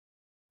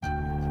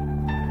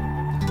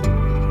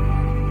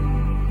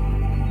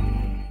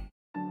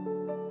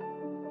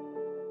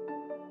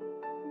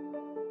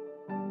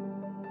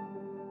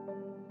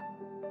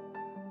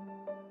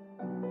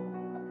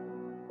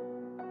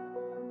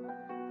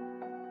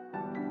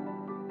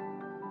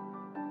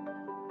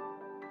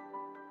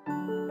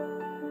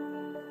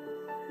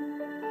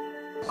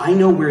I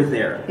know we're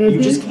there.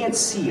 You just can't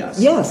see us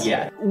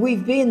yet.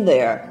 We've been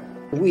there.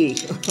 We,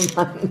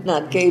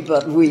 not gay,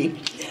 but we.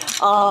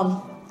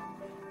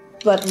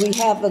 But we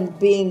haven't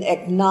been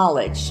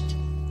acknowledged.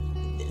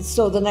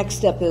 So the next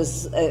step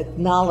is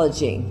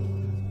acknowledging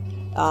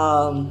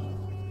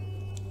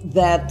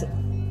that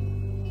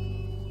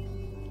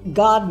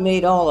God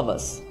made all of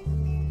us.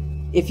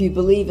 If you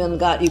believe in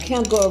God, you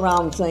can't go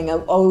around saying,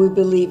 oh, we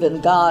believe in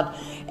God,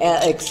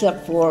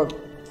 except for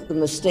the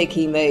mistake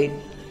he made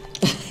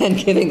and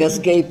giving us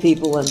gay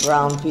people and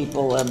brown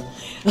people and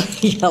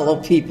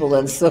yellow people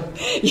and so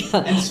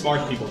and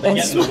smart people that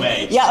get in the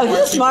way.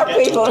 Smart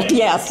people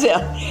yes,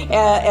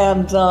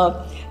 and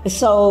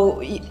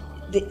so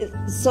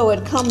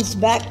it comes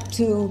back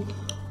to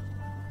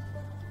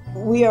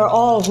we are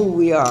all who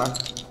we are.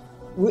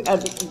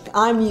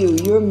 I'm you,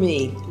 you're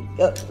me.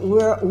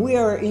 We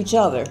are each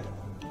other,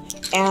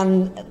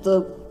 and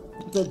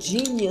the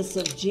genius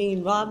of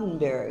Gene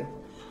Roddenberry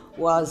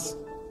was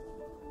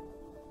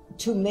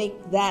to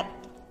make that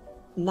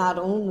not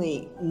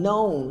only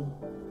known,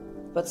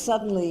 but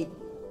suddenly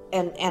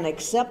and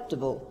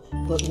acceptable,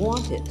 but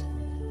wanted.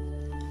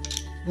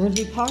 And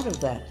be part of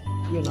that,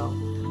 you know.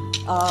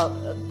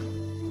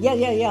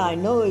 I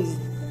know he's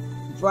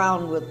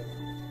brown with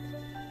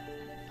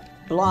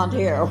blonde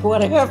hair or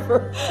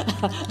whatever.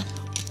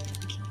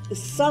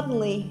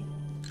 Suddenly,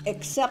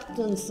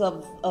 acceptance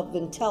of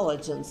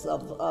intelligence,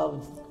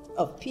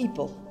 of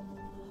people,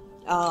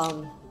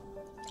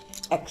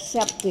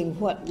 accepting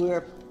what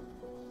we're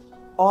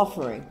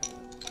offering.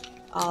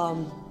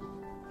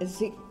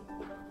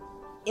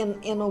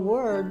 In a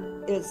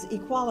word, is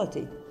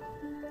equality.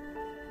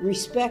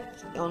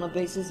 Respect on a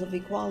basis of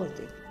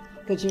equality,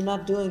 because you're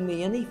not doing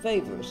me any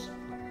favors.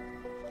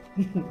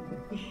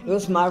 It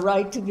was my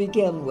right to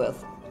begin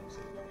with.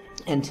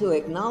 And to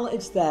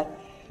acknowledge that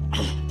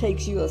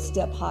takes you a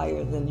step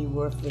higher than you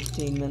were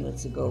 15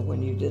 minutes ago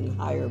when you didn't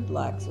hire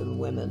blacks and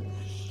women,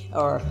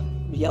 or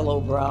yellow,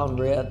 brown,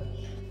 red.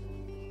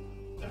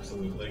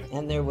 Absolutely.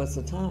 And there was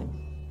a time.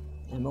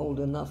 I'm old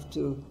enough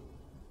to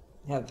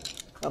have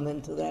come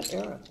into that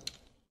era.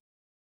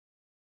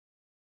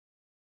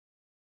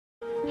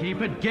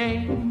 Keep it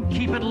gay,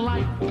 keep it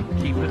light,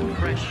 keep it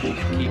fresh,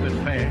 keep it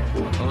fair.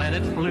 Let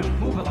it bloom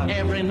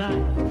every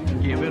night.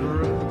 Give it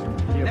room.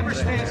 Never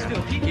stand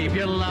still. Keep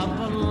your love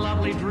a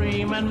lovely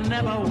dream and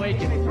never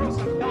wake it.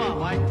 Come on,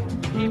 Mike.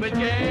 Keep it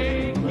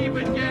gay, keep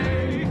it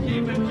gay,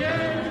 keep it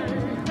gay.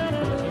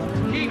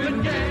 Keep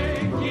it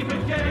gay, keep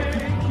it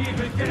gay, keep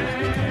it gay.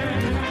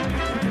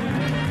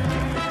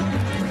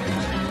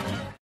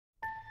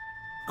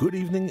 Good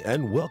evening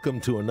and welcome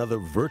to another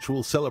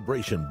virtual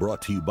celebration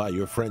brought to you by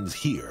your friends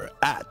here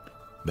at,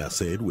 now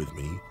say it with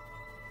me,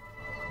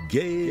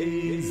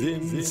 Gays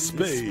in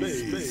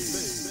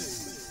Space.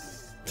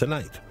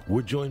 Tonight,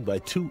 we're joined by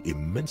two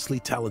immensely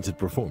talented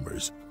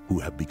performers who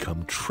have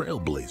become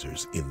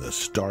trailblazers in the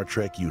Star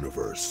Trek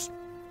universe.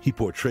 He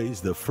portrays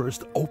the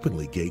first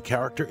openly gay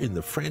character in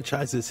the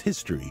franchise's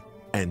history,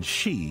 and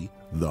she,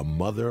 the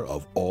mother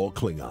of all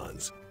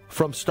Klingons.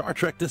 From Star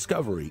Trek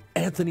Discovery,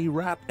 Anthony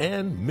Rapp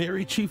and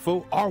Mary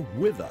CHIEFFO are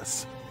with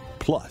us.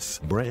 Plus,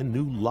 brand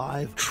new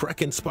live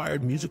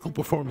Trek-inspired musical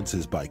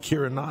performances by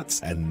Kira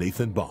Knotts and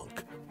Nathan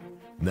BONK.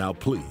 Now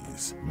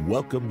please,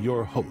 welcome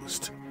your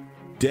host,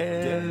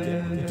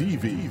 Dan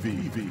Devy.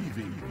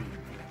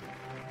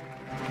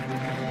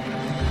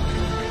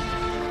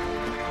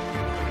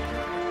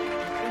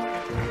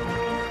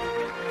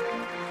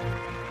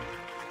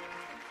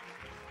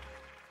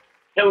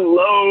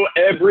 Hello,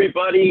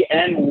 everybody,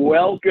 and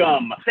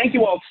welcome. Thank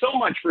you all so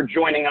much for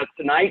joining us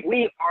tonight.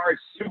 We are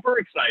super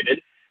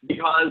excited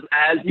because,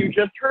 as you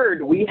just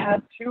heard, we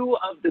have two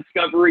of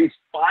Discovery's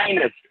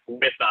finest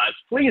with us.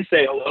 Please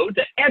say hello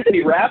to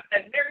Anthony Rapp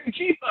and Mary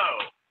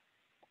CHIEFFO.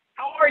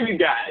 How are you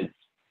guys?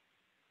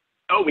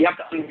 Oh, we have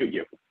to unmute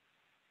you.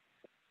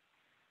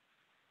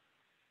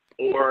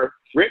 Or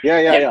Rick?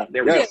 Yeah.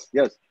 There we go.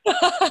 Yes.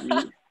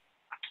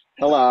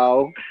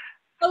 Hello.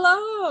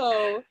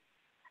 Hello.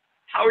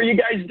 How are you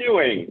guys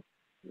doing?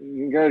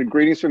 Good.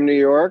 Greetings from New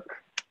York.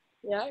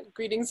 Yeah,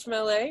 greetings from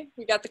LA.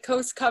 We got the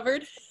coast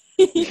covered.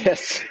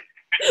 Yes.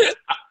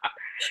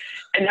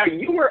 And now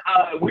we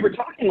were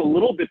talking a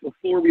little bit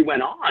before we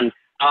went on.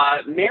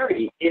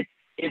 Mary,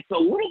 it's a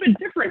little bit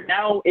different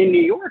now in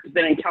New York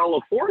than in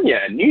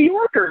California. New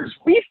Yorkers,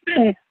 we've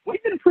been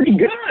pretty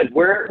good.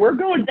 We're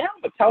going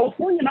down, but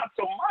California not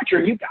so much.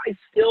 Are you guys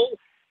still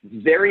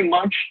very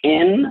much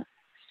in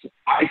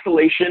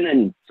isolation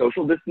and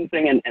social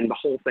distancing and the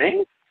whole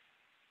thing?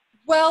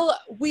 Well,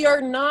 we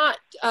are not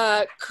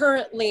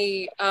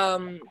currently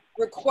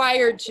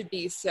required to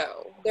be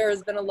so. There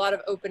has been a lot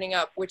of opening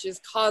up, which is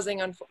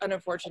causing an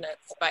unfortunate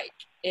spike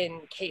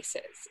in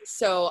cases.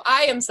 So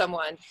I am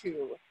someone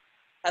who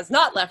has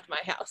not left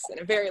my house in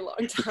a very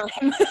long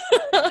time.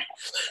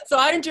 So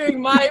I'm doing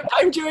my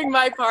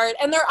part,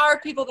 and there are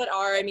people that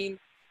are. I mean,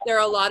 there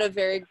are a lot of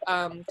very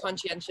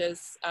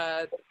conscientious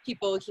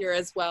people here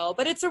as well,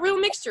 but it's a real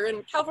mixture,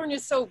 and California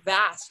is so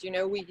vast. You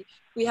know, we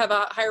have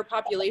a higher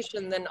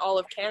population than all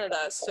of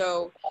Canada,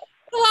 so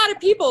a lot of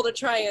people to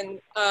try and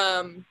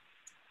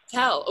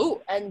tell.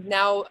 Oh, and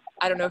now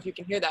I don't know if you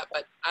can hear that,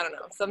 but I don't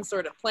know, some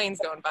sort of planes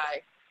going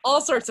by. All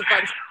sorts of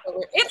fun stuff.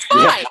 It's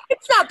fine. Yeah.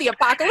 It's not the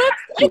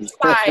apocalypse. It's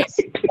fine.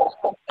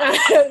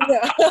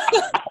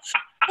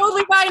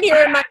 Totally fine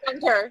here in my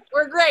bunker.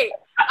 We're great.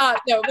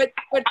 No, but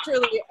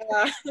truly,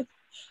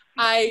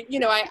 I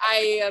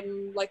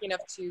am lucky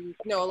enough to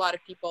know a lot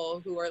of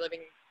people who are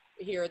living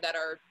here that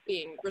are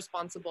being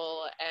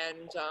responsible,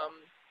 and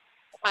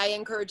I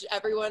encourage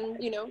everyone,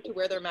 to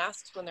wear their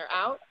masks when they're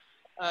out,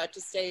 to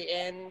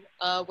stay in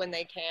when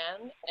they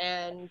can,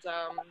 and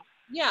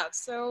yeah.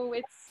 So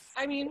it's,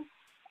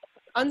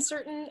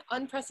 uncertain,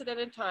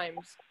 unprecedented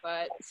times,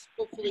 but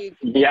hopefully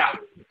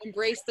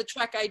embrace the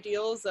Trek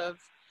ideals of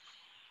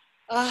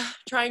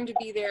trying to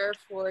be there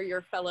for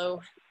your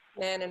fellow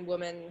man and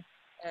woman,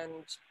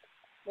 and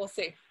we'll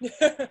see.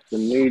 The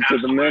needs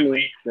of the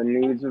many. The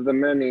needs of the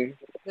many.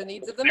 The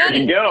needs of the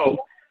many. There you go.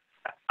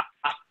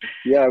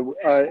 Yeah,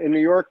 in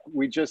New York,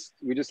 we just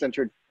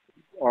entered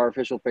our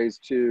official phase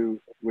 2,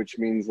 which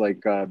means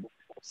like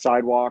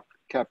sidewalk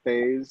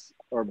cafes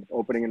are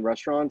opening in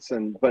restaurants,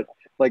 but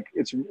like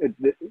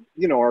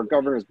our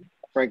governor's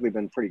frankly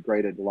been pretty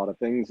great at a lot of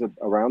things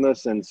around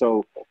this, and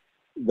so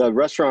the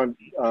restaurant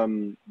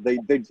they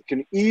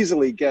can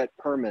easily get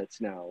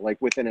permits now, like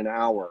within an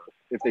hour,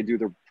 if they do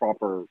the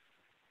proper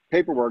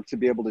paperwork to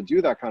be able to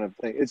do that kind of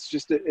thing. It's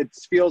just, it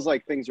feels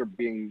like things are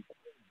being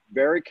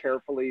very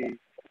carefully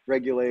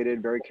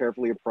regulated, very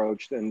carefully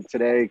approached. And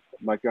today,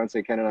 my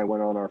fiance Ken and I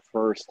went on our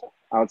first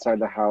outside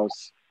the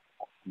house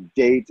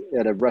date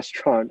at a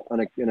restaurant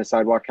in a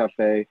sidewalk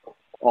cafe.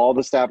 All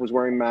the staff was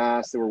wearing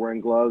masks. They were wearing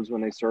gloves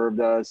when they served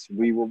us.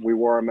 We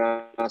wore our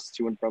masks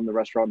to and from the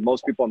restaurant.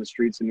 Most people on the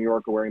streets in New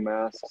York are wearing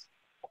masks.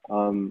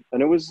 And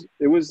it was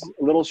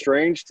a little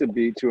strange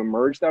to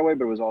emerge that way,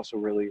 but it was also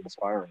really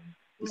inspiring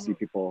to see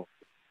people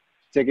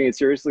taking it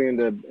seriously and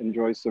to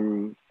enjoy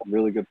some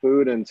really good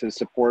food and to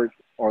support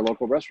our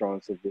local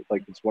restaurants.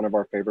 Like, it's one of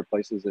our favorite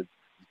places. It's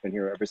been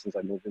here ever since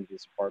I moved into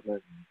this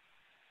apartment.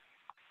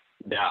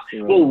 Yeah.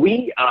 Well,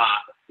 we,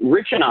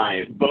 Rich and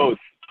I both,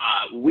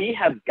 we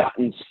have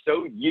gotten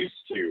so used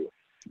to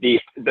the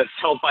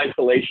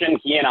self-isolation,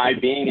 he and I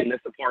being in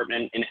this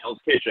apartment in Hell's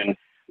Kitchen,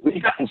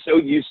 we've gotten so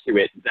used to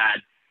it that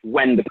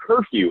when the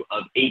curfew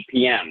of 8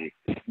 p.m.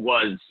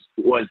 was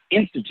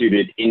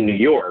instituted in New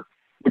York,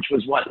 which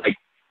was what, like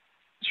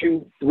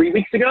 2-3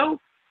 weeks ago?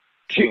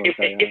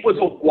 It was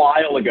a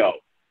while ago.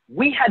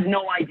 We had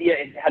no idea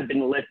it had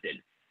been lifted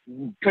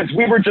because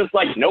we were just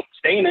like, nope,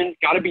 staying in,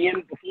 got to be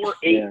in before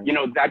 8.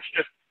 Yeah. That's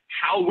just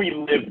how we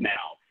live now.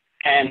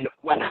 And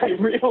when I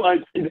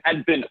realized it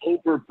had been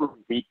over for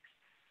weeks,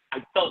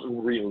 I felt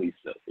really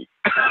silly.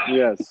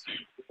 Yes.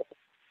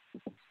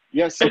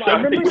 Yes. So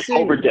I remember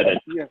seeing. Overdid it.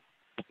 Yeah.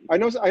 I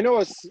know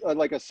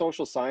a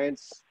social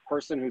science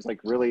person who's like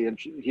really,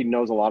 he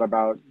knows a lot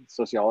about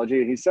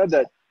sociology, and he said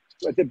that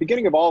at the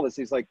beginning of all this,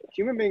 he's like,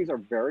 human beings are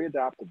very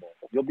adaptable.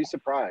 You'll be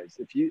surprised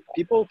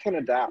people can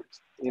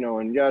adapt,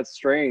 and yeah, it's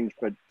strange,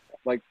 but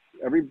like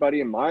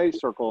everybody in my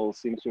circle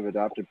seems to have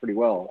adapted pretty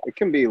well. It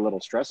can be a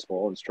little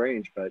stressful and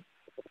strange, but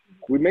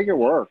we make it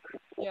work.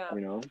 Yeah.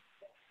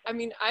 I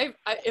mean,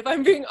 if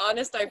I'm being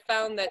honest, I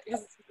found that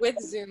with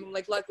Zoom,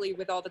 like luckily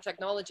with all the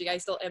technology, I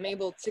still am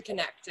able to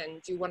connect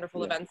and do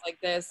wonderful events like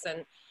this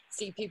and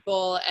see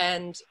people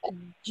and,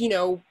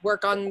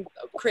 work on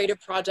creative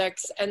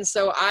projects. And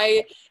so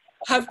I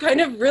have kind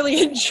of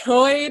really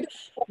enjoyed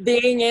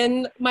being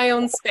in my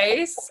own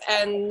space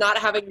and not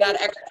having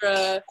that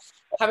extra,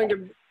 having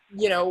to,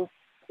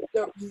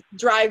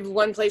 drive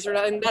one place or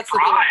another. And that's the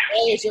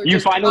thing. You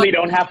finally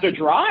don't have to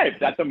drive.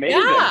 That's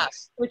amazing. Yeah,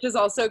 which is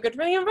also good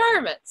for the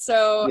environment.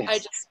 So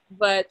yes.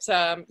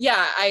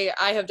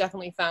 I have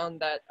definitely found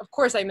that, of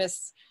course, I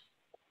miss,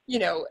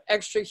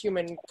 extra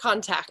human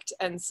contact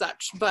and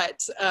such, but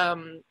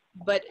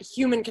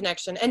human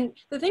connection. And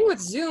the thing with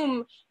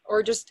Zoom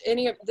or just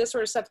any of this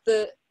sort of stuff,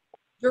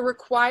 you're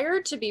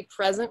required to be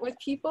present with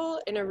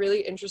people in a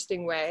really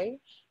interesting way.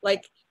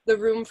 Like the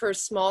room for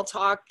small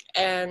talk,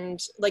 and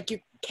like you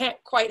can't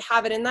quite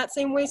have it in that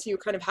same way. So you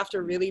kind of have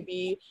to really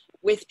be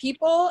with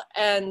people.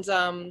 And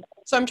so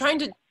I'm trying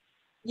to,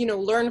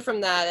 learn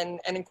from that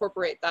and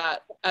incorporate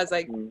that as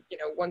I,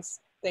 once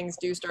things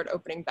do start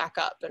opening back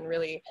up, and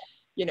really,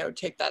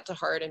 take that to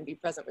heart and be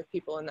present with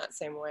people in that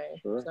same way.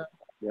 Sure. So,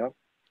 yeah.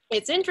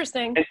 It's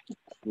interesting.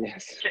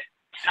 Yes.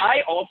 Can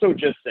I also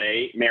just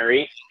say,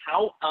 Mary,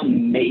 how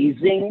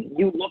amazing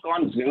you look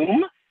on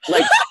Zoom?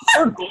 Like,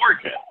 you're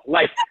gorgeous.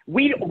 Like,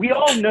 we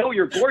all know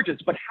you're gorgeous,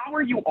 but how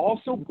are you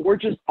also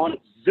gorgeous on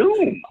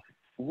Zoom?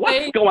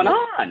 What's going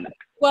on?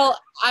 Well,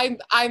 I'm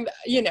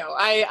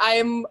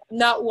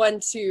not one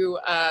to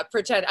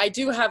pretend. I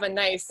do have a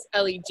nice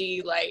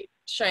LED light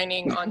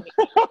shining on me.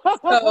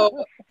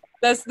 So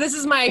this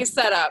is my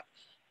setup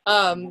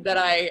that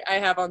I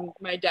have on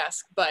my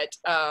desk. But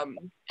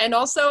and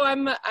also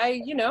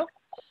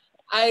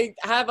I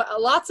have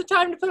lots of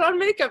time to put on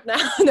makeup now.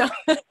 No.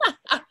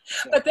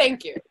 But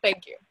thank you.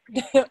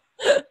 You look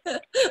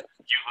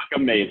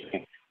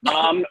amazing.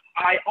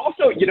 I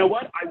also, you know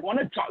what, I want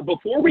to talk,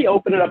 before we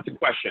open it up to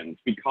questions,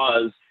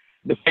 because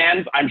the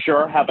fans, I'm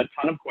sure, have a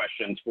ton of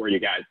questions for you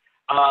guys.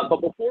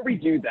 But before we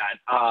do that,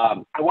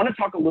 I want to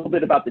talk a little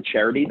bit about the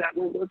charity that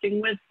we're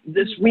working with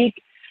this week.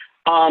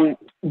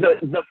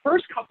 The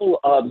first couple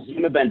of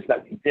Zoom events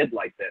that we did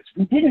like this,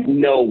 we didn't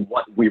know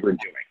what we were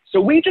doing. So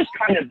we just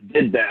kind of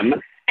did them,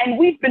 and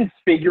we've been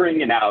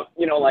figuring it out,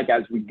 you know, like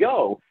as we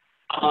go.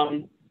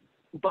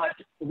 But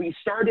we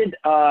started,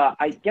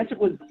 I guess it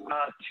was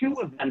 2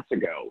 events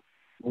ago,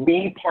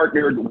 we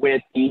partnered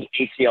with the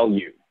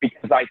ACLU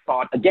because I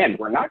thought, again,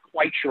 we're not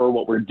quite sure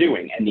what we're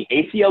doing. And the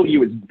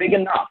ACLU is big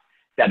enough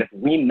that if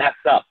we mess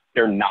up,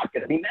 they're not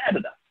going to be mad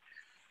at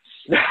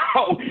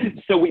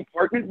us. So we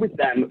partnered with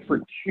them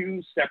for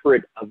 2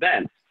 separate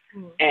events.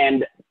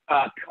 And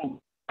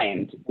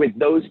combined with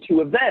those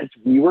 2 events,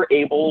 we were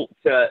able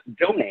to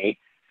donate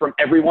from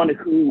everyone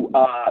who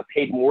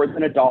paid more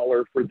than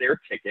 $1 for their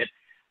ticket.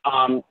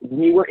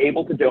 We were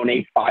able to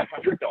donate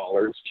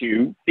 $500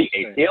 to the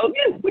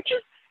ACLU, which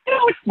is, you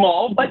know, it's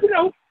small, but, you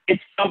know,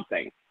 it's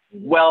something.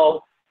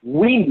 Well,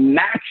 we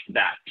matched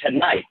that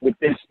tonight with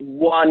this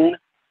one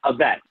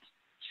event.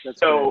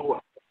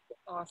 So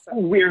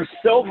awesome. We're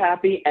so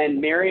happy.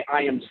 And Mary,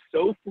 I am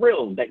so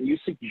thrilled that you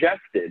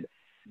suggested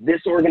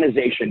this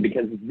organization,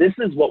 because this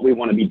is what we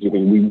want to be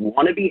doing. We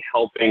want to be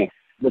helping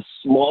the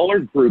smaller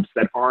groups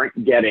that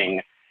aren't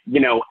getting, you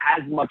know,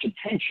 as much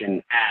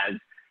attention as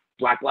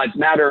Black Lives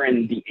Matter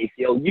and the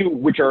ACLU,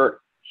 which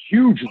are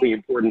hugely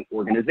important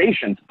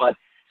organizations. But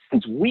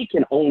since we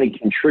can only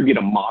contribute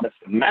a modest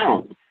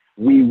amount,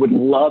 we would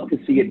love to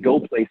see it go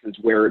places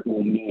where it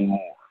will mean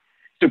more.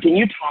 So can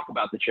you talk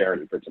about the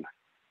charity for tonight?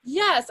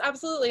 Yes,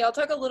 absolutely. I'll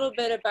talk a little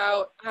bit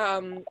about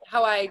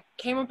how I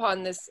came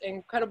upon this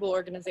incredible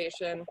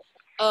organization.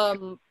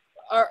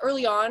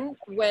 Early on,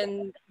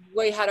 when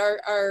we had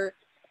our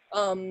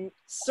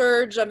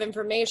surge of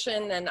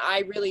information, and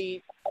I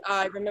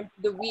remember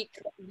the week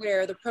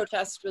where the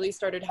protests really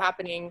started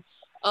happening,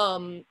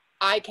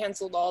 I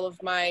canceled all of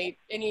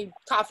any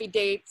coffee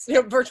dates, you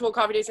know, virtual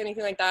coffee dates,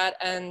 anything like that.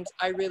 And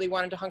I really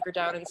wanted to hunker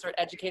down and start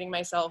educating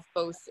myself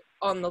both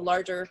on the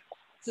larger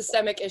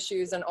systemic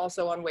issues and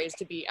also on ways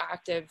to be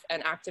active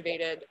and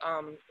activated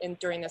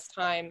during this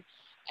time.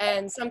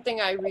 And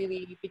something I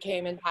really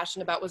became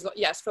passionate about was,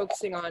 yes,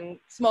 focusing on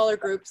smaller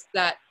groups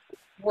that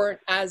weren't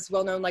as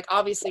well known. Like,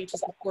 obviously, to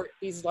support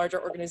these larger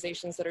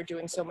organizations that are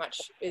doing so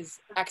much is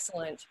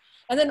excellent.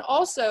 And then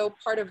also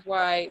part of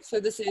why,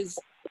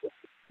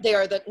 they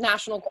are the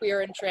National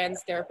Queer and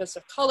Trans Therapists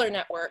of Color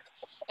Network,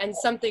 and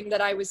something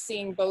that I was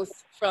seeing both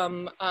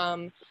from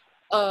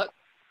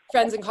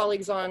friends and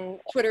colleagues on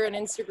Twitter and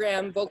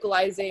Instagram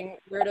vocalizing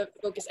where to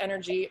focus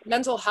energy.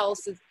 Mental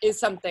health is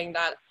something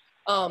that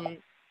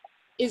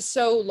is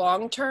so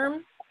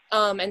long-term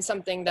and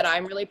something that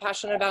I'm really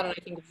passionate about, and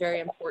I think very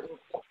important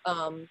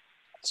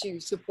to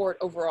support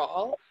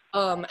overall.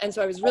 And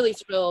so I was really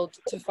thrilled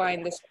to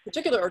find this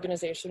particular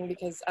organization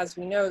because, as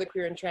we know, the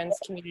queer and trans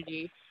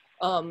community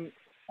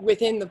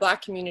within the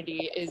Black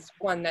community is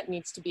one that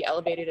needs to be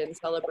elevated and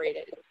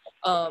celebrated.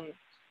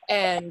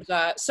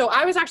 So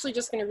I was actually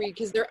just going to read,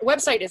 because their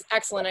website is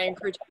excellent. I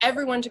encourage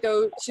everyone to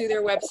go to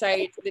their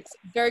website. It's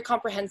very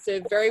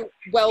comprehensive, very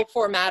well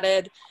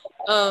formatted,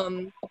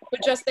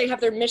 but just they have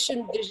their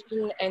mission,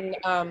 vision, and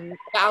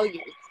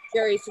values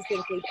very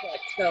succinctly put.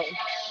 So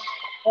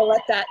I'll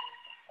let that.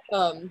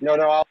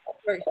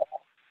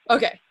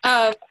 Okay.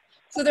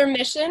 So their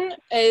mission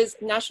is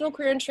National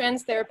Queer and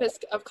Trans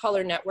Therapists of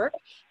Color Network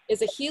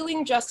is a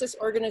healing justice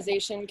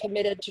organization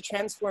committed to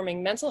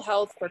transforming mental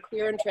health for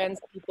queer and trans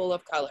people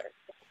of color,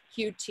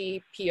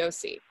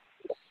 QTPOC.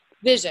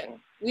 Vision.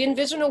 We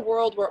envision a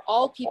world where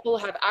all people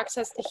have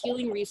access to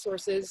healing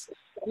resources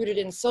rooted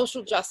in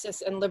social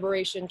justice and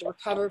liberation to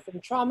recover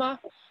from trauma,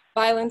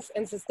 violence,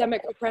 and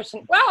systemic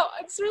oppression. Wow,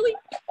 it's really,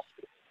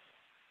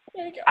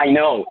 there you go. I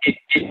know, it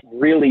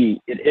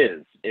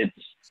is.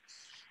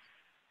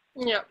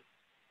 Yeah.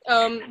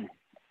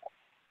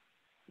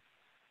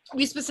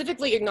 We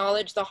specifically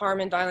acknowledge the harm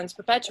and violence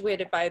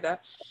perpetuated by the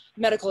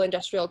medical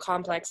industrial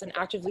complex and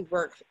actively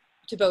work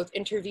to both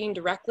intervene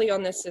directly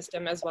on this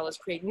system as well as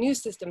create new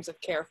systems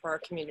of care for our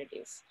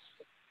communities.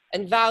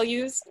 And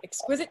values,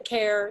 exquisite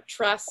care,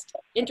 trust,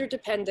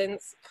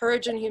 interdependence,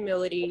 courage and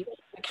humility,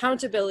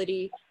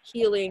 accountability,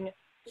 healing,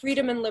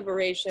 freedom and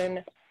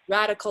liberation,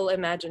 radical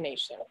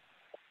imagination.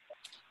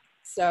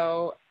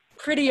 So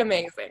pretty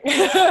amazing.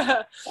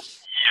 Yeah,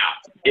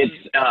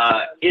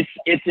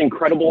 it's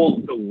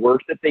incredible the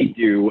work that they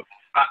do.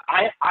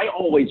 I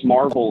always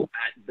marvel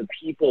at the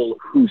people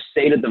who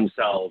say to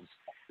themselves,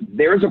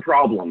 there's a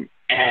problem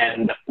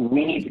and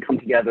we need to come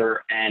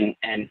together and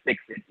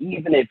fix it,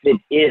 even if it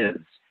is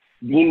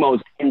the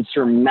most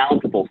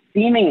insurmountable,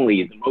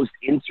 seemingly the most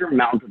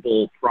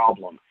insurmountable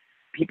problem.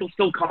 People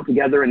still come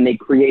together and they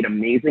create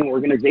amazing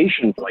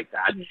organizations like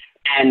that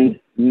and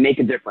make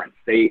a difference.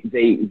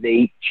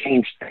 They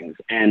change things.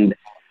 And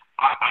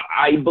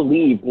I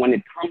believe when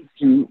it comes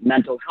to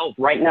mental health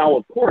right now,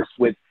 of course,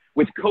 with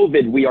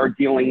COVID, we are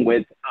dealing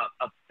with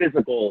a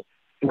physical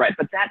threat,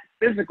 but that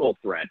physical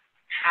threat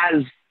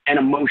has an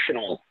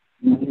emotional,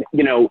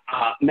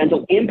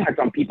 mental impact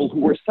on people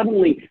who are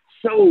suddenly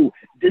so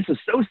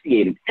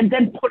disassociated. And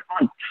then put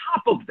on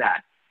top of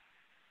that,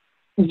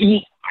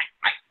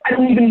 I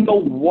don't even know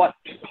what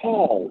to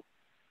call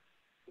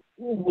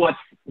what's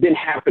been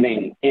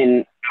happening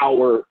in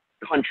our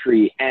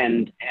country,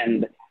 and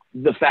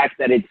the fact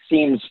that it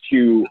seems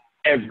to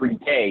every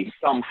day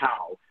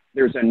somehow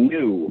there's a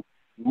new,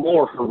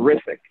 more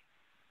horrific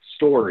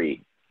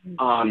story.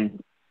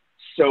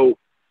 So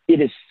it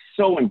is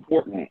so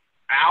important.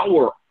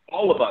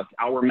 All of us,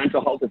 our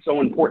mental health is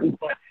so important,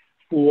 but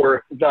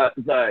for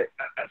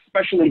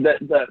especially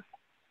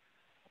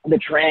the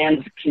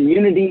trans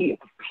community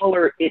of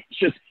color, it's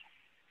just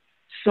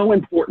so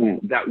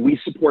important that we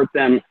support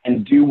them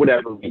and do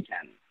whatever we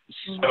can.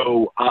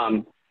 So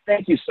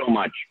thank you so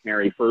much,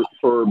 Mary,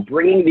 for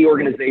bringing the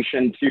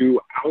organization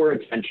to our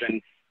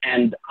attention,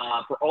 and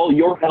for all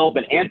your help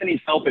and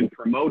Anthony's help in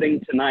promoting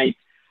tonight.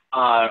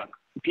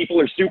 People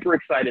are super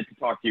excited to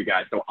talk to you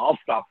guys, so I'll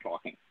stop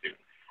talking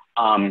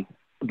soon.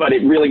 But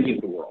it really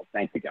means the world.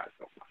 Thank you guys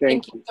so much.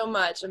 Thank you so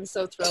much. I'm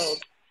so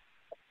thrilled.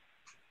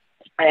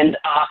 And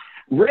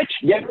Rich,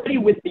 get ready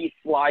with the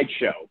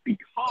slideshow,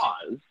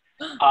 because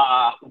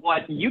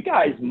what you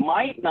guys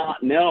might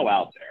not know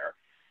out there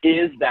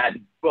is that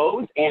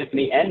both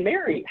Anthony and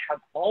Mary have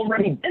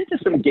already been to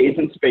some Gays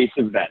in Space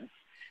events,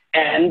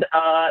 and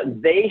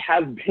they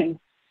have been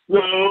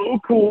so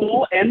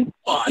cool and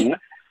fun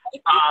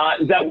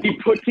that we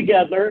put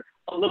together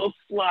a little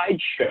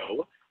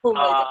slideshow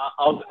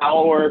of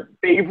our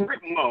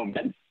favorite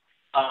moments.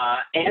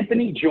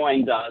 Anthony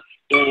joined us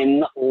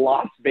in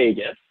Las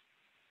Vegas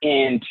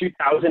in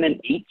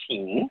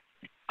 2018.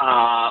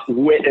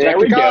 There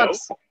we go.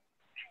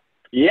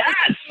 Yes.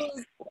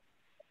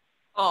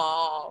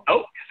 Oh,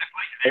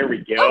 there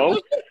we go.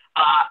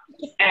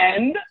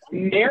 And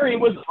Mary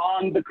was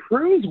on the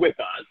cruise with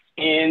us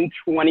in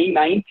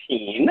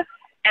 2019,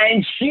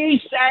 and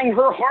she sang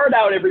her heart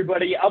out,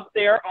 everybody, up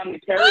there on the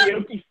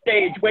karaoke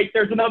stage. Wait,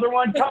 there's another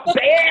one. Come,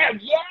 bam!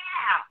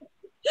 Yeah!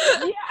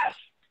 Yes!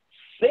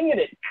 Singing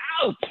it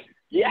out!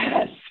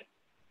 Yes!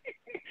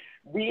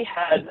 We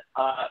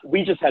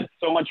just had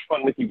so much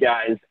fun with you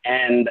guys,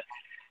 and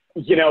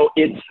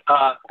it's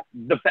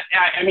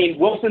I mean,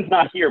 Wilson's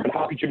not here, but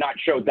how could you not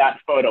show that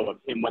photo of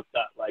him with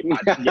the you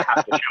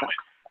have to show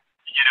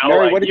it.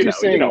 Mary, what did you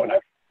sing?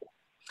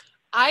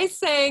 I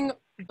sang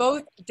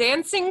both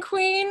Dancing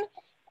Queen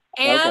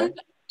and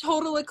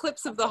Total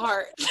Eclipse of the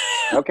Heart.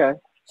 Okay,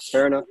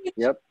 fair enough.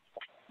 Yep.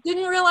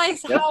 Didn't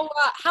realize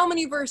how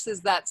many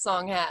verses that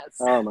song has.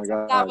 Oh my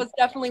God. That was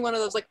definitely one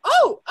of those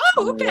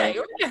okay.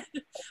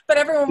 But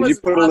everyone was.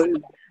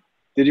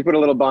 Did you put a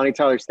little Bonnie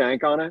Tyler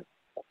Stank on it?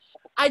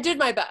 I did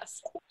my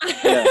best.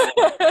 Yeah.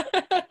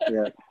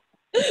 Yeah.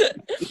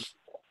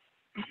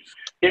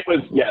 It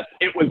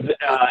was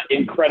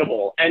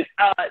incredible. And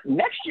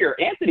next year,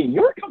 Anthony,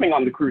 you're coming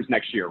on the cruise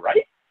next year,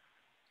 right?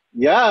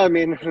 Yeah, I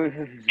mean, you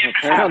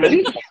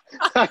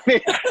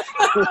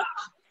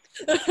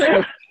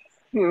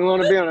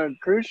want to be on a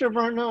cruise ship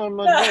right now? I'm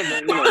not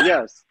sure, but,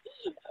 yes.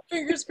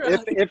 Fingers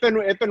crossed. If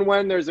and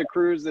when there's a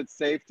cruise that's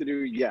safe to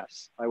do,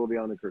 yes, I will be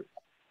on the cruise.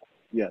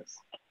 Yes.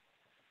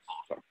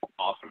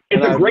 Awesome.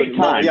 It's a great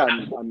time. Yeah,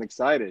 I'm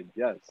excited.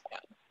 Yes.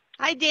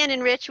 Hi, Dan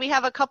and Rich. We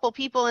have a couple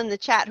people in the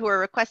chat who are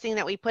requesting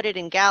that we put it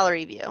in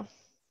gallery view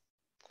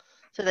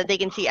so that they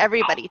can see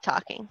everybody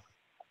talking.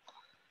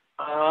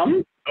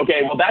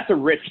 Okay, well, that's a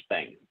Rich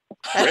thing.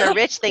 That's a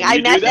Rich thing. I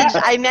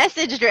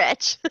messaged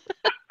Rich.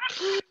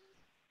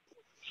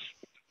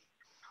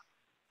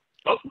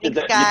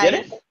 Thanks, guys. You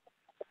did it?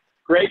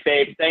 Great,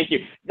 babe. Thank you.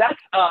 That's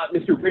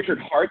Mr. Richard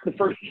Hart, the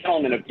first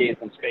gentleman of Gays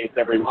in Space,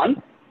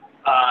 everyone.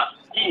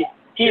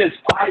 He is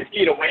 5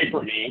 feet away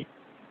from me.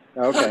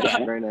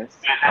 Okay, very nice.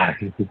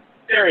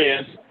 There he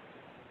is.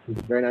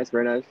 Very nice,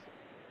 very nice.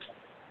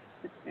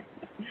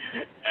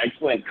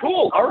 Excellent.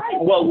 Cool. All right.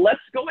 Well, let's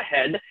go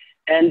ahead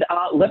and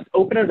let's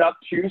open it up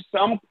to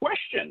some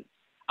questions.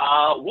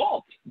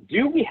 Walt,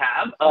 do we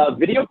have a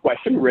video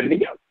question ready to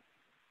go?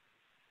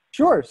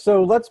 Sure.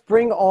 So let's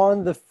bring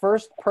on the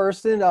first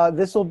person.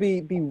 This will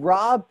be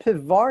Rob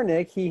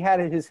Pivarnik. He had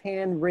his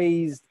hand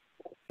raised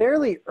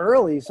fairly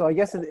early, so I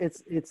guess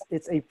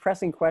it's a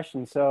pressing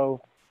question.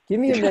 So give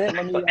me a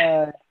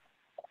minute.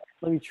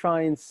 Let me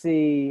try and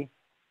see.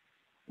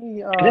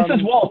 This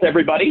is Walt,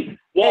 everybody.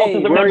 Walt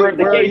is a member of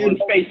the Gays in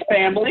Space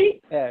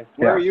family. Hey,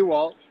 where are you,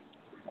 Walt?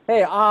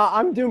 Hey,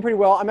 I'm doing pretty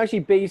well. I'm actually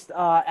based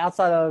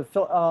outside of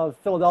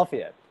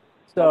Philadelphia.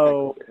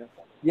 So, okay.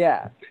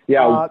 Yeah.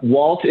 Yeah,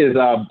 Walt is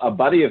a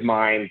buddy of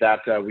mine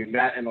that we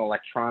met in an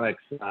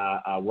electronics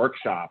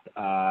workshop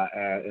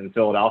in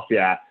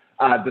Philadelphia.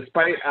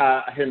 Despite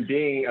him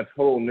being a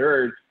total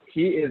nerd,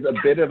 he is a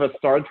bit of a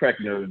Star Trek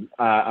nerd,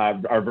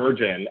 our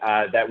virgin,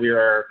 that we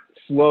are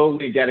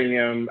slowly getting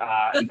him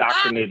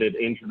indoctrinated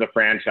into the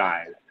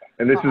franchise.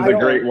 And this is a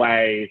great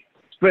way,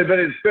 but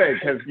it's good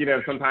because,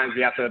 sometimes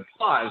you have to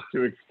pause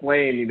to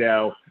explain,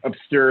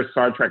 obscure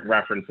Star Trek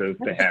references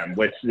to him,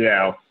 which,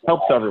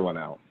 helps everyone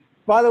out.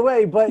 By the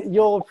way, but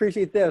you'll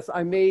appreciate this.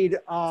 I made,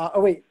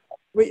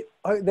 Wait,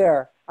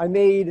 there. I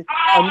made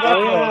a necklace.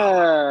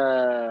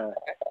 Oh,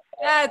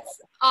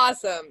 That's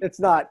awesome. It's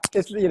not,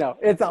 it's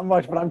not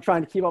much, but I'm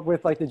trying to keep up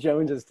with like the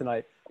Joneses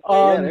tonight.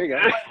 yeah, there you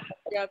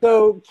go.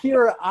 So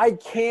Kira, I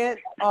can't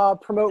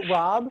promote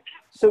Rob.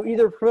 So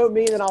either promote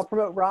me and then I'll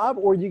promote Rob,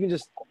 or you can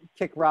just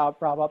kick Rob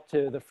up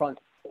to the front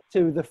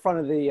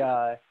of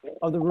the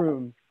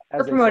room.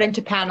 We're promoting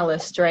to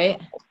panelists, right?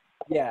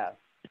 Yeah.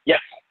 Yes.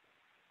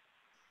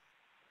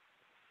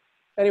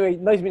 Anyway,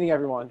 nice meeting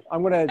everyone.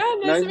 I'm gonna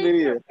Nice meeting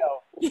you.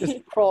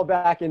 just crawl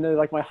back into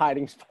like my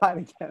hiding spot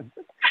again.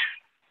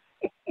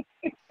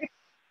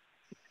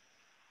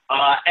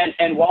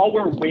 And while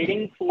we're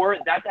waiting for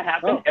that to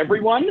happen,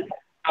 everyone,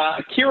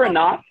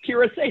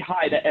 Kira, say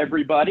hi to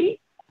everybody.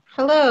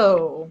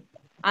 Hello,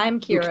 I'm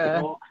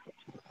Kira.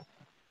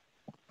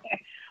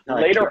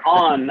 Later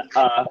on,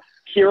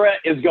 Kira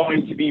is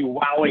going to be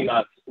wowing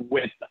us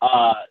with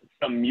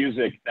some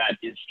music that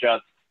is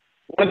just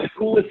one of the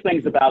coolest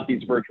things about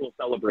these virtual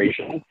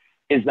celebrations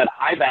is that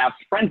I've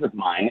asked friends of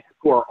mine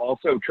who are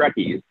also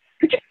Trekkies,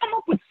 could you come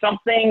up with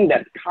something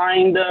that's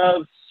kind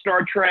of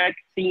Star Trek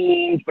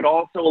themed, but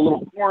also a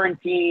little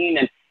quarantine,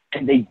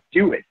 and they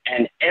do it,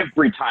 and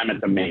every time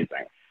it's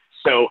amazing.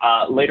 So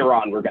later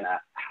on, we're gonna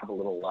have a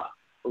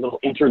little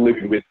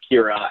interlude with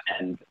Kira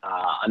and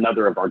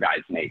another of our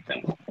guys,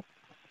 Nathan.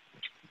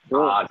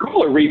 Cool.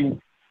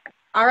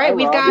 All right,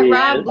 we've got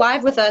Rob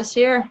live with us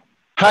here.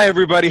 Hi,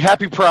 everybody.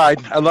 Happy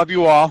Pride. I love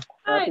you all.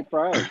 Happy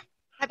Pride.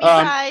 Happy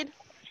Pride.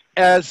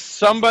 As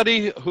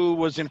somebody who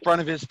was in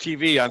front of his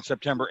TV on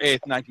September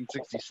 8th,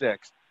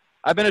 1966,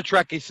 I've been a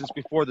Trekkie since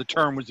before the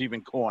term was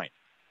even coined.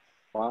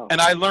 Wow. And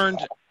I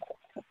learned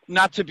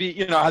not to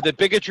be, how that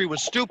bigotry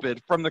was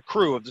stupid from the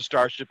crew of the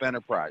Starship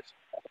Enterprise.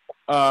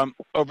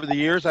 Over the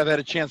years, I've had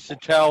a chance to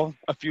tell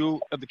a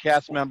few of the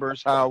cast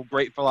members how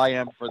grateful I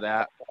am for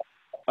that.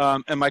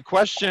 And my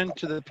question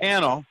to the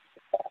panel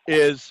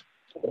is,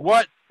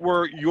 what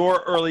were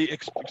your early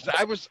experiences?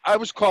 I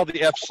was called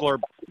the F slur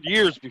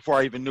years before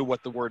I even knew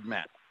what the word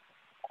meant.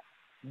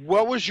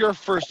 What was your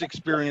first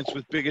experience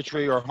with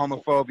bigotry or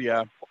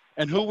homophobia,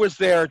 and who was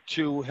there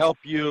to help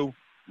you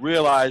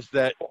realize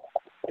that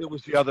it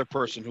was the other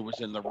person who was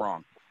in the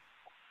wrong?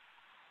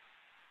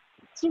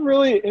 It's a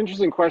really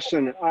interesting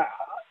question.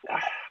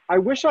 I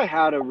wish I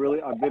had a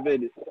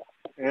vivid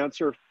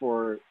answer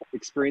for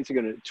experiencing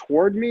it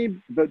toward me,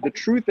 but the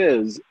truth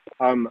is,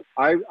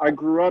 I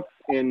grew up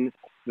in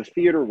the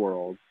theater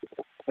world,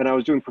 and I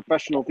was doing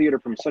professional theater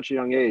from such a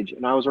young age,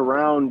 and I was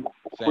around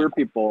queer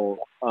people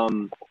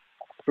from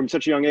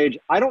such a young age.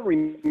 I don't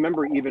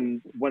remember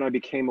even when I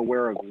became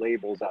aware of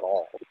labels at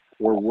all,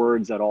 or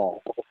words at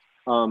all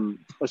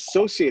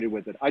associated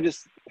with it. I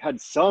just had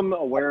some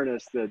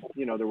awareness that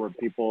there were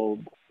people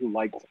who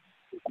liked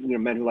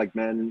men who liked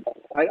men.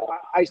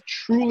 I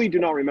truly do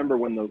not remember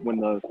when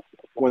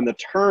the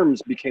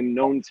terms became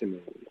known to me.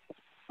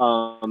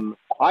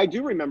 I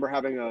do remember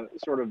having a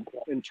sort of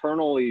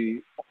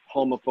internally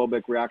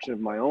homophobic reaction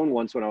of my own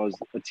once when I was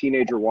a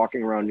teenager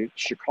walking around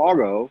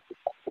Chicago,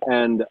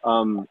 and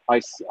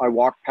I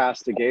walked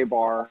past a gay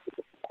bar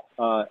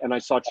and I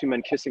saw two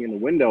men kissing in the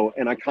window,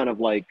 and I kind of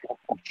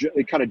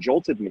it kind of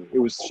jolted me. It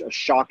was a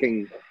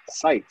shocking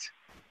sight.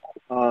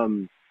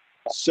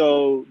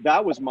 So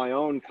that was my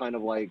own kind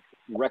of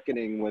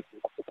reckoning with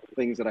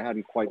things that I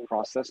hadn't quite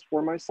processed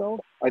for myself.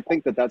 I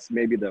think that's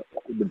maybe the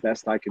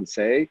best I can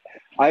say.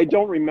 I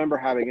don't remember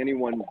having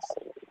anyone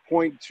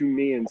point to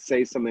me and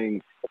say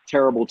something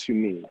terrible to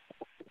me,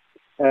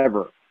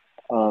 ever.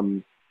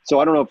 So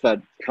I don't know if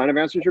that kind of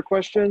answers your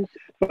question,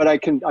 but I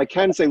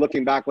can say,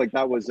 looking back,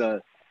 that was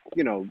a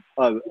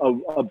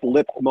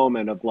blip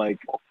moment of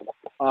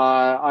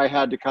I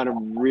had to kind of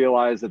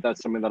realize that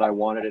that's something that I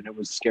wanted, and it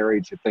was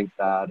scary to think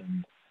that.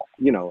 And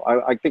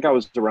I think I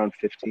was around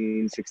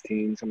 15,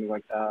 16, something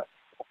like that.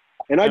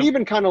 And I'd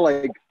even kind of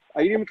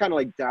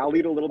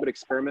dallied a little bit,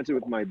 experimented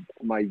with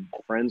my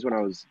friends when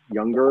I was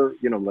younger,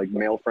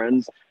 male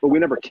friends, but we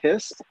never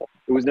kissed.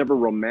 It was never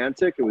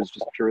romantic. It was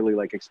just purely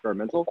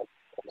experimental.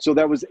 So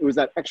it was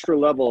that extra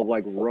level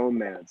of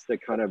romance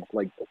that kind of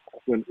went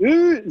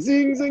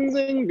zing, zing,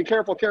 zing, be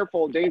careful,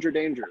 careful, danger,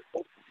 danger,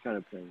 kind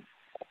of thing.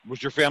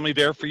 Was your family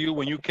there for you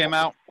when you came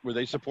out? Were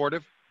they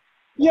supportive?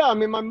 Yeah, I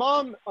mean, my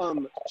mom,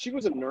 she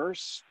was a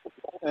nurse,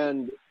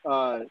 and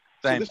so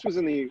this was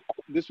in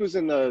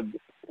the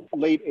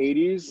late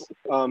 80s,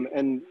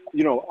 and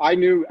I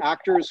knew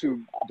actors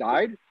who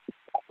died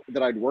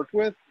that I'd worked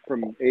with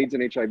from AIDS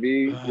and HIV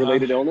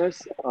related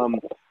illness.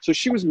 So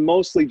she was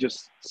mostly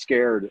just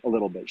scared a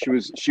little bit.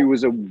 She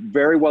was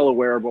very well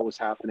aware of what was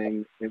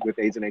happening with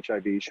AIDS and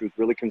HIV. She was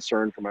really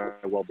concerned for my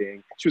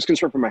well-being. She was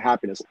concerned for my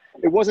happiness.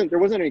 There wasn't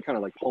any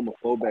kind of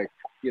homophobic,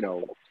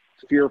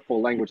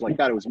 fearful language like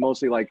that. It was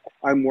mostly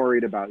I'm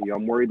worried about you.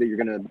 I'm worried that you're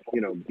going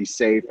to, be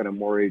safe, and I'm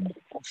worried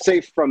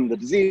safe from the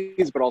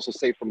disease, but also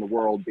safe from the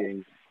world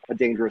being a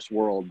dangerous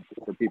world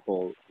for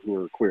people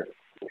who are queer,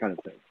 kind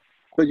of thing.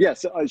 But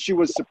yes, she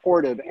was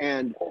supportive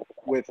and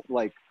with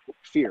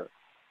fear,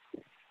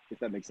 if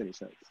that makes any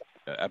sense.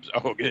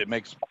 Oh, it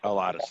makes a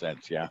lot of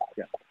sense. Yeah.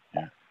 Yeah.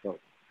 Yeah. So,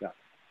 yeah.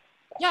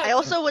 Yeah. I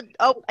also would,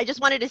 I just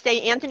wanted to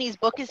say Anthony's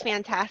book is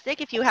fantastic.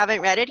 If you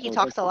haven't read it, he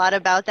talks a lot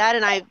about that.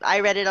 And I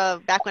read it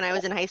back when I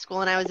was in high school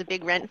and I was a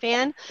big Rent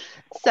fan.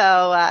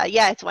 So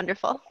yeah, it's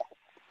wonderful.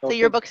 So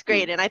your book's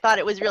great. And I thought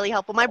it was really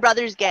helpful. My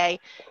brother's gay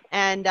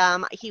and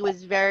he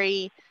was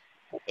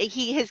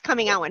his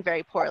coming out went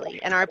very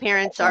poorly, and our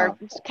parents are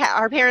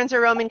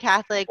Roman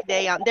Catholic.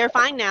 They're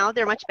fine now.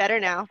 They're much better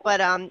now. But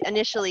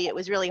initially, it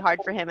was really hard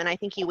for him, and I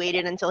think he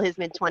waited until his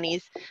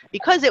mid-20s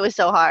because it was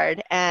so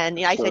hard. And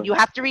I said, you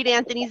have to read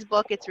Anthony's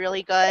book. It's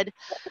really good.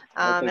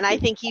 And I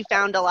think he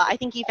found a lot. I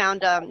think he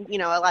found a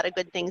lot of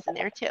good things in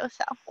there too.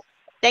 So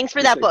thanks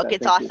for that book.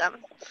 It's awesome.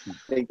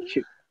 Thank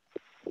you.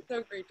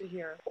 So great to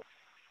hear.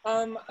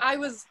 I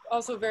was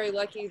also very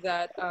lucky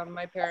that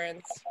my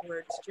parents were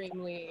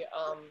extremely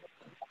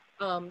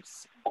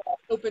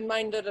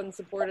open-minded and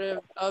supportive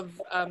of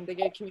the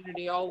gay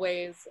community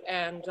always.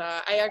 And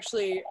I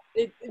actually,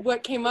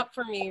 what came up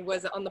for me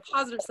was on the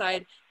positive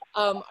side,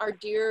 our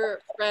dear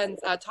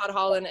friends Todd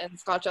Holland and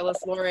Scotch Ellis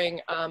Loring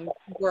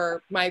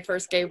were my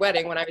first gay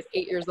wedding when I was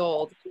 8 years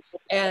old.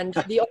 And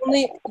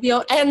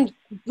and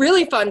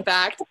really fun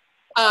fact,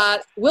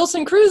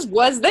 Wilson Cruz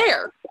was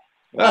there.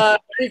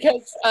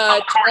 Because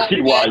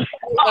he was.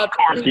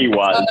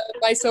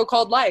 My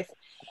so-called life.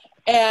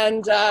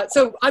 And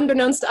so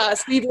unbeknownst to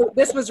us,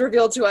 this was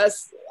revealed to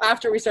us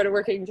after we started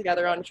working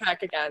together on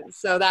Trek again.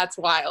 So that's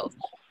wild.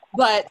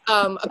 But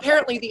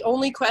apparently the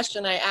only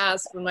question I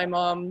asked when my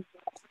mom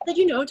said,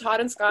 Todd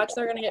and Scotch,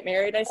 they're going to get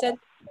married. I said,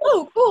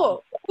 oh,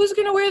 cool. Who's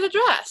going to wear the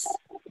dress?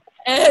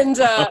 And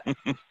my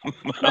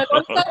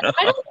mom said,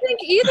 I don't think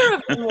either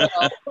of them will.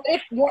 But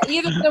if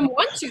either of them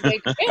want to, they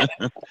can.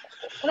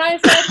 And I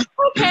said,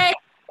 okay.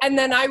 And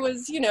then I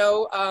was,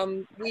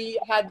 we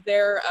had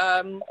their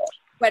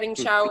wedding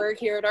shower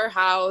here at our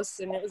house,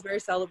 and it was very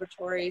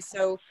celebratory.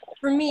 So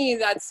for me,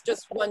 that's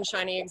just one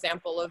shining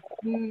example of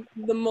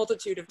the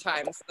multitude of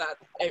times that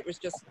it was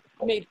just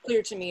made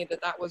clear to me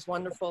that that was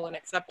wonderful and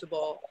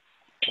acceptable.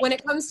 When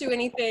it comes to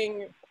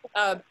anything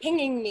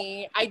pinging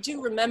me, I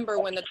do remember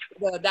when the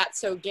 "that's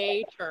so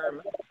gay"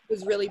 term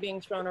was really being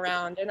thrown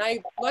around. And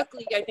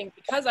luckily, I think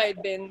because I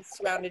had been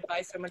surrounded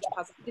by so much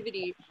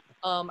positivity,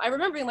 I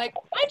remember being like,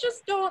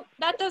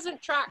 that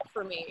doesn't track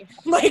for me.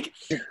 like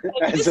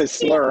as a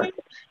slur.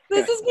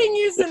 This is being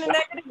used in a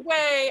negative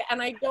way,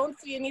 and I don't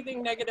see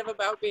anything negative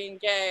about being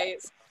gay.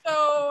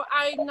 So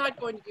I'm not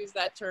going to use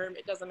that term.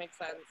 It doesn't make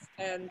sense.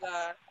 And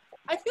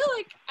I feel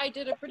like I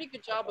did a pretty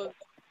good job of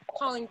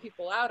calling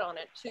people out on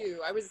it too.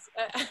 I was,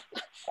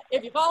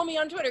 if you follow me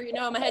on Twitter,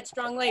 I'm a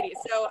headstrong lady.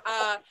 So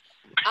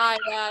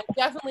I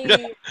definitely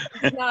did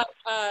not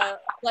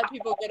let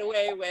people get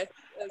away with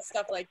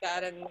stuff like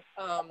that. And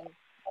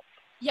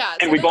yeah.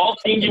 And so we've all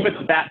seen you with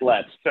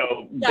batlets,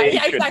 so they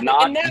should exactly.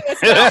 not.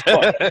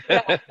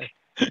 And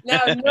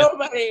now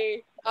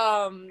nobody.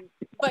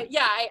 But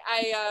yeah,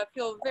 I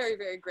feel very,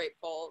 very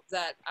grateful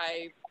that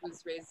I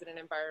was raised in an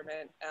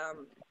environment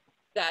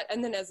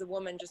and then as a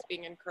woman, just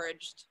being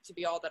encouraged to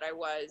be all that I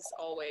was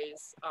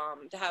always,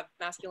 to have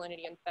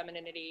masculinity and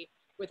femininity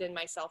within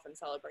myself and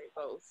celebrate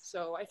both.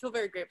 So I feel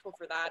very grateful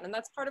for that. And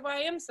that's part of why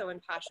I am so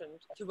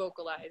impassioned to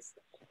vocalize,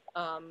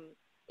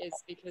 is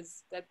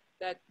because that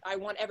I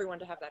want everyone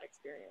to have that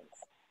experience.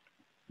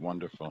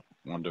 Wonderful,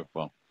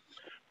 wonderful.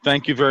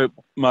 Thank you very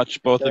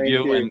much, both of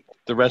you, and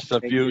the rest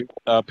of you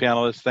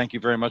panelists. Thank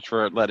you very much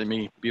for letting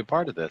me be a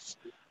part of this.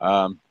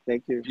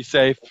 Thank you. Be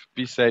safe.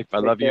 Be safe. I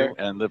love care. you,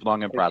 and live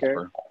long and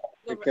prosper.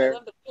 Take care. I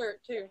love the shirt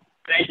too.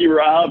 Thank you,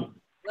 Rob.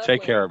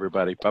 Take care,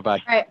 everybody.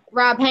 Bye-bye. All right,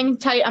 Rob, hang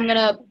tight.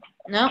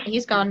 No,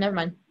 he's gone. Never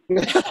mind.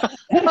 That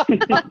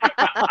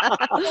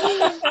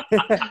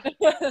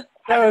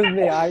was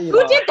me.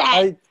 Who did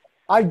that?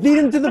 I beat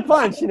him to the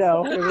punch. It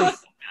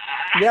was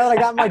now that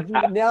I got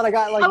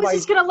like I was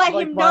just gonna let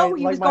him know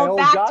he was going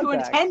back to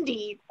back.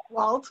 attendee,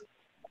 Walt.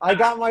 I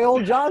got my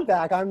old job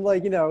back. I'm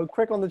like,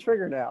 quick on the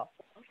trigger now.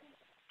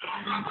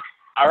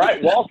 All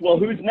right, Walt. Well,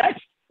 who's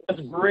next?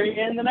 Let's bring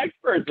in the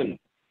next person.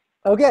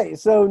 Okay,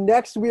 so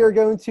next we are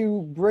going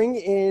to bring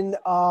in,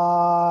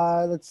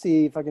 let's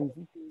see if I can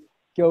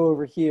go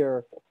over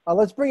here.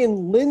 Let's bring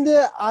in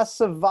Linda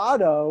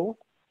Acevedo.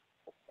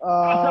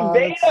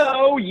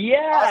 Acevedo,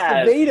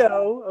 yes.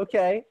 Acevedo,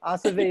 okay,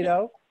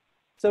 Acevedo.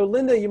 So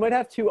Linda, you might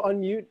have to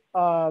unmute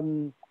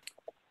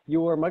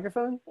your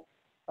microphone.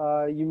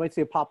 You might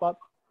see a pop-up.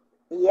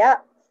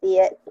 Yep, see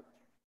it.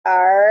 All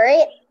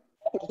right.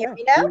 Can you hear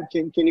me now?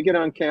 Can you get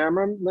on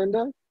camera,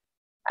 Linda?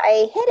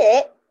 I hit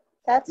it.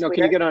 That's no. weird.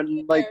 Can you get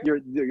on like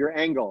your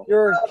angle?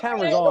 Your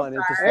camera's on.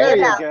 It's just there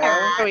you go.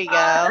 There we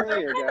go. There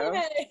you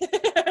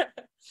go.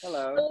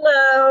 Hello.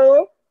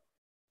 Hello.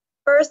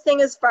 First thing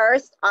is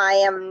first, I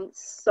am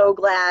so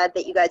glad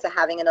that you guys are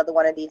having another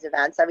one of these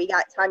events. Every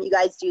time you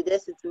guys do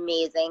this, it's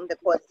amazing. The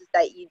causes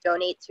that you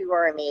donate to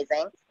are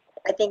amazing.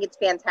 I think it's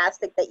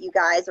fantastic that you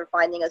guys are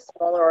finding a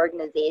smaller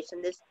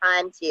organization this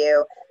time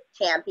to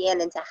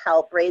champion and to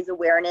help raise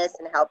awareness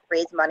and help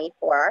raise money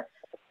for.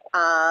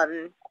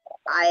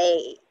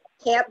 I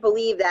can't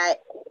believe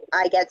that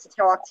I get to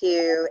talk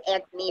to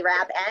Anthony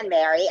Rapp and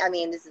Mary. I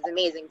mean, this is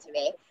amazing to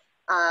me.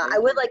 I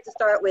would like to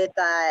start with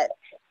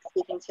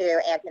speaking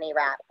to Anthony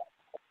Rapp.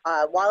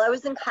 While I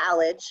was in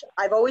college,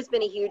 I've always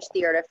been a huge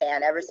theater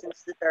fan ever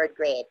since the 3rd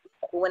grade.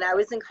 But when I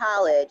was in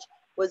college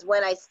was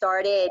when I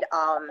started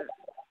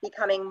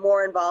becoming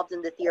more involved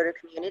in the theater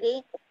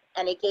community.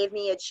 And it gave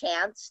me a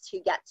chance to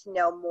get to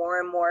know more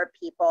and more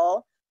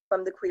people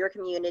from the queer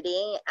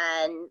community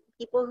and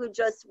people who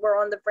just were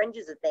on the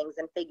fringes of things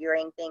and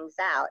figuring things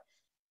out.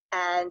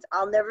 And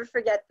I'll never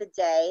forget the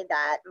day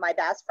that my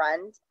best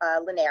friend,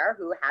 Linaire,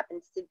 who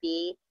happens to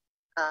be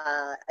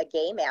a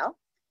gay male,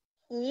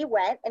 he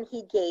went and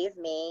he gave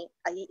me,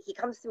 he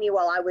comes to me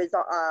while I was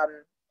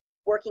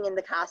working in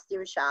the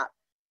costume shop.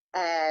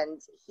 And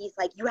he's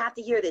like, you have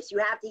to hear this, you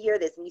have to hear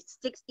this. And he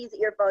sticks these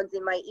earphones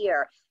in my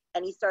ear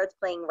and he starts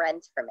playing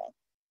Rent for me.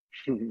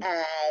 And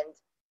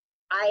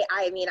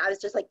I mean, I was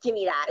just like, give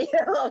me that. You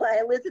know,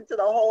 I listened to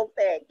the whole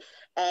thing.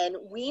 And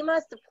we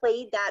must have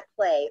played that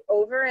play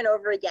over and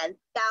over again,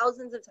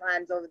 thousands of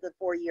times over the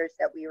 4 years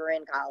that we were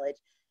in college.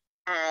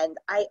 And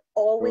I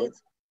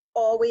always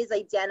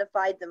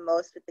identified the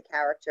most with the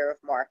character of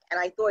Mark. And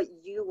I thought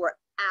you were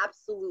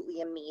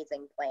absolutely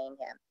amazing playing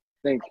him.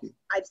 Thank you.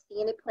 I've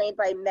seen it played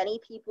by many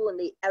people, and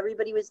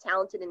everybody was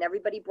talented, and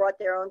everybody brought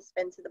their own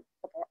spin to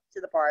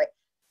the part.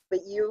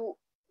 But you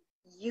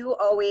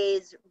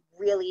always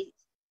really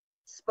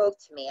spoke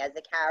to me as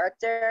a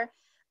character,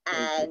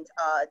 and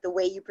the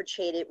way you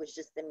portrayed it was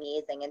just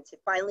amazing. And to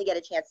finally get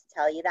a chance to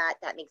tell you that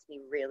makes me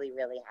really,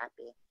 really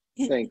happy.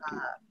 Thank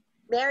you.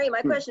 Mary,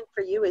 my question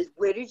for you is,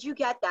 where did you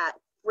get that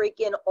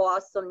freaking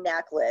awesome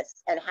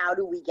necklace, and how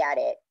do we get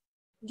it?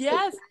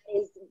 Yes.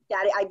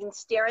 I've been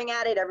staring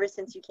at it ever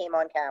since you came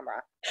on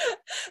camera.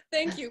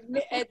 Thank you.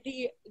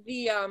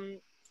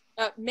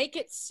 Make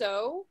It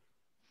So,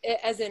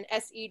 as in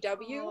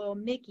S-E-W. Oh,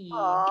 Mickey.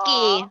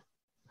 Aww.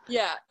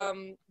 Yeah,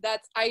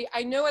 that's,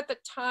 I know at the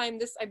time,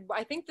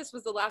 I think this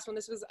was the last one.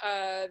 This was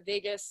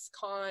Vegas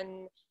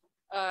Con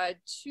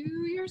 2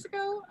 years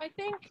ago, I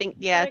think.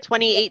 Yeah,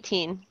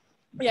 2018.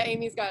 Yeah,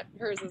 Amy's got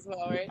hers as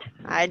well, right?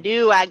 I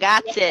do, I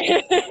got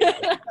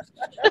it.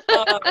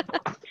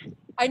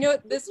 I know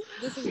this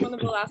is one of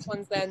the last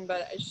ones then,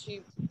 but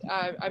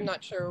I'm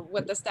not sure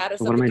what the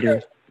status of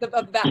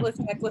Batless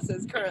necklace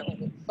is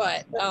currently.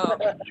 But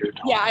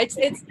yeah,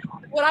 it's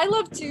what I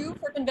love too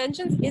for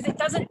conventions is it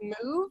doesn't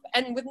move,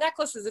 and with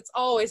necklaces it's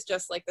always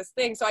just like this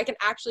thing, so I can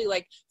actually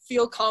like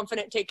feel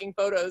confident taking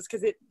photos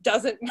because it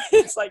doesn't.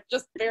 It's like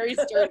just very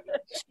sturdy,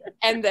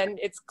 and then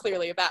it's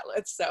clearly a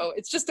Batless, so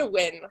it's just a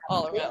win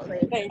all around.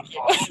 Thank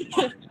you.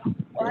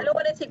 Well, I don't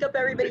want to take up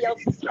everybody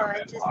else's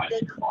time. Just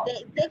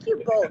thank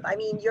you both. I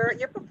mean, your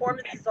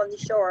performances on the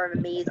show are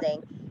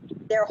amazing.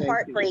 They're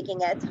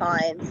heartbreaking at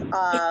times.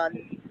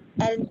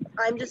 And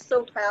I'm just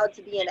so proud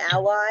to be an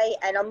ally.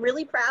 And I'm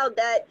really proud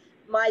that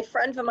my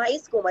friend from high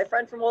school, my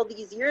friend from all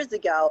these years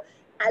ago,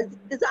 has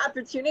this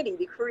opportunity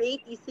to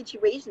create these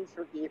situations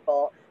for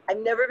people. I've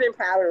never been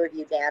prouder of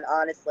you, Dan,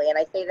 honestly. And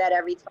I say that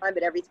every time,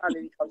 but every time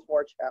it becomes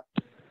more true.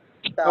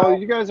 So, oh,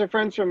 you guys are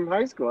friends from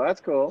high school.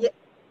 That's cool. Yeah.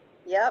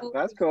 Yep.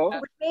 That's cool.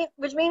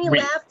 Which made me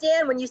laugh,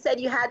 Dan, when you said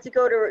you had to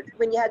go to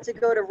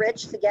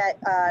Rich to get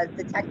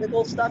the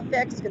technical stuff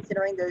fixed,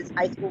 considering the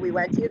high school we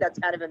went to. That's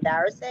kind of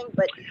embarrassing,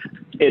 but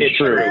it's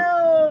true.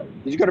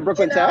 Did you go to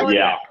Brooklyn Tech?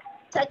 Yeah.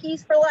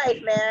 Techies for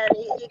life, man.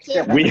 You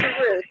can't lose your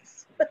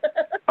roots.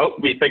 Oh,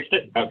 we fixed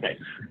it? Okay.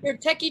 We're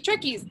techie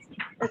trekkies.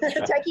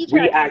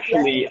 We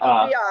actually,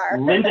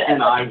 Linda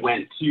and I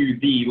went to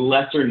the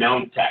lesser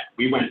known tech.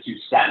 We went to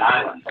Staten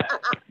Island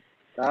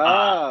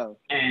Tech.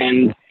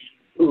 And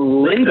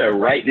Linda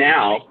right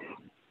now,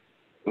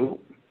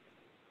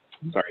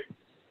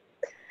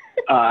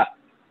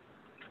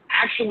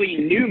 actually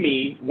knew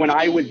me when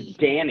I was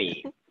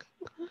Danny.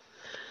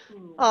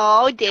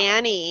 Oh,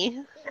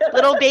 Danny,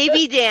 little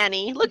baby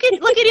Danny. Look at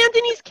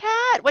Anthony's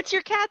cat. What's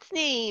your cat's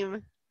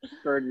name?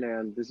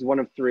 Ferdinand. This is one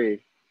of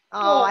 3.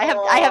 Oh, I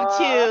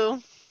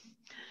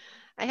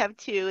have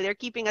two. They're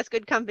keeping us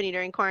good company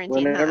during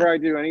quarantine. Whenever I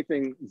do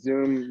anything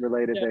Zoom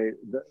related,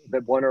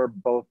 that one or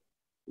both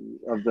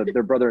of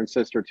their brother and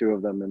sister, 2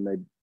 of them, and they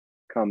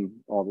come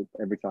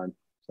every time.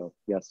 So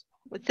yes.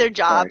 It's their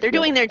job. Sorry, they're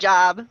doing their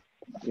job.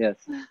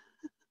 Yes.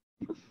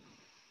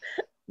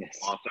 Yes.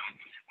 Awesome.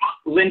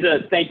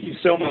 Linda, thank you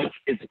so much.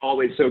 It's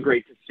always so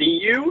great to see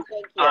you.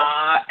 Thank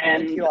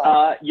you.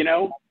 And you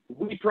know,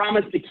 we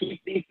promise to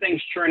keep these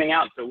things churning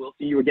out, so we'll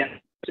see you again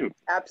soon.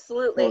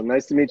 Absolutely. Well,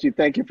 nice to meet you.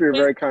 Thank you for your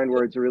very kind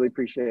words. I really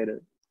appreciate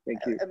it. Thank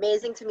you.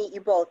 Amazing to meet you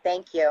both.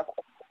 Thank you.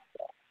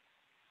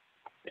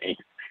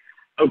 Thanks.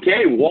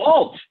 Okay,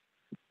 Walt,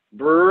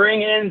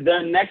 bring in the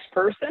next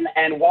person.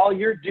 And while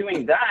you're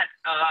doing that,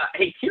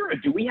 hey,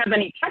 Kira, do we have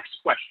any text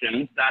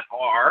questions that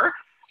are,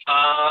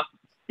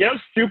 you know,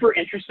 super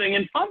interesting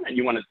and fun that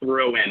you want to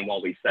throw in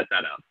while we set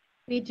that up?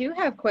 We do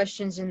have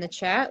questions in the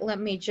chat. Let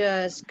me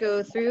just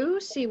go through,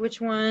 see which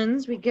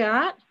ones we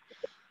got.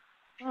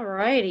 All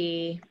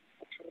righty.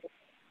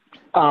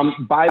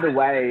 By the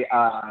way,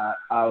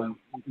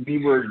 we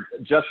were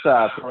just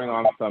throwing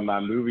on some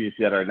movies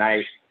the other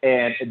night,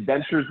 and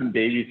Adventures in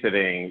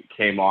Babysitting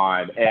came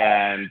on,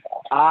 and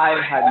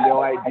I had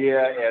no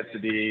idea,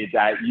 Anthony,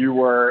 that you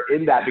were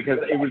in that, because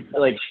it was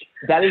like,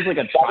 that is like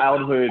a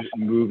childhood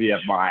movie of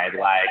mine,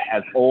 like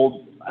as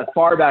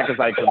far back as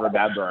I can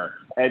remember.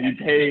 And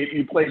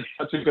you played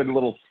such a good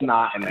little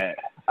snot in it.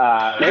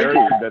 Very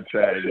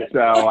convincing. So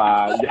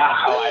yeah,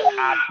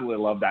 I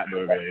absolutely love that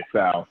movie.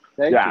 So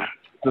yeah.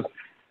 That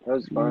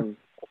was fun.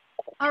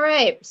 All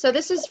right, so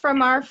this is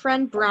from our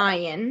friend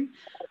Brian.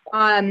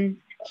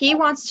 He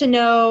wants to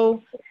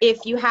know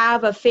if you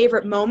have a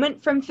favorite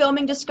moment from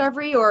filming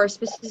Discovery, or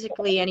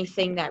specifically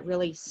anything that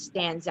really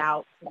stands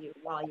out for you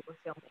while you were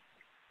filming.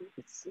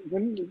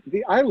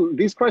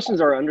 These questions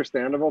are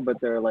understandable,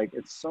 but they're like,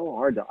 it's so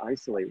hard to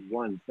isolate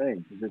one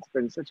thing because it's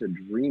been such a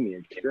dreamy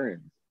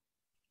experience.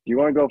 Do you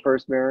want to go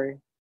first, Mary?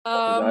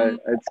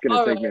 It's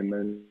going to take me a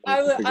minute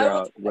to figure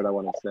out what I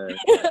want to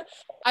say.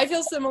 I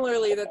feel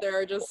similarly that there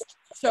are just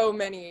so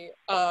many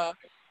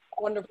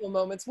wonderful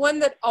moments. One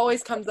that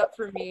always comes up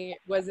for me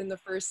was in the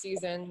first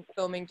season,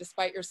 filming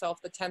Despite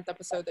Yourself, the 10th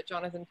episode that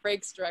Jonathan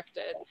Frakes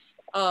directed,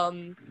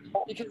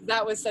 because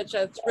that was such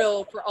a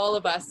thrill for all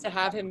of us to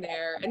have him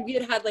there. And we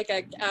had like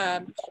a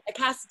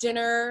cast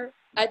dinner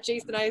at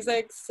Jason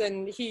Isaacs,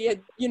 and he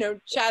had, you know,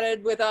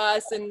 chatted with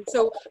us. And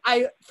so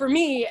for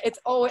me,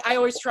 I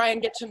always try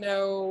and get to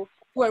know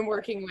who I'm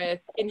working with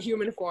in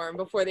human form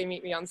before they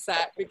meet me on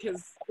set,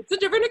 because it's a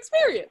different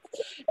experience.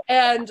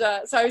 And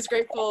so I was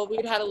grateful.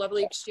 We'd had a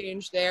lovely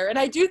exchange there. And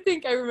I do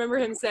think I remember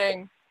him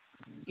saying,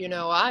 you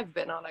know, I've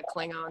been on a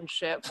Klingon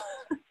ship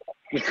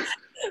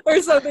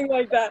or something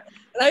like that.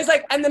 And I was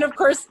like, and then of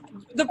course,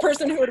 the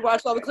person who had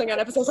watched all the Klingon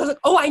episodes, I was like,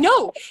 oh, I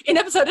know, in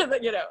episode of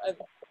the, you know,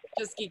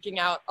 just geeking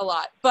out a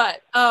lot.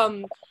 But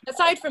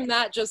aside from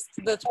that, just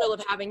the thrill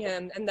of having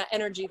him and the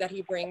energy that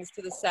he brings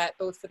to the set,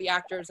 both for the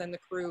actors and the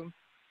crew.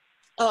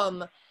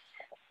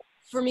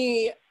 For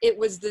me, it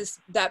was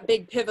that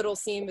big pivotal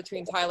scene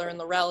between Tyler and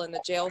L'Rell in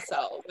the jail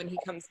cell when he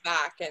comes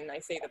back and I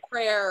say the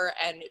prayer,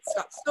 and it's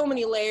got so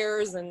many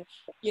layers. And,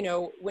 you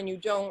know, when you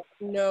don't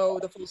know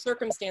the full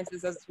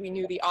circumstances, as we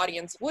knew the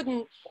audience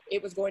wouldn't,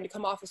 it was going to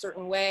come off a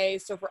certain way.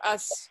 So for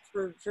us,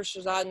 for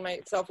Shahzad and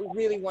myself, we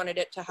really wanted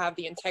it to have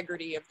the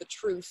integrity of the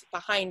truth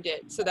behind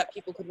it so that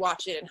people could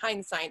watch it in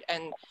hindsight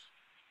and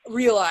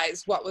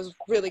realize what was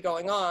really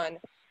going on.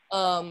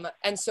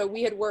 And so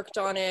we had worked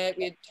on it.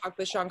 We had talked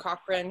with Sean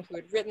Cochran, who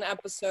had written the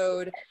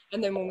episode.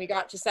 And then when we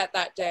got to set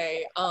that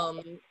day,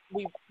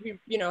 we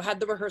you know, had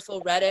the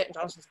rehearsal, read it, and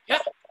Jonathan was like,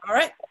 yeah, all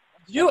right,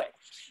 let's do it.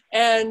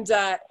 And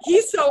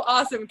he's so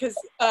awesome because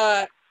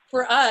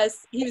for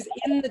us, he was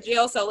in the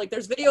jail cell. Like,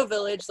 there's Video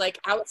Village, like,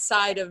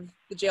 outside of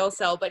the jail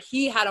cell, but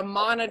he had a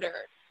monitor,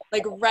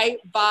 like, right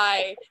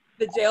by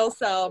the jail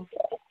cell.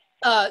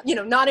 You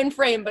know, not in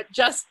frame, but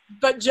just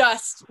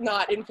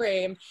not in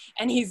frame.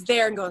 And he's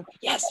there and going,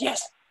 yes,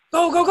 yes,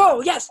 go, go,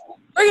 go, yes,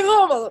 bring it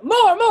home,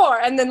 more.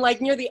 And then, like,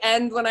 near the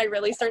end, when I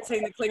really start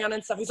saying the Klingon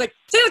and stuff, he's like,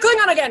 say the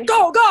Klingon again,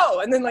 go,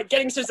 go. And then, like,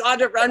 getting Shahzad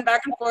to run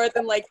back and forth.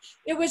 And, like,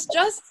 it was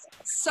just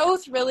so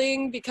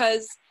thrilling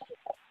because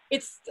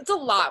it's a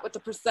lot with the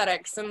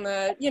prosthetics and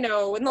the, you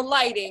know, and the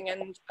lighting.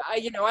 And,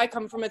 you know, I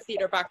come from a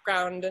theater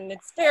background and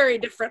it's very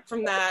different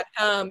from that.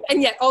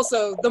 And yet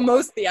also the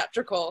most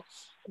theatrical.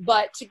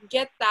 But to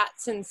get that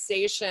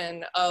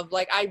sensation of,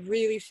 like, I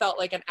really felt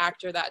like an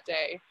actor that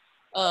day,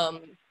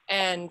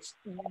 and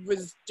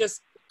was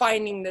just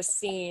finding this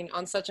scene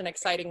on such an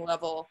exciting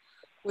level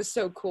was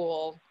so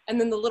cool. And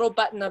then the little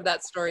button of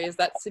that story is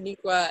that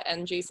Sonequa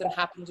and Jason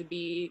happened to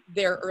be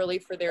there early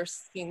for their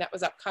scene that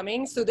was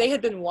upcoming. So they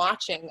had been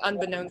watching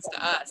unbeknownst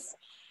to us.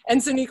 And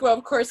Sonequa,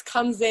 of course,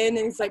 comes in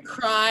and he's like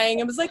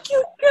crying and was like,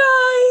 you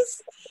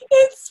guys,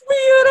 it's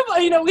beautiful.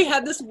 You know, we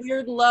had this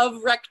weird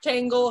love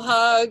rectangle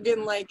hug,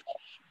 and, like,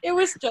 it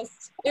was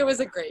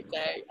a great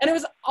day. And it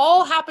was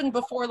all happened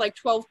before like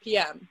 12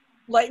 p.m.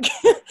 Like,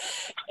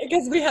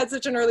 because we had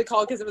such an early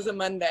call because it was a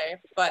Monday.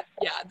 But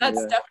yeah,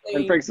 that's definitely.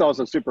 And Frank's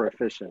also super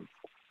efficient.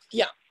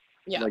 Yeah.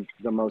 Yeah. Like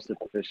the most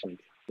efficient.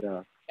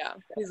 Yeah. Yeah.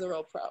 He's a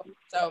real pro.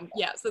 So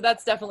yeah, so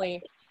that's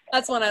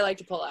one I like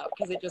to pull out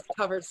because it just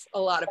covers a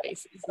lot of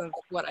bases of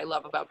what I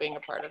love about being a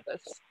part of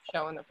this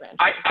show and the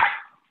franchise.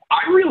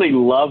 I really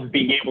love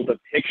being able to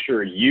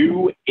picture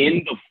you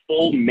in the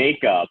full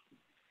makeup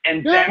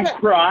and them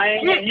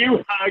crying and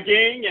you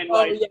hugging and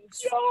like,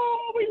 yo,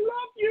 we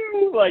love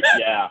you. Like,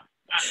 yeah,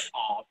 that's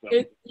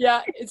awesome.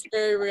 It's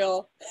very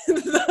real.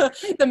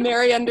 the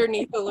Mary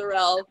underneath the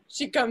L'Rell,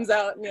 she comes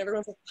out and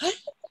everyone's like,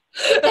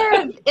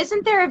 what?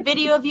 Isn't there a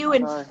video of you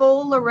in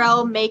full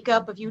L'Rell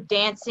makeup of you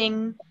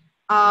dancing?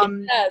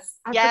 Yes.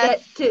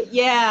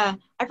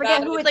 I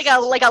forget who it's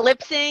like a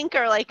lip sync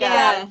or like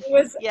it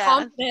was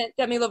Confident,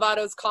 Demi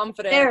Lovato's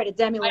Confident. There it is,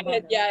 Demi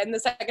Lovato. In the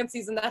second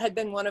season that had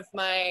been one of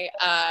my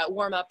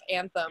warm-up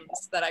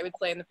anthems that I would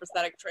play in the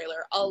prosthetic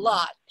trailer a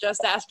lot.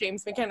 Just ask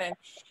James McKinnon.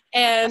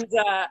 And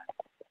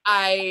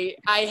I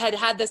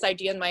had this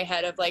idea in my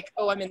head of like,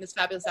 oh, I'm in this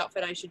fabulous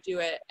outfit, I should do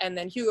it. And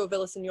then Hugo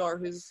Villaseñor,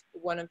 who's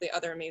one of the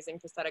other amazing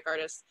prosthetic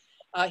artists,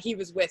 he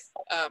was with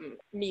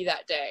me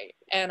that day.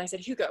 And I said,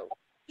 Hugo,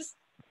 just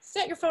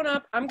set your phone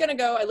up. I'm gonna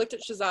go. I looked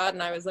at Shahzad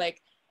and I was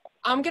like,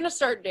 I'm gonna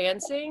start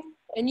dancing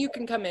and you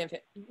can come in,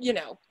 you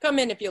know, come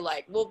in if you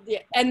like. Well, yeah.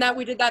 And that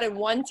we did that in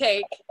one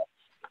take.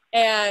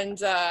 And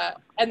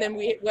then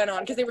we went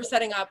on because they were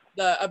setting up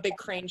a big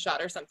crane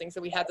shot or something.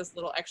 So we had this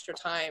little extra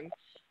time.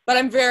 But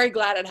I'm very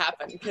glad it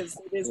happened because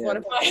it is one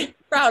of my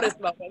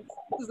proudest moments.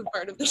 This is a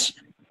part of the show.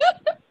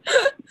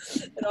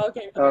 It all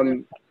came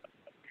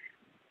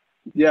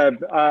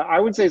together. I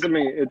would say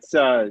something. It's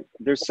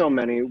there's so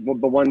many,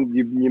 but one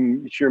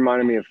you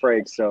reminded me of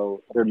Frakes.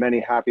 So there are many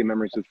happy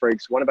memories with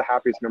Frakes. One of the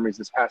happiest memories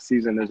this past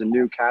season. There's a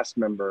new cast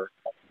member,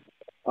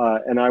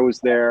 and I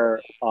was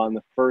there on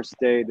the first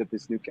day that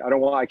this new.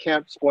 I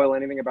can't spoil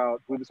anything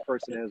about who this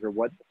person is or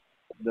what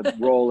the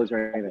role is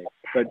or anything.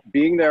 But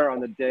being there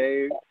on the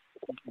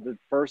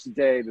first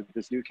day that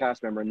this new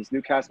cast member, and this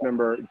new cast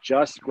member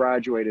just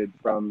graduated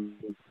from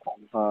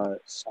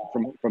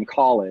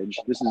college.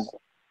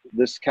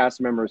 This cast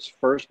member's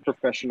first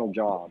professional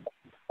job,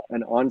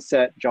 and on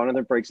set,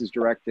 Jonathan Frakes is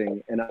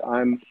directing, and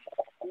I'm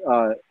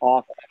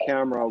off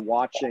camera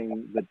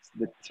watching the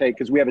take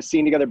because we have a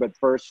scene together. But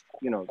first,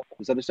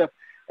 there's other stuff,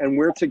 and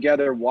we're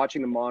together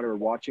watching the monitor,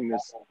 watching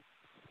this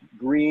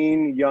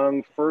green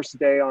young first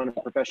day on a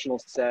professional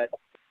set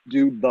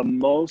do the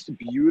most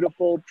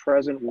beautiful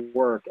present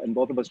work, and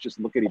both of us just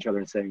look at each other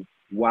and saying,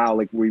 wow,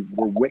 like we're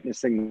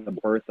witnessing the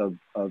birth of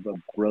a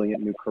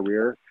brilliant new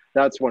career.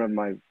 That's one of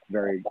my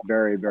very,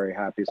 very, very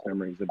happiest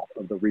memories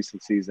of the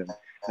recent season,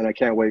 and I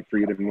can't wait for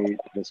you to meet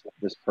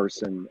this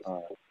person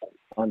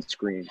on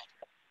screen.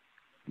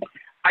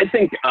 I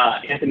think,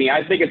 Anthony,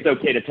 I think it's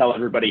okay to tell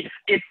everybody,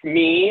 it's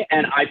me,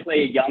 and I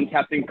play a young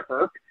Captain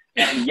Kirk,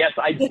 and yes,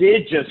 I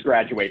did just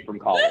graduate from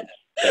college.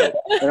 So.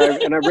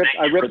 And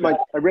I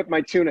ripped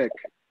my tunic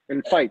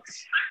in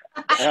fights.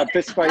 I had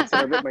fist fights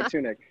and I ripped my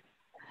tunic.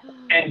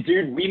 And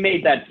dude, we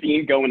made that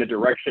scene go in a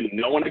direction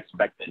no one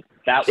expected.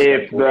 That was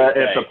if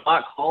the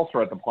plot calls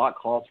for it, the plot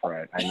calls for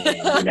it. I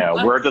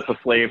mean, we're just a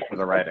slave for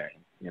the writing,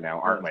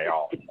 aren't we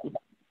all?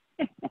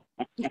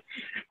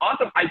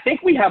 Awesome. I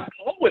think we have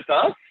Paul with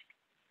us.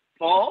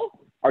 Paul,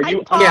 are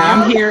you?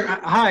 Yeah, I'm here.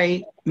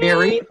 Hi,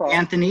 Mary,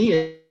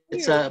 Anthony.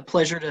 It's a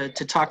pleasure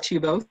to talk to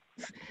you both.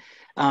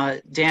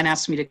 Dan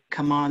asked me to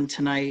come on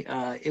tonight.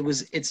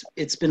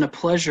 It's been a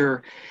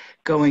pleasure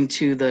going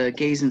to the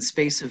Gays in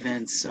Space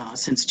events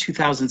since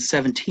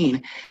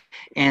 2017,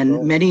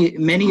 and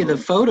many of the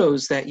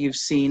photos that you've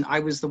seen, I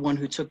was the one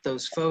who took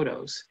those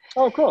photos.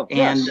 Oh, cool.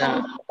 And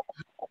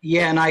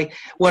and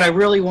what I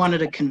really wanted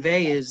to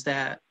convey is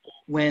that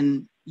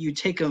when you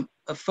take a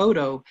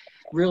photo,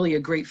 really a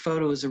great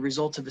photo is a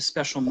result of a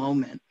special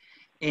moment.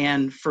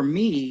 And for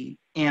me,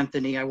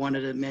 Anthony, I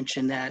wanted to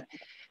mention that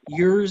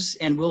yours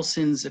and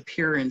Wilson's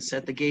appearance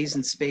at the Gays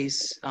in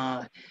Space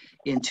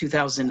in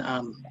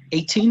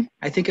 2018,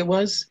 I think it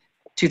was,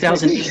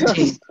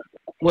 2018,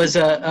 was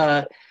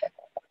an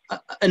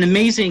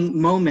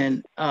amazing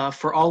moment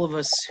for all of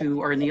us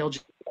who are in the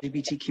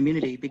LGBT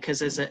community,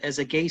 because as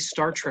a gay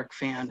Star Trek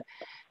fan,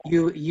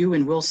 you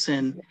and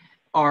Wilson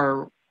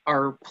are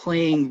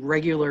playing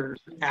regular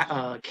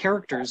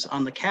characters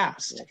on the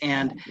cast.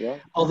 And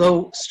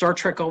although Star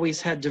Trek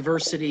always had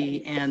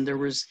diversity and there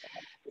was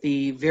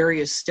the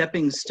various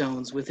stepping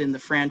stones within the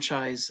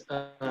franchise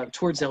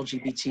towards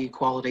LGBT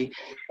equality,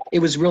 it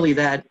was really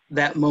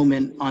that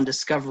moment on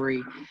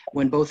Discovery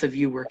when both of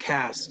you were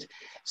cast.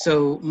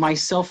 So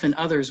myself and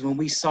others, when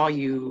we saw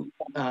you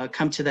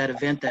come to that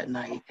event that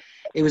night,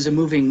 it was a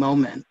moving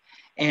moment.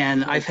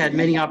 And I've had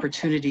many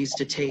opportunities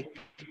to take,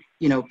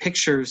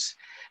 pictures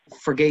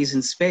for Gays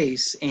in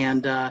Space.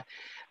 And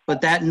but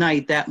that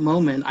night, that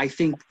moment, I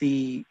think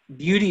the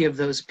beauty of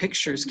those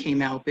pictures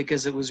came out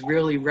because it was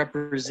really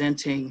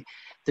representing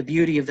the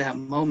beauty of that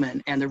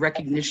moment and the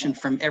recognition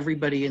from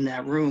everybody in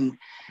that room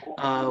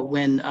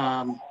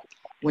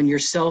when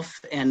yourself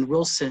and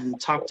Wilson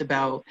talked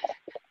about,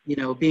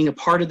 being a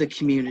part of the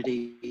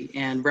community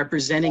and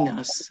representing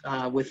us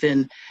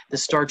within the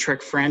Star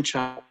Trek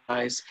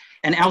franchise.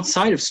 And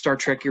outside of Star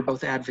Trek, you're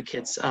both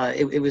advocates.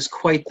 It was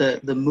quite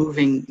the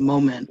moving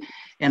moment.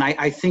 And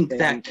I think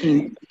that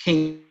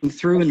came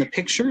through in the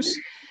pictures.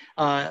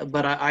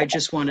 But I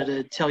just wanted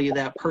to tell you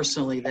that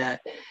personally,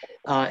 that,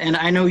 and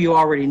I know you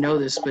already know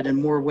this, but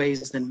in more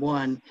ways than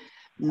one,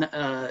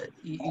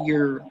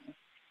 your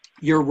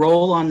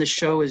role on the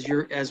show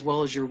as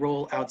well as your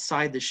role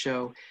outside the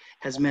show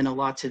has meant a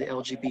lot to the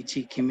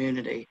LGBT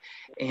community.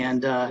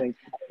 And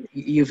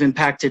you've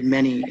impacted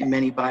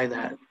many by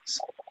that.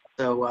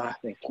 So,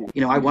 thank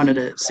you. I wanted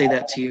to say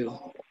that to you.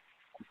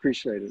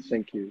 Appreciate it.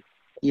 Thank you.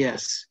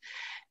 Yes.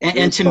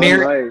 And to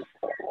Mary. It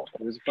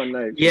was a fun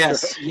night.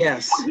 Yes,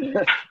 yes.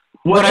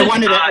 What I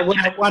wanted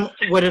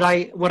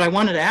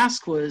to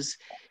ask was,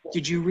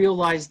 did you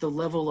realize the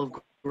level of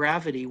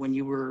gravity when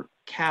you were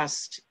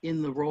cast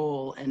in the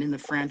role and in the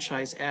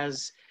franchise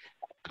as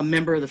a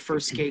member of the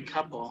first gay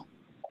couple?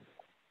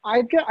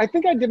 I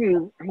think I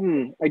didn't.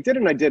 I did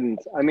and I didn't.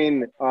 I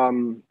mean,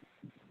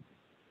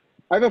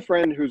 I have a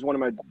friend who's one of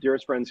my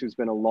dearest friends who's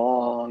been a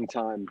long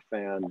time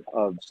fan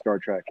of Star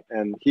Trek,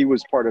 and he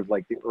was part of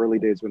like the early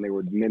days when they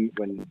were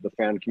when the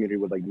fan community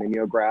would like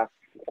mimeograph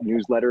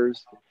newsletters.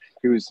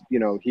 He was, you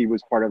know, he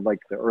was part of like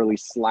the early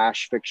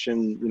slash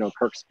fiction, you know,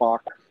 Kirk Spock,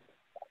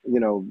 you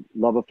know,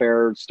 love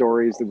affair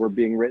stories that were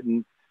being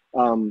written.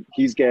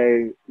 He's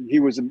gay. He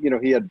was, you know,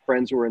 he had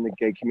friends who were in the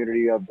gay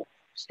community of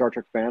Star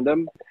Trek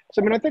fandom.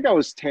 So, I mean, I think I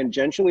was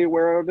tangentially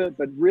aware of it,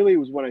 but really it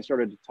was when I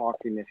started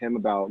talking to him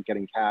about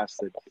getting cast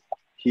that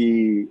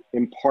he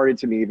imparted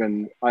to me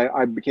even,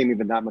 I became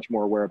even that much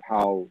more aware of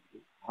how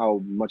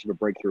much of a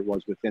breakthrough it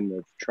was within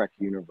the Trek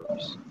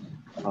universe.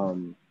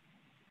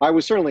 I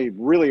was certainly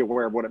really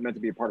aware of what it meant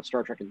to be a part of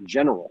Star Trek in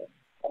general.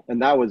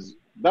 And that was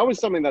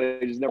something that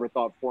I just never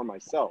thought for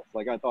myself.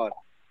 Like I thought,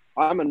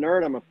 I'm a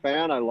nerd, I'm a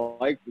fan, I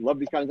love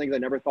these kind of things. I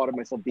never thought of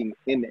myself being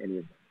in any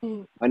of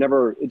them.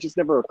 It just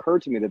never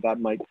occurred to me that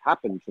might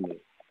happen to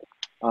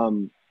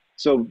me.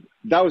 So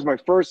that was my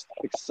first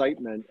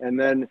excitement. And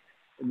then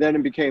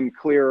it became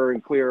clearer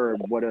and clearer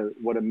what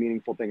a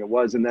meaningful thing it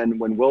was. And then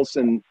when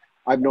Wilson,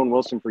 I've known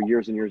Wilson for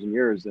years and years and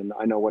years, and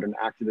I know what an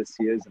activist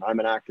he is, and I'm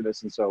an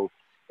activist. And so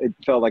it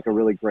felt like a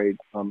really great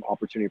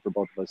opportunity for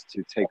both of us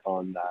to take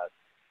on that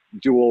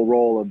dual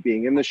role of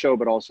being in the show,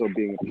 but also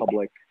being a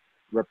public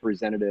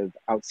representative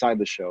outside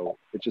the show.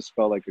 It just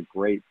felt like a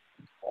great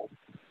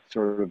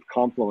sort of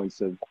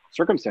confluence of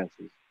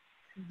circumstances.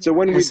 So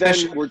when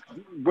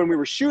we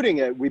were shooting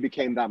it, we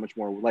became that much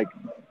more like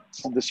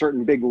the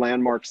certain big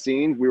landmark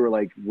scenes. We were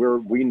like,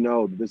 we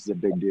know this is a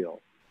big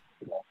deal,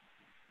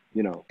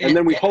 you know. And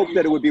then we hoped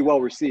that it would be well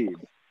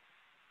received.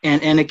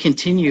 And it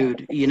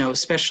continued, you know,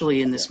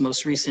 especially in this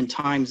most recent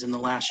times in the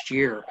last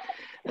year.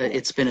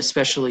 It's been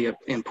especially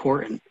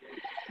important.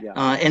 Yeah.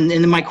 And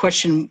then my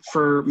question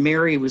for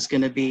Mary was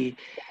going to be,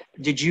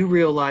 did you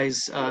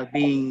realize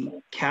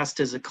being cast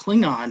as a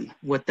Klingon,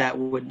 what that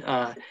would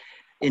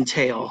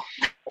entail?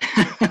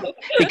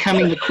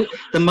 Becoming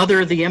the mother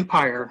of the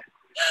Empire.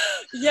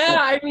 Yeah,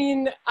 I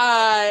mean,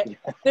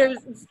 there's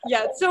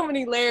so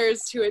many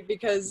layers to it,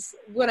 because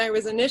when I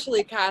was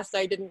initially cast,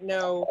 I didn't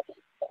know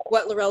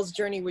what L'Rell's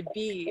journey would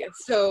be.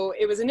 So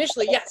it was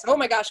initially, yes, oh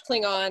my gosh,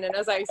 Klingon. And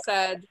as I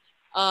said,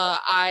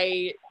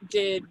 I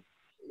did,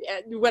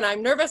 when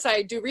I'm nervous,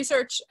 I do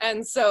research.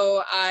 And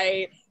so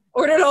I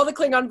ordered all the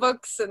Klingon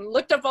books and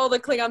looked up all the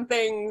Klingon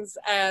things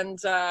and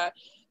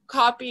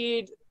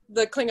copied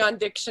the Klingon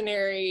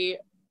dictionary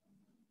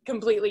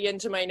completely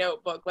into my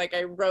notebook. Like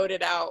I wrote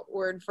it out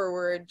word for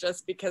word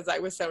just because I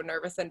was so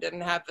nervous and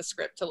didn't have the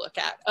script to look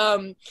at,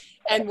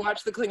 and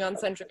watched the Klingon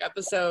centric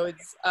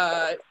episodes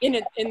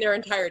in their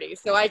entirety.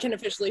 So I can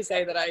officially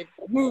say that I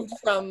moved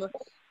from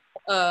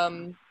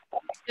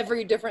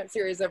every different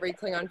series, every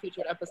Klingon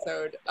featured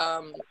episode.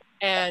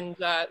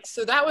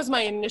 So that was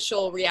my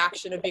initial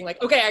reaction of being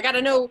like, okay, I got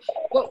to know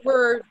what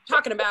we're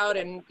talking about.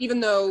 And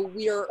even though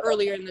we are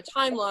earlier in the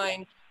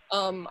timeline,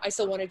 I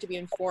still wanted to be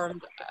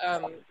informed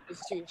as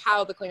to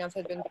how the Klingons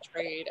had been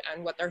betrayed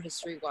and what their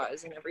history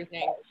was and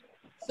everything.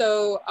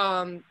 So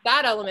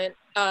that element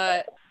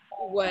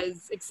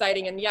was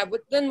exciting. And yeah,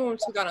 but then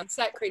once we got on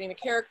set, creating the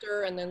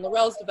character, and then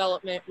L'Rell's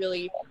development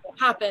really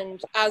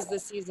happened as the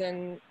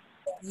season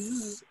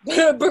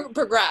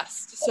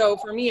progressed. So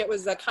for me, it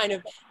was a kind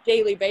of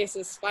daily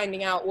basis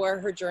finding out where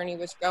her journey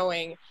was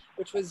going,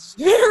 which was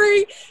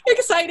very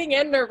exciting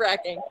and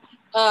nerve-wracking.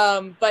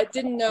 But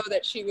didn't know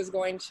that she was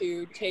going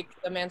to take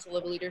the mantle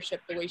of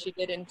leadership the way she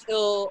did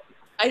until,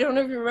 I don't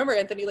know if you remember,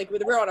 Anthony, like we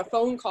were on a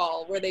phone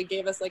call where they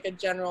gave us like a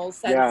general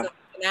sense of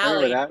the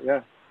finale. I remember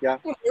that, yeah.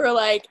 We were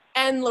like,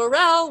 and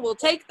L'Rell will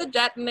take the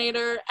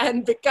detonator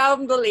and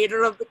become the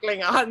leader of the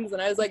Klingons.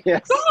 And I was like,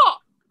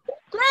 cool,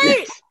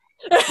 great.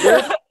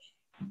 Yes.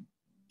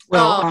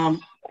 Well,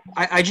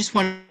 I just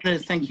wanted to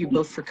thank you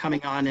both for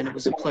coming on, and it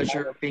was a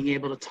pleasure being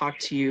able to talk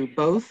to you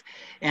both.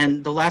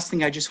 And the last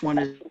thing I just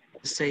wanted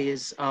to say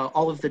is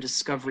all of the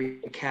Discovery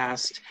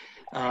cast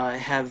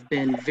have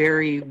been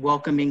very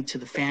welcoming to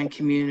the fan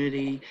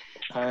community.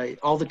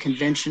 All the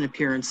convention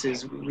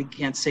appearances, we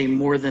can't say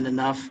more than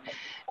enough.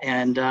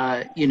 And,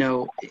 you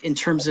know, in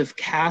terms of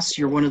cast,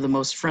 you're one of the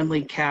most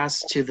friendly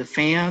casts to the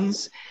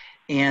fans.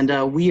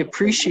 And we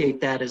appreciate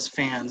that as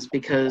fans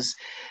because,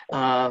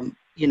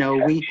 you know,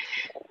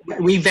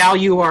 we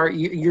value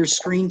your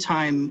screen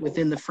time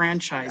within the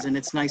franchise, and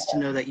it's nice to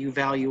know that you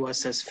value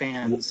us as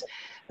fans.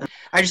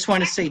 I just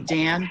want to say,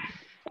 Dan,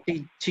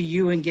 to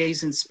you and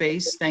Gays in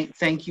Space,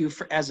 thank you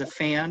as a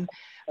fan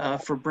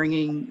for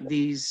bringing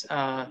these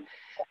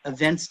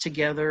events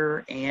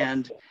together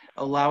and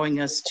allowing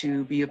us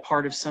to be a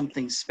part of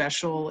something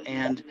special.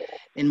 And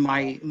in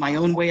my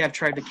own way, I've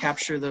tried to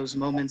capture those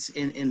moments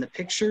in the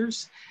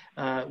pictures,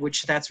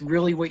 which that's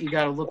really what you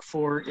got to look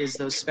for, is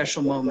those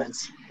special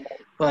moments.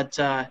 But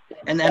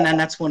and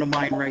that's one of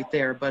mine right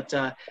there. But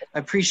I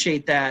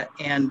appreciate that.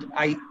 And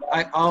I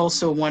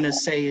also want to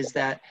say is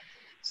that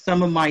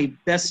some of my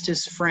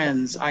bestest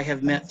friends I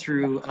have met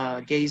through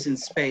Gays in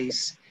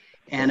Space.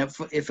 And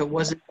if it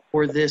wasn't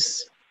for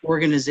this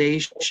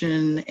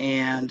organization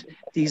and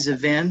these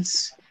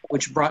events,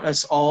 which brought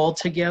us all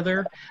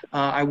together,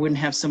 I wouldn't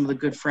have some of the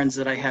good friends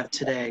that I have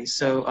today.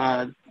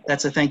 So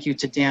that's a thank you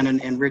to Dan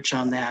and Rich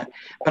on that.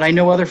 But I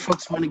know other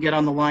folks want to get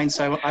on the line,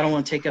 so I don't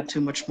want to take up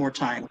too much more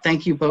time.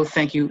 Thank you both.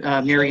 Thank you,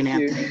 Mary and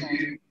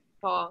Anthony.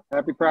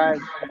 Happy Pride.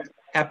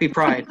 Happy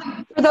Pride.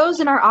 For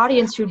those in our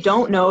audience who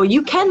don't know,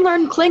 you can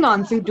learn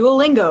Klingon through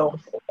Duolingo.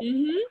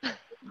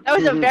 That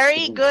was a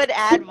very good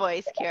ad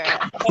voice,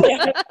 Kira.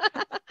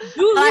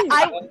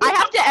 I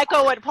have to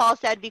echo what Paul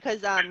said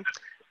because I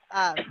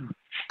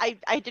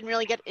didn't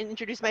really get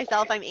introduced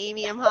myself. I'm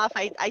Amy Imhoff.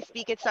 I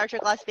speak at Star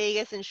Trek Las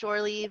Vegas and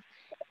Shore Leave,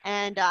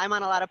 and I'm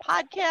on a lot of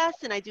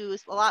podcasts, and I do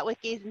a lot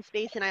with Gays in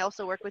Space, and I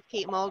also work with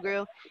Kate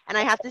Mulgrew. And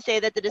I have to say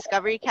that the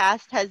Discovery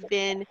cast has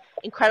been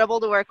incredible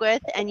to work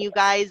with, and you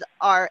guys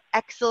are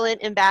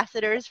excellent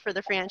ambassadors for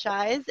the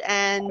franchise,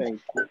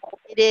 and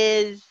it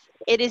is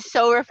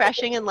so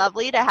refreshing and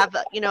lovely to have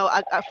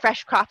a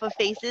fresh crop of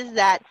faces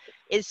that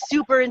is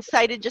super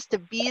excited just to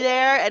be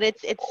there, and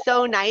it's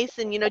so nice,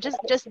 and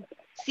just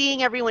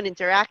seeing everyone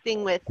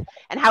interacting with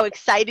and how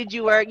excited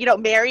you were.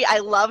 Mary, I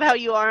love how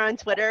you are on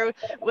Twitter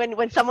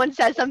when someone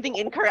says something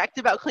incorrect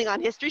about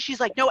Klingon history,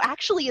 she's like, no,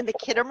 actually in the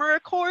Kittimer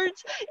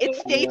Accords it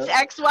states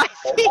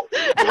XYZ,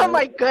 and I'm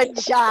like, good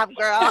job,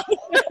 girl.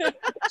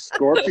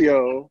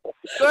 Scorpio.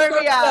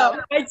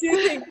 I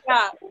do think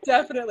that,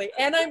 definitely.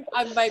 And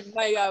my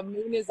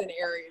moon is in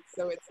Aries,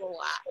 so it's a lot.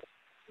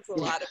 It's a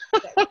lot of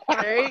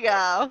There you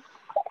go.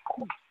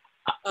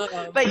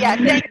 But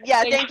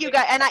thank you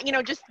guys. And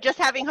just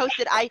having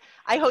hosted, I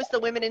host the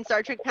Women in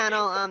Star Trek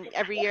panel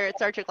every year at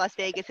Star Trek Las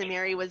Vegas, and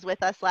Mary was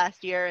with us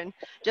last year, and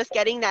just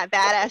getting that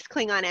badass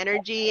Klingon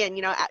energy,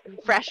 and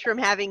fresh from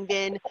having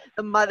been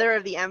the mother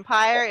of the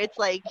Empire, it's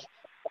like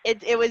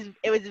it was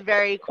a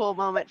very cool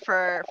moment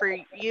for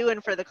you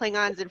and for the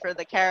Klingons and for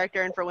the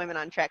character and for women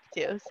on Trek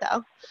too.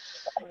 So,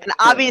 and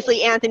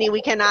obviously Anthony,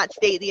 we cannot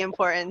state the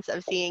importance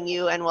of seeing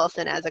you and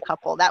Wilson as a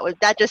couple.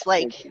 That just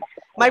like,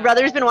 my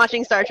brother's been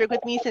watching Star Trek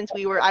with me since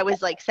I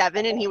was like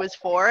 7 and he was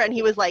 4, and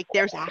he was like,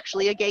 there's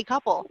actually a gay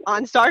couple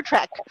on Star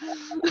Trek.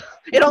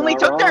 It only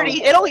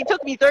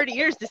took me 30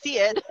 years to see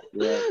it.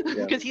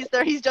 Because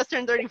he's just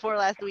turned 34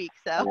 last week.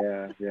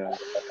 So yeah,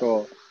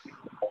 cool.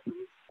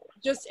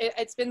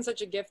 It's been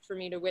such a gift for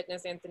me to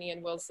witness Anthony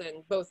and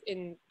Wilson, both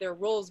in their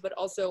roles, but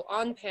also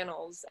on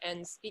panels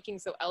and speaking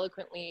so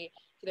eloquently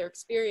to their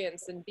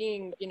experience and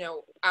being,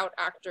 out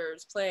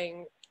actors,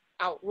 playing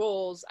out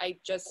roles.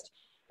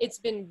 It's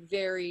been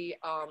very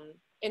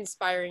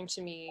inspiring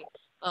to me,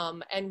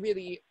 and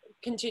really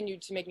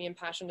continued to make me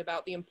impassioned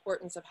about the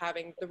importance of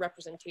having the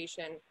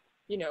representation,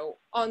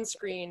 on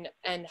screen,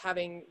 and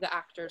having the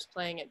actors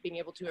playing it, being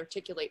able to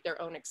articulate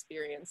their own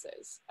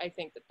experiences. I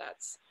think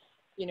that's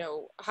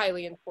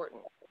highly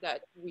important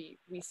that we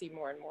see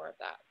more and more of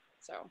that.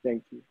 So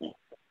thank you.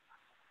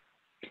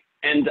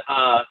 And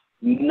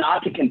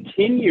not to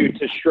continue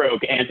to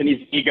stroke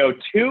Anthony's ego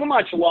too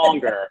much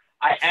longer,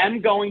 I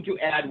am going to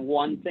add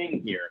one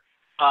thing here.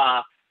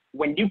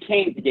 When you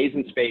came to Gays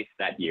in Space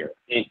that year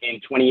in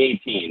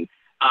 2018,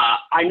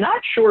 I'm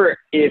not sure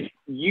if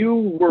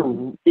you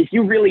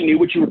really knew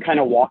what you were kind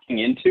of walking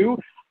into.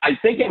 I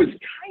think it was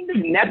kind of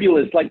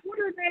nebulous, like, what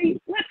are they?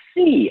 Let's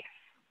see.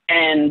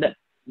 And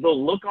the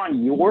look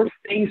on your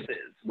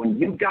faces when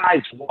you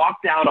guys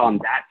walked out on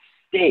that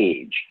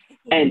stage,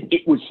 and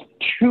it was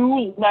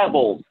 2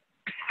 levels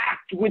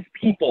packed with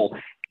people,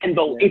 and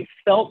it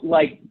felt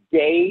like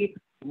gay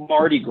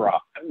Mardi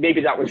Gras. Maybe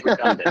that was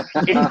redundant.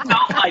 It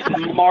felt like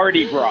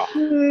Mardi Gras.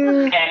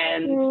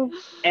 And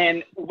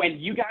when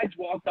you guys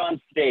walked on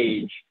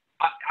stage,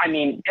 I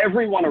mean,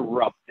 everyone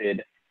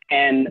erupted,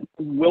 and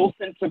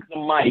Wilson took the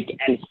mic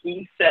and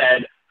he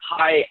said,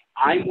 "Hi,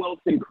 I'm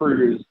Wilson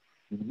Cruz.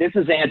 This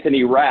is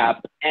Anthony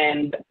Rapp,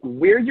 and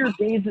we're your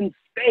Gays in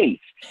Space."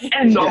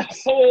 And the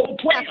whole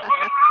place.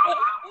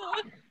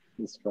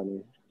 It's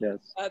funny.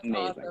 Yes. That's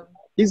awesome.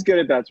 He's good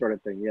at that sort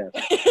of thing. Yes.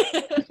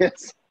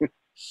 Yes.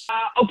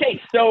 Okay,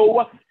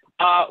 so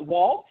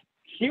Walt,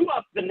 cue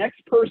up the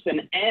next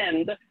person,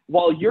 and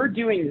while you're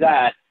doing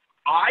that,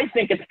 I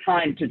think it's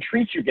time to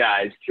treat you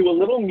guys to a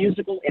little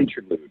musical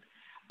interlude.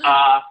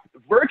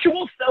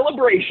 Virtual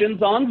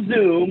celebrations on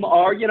Zoom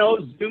are,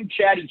 Zoom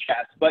chatty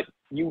chats, but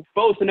you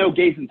both know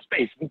Gays in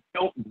Space. We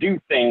don't do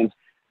things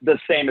the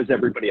same as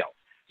everybody else.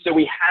 So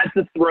we had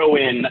to throw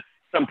in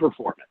some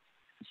performance.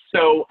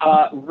 So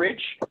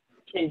Rich,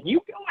 can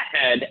you go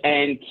ahead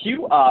and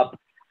cue up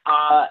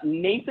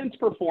Nathan's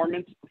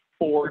performance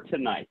for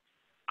tonight?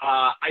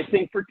 I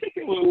think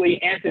particularly,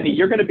 Anthony,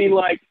 you're going to be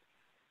like,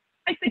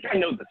 I think I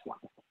know this one.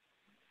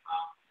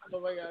 Oh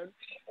my God.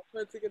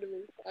 What's it going to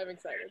be? I'm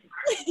excited.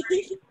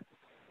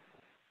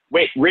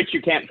 Wait, Rich,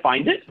 you can't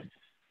find it?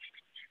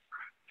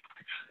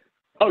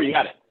 Oh, you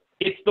got it.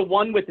 It's the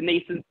one with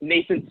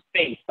Nathan's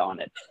face on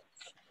it.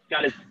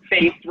 Got his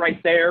face right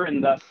there,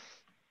 and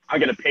I'm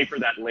going to pay for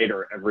that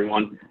later,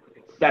 everyone.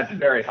 That's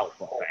very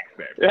helpful. Thanks,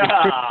 babe.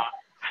 Yeah.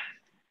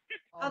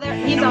 Oh, there,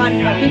 he's on.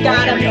 We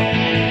got him.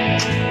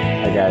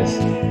 Hi, guys.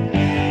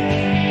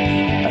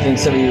 think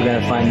some of you are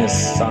going to find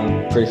this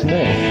song pretty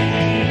familiar.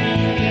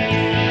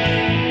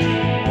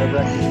 I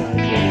recognize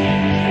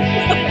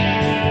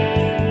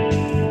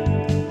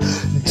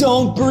it.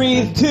 Don't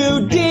breathe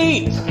too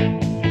deep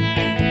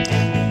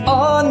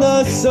on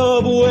the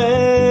subway.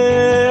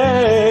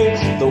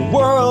 The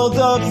world's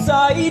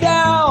upside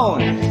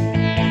down,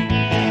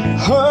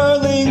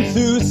 hurling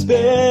through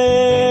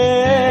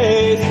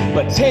space.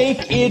 But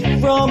take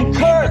it from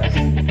Kirk,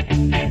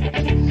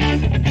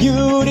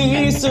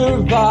 beauty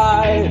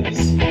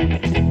survives.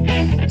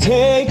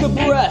 Take a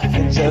breath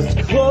and just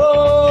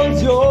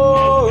close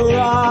your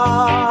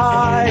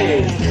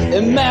eyes.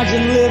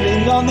 Imagine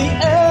living on the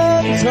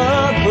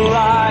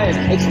Enterprise,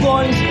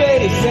 exploring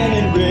space and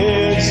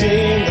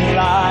enriching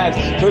lives,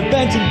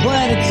 preventing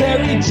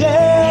planetary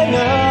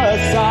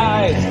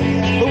genocide.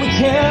 But we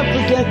can't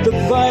forget the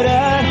fight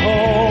at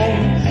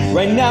home.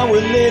 Right now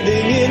we're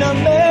living in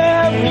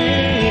America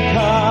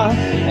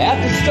at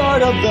the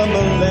start of the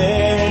millennium.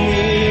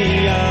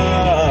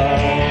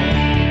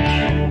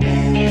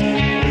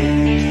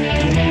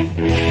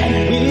 And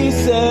we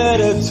set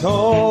a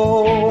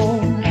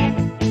tone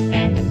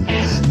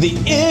the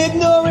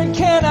ignorant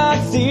cannot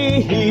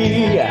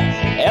see,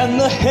 and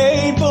the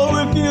hateful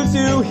refuse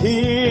to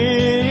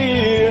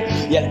hear.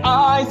 Yet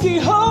I see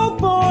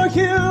hope for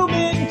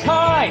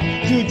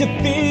humankind to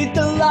defeat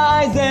the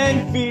lies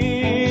and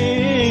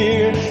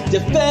fear.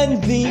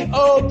 Defend the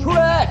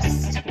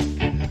oppressed,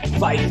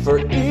 fight for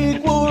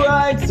equal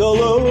rights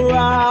all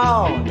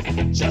around.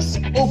 Just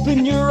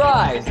open your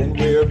eyes and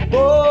we're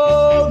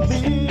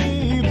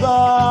boldly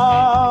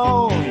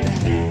bound.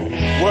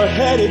 We're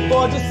headed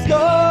for discovery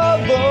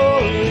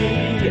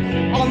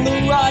on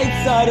the right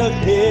side of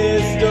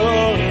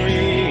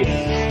history.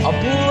 A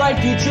bright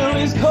future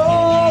is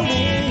calling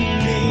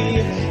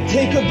me.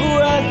 Take a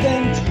breath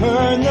and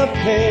turn the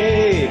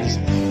page.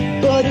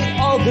 But it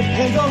all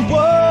depends on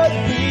what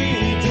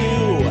we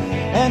do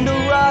and a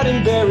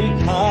Roddenberry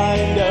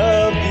kind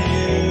of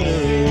view.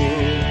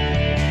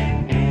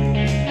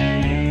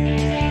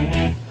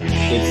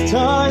 It's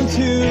time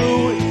to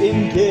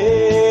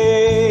engage.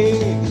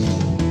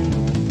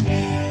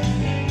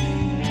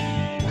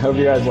 I hope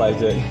you guys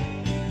liked it.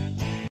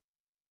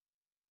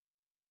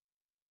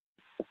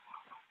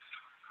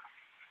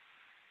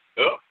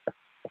 Oh.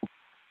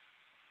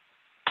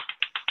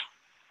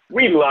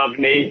 We love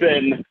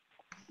Nathan.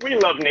 We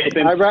love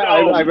Nathan. I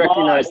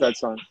recognize that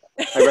song.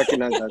 I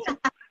recognize that song.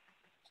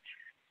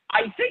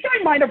 I think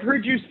I might have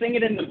heard you sing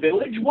it in the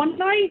village one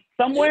night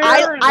somewhere.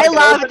 I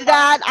loved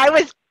that. I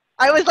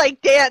was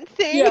like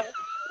dancing. Yeah.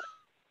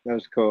 That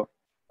was cool.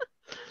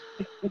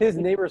 His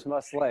neighbors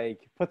must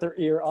like put their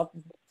ear up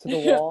to the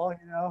wall,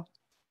 you know.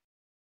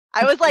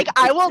 I was like,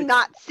 I will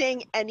not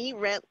sing any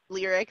Rent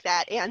lyrics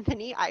at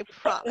Anthony, I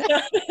promise.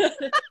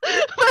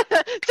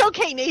 It's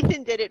okay,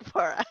 Nathan did it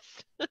for us.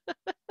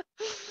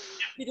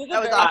 He did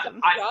that was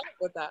awesome.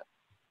 With that.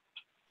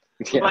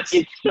 Yes. But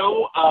it's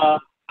so,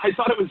 I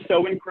thought it was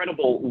so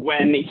incredible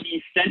when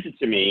he sent it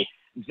to me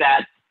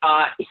that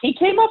he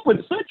came up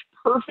with such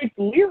perfect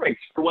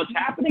lyrics for what's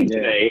happening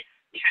today,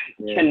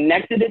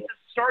 connected it to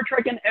Star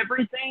Trek and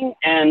everything.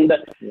 And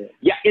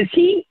is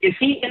he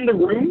in the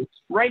room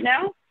right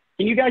now?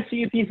 Can you guys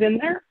see if he's in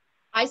there?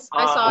 I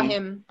saw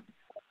him.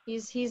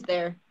 He's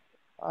there.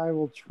 I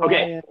will try.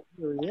 Okay.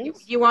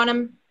 You want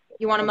him?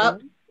 You want him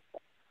up?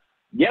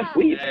 Yes,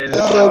 please.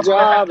 Good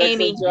job.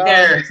 Amy.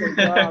 There.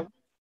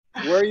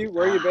 Where are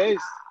you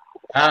based?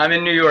 I'm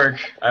in New York.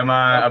 I'm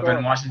up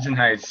in Washington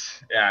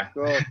Heights. Yeah.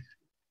 Cool.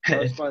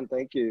 That was fun.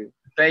 Thank you.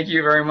 Thank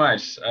you very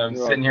much. I'm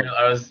sitting here.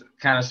 I was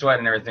kind of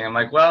sweating and everything. I'm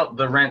like, well,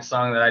 the Rent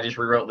song that I just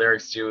rewrote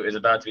lyrics to is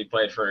about to be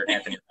played for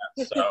Anthony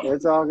Rapp. So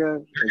it's all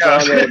good. It's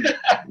all good.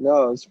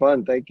 No, it's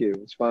fun. Thank you.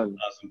 It's fun.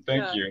 Awesome.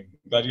 Thank you.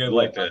 Glad you guys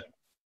liked it.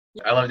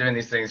 I love doing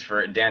these things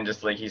for Dan.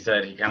 Just like he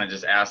said, he kind of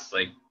just asked,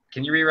 like,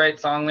 can you rewrite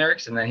song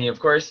lyrics? And then he, of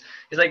course,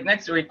 he's like,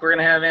 next week we're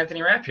gonna have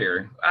Anthony Rapp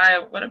here.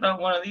 What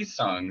about one of these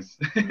songs?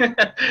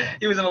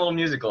 He was in a little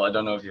musical. I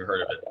don't know if you've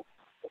heard of it.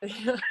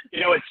 You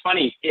know, it's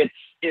funny. It's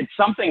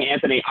something,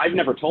 Anthony, I've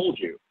never told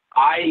you.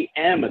 I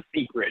am a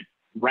secret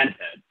Rent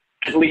head.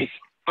 At least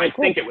I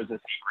think it was a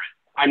secret.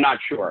 I'm not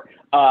sure.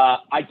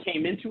 I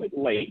came into it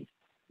late,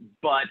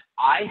 but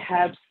I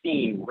have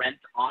seen Rent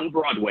on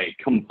Broadway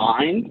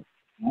combined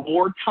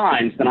more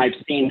times than I've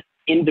seen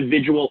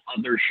individual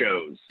other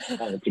shows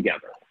all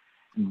together.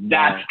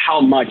 That's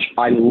how much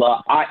I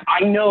love.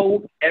 I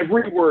know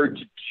every word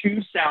to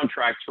two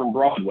soundtracks from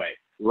Broadway,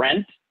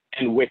 Rent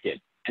and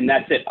Wicked, and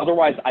that's it.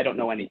 Otherwise, I don't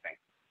know anything.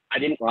 I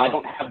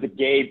don't have the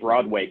gay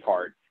Broadway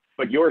card,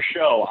 but your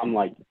show, I'm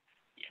like,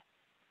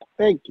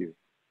 Thank you.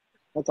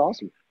 That's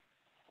awesome.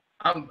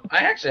 I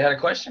actually had a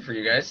question for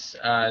you guys,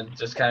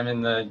 just kind of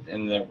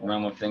in the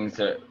realm of things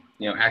that,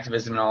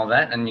 activism and all of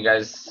that. And you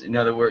guys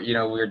know that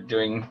we're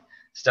doing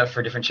stuff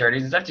for different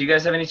charities and stuff. Do you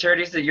guys have any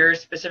charities that you're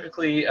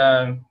specifically,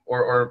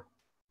 or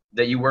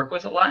that you work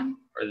with a lot,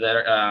 or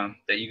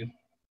that you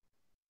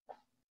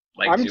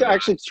I'm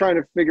actually trying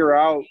to figure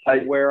out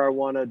where I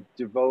want to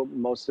devote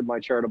most of my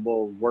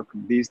charitable work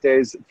these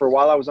days. For a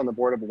while, I was on the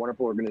board of a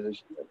wonderful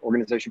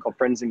organization called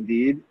Friends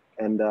Indeed,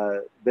 and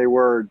they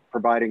were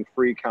providing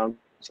free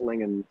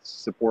counseling and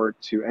support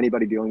to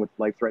anybody dealing with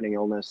life-threatening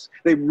illness.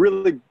 They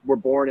really were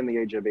born in the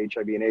age of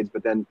HIV and AIDS,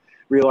 but then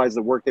realized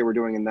the work they were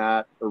doing in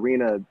that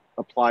arena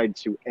applied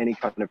to any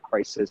kind of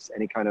crisis,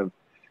 any kind of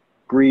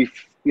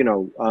grief, you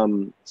know.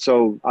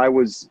 So I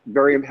was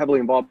very heavily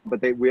involved,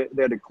 but they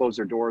had to close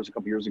their doors a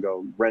couple years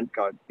ago. Rent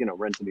in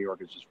New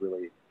York is just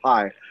really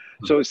high.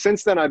 So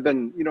since then I've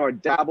been, you know, I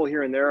dabble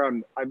here and there.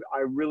 I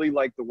really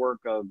like the work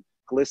of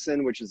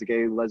GLSEN, which is the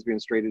Gay, Lesbian,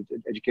 Straight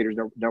Educators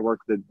Network,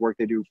 the work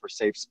they do for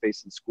safe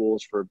space in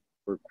schools for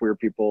queer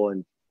people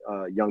and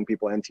young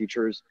people and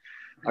teachers.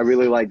 I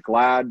really like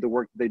GLAAD, the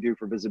work that they do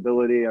for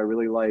visibility. I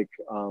really like,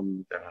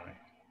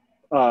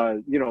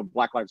 you know,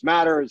 Black Lives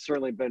Matter has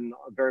certainly been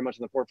very much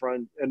in the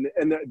forefront. And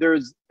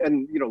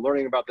you know,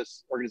 learning about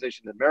this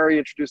organization that Mary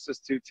introduced us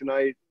to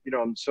tonight, you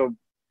know, so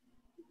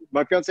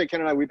my fiance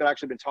Ken and I, we've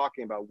actually been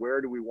talking about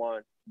where do we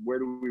want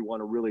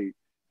to really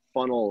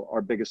funnel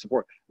our biggest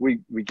support. We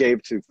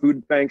gave to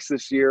food banks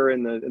this year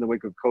in the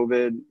wake of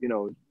COVID, you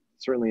know,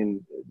 certainly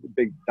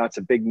that's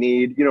a big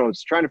need. You know,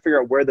 it's trying to figure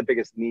out where the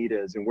biggest need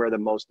is and where the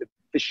most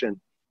efficient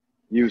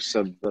use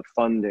of the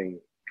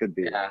funding could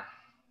be. Yeah.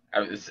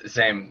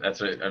 Same.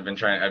 That's what I've been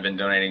trying. I've been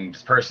donating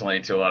just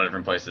personally to a lot of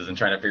different places and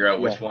trying to figure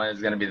out which one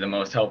is going to be the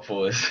most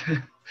helpful.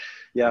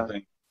 Yeah.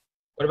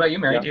 What about you,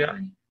 Mary? Do you have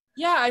any?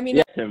 Yeah, I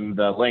mean, him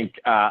the link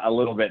a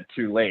little bit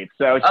too late,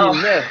 so she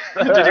missed.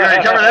 Did you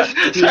already cover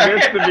this? She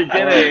missed the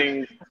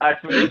beginning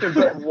explanation,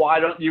 but why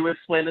don't you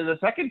explain it a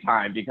second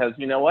time? Because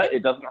you know what,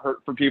 it doesn't hurt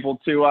for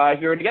people to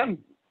hear it again.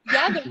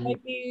 Yeah, there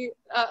might be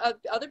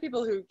other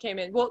people who came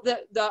in. Well,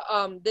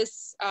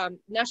 this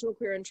National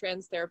Queer and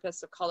Trans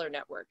Therapists of Color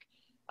Network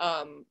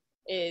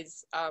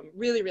is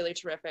really, really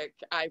terrific.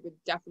 I would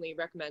definitely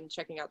recommend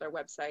checking out their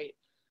website.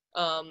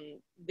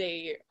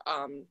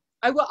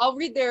 I'll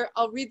read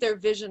their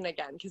vision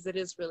again, because it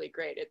is really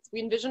great.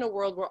 We envision a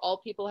world where all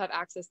people have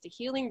access to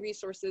healing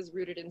resources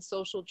rooted in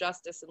social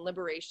justice and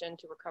liberation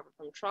to recover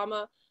from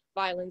trauma,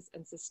 violence,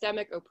 and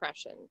systemic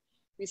oppression.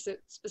 We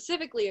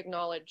specifically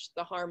acknowledge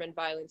the harm and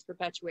violence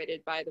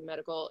perpetuated by the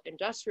medical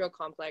industrial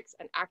complex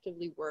and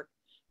actively work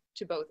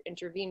to both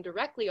intervene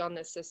directly on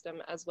this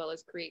system as well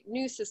as create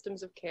new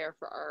systems of care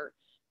for our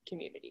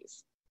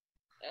communities.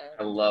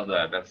 I love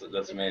that.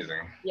 That's amazing.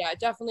 Yeah,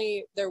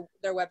 definitely. Their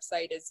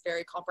website is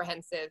very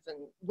comprehensive and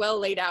well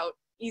laid out,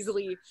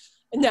 easily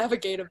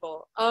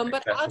navigatable.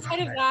 But outside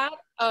of that,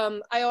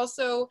 I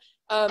also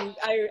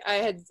I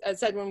had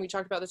said when we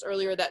talked about this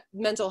earlier that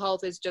mental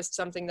health is just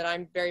something that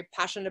I'm very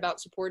passionate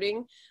about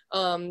supporting,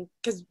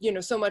 because you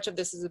know, so much of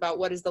this is about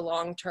what is the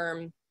long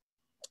term.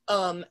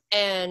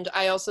 And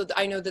I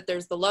know that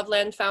there's the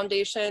Loveland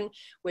Foundation,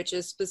 which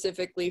is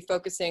specifically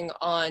focusing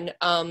on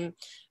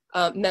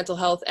mental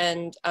health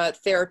and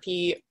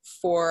therapy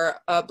for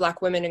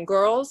Black women and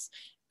girls.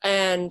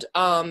 And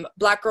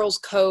Black Girls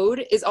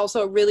Code is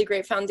also a really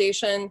great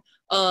foundation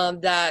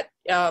that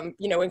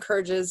you know,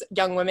 encourages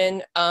young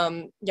women,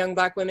 young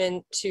Black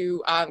women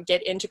to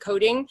get into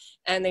coding,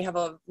 and they have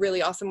a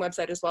really awesome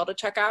website as well to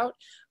check out.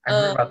 I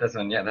heard about this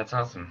one. Yeah, that's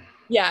awesome.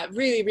 Yeah,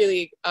 really,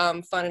 really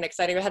fun and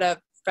exciting. I had a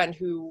friend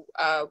who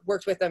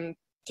worked with them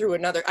through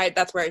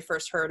that's where I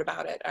first heard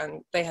about it,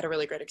 and they had a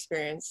really great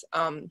experience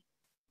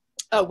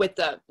with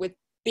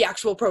the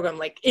actual program,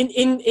 like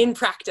in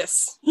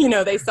practice. You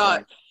know, they saw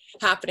it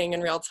happening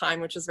in real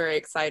time, which is very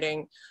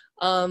exciting.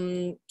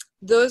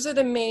 Those are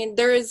the main.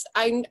 There is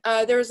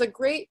a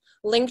great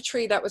link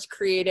tree that was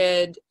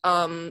created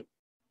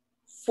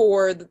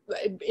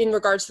in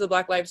regards to the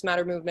Black Lives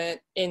Matter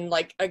movement, in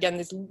like, again,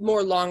 this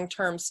more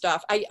long-term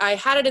stuff. I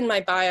had it in my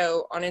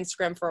bio on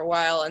Instagram for a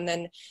while, and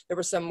then there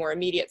was some more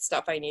immediate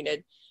stuff I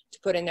needed to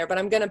put in there, but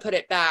I'm going to put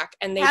it back.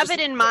 And they have it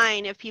in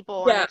mine if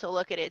people wanted to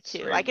look at it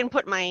too. I can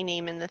put my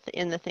name in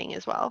the thing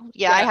as well.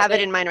 Yeah, I have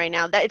it in mine right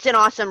now. It's an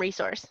awesome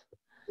resource.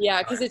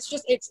 Yeah, because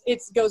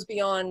it goes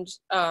beyond,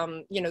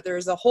 you know,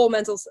 there's a whole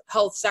mental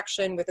health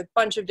section with a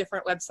bunch of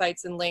different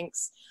websites and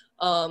links.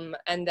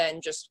 And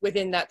then just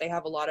within that, they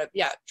have a lot of,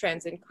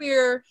 trans and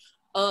queer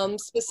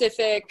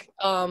specific,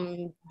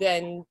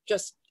 then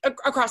just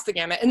across the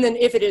gamut. And then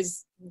if it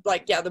is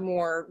like, the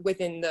more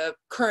within the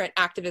current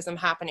activism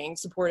happening,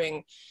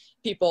 supporting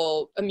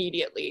people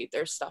immediately,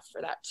 there's stuff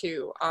for that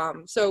too.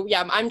 So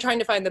yeah, I'm trying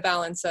to find the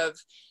balance of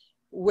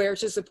where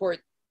to support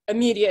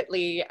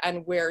immediately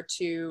and where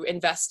to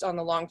invest on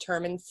the long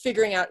term, and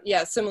figuring out,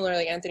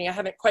 similarly, Anthony, I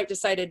haven't quite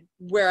decided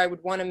where I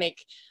would want to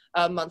make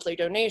a monthly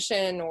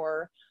donation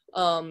or,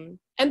 and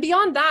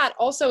beyond that,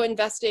 also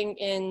investing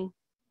in,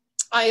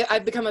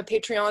 I've become a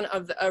Patreon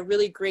of a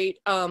really great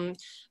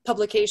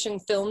publication,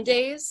 Film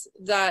Days,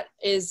 that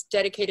is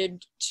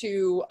dedicated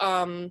to,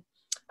 I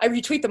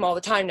retweet them all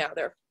the time now.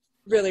 They're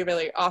really,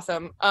 really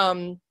awesome.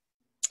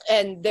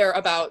 and they're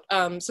about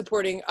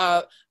supporting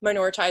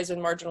minoritized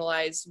and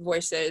marginalized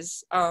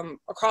voices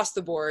across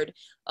the board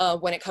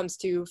when it comes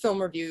to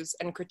film reviews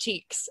and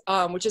critiques,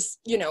 which is,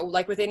 you know,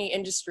 like with any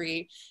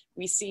industry,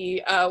 we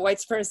see white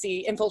supremacy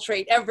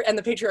infiltrate and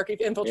the patriarchy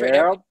infiltrate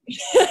everything.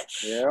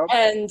 Yep.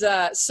 And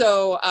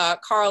so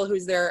Carl,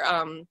 who's their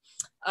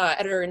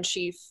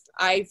editor-in-chief,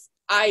 I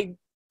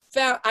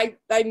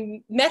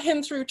met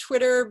him through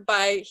Twitter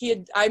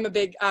I'm a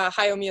big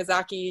Hayao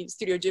Miyazaki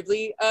Studio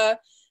Ghibli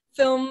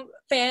film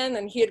fan,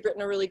 and he had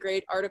written a really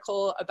great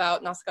article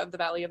about Nausicaa of the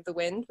Valley of the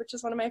Wind, which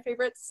is one of my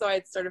favorites. So I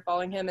started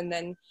following him, and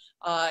then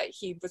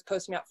he was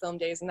posting about film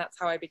days, and that's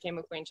how I became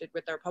acquainted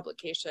with their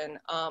publication.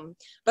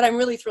 But I'm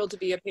really thrilled to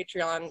be a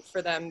Patreon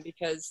for them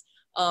because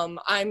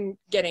I'm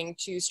getting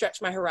to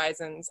stretch my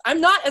horizons.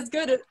 I'm not as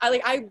good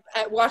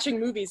at watching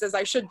movies as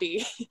I should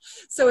be.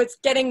 So it's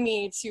getting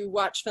me to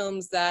watch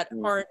films that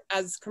aren't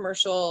as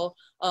commercial,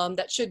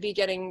 that should be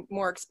getting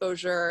more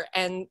exposure,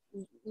 and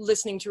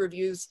listening to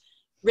reviews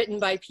written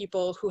by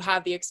people who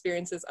have the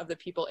experiences of the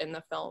people in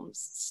the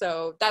films.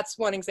 So that's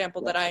one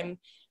example that I'm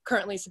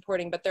currently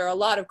supporting, but there are a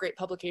lot of great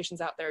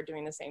publications out there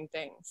doing the same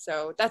thing.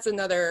 So that's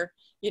another,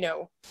 you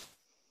know,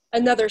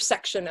 another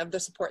section of the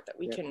support that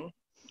we can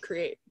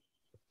create.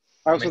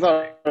 I also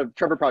thought of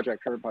Trevor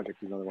Project. Trevor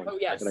Project is another one. Oh,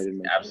 yes. That I didn't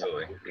mention.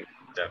 Absolutely.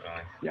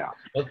 Definitely. Yeah.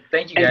 Well,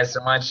 thank you guys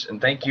so much. And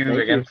thank you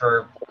again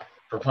for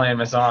playing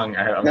my song.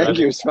 Thank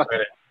you. It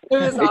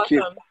was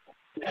awesome.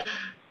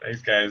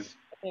 Thanks, guys.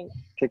 Thanks.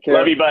 Take care.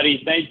 Love you,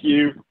 buddy. Thank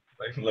you.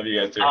 Love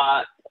you guys too.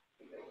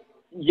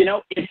 You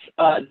know, it's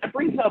that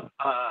brings up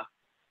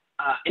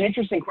an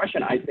interesting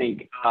question, I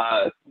think.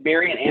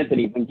 Mary and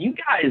Anthony, when you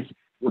guys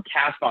were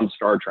cast on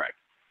Star Trek,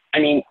 I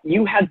mean,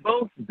 you had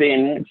both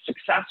been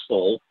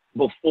successful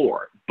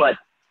before, but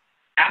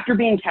after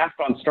being cast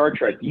on Star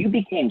Trek, you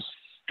became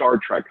Star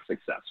Trek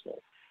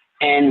successful.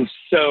 And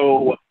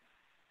so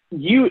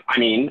I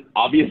mean,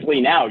 obviously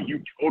now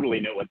you totally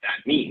know what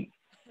that means.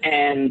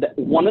 And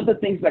one of the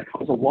things that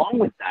comes along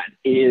with that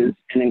is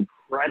an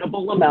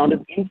incredible amount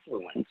of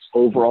influence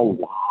over a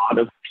lot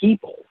of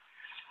people.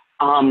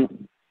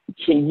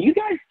 Can you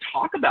guys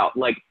talk about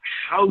like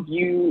how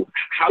you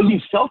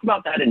felt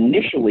about that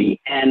initially,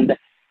 and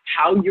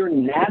how you're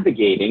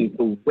navigating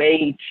the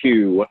way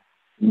to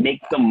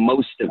make the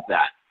most of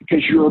that?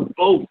 Because you're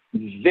both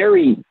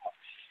very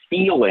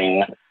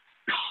feeling,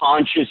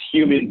 conscious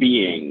human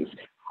beings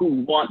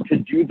who want to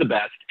do the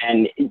best,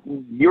 and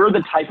you're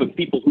the type of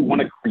people who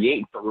want to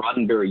create the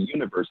Roddenberry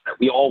universe that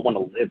we all want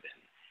to live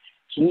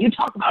in. Can you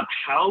talk about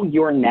how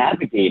you're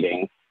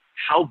navigating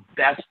how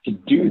best to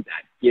do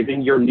that,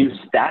 given your new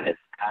status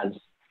as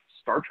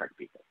Star Trek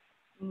people?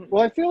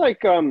 Well, I feel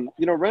like you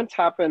know, Rent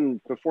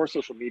happened before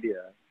social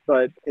media,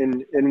 but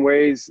in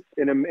ways,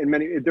 in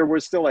many, there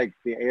was still like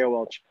the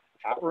AOL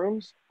chat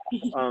rooms.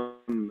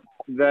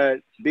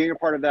 That being a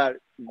part of that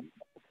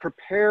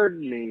prepared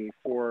me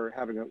for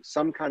having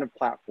some kind of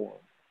platform,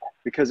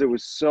 because Rent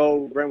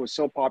was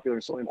so popular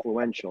and so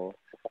influential.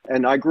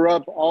 And I grew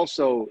up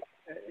also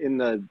in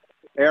the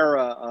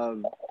era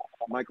of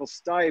Michael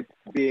Stipe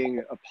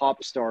being a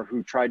pop star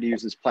who tried to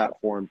use his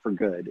platform for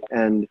good,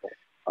 and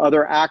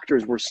other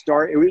actors were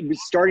it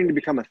was starting to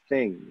become a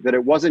thing, that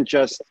it wasn't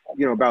just,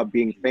 you know, about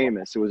being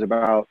famous. It was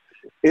about,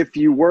 if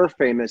you were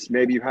famous,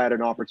 maybe you had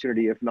an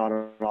opportunity, if not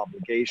an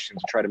obligation,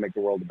 to try to make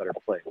the world a better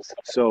place.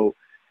 So,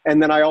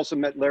 and then I also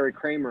met Larry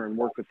Kramer and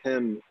worked with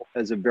him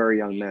as a very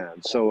young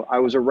man. So I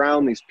was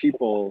around these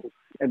people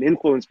and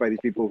influenced by these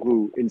people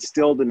who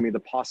instilled in me the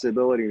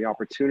possibility, the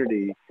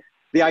opportunity,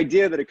 the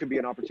idea that it could be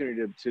an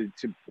opportunity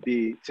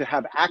to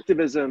have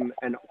activism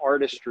and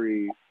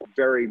artistry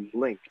very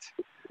linked.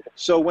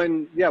 So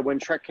when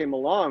Trek came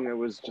along, it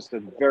was just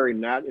it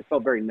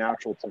felt very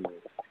natural to me.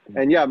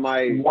 And yeah,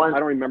 I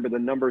don't remember the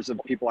numbers of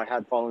people I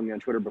had following me on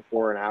Twitter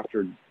before and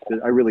after.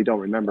 I really don't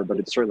remember, but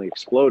it certainly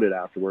exploded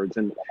afterwards.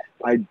 And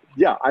I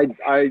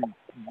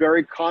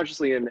very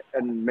consciously and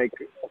make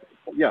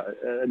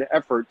an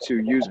effort to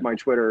use my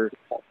Twitter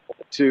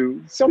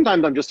to,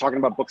 sometimes I'm just talking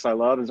about books I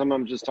love, and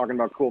sometimes I'm just talking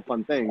about cool,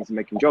 fun things and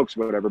making jokes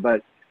or whatever.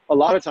 But a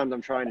lot of times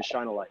I'm trying to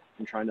shine a light.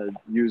 I'm trying to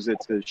use it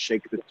to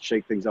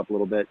shake things up a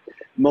little bit.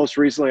 Most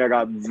recently, I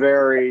got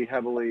very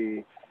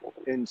heavily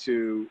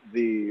into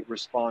the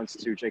response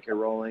to J.K.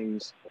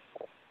 Rowling's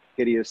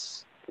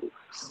hideous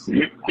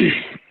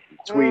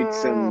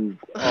tweets and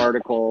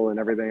article and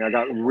everything. I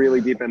got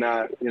really deep in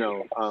that,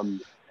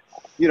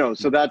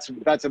 so that's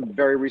a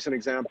very recent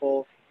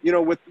example. You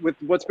know, with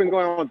what's been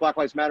going on with Black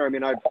Lives Matter, I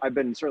mean, I've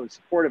been certainly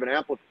supportive and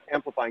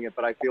amplifying it,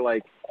 but I feel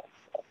like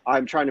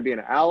I'm trying to be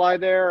an ally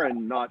there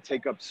and not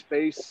take up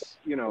space.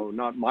 You know,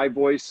 not my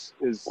voice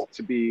is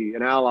to be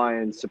an ally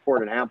and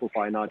support and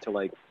amplify, not to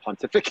like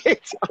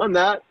pontificate on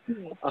that.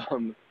 You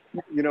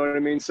know what I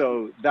mean?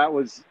 So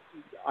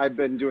I've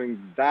been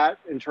doing that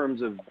in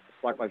terms of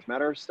Black Lives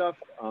Matter stuff.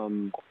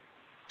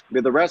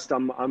 But the rest,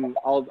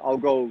 I'll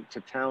go to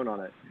town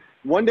on it.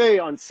 One day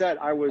on set,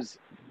 I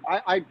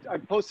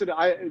posted,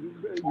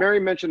 Mary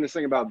mentioned this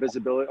thing about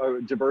visibility,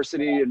 or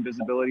diversity and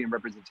visibility and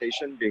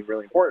representation being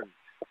really important,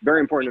 very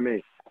important to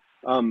me.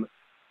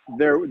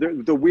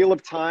 the Wheel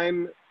of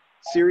Time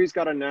series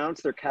got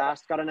announced. Their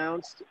cast got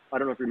announced. I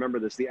don't know if you remember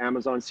this, the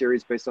Amazon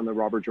series based on the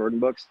Robert Jordan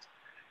books.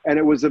 And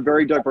it was a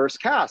very diverse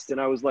cast. And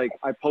I was like,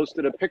 I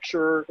posted a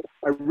picture,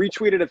 I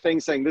retweeted a thing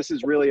saying, this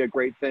is really a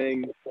great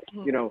thing,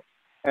 you know,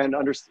 and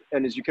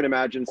as you can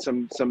imagine,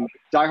 some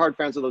diehard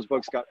fans of those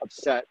books got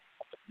upset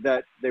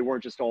that they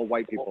weren't just all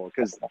white people,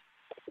 because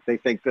they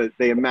think that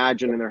they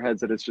imagine in their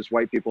heads that it's just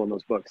white people in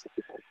those books.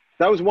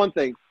 That was one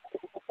thing.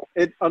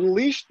 It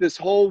unleashed this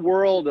whole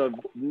world of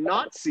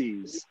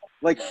Nazis,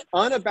 like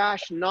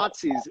unabashed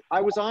Nazis.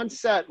 I was on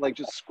set, like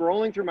just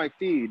scrolling through my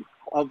feed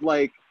of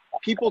like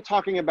people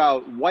talking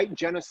about white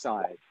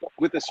genocide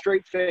with a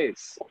straight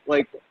face,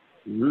 like,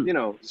 you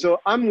know. So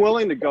I'm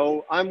willing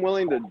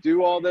to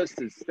do all this,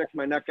 to stick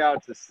my neck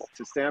out, to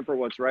stand for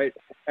what's right.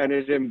 And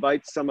it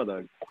invites some of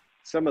the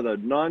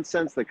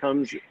nonsense that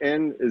comes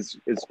in is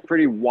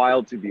pretty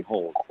wild to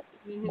behold.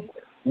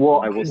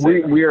 Well,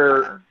 we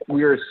are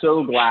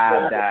so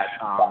glad that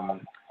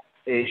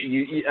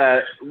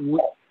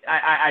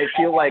I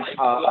feel like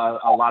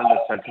a lot of the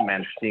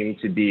sentiments seem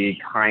to be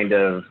kind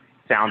of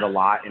sound a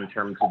lot in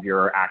terms of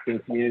your acting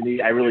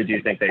community. I really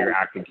do think that your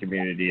acting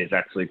community is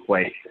actually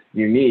quite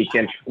unique.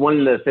 And one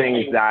of the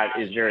things that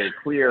is very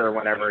clear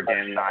whenever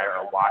Dan and I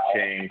are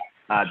watching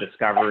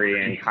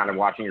Discovery and kind of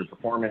watching your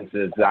performance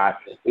is that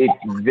it's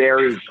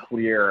very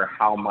clear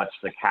how much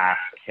the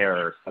cast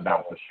cares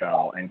about the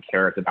show and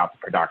cares about the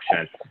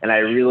production. And I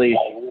really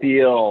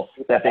feel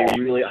that they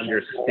really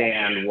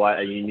understand what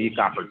a unique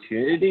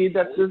opportunity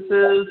that this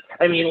is.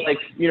 I mean, like,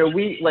 you know,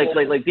 we like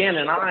Dan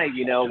and I,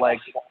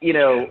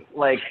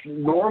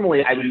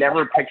 normally I would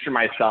never picture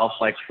myself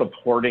like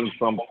supporting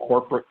some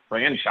corporate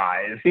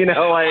franchise, that's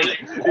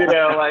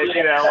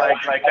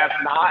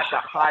not the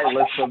high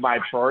list of my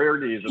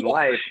priorities in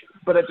life.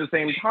 But at the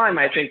same time,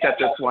 I think that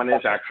this one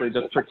is actually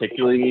just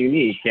particularly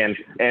unique and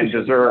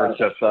deserves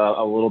just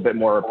a little bit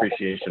more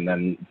appreciation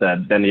than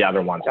the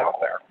other ones out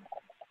there.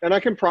 And I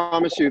can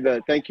promise you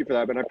that, thank you for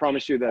that, but I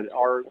promise you that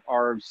our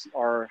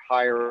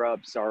higher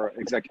ups, our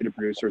executive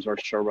producers, our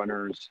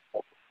showrunners,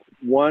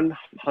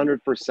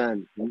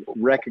 100%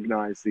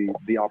 recognize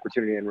the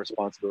opportunity and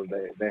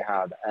responsibility they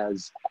have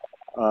as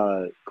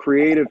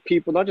creative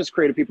people, not just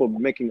creative people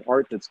making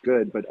art that's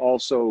good, but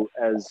also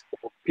as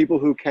people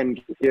who can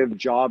give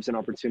jobs and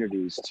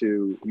opportunities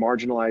to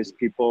marginalized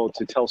people,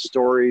 to tell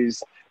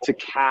stories, to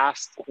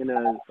cast in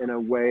a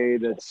way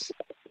that's,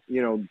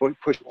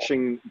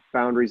 pushing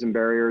boundaries and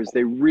barriers.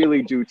 They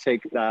really do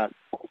take that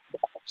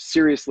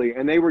seriously,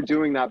 and they were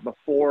doing that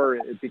before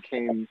it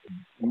became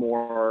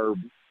more,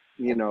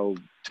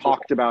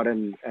 talked about,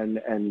 and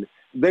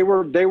they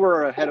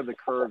were ahead of the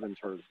curve in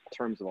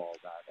terms of all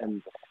of that.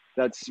 And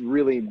that's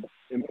really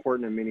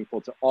important and meaningful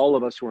to all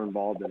of us who are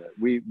involved in it.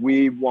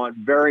 We want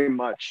very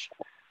much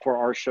for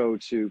our show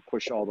to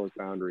push all those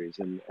boundaries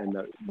and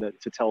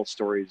to tell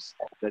stories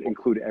that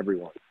include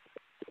everyone.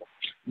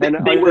 And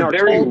they were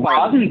very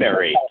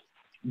Roddenberry.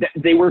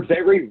 They were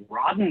very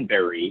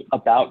Roddenberry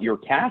about your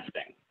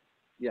casting.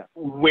 Yeah.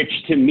 Which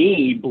to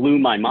me blew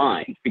my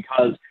mind,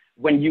 because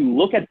when you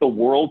look at the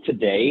world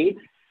today,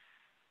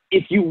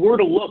 if you were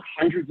to look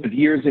hundreds of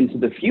years into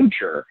the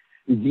future,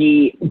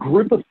 the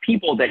group of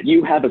people that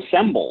you have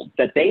assembled,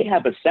 that they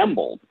have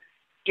assembled,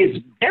 is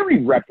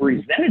very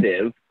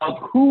representative of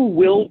who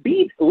will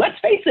be. Let's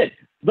face it,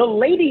 the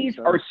ladies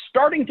are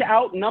starting to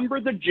outnumber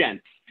the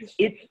gents.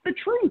 It's the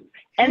truth.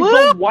 And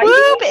whoop, the white,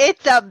 whoop,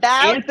 it's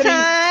about Anthony,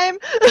 time.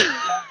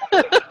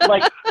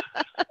 Like,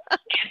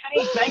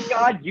 Anthony, thank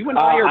God you and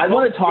I are. I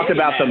want to talk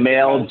about the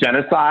male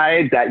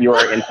genocide that you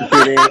are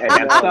instituting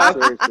against us.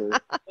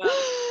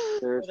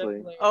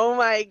 Seriously. Oh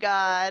my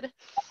God.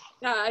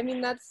 Yeah, I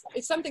mean,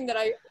 it's something that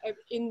I,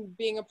 in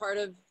being a part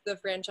of the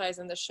franchise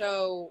and the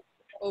show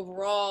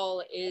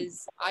overall,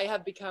 is I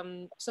have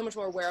become so much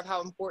more aware of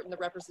how important the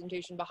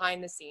representation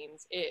behind the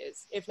scenes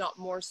is, if not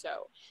more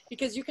so.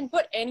 Because you can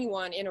put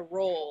anyone in a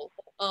role,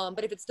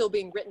 but if it's still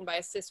being written by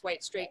a cis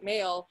white straight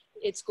male,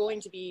 it's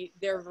going to be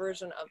their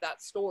version of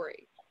that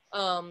story.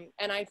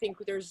 And I think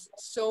there's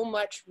so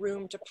much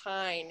room to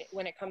pine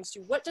when it comes to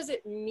what does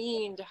it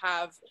mean to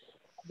have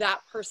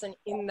that person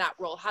in that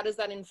role? How does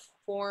that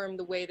inform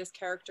the way this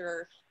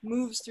character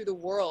moves through the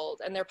world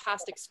and their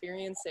past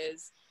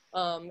experiences?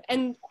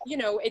 And,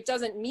 it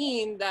doesn't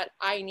mean that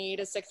I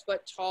need a 6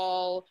 foot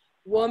tall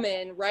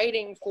woman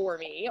writing for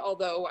me,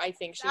 although I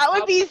think that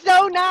would be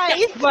so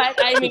nice. But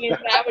I mean,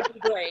 that would be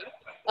great.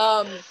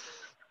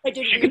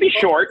 She could be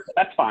short.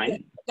 That's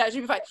fine. That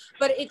should be fine.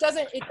 But it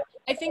doesn't,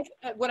 I think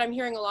what I'm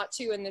hearing a lot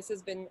too, and this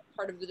has been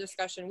part of the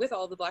discussion with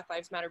all the Black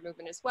Lives Matter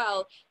movement as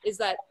well, is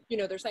that,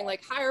 they're saying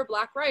like hire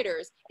Black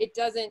writers. It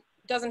doesn't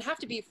have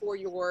to be for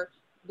your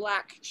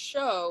Black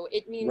show.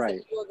 It means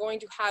that you are going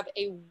to have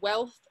a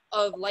wealth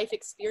of life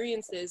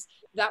experiences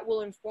that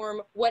will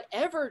inform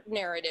whatever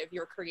narrative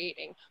you're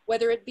creating,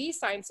 whether it be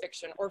science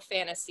fiction or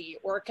fantasy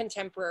or a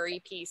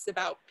contemporary piece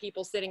about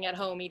people sitting at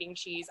home eating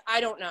cheese. I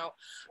don't know.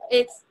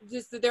 It's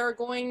just that there are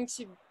going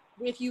to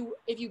if you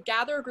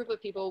gather a group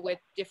of people with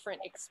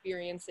different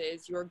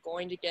experiences, you're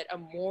going to get a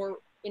more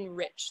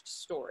enriched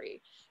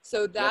story.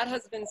 So that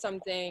has been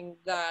something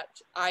that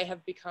I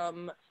have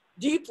become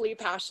deeply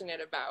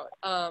passionate about,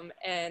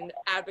 and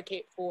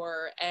advocate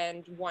for,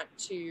 and want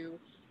to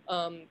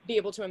be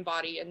able to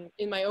embody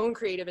in my own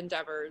creative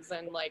endeavors.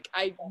 And like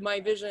my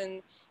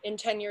vision in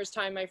 10 years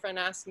time, my friend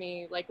asked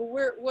me like,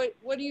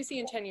 what do you see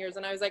in 10 years?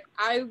 And I was like,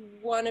 I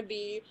want to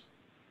be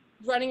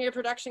running a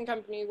production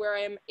company where I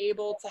am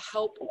able to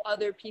help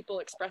other people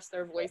express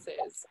their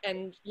voices.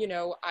 And, you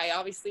know, I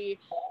obviously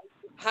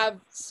have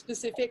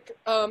specific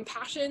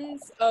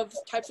passions of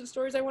types of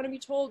stories I want to be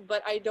told,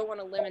 but I don't want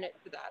to limit it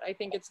to that. I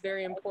think it's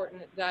very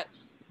important that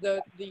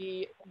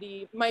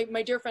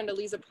my dear friend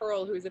Eliza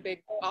Pearl, who's a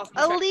big awesome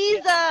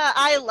Eliza,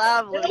 I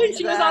love Eliza.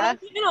 She was on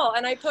the panel,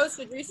 and I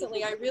posted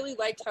recently, I really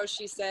liked how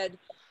she said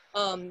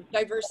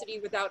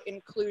diversity without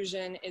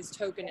inclusion is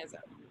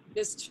tokenism.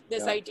 This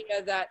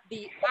idea that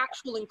the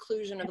actual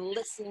inclusion of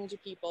listening to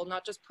people,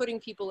 not just putting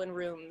people in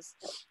rooms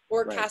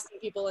or casting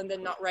people and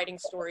then not writing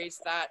stories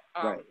that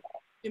are,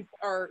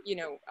 you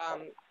know,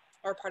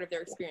 are part of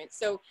their experience.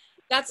 So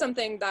that's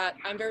something that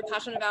I'm very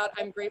passionate about.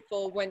 I'm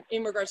grateful when,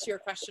 in regards to your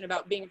question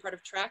about being a part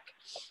of Trek,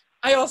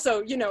 I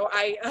also, you know,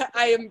 I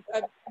am,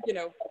 you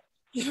know,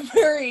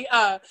 very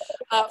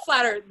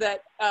flattered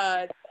that,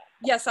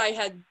 yes, I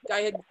had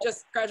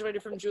just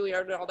graduated from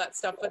Juilliard and all that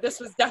stuff, but this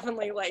was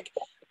definitely like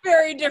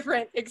very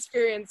different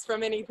experience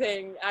from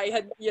anything I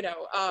had, you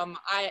know,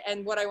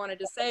 and what I wanted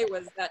to say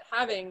was that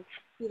having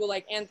people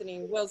like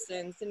Anthony,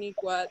 Wilson,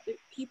 Sonequa,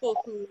 people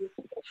who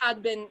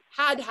had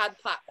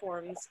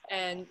platforms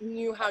and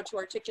knew how to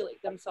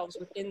articulate themselves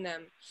within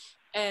them.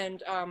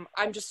 And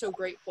I'm just so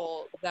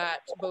grateful that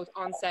both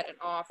on set and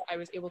off, I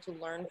was able to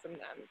learn from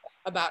them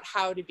about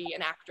how to be an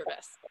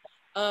activist.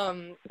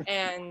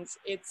 And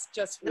it's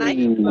just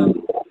really,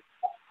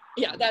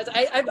 yeah, that's,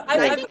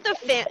 I think the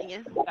fan,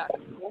 yeah.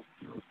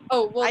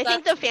 Oh, well, I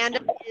think the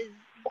fandom is,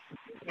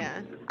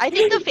 yeah. I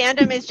think the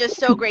fandom is just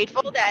so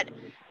grateful that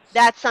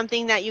that's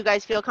something that you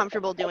guys feel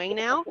comfortable doing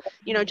now.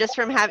 You know, just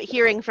from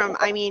hearing from,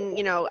 I mean,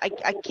 you know,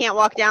 I can't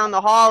walk down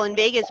the hall in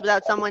Vegas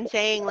without someone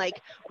saying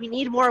like, we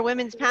need more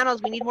women's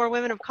panels. We need more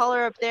women of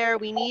color up there.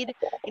 We need,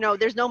 you know,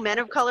 there's no men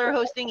of color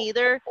hosting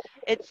either.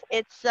 It's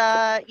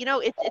you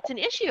know, it's an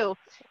issue.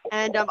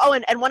 And oh,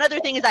 and one other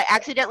thing is I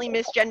accidentally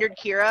misgendered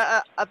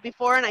Kira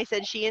before, and I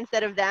said she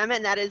instead of them,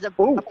 and that is a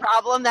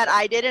problem that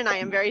I did, and I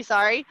am very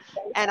sorry.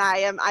 And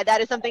that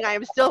is something I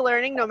am still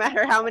learning, no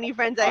matter how many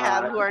friends I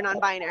have who are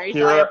non-binary.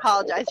 So I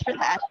apologize for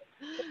that.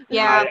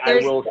 Yeah, I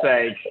will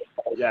say,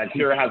 yeah,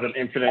 Kira has an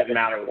infinite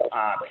amount of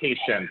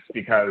patience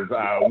because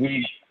I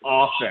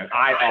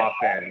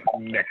often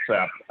mix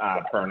up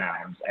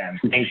pronouns, and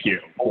thank you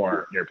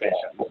for your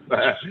patience.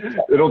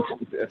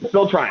 It's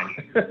still trying.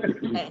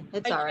 Hey,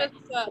 it's all right.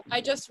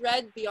 I just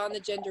read Beyond the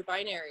Gender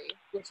Binary,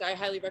 which I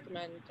highly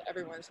recommend to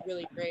everyone. It's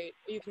really great.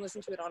 You can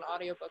listen to it on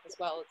audiobook as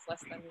well. It's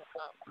less than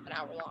an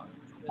hour long.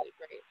 It's really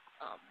great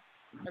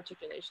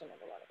articulation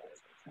of a lot of that.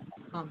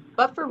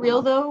 But for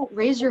real though,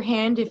 raise your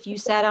hand if you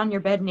sat on your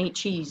bed and ate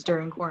cheese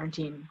during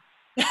quarantine.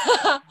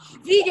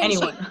 Vegan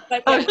Anyone? cheese,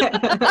 but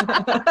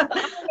yeah.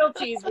 Real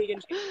cheese, vegan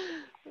cheese.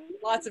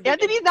 Lots of.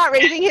 Anthony's not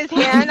raising his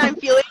hand. I'm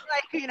feeling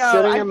like, you know,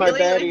 sitting in my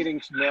bed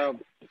eating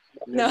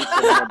no.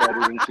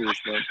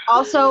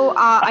 Also,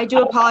 I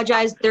do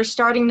apologize. They're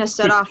starting to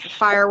set off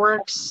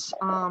fireworks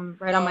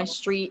right on my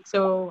street,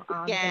 so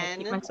I'm gonna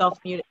keep myself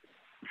muted.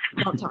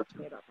 Don't talk to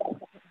me about that.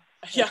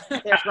 Yeah,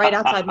 it's right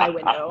outside my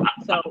window,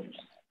 so I'm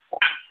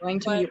going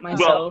to mute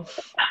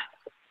myself.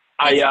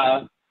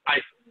 Well,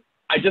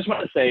 I just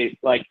want to say,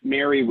 like,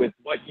 Mary, with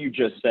what you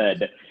just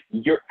said,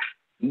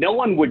 no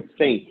one would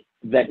think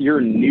that you're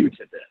new to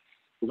this.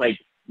 Like,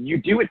 you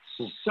do it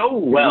so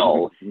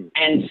well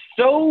and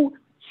so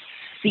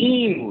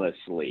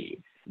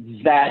seamlessly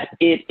that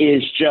it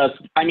is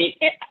just, I mean,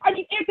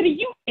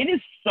 Anthony, it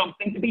is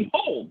something to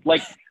behold.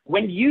 Like,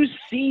 when you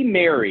see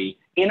Mary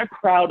in a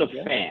crowd of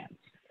fans,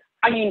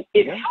 I mean,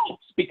 it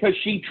helps because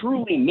she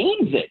truly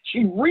means it.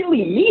 She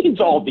really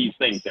means all these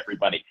things,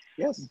 everybody.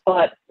 Yes.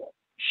 But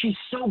she's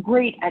so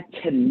great at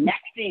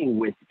connecting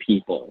with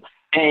people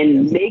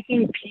and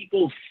making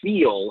people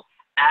feel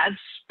as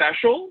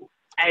special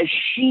as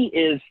she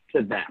is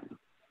to them.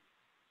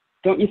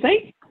 Don't you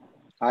think?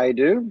 I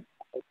do.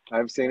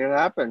 I've seen it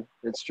happen.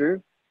 It's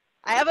true.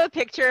 I have a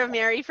picture of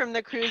Mary from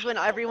the cruise when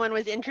everyone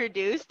was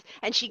introduced,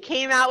 and she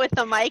came out with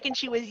the mic and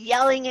she was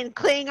yelling in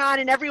Klingon,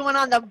 and everyone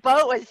on the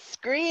boat was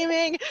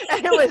screaming,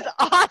 and it was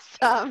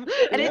awesome.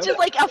 And it's just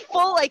like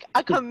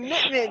a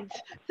commitment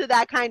to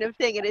that kind of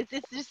thing, and it's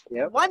just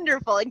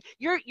wonderful. And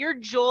your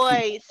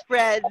joy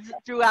spreads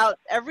throughout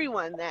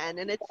everyone then,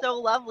 and it's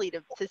so lovely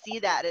to see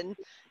that and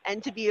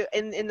to be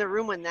in the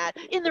room when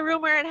in the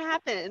room where it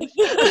happens.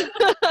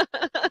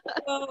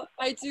 Well,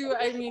 I do.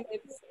 I mean,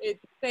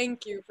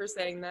 thank you for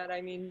saying that. I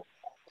mean,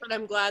 but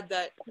I'm glad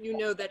that you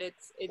know that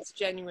it's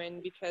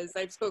genuine, because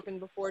I've spoken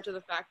before to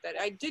the fact that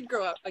I did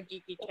grow up a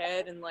geeky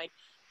kid and like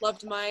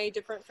loved my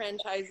different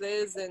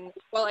franchises. And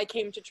while I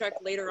came to Trek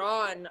later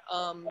on,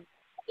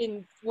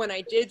 when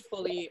I did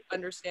fully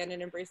understand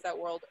and embrace that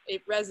world,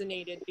 it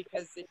resonated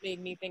because it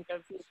made me think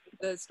of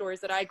the stories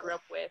that I grew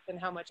up with and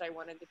how much I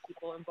wanted the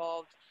people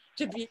involved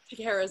to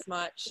care as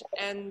much.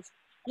 And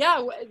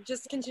yeah,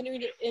 just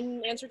continuing to,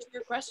 in answer to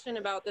your question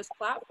about this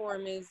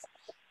platform, is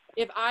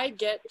if I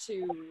get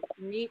to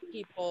meet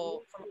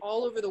people from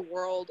all over the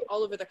world,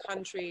 all over the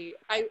country,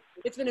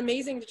 it's been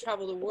amazing to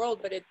travel the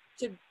world, but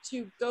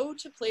to go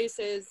to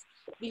places,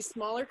 these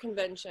smaller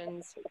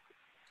conventions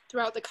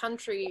throughout the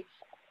country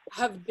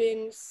have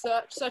been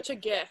such a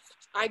gift.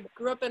 I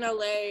grew up in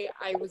LA,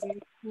 I was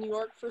in New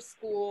York for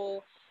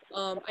school.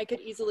 I could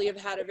easily have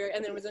had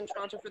and then was in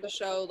Toronto for the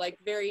show, like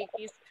very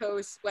East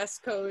Coast,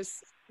 West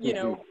Coast, you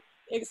know,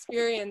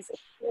 experience.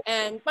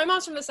 And my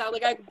mom's from the South,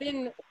 like I've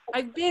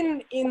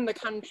been in the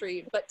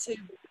country, but to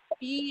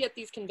be at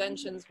these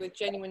conventions with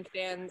genuine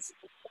fans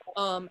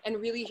and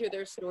really hear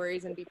their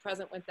stories and be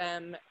present with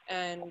them,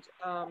 and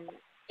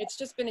it's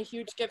just been a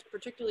huge gift,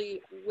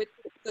 particularly with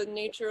the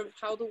nature of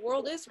how the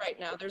world is right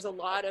now. There's a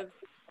lot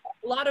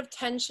of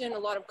tension, a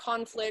lot of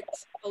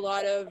conflict, a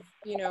lot of,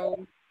 you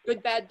know,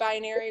 good, bad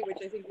binary, which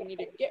I think we need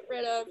to get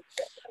rid of.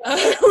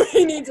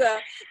 We need to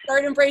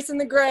start embracing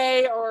the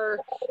gray,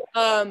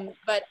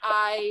 but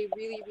I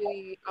really,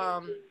 really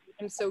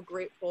am so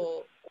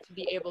grateful to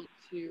be able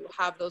to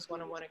have those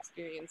one-on-one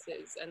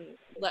experiences and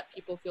let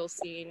people feel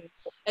seen,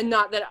 and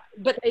not that,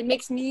 but it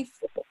makes me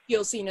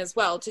feel seen as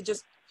well, to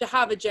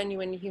have a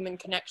genuine human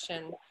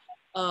connection,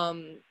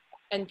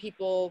 and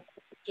people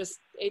just,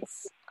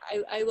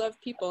 I love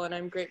people, and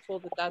I'm grateful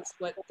that that's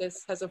what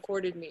this has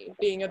afforded me.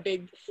 Being a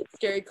big,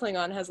 scary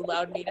Klingon has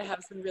allowed me to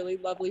have some really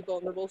lovely,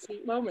 vulnerable,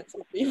 sweet moments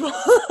with people.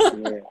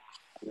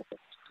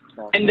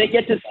 And they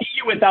get to see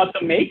you without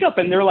the makeup,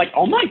 and they're like,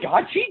 oh my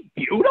God, she's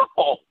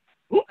beautiful.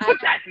 Who put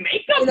that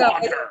makeup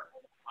on her?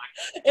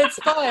 It's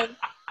fun.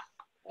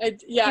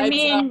 Yeah.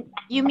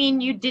 You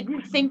mean you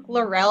didn't think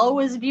L'Rell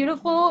was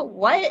beautiful?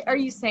 What are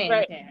you saying,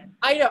 right. Dan?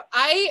 I know.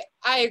 I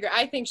agree.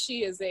 I think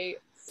she is a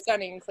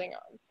stunning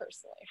Klingon,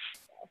 personally.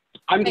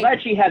 I'm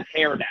glad she has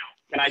hair now.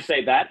 Can I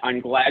say that? I'm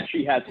glad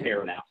she has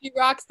hair now. She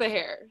rocks the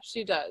hair.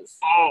 She does.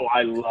 Oh,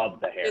 I love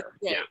the hair.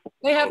 Yeah.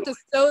 They have to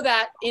sew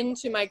that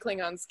into my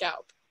Klingon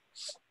scalp.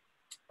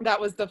 That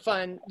was the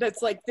fun.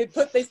 That's like they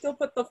still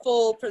put the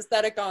full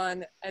prosthetic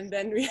on, and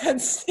then we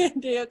had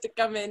Sandy have to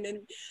come in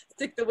and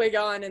stick the wig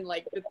on and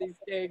like with these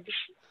big,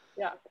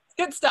 it's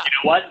good stuff. You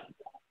know what?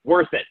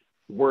 Worth it.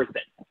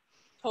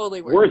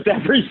 Totally worth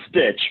every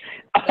stitch.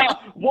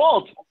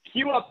 Walt,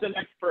 cue up the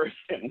next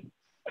person.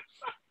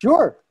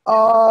 Sure.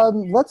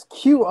 Let's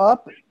cue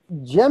up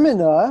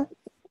Gemina.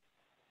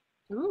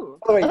 Ooh.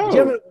 Oh, wait,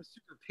 Gemina was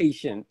super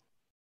patient.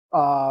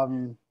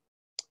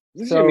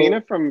 Is this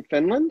Gemina from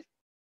Finland?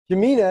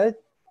 Gemina,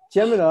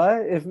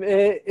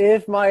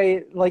 if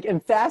my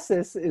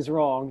emphasis is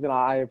wrong, then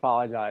I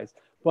apologize.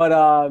 But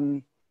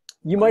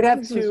you might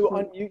have to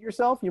unmute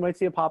yourself. You might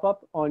see a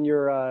pop-up on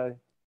your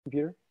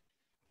computer.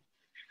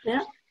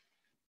 Yeah.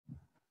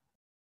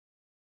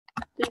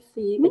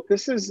 If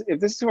this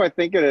is who I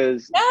think it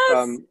is,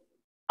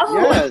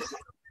 yes.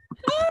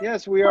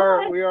 Yes, we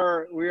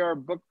are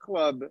book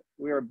club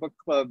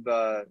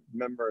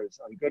members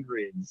on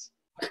Goodreads.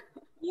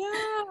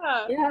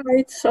 Yeah,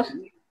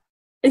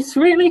 it's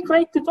really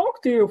great to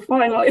talk to you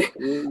finally.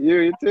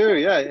 You too,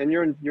 yeah, and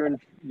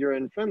you're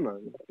in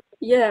Finland.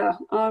 Yeah,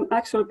 I'm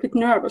actually a bit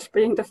nervous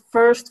being the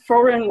first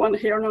foreign one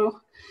here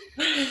now.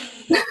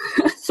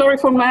 Sorry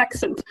for my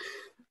accent.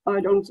 I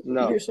don't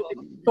usually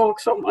talk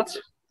so much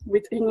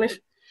with English.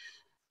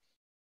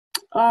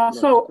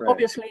 So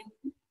obviously,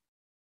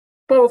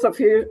 both of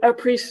you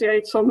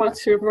appreciate so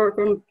much your work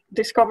on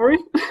Discovery.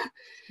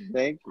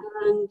 Thank you.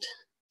 And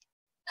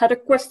had a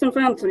question for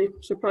Anthony.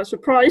 Surprise,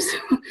 surprise.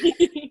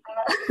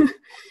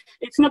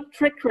 It's not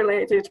Trek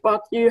related,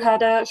 but you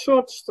had a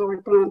short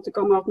story planned to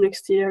come out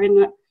next year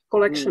in a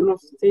collection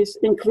of these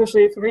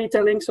inclusive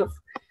retellings of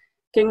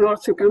King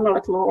Arthur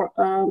Camelot lore.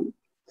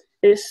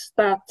 Is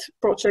that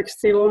project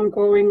still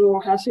ongoing,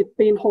 or has it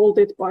been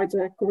halted by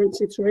the current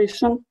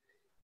situation?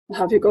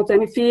 Have you got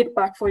any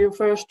feedback for your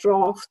first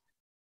draft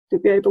to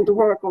be able to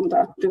work on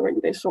that during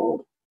this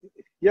all?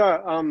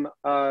 Yeah,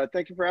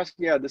 thank you for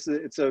asking. Yeah,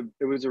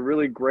 it was a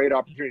really great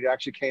opportunity. It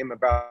actually came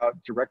about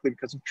directly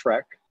because of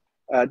Trek.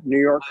 At New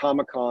York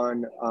Comic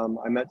Con,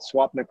 I met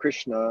Swapna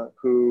Krishna,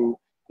 who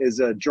is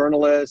a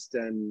journalist,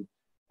 and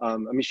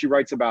she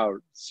writes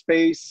about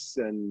space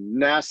and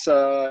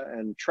NASA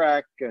and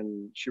Trek,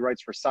 and she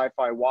writes for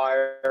Sci-Fi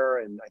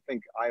Wire and I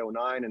think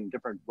IO9 and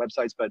different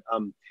websites. But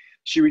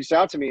she reached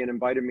out to me and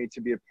invited me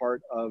to be a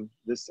part of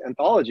this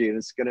anthology, and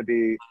it's going to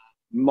be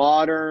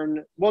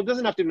modern. Well, it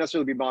doesn't have to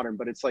necessarily be modern,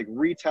 but it's like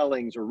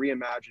retellings or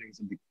reimaginings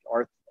of the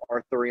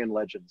Arthurian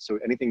legends. So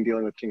anything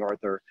dealing with King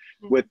Arthur,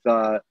 with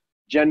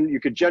you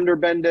could gender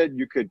bend it,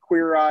 you could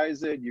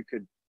queerize it, you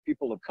could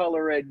people of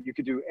color it, you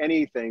could do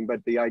anything, but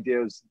the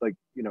idea is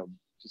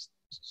just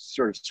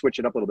sort of switch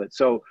it up a little bit.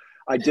 So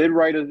I did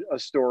write a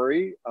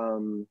story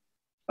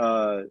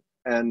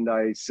and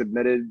I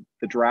submitted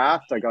the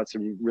draft. I got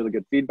some really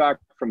good feedback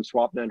from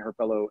Swapna and her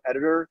fellow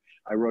editor.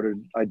 I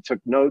took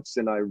notes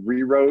and I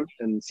rewrote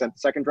and sent the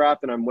second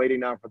draft, and I'm waiting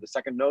now for the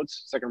second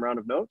round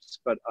of notes,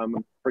 but I'm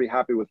pretty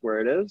happy with where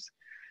it is.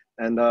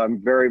 And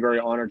I'm very, very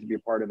honored to be a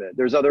part of it.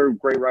 There's other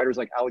great writers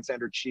like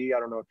Alexander Chi. I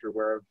don't know if you're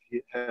aware of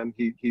him.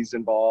 He's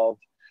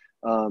involved.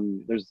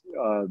 There's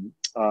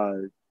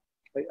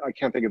I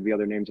can't think of the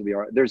other names of the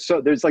art.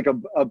 There's like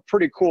a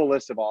pretty cool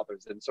list of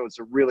authors, and so it's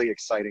a really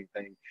exciting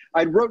thing.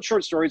 I wrote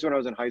short stories when I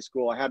was in high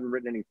school. I hadn't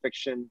written any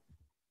fiction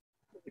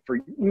for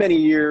many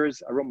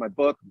years. I wrote my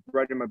book.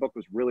 Writing my book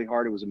was really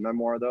hard. It was a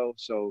memoir though,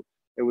 so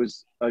it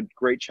was a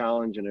great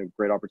challenge and a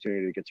great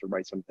opportunity to get to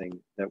write something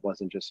that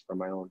wasn't just from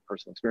my own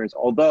personal experience.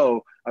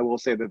 Although I will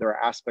say that there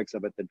are aspects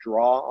of it that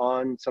draw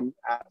on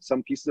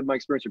some pieces of my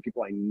experience or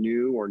people I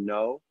knew or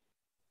know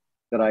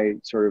that I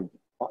sort of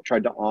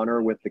tried to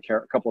honor with a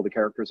couple of the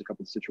characters, a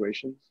couple of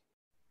situations.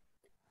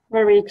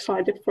 Very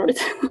excited for it.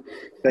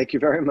 Thank you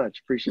very much.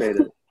 Appreciate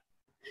it.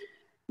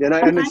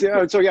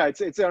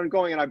 It's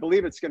ongoing, and I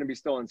believe it's going to be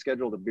still on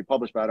schedule to be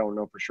published, but I don't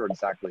know for sure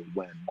exactly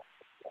when.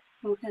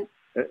 Okay.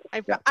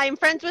 I'm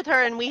friends with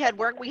her, and we had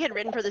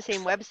written for the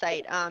same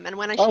website. And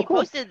when she cool.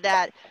 posted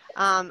that,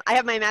 I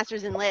have my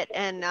master's in lit,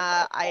 and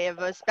I have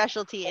a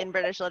specialty in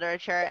British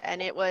literature,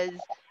 and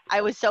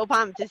I was so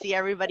pumped to see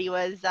everybody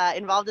was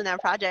involved in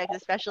that project,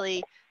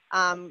 especially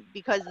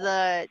because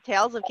the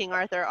tales of King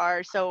Arthur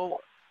are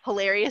so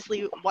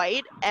hilariously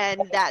white,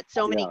 and that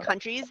so many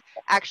countries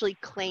actually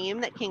claim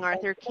that King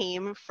Arthur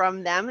came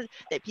from them,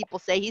 that people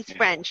say he's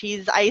French,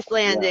 he's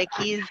Icelandic,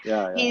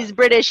 he's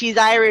British, he's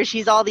Irish,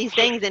 he's all these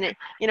things, and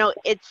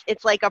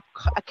it's like a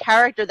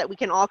character that we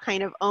can all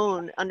kind of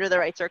own under the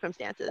right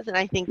circumstances, and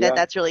I think that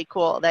that's really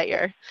cool that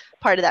you're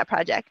part of that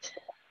project.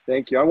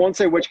 Thank you. I won't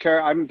say which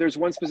character. There's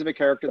one specific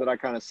character that I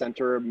kind of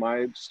center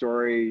my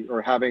story,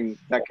 or having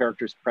that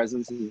character's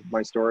presence in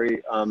my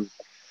story.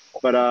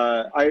 But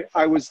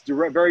I was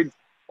very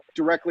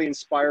directly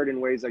inspired in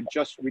ways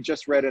we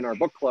just read in our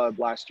book club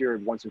last year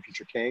of Once and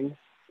Future King.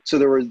 So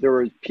there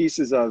were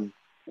pieces of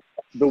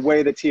the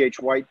way that T.H.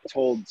 White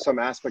told some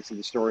aspects of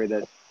the story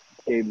that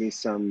gave me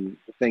some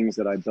things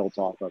that I built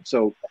off of.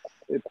 So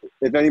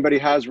if anybody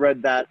has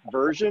read that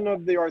version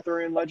of the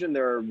Arthurian legend,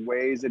 there are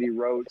ways that he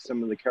wrote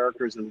some of the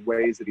characters and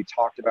ways that he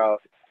talked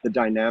about the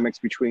dynamics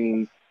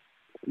between,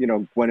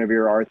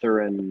 Guinevere, Arthur,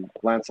 and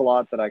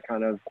Lancelot that I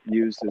kind of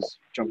used as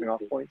jumping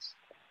off points.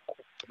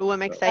 Oh,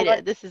 I'm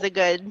excited. This is a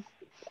good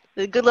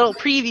little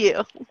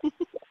preview.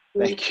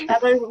 Thank you. And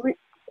I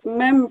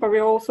remember we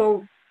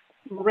also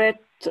read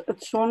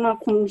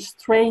Jonathan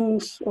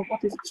Strange, or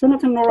what is it?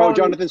 Jonathan Norrell. Oh,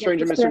 Jonathan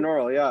Strange and Mr.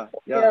 Norrell, yeah.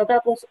 Yeah,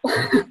 that was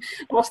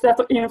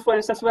that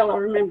influence as well. I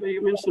remember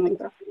you mentioning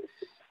that.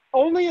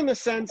 Only in the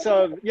sense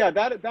of,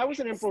 that was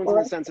an influence in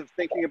the sense of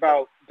thinking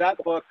about that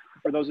book.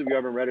 For those of you who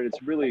haven't read it,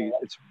 it's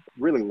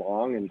really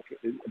long,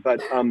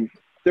 but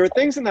there are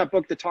things in that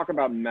book that talk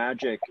about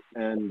magic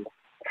and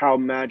how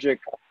magic,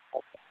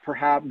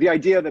 perhaps the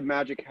idea that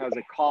magic has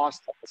a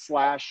cost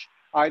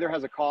 / either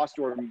has a cost,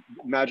 or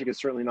magic is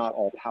certainly not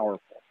all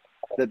powerful,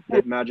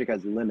 that magic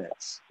has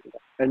limits.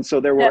 And so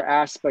there were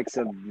aspects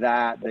of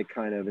that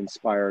kind of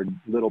inspired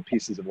little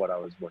pieces of what I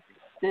was working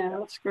on. Yeah,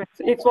 that's great.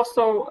 It was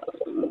so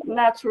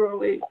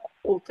naturally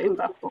put in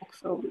that book,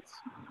 so it's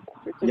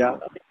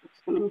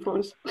an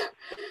influence.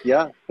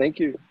 Yeah, thank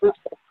you.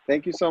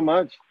 Thank you so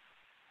much.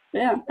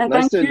 Yeah, and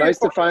nice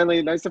to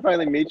finally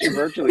meet you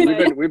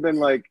virtually. We've been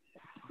like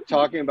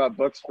talking about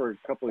books for a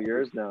couple of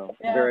years now,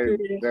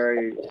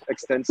 very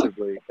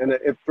extensively. And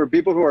for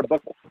people who are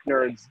book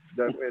nerds,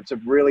 it's a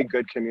really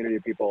good community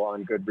of people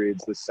on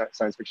Goodreads, the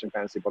Science Fiction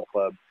Fantasy Book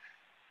Club,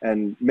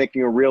 and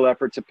making a real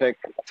effort to pick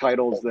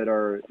titles that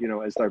are,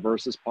 as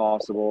diverse as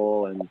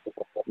possible. And,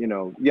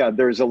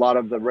 there's a lot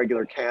of the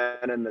regular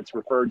canon that's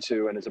referred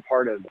to and is a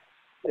part of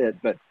it,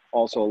 but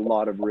also a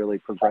lot of really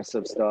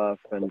progressive stuff,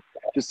 and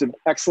just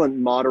excellent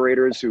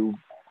moderators who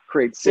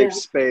create safe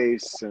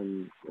space,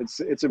 and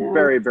it's a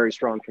very, very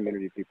strong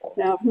community of people.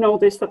 Yeah, I've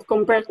noticed that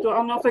compared to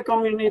another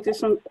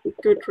communities on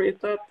Goodreads,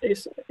 that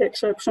is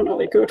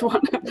exceptionally good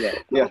one.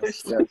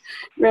 Yes.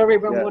 Very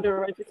well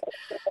moderated.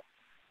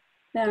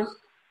 Yeah.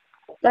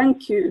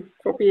 Thank you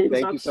for being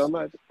Thank you so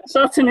much.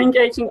 Such an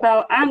engaging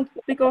pal, and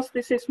because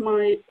this is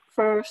my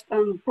first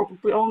and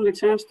probably only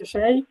chance to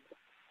say,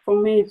 for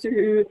me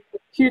to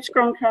huge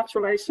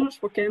congratulations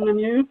for Ken and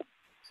you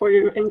for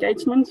your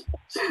engagement.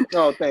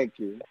 Oh, thank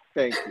you.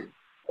 Thank you.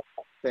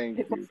 Thank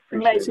you.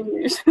 Amazing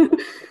news.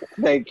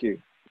 Thank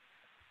you.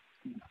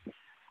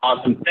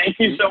 Awesome. Thank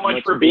you so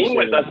much for being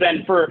with us,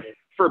 and for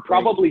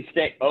probably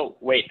staying. Oh,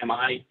 wait, am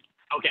I?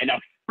 Okay, no.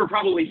 For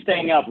probably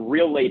staying up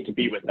real late to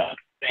be with us.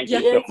 Thank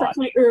you so much.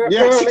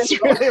 Yes,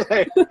 it's really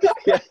late.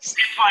 Yes. It's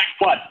like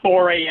what,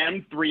 4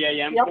 a.m., 3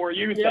 a.m. for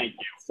you? Thank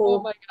you.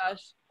 Oh my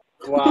gosh.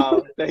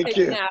 Wow, thank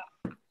you.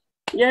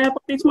 Yeah,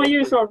 but it's my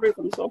usual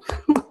rhythm, so.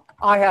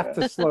 I have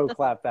to slow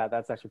clap that.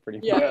 That's actually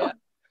pretty funny.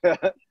 Yeah.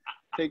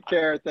 Take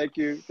care. Thank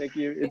you. Thank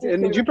you.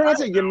 And did you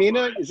pronounce it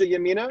Yamina? Is it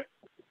Yamina?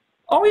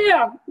 Oh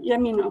yeah,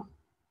 Yamina.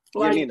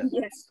 Yamina.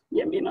 Yes,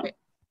 Yamina.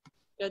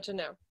 Good to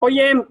know. Or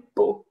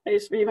Jempu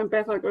is even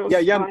better. Girls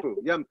Yeah, Jempu,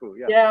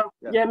 yeah. Yeah,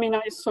 Yeah.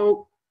 Jemina is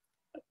so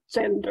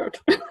gendered.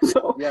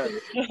 So Yeah.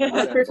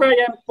 I prefer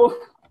Jempu.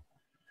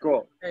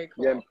 Cool. Very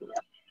cool. Jempu.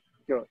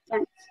 Cool.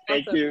 Thanks.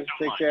 Thank you.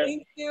 Take care.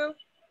 Thank you.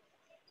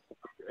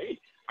 Great.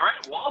 All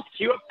right, Walt,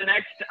 cue up the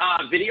next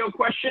video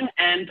question.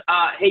 And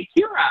hey,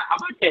 Kira, how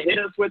about you hit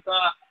us with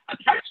a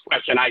text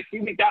question? I see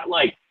we got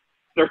like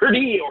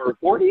 30 or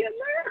 40 in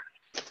there.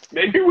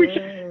 Maybe we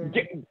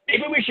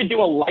should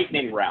do a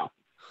lightning round.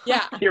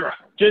 Yeah. Kira,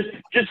 just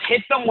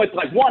hit them with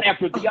like one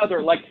after the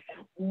other. Like,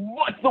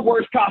 what's the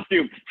worst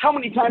costume? How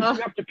many times do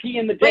you have to pee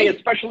in the day,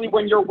 especially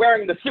when you're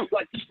wearing the suit?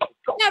 Like,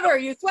 go. Never.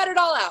 You sweat it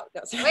all out.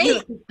 No,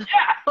 Wait. Yeah.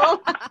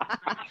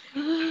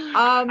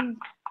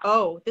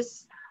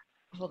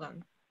 Hold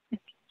on.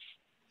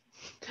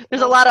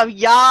 There's a lot of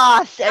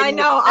yas and I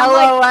know.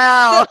 LOL.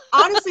 Like,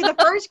 honestly, the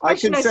first I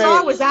question can I say-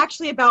 saw was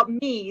actually about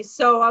me,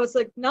 so I was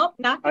like, nope,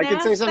 not gonna I can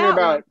say ask something that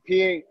about one.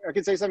 peeing. I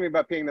can say something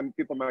about peeing that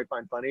people might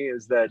find funny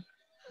is that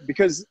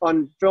because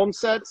on film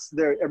sets,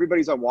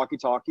 everybody's on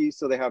walkie-talkie,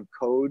 so they have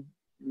codes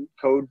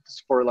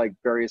for like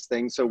various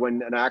things. So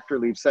when an actor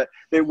leaves set,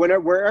 when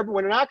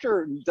an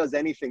actor does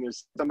anything,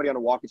 there's somebody on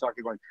a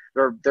walkie-talkie going,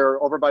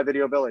 they're over by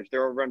Video Village.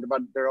 They're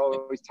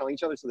always telling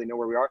each other so they know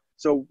where we are.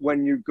 So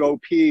when you go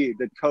pee,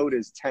 the code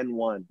is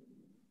 10-1.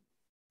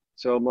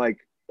 So I'm like,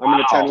 I'm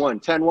gonna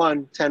 10-1,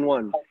 10-1,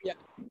 10-1. Yeah.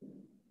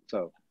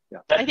 So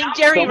yeah. I think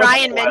Jerry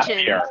Ryan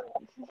mentioned.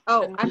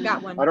 Oh, I've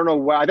got one. I don't know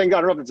why. I don't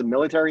know if it's a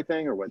military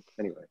thing or what.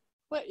 Anyway.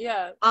 What?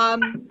 Yeah.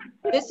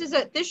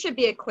 This should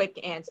be a quick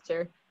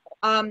answer.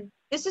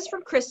 This is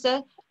from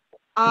Krista.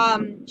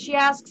 She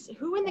asks,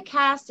 who in the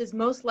cast is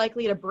most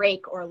likely to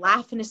break or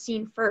laugh in a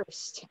scene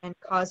first and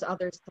cause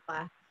others to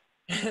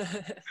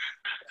laugh?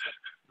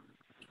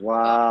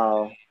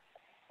 Wow.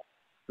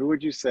 Who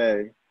would you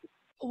say?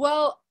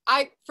 Well,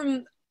 I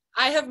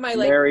have my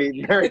like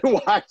Mary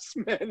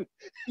Wiseman.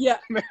 Yeah.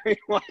 Mary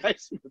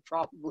Wiseman,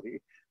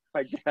 probably,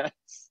 I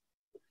guess.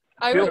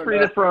 Feel free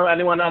to throw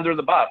anyone under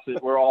the bus.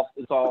 We're all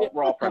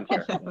friends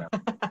here.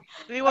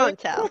 We won't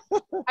tell.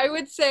 I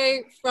would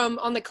say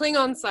on the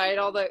Klingon side,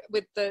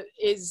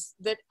 is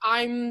that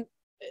I'm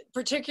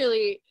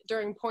particularly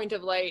during Point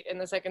of Light in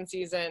the second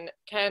season,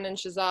 Ken and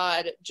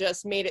Shazad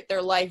just made it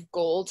their life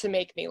goal to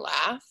make me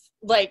laugh.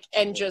 Like,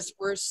 and just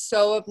were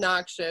so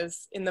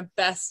obnoxious in the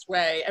best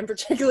way. And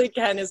particularly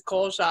Ken is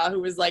Colshaw,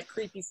 who was like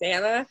creepy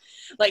Santa.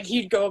 Like,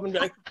 he'd go up and be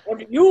like, "What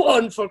do you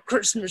want for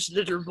Christmas,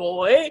 little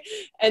boy?"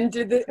 And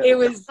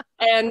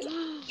and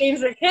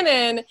James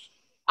McKinnon,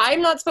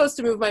 I'm not supposed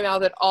to move my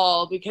mouth at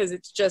all because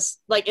it's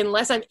just like,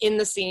 unless I'm in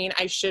the scene,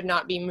 I should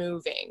not be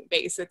moving,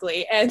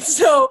 basically. And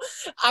so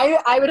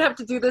I would have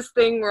to do this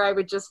thing where I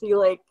would just be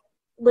like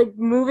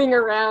moving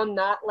around,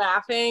 not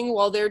laughing,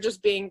 while they're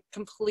just being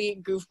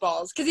complete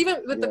goofballs. Because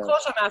even with the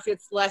Colshaw mask,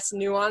 it's less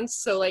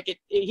nuanced, so like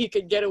he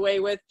could get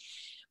away with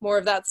more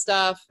of that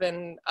stuff.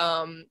 And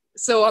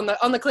so on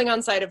the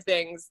Klingon side of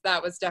things,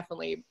 that was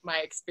definitely my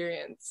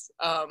experience.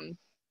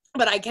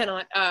 But I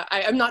cannot.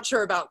 I'm not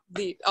sure about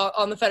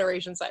on the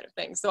Federation side of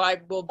things. So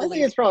I will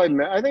believe.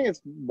 I think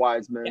it's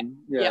Wiseman.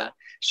 Yeah.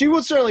 She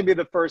will certainly be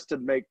the first to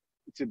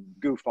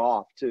goof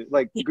off,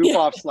 goof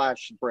off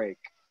 / break,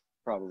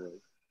 probably.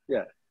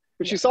 Yeah,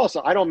 but she's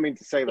also, I don't mean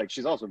to say, like,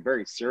 she's also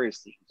very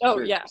serious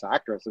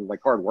actress and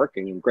like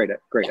hardworking and great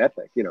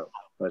ethic, you know.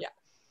 But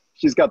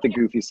she's got the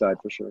goofy side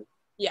for sure.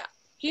 Yeah,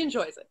 she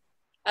enjoys it.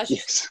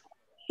 Yes.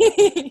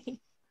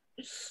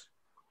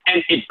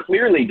 And it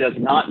clearly does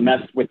not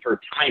mess with her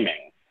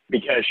timing,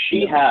 because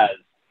she has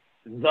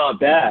the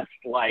best,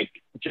 like,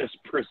 just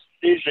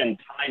precision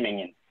timing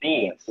in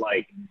scenes.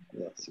 Like,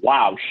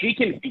 wow, she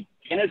can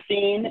begin a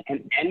scene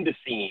and end a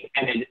scene,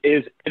 and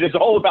it is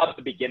all about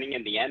the beginning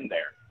and the end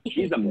there.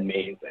 She's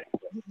amazing.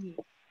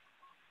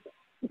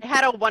 I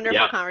had a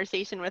wonderful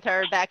conversation with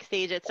her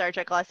backstage at Star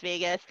Trek Las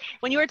Vegas.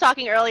 When you were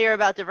talking earlier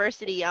about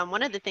diversity,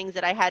 one of the things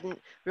that I hadn't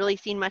really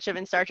seen much of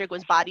in Star Trek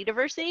was body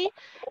diversity.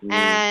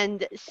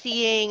 And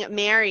seeing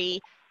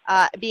Mary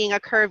being a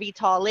curvy,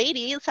 tall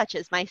lady, such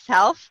as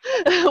myself,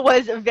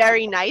 was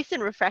very nice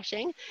and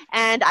refreshing.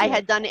 And I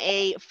had done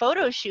a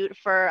photo shoot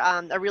for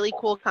a really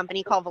cool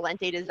company called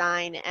Valente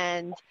Design,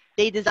 and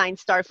they designed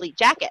Starfleet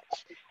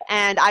jackets.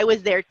 And I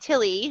was their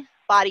Tilly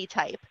body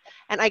type.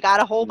 And I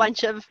got a whole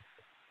bunch of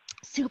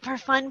super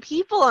fun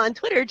people on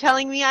Twitter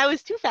telling me I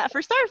was too fat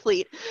for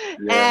Starfleet.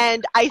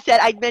 And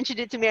I mentioned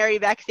it to Mary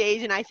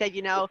backstage, and I said,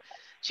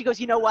 she goes,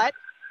 "You know what?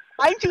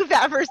 I'm too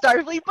fat for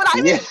Starfleet, but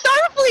I'm in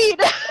Starfleet."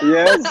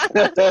 Yes.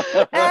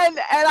 and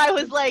I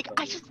was like,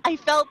 I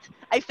felt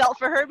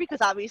for her, because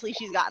obviously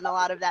she's gotten a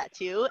lot of that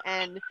too.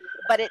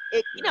 But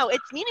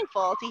it's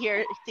meaningful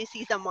to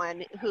see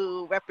someone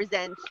who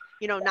represents,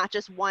 not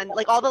just one,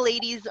 like all the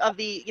ladies of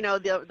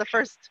the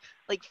first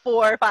like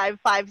 4 or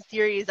 5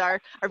 series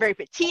are very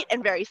petite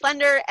and very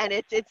slender, and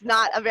it's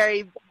not a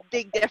very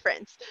big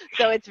difference.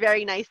 So it's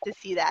very nice to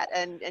see that,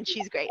 and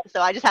she's great. So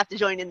I just have to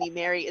join in the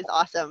Mary is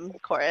awesome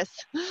chorus.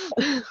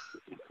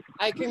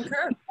 I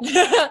concur.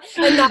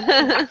 And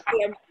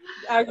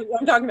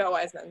I'm talking about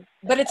Wiseman,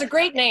 but it's a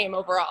great name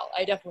overall.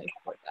 I definitely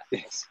support that.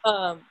 Yes.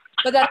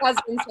 But that has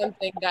been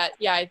something that,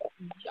 yeah,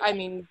 I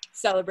mean,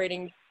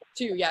 celebrating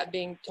too, yeah,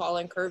 being tall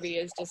and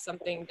curvy is just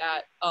something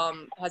that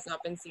has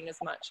not been seen as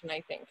much. And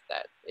I think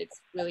that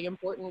it's really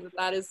important that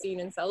that is seen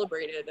and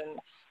celebrated. And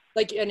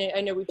like, and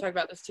I know we talked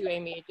about this too,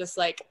 Amy, just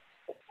like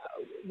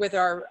with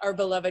our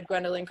beloved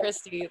Gwendolyn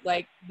Christie,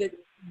 like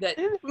that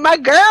my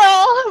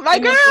girl,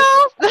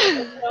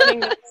 owning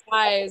their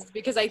size,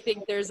 because I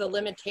think there's a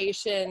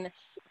limitation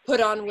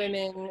put on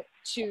women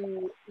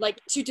to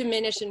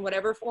diminish in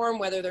whatever form,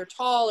 whether they're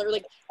tall or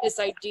like this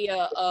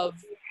idea of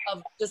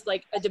just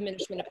like a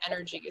diminishment of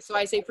energy. So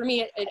I say for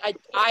me,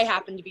 I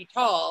happen to be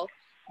tall,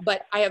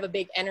 but I have a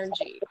big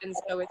energy. And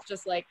so it's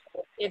just like,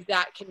 if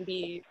that can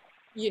be,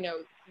 you know,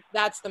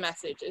 that's the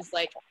message, is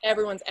like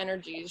everyone's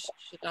energies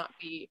should not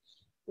be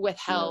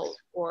withheld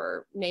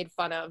or made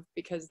fun of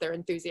because they're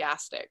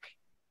enthusiastic.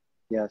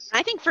 Yes.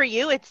 I think for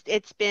you,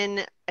 it's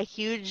been a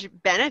huge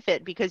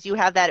benefit because you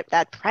have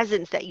that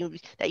presence that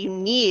you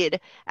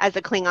need as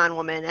a Klingon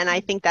woman, and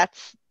I think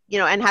that's, you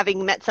know, and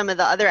having met some of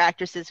the other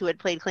actresses who had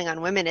played Klingon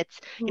women,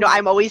 it's, you know,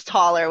 I'm always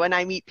taller when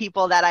I meet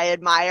people that I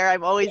admire.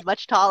 I'm always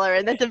much taller,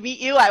 and then to meet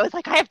you, I was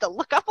like, I have to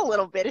look up a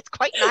little bit. It's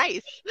quite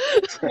nice.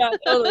 Yeah,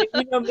 totally.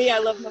 You know me, I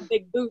love my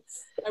big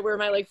boots. I wear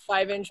my like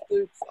 5-inch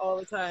boots all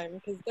the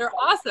time because they're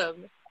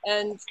awesome.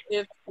 And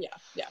if,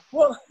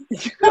 well, we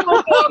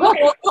won't go on the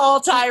whole tall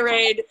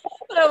tirade,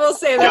 but I will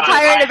say that I'm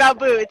tired about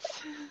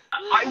boots.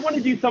 I want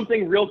to do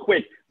something real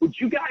quick. Would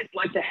you guys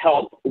like to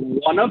help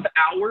one of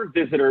our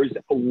visitors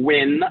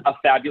win a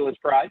fabulous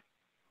prize?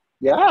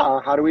 Yeah,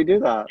 how do we do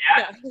that?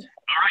 Yeah. All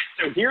right,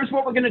 so here's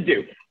what we're going to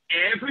do.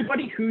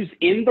 Everybody who's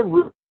in the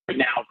room right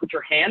now, put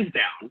your hands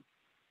down.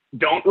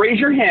 Don't raise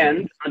your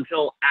hands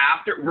until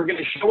after. We're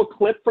going to show a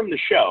clip from the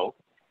show,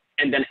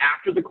 and then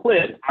after the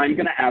clip, I'm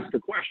going to ask a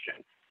question.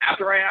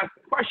 After I ask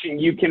the question,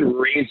 you can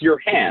raise your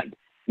hand.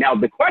 Now,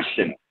 the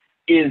question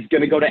is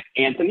going to go to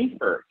Anthony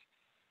first.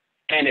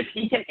 And if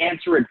he can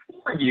answer it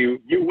for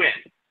you, you win.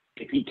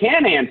 If he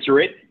can't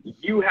answer it,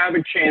 you have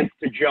a chance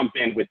to jump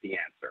in with the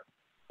answer.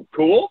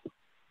 Cool?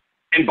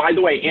 And by the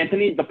way,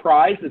 Anthony, the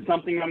prize is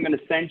something I'm going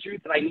to send you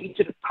that I need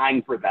you to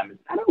sign for them. Is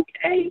that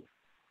okay?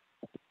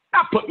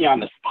 Not putting you on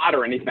the spot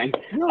or anything.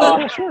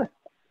 No, sure.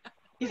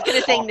 He's going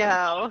to say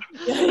no.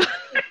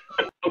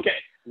 Okay,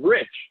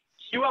 Rich,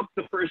 cue up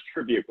the first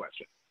trivia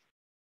question.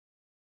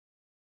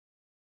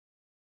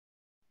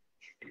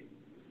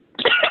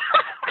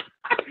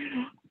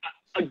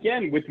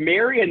 Again, with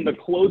Mary and the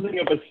closing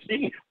of a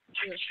scene.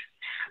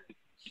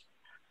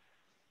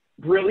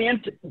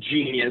 Brilliant,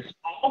 genius.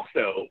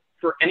 Also,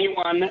 for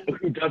anyone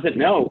who doesn't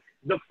know,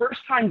 the first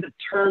time the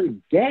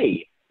term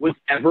gay was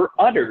ever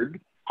uttered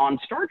on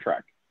Star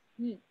Trek.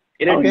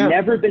 It had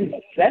never been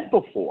said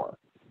before.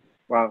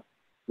 Wow.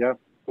 Yeah.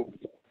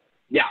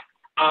 Yeah.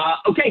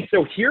 Okay,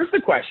 so here's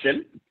the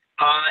question.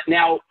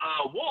 Now,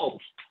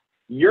 Walt,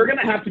 you're going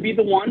to have to be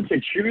the one to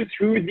choose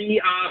who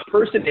the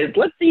person is.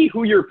 Let's see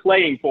who you're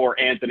playing for,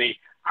 Anthony.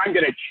 I'm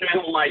going to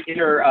channel my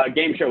inner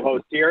game show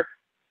host here.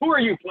 Who are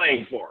you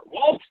playing for?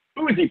 Walt,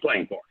 who is he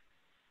playing for?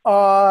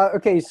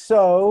 Okay,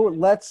 so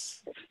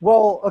let's,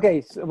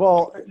 it's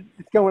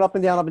going up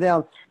and down, up and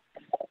down.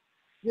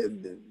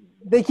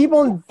 They keep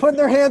on putting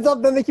their hands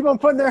up, then they keep on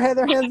putting their hands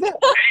down.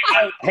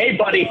 Hey,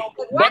 buddy,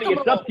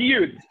 it's up to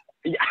you.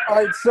 All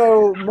right,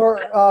 so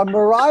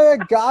Mariah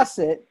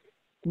Gossett.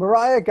 Oh,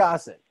 Mariah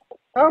Gossett.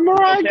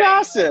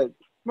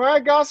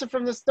 Mariah Gossett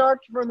from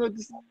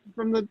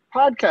the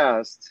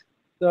podcast.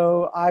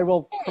 So I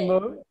will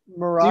promote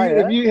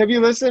Mariah. Have you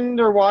listened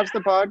or watched the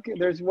podcast?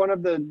 There's one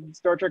of the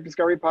Star Trek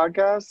Discovery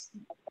podcasts.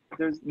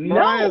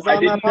 Mariah's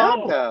on that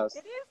podcast.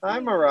 Hi,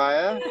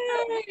 Mariah.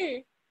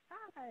 Hey.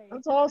 Hi.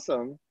 That's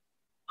awesome.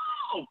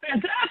 Oh,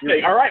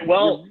 fantastic. All right,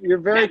 well. You're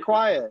very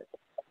quiet.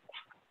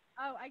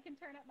 Oh, I can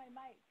turn up my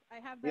mic. I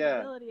have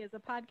that ability as a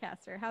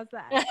podcaster. How's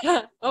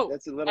that?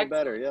 That's a little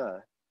better, yeah.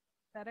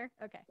 Better?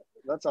 Okay.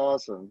 That's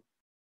awesome.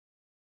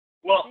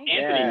 Well,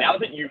 Anthony, now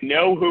that you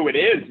know who it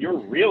is, you're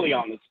really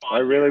on the spot. I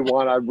really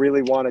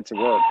want it to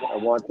work. I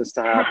want this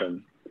to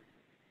happen.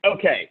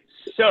 Okay,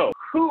 so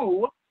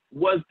who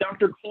was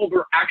Dr.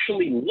 Culber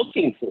actually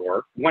looking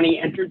for when he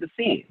entered the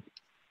scene?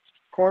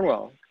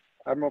 Cornwell.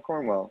 Admiral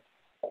Cornwell.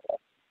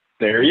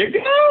 There you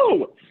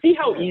go. See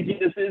how easy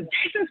this is?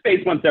 Jason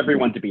Space wants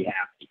everyone to be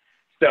happy.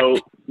 So,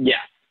 yes.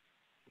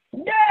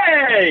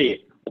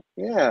 Yay!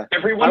 Yeah.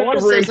 Everyone in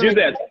the room do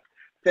this.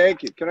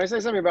 Thank you. Can I say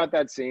something about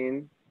that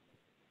scene?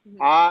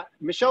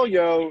 Michelle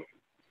Yeoh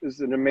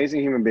is an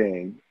amazing human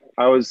being.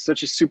 I was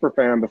such a super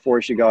fan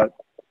before she got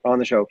on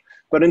the show.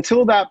 But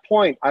until that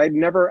point, I'd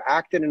never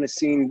acted in a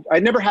scene.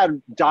 I'd never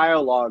had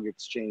dialogue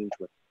exchange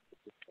with her.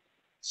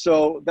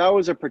 So that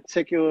was a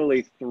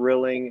particularly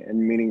thrilling and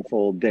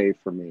meaningful day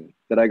for me,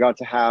 that I got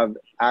to have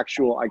I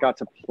got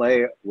to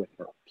play with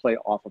her, play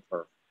off of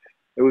her.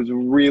 It was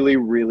really,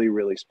 really,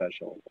 really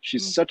special.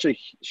 She's such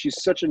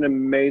an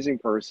amazing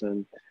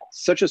person,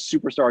 such a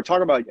superstar.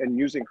 Talk about and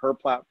using her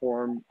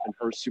platform and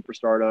her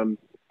superstardom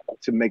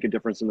to make a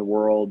difference in the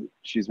world.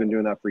 She's been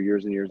doing that for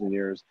years and years and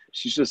years.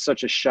 She's just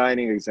such a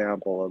shining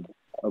example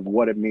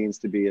what it means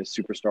to be a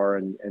superstar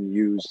and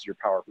use your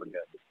power for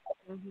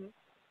good.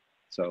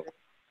 So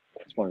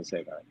I just want to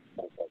say that.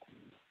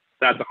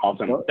 That's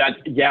awesome. Don't,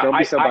 yeah. Don't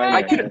be so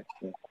binary. I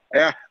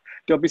yeah.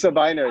 Don't be so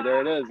binary. There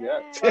it is.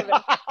 Yeah.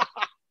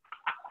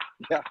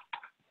 Yeah.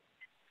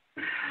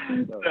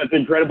 That's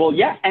incredible.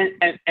 Yeah, and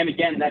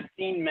again, that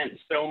scene meant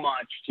so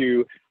much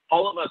to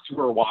all of us who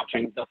were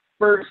watching. The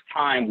first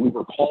time we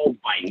were called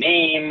by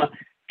name,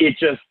 it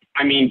just,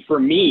 I mean, for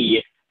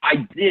me,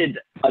 I did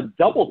a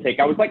double take.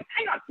 I was like,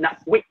 hang on,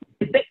 wait,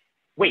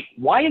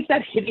 why is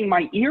that hitting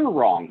my ear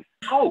wrong?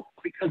 Oh,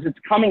 because it's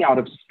coming out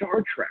of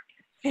Star Trek.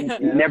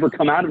 It's never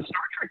come out of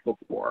Star Trek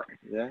before.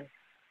 Yeah.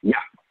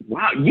 Yeah.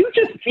 Wow, you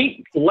just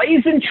keep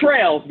blazing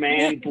trails,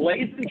 man.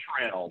 Blazing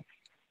trails.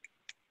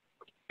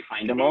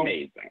 Kind of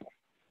amazing.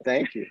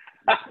 Thank you.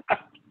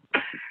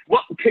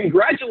 Well,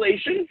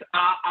 congratulations.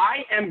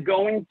 I am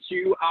going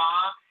to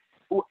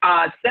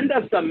send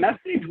us a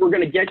message. We're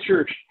going to get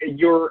your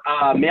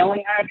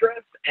mailing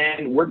address,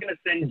 and we're going to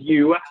send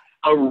you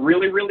a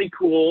really, really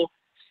cool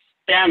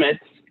Stamets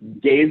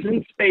Gaze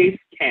in Space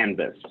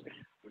canvas,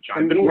 which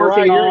I've been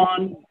working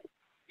on.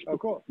 Oh,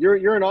 cool.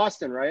 You're in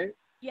Austin, right?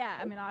 Yeah,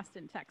 I'm in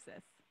Austin,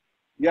 Texas.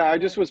 Yeah, I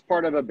just was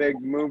part of a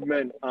big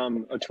movement,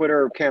 a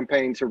Twitter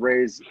campaign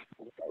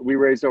we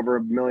raised over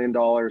 $1 million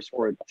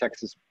for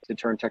Texas to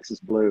turn Texas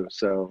blue.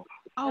 So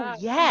oh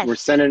yes, we're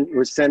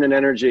sending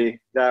energy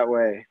that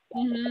way.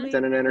 Mm-hmm.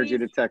 Sending energy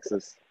to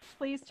Texas.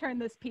 Please turn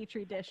this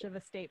petri dish of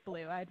a state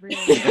blue. I'd really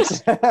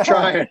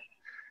try it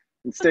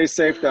and stay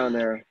safe down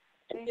there.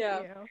 Thank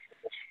you.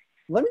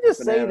 Let me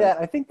just say that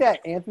I think that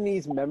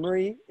Anthony's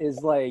memory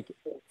is like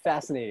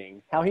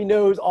fascinating. How he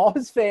knows all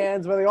his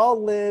fans, where they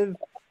all live.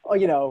 Oh,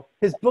 you know,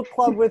 his book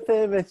club with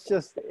him. It's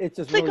just it's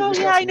really like, oh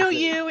yeah, I know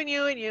you and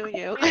you and you and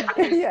you.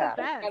 Yeah.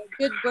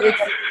 Good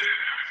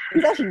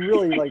it's actually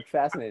really like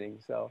fascinating.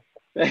 So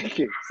thank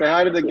you. Say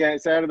hi to the gang.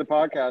 Say hi to the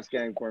podcast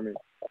gang for me.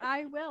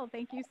 I will.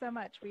 Thank you so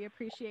much. We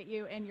appreciate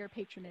you and your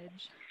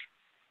patronage.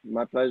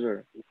 My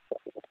pleasure.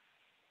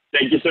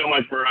 Thank you so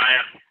much,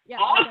 Mariah. Yeah,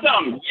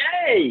 awesome.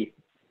 Yay.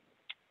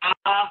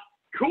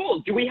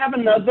 Cool. Do we have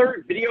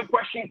another video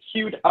question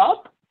queued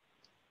up?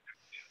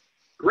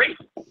 Great.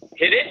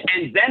 Hit it.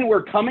 And then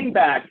we're coming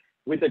back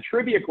with a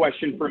trivia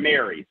question for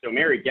Mary. So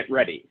Mary, get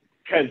ready,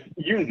 because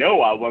you know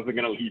I wasn't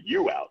going to leave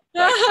you out.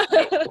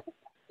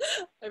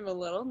 I'm a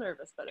little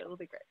nervous, but it'll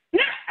be great.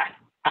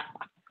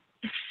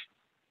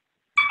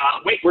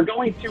 Wait, we're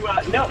going to,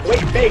 no,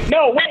 wait, fake.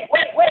 No, wait.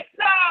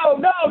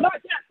 No,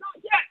 not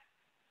yet.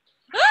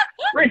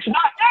 Rich,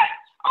 not yet.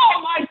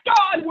 Oh my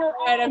God, we're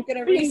all I'm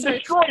gonna being research.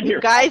 destroyed here.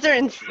 You guys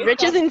are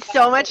Rich is in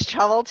so much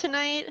trouble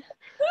tonight.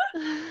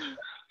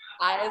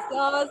 I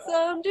saw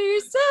some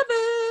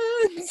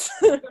D7s.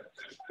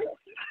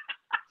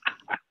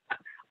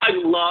 I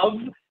love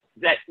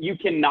that you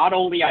can not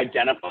only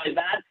identify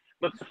that,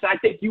 but the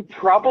fact that you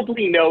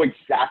probably know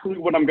exactly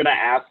what I'm going to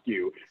ask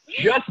you,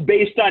 just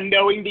based on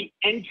knowing the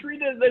entry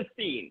to the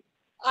scene.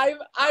 I'm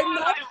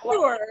not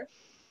sure.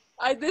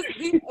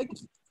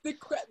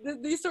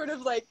 These sort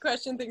of like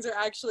question things are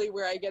actually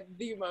where I get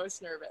the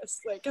most nervous,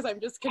 like because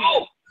I'm just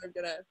convinced I'm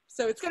gonna.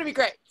 So it's gonna be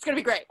great. It's gonna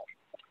be great.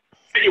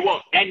 It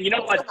won't. And you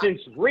know what?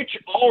 Since Rich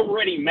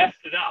already messed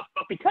it up,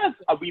 but because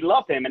we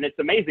love him and it's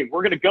amazing,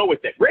 we're gonna go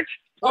with it. Rich,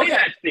 play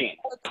that scene.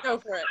 Let's go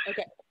for it.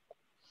 Okay.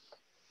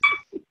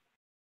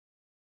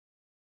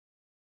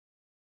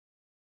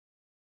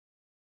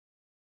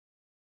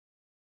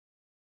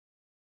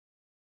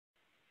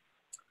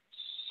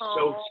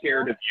 So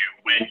scared of you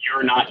when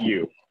you're not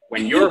you.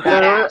 When you're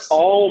her,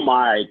 oh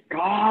my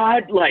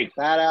God, like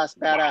badass.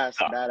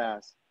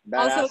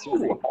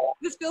 Also,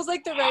 this feels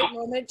like the right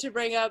moment to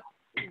bring up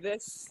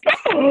this.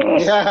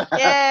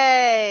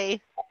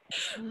 Yay!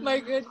 My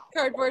good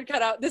cardboard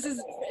cutout.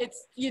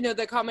 It's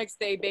the comics,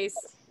 they base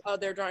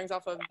their drawings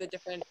off of the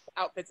different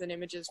outfits and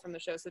images from the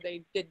show, so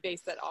they did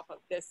base that off of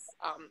this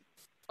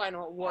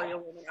final warrior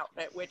woman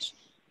outfit, which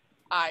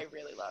I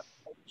really love.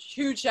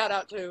 Huge shout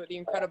out to the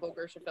incredible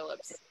Gersha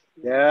Phillips.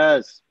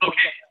 Yes.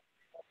 Okay.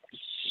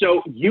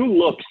 So you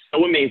look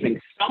so amazing.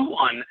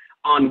 Someone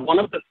on one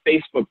of the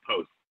Facebook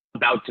posts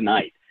about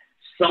tonight,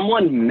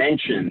 someone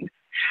mentioned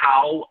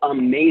how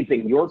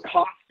amazing your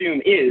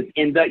costume is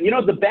in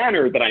the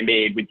banner that I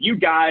made with you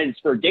guys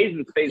for Gaze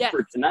in Space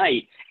for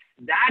tonight.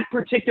 That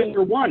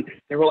particular one,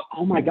 they were like,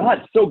 oh my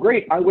God, so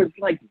great. I was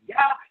like,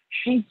 yeah,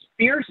 she's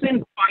fierce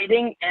in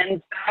fighting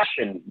and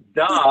fashion.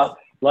 Duh.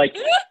 Like,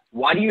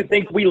 why do you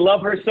think we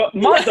love her so?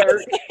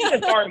 Mother,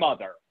 she's our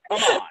mother.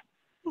 Come on.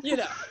 You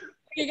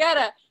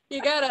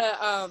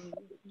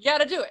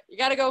gotta do it. You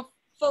gotta go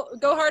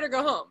hard or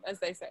go home, as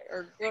they say,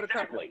 or go to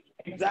Crumley.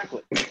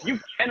 Exactly. You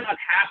cannot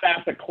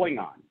half-ass a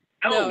Klingon.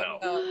 No.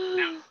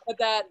 But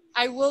that,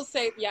 I will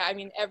say,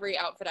 every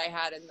outfit I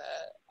had in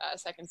the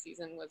second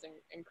season was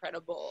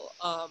incredible.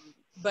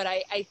 But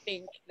I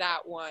think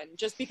that one,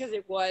 just because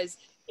it was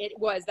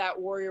that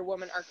warrior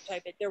woman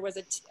archetype. There was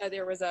a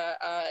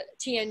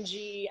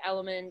TNG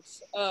element,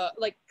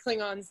 like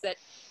Klingons that,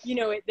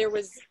 there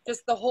was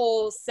just the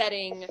whole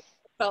setting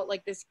felt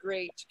like this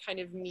great kind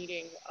of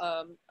meeting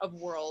of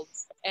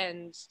worlds,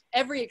 and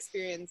every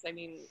experience. I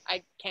mean,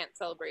 I can't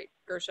celebrate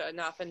Gersha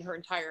enough and her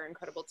entire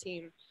incredible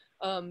team,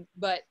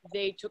 but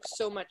they took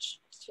so much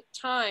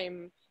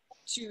time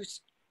to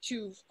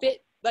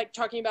fit, like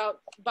talking about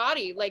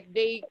body, like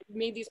they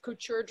made these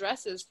couture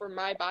dresses for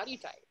my body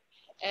type.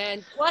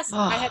 And plus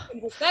I had some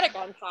prosthetic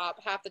on top.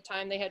 Half the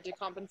time they had to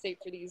compensate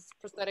for these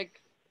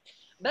prosthetic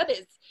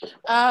babies.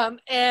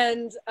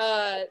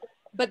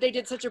 But they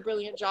did such a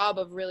brilliant job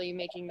of really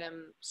making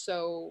them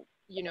so,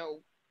 you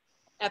know,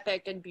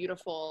 epic and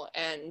beautiful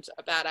and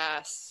a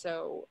badass.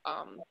 So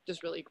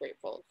just really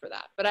grateful for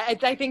that. But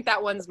I think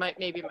that one's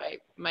maybe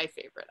my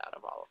favorite out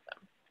of all of them.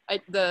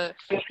 The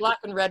black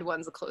and red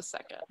one's a close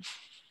second.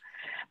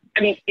 I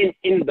mean,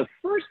 in the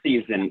first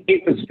season,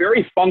 it was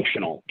very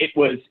functional. It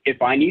was,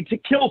 if I need to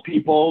kill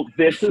people,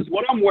 this is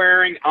what I'm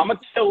wearing. I'm going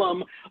to kill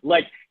them.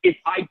 Like, if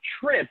I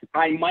trip,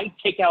 I might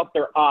take out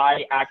their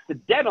eye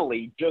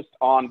accidentally just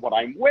on what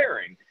I'm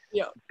wearing.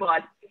 Yeah.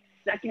 But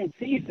second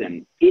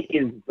season, it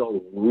is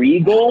the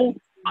regal,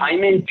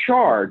 I'm in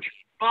charge,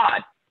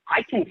 but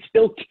I can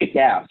still kick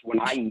ass when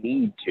I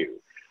need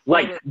to.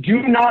 Like,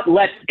 do not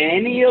let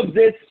any of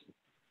this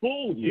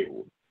fool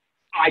you.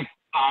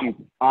 I'm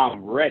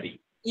ready.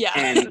 Yeah.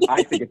 And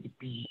I think it's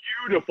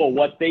beautiful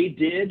what they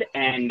did,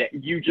 and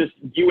you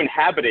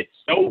inhabit it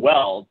so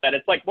well that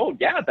it's like, well,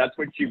 yeah, that's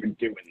what you've been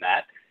doing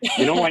that.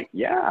 You know, like,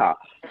 yeah.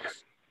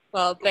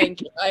 Well, thank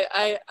you.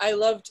 I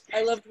loved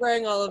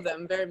wearing all of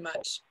them very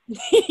much.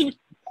 Did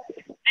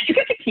you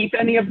get to keep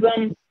any of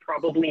them?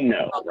 Probably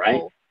no,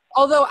 right?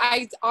 Although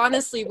I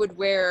honestly would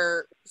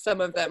wear some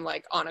of them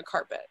like on a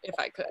carpet if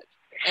I could.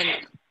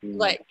 And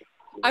like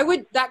I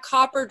would, that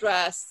copper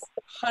dress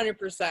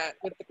 100%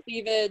 with the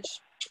cleavage.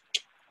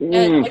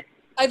 And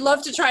I'd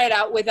love to try it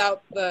out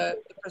without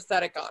the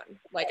prosthetic on.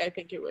 Like, I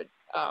think it would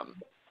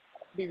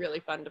be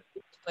really fun to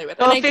play with.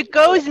 Well, if it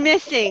goes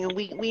missing,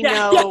 we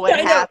know what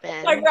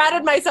happened. I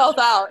ratted myself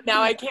out.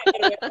 Now I can't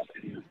get away.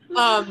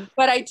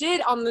 But I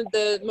did on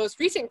the most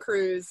recent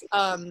cruise,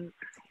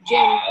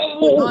 Jim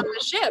was on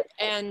the ship,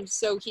 and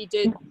so he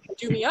did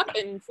do me up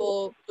in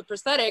full the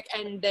prosthetic,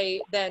 and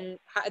they then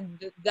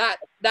had that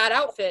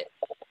outfit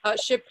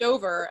shipped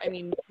over. I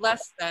mean,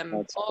 bless them.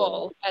 That's all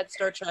cool. At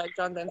Star Trek,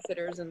 John Van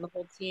Sitters and the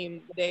whole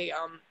team. They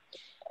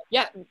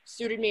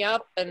suited me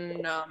up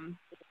and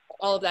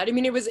all of that. I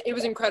mean, it was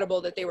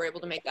incredible that they were able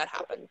to make that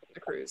happen. The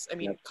cruise. I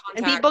mean,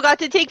 and people got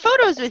to take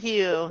photos with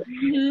you,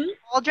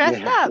 all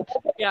dressed up.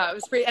 Yeah, it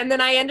was pretty. And then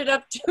I ended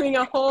up doing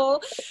a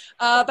whole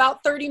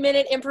about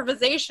 30-minute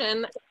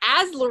improvisation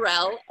as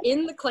L'Rell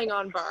in the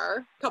Klingon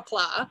bar,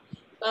 Kapla.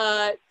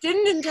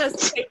 Didn't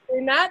anticipate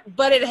doing that,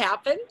 but it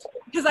happened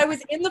because I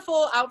was in the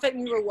full outfit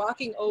and we were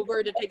walking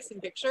over to take some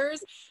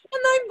pictures,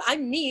 and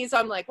I'm me, so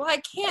I'm like, well, I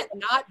can't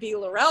not be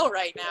L'Rell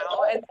right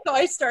now, and so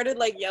I started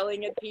like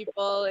yelling at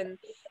people, and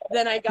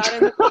then I got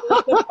in the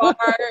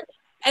bar,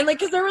 and like,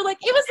 because there were like,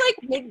 it was like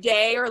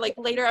midday or like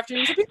later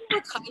afternoon, so people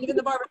were kind of in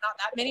the bar, but not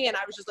that many, and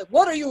I was just like,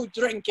 what are you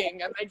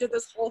drinking? And I did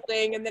this whole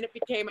thing, and then it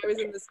became, I was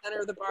in the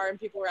center of the bar, and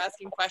people were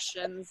asking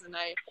questions, and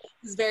I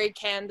was very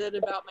candid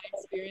about my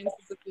experience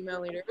as a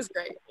female leader. It was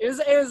great. It was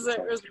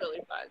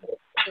really fun.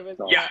 It was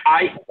yeah,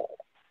 I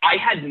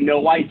had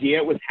no idea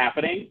it was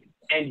happening,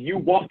 and you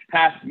walked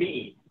past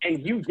me,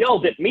 and you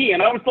yelled at me,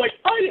 and I was like,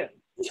 I am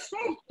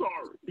so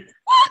sorry.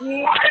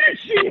 Why did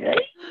she hate me?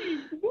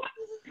 What?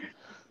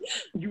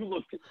 You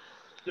looked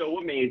so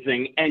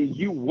amazing, and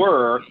you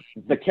were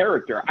the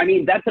character. I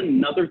mean, that's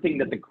another thing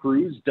that the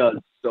cruise does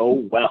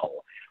so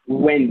well.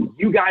 When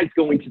you guys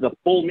go into the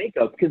full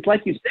makeup, because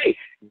like you say,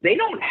 they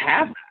don't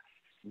have that.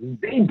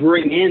 They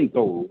bring in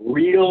the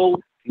real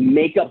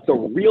makeup, the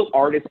real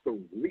artists, the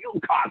real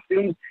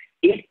costumes.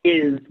 It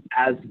is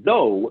as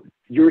though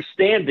you're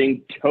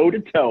standing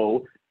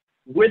toe-to-toe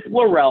with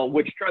L'Rell,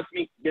 which, trust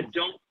me, you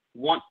don't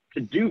want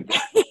to do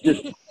that.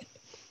 Just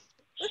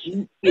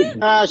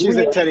she's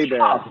a teddy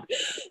bear.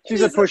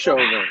 She's a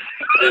pushover.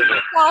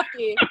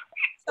 Softy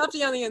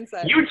on the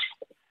inside.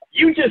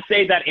 You just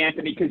say that,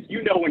 Anthony, because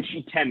you know when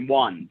she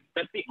 10-1.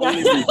 That's the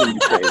only reason you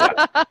say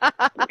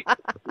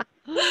that.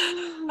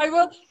 I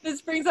will.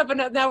 This brings up but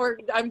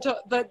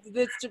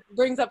this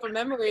brings up a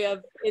memory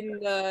of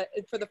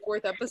for the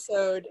 4th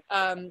episode.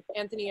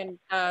 Anthony and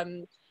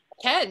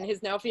Ken,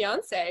 his now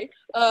fiance,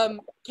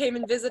 came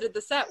and visited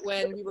the set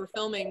when we were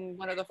filming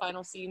one of the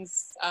final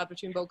scenes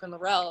between BONK and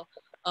L'Rell.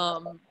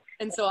 And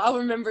so I'll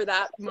remember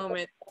that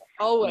moment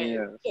always,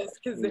 just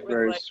because it was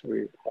very like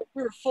sweet.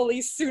 We were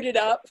fully suited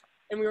up,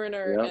 and we were in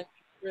our. And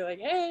we were like,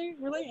 hey,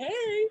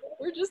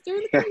 we're just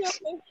doing the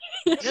Klingon.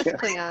 Just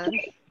Klingon.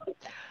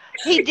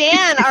 Hey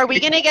Dan, are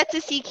we gonna get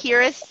to see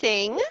Kira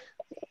sing?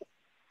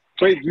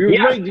 Wait, you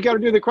got to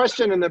do the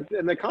question in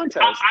the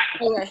contest.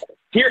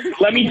 Here,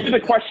 let me do the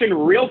question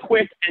real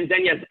quick, and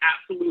then yes,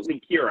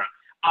 absolutely, Kira.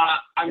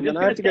 I'm just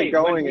I have to get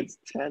going. It's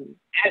 10.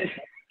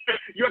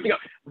 You have to go.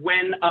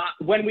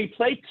 When we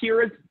play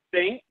Kira's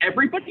thing,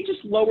 everybody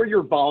just lower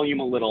your volume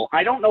a little.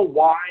 I don't know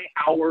why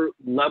our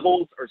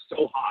levels are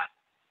so hot.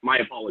 My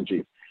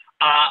apologies.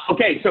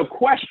 Okay, so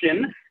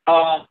question.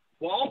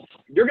 Walt,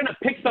 you're going to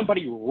pick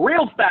somebody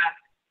real fast,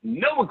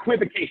 no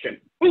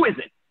equivocation. Who is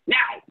it? Now,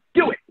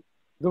 do it.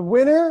 The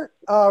winner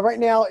right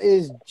now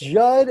is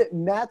Judd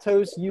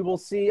Matos. You will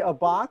see a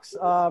box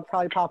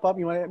probably pop up.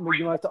 You might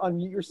have to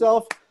unmute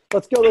yourself.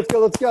 Let's go, let's go,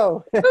 let's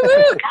go. All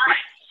right,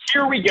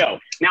 here we go.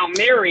 Now,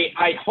 Mary,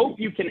 I hope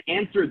you can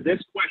answer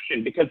this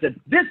question because at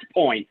this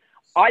point,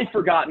 I've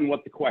forgotten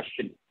what the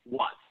question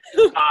was.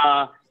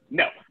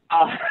 No.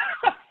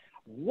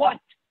 What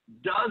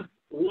does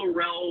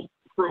L'Rell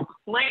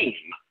proclaim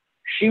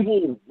she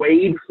will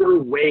wade her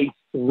way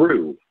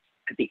through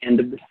at the end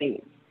of the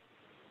scene?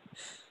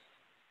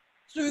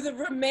 Through the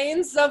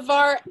remains of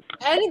our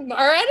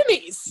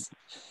enemies.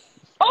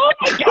 Oh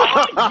my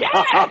God!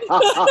 Yes!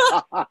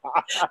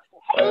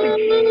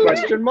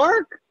 Question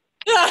mark?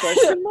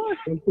 Question mark?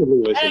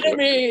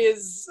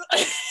 Enemies.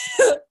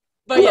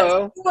 But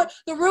yes,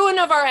 the ruin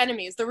of our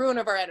enemies. The ruin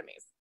of our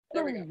enemies.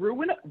 There we go.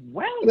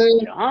 Well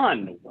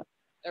done.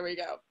 There we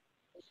go.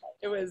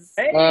 It was.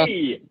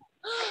 Hey.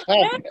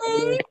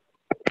 Hey.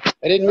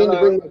 I didn't mean to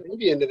bring my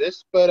baby into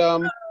this, but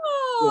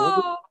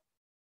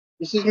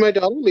this is my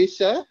daughter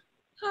Lisa.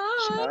 Hi.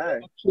 She's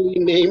actually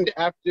named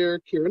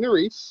after Kira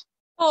Nerys.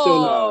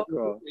 Oh,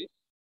 so, me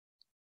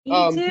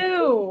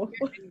too.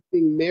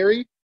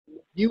 Mary,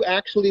 you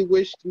actually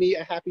wished me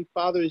a happy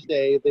Father's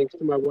Day thanks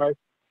to my wife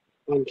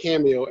on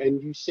Cameo,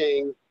 and you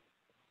sang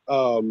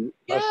our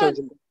Sons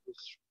and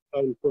Daughters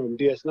from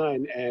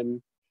DS9,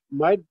 and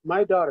my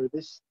daughter,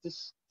 this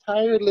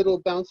tired little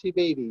bouncy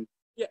baby,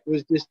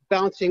 was just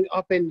bouncing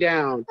up and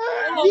down.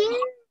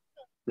 Hi.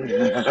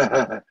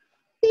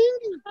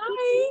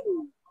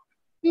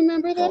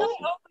 Remember that?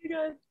 Oh my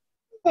God.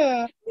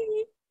 Yeah.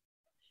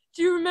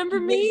 Do you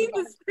remember me,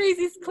 this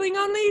crazy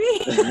Klingon lady?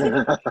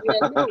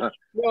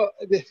 No,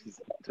 this is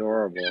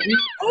adorable.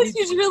 Oh,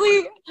 she's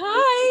really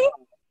hi.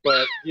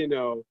 But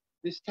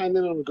this tiny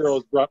little girl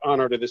has brought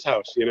honor to this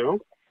house.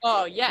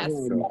 Oh yes,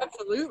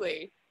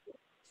 absolutely.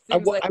 I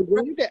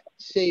wanted to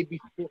say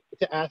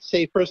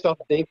say first off,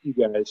 thank you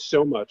guys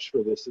so much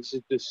for this. This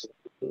is just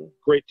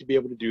great to be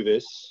able to do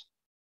this.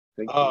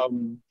 Thank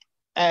you.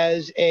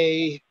 As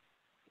a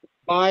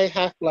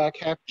half black,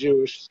 half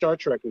Jewish Star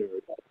Trek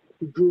nerd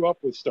who grew up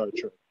with Star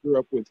Trek, grew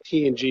up with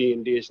TNG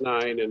and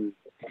DS9 and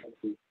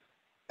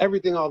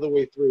everything all the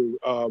way through.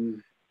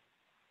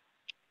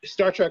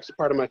 Star Trek's a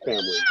part of my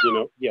family.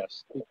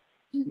 Yes,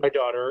 my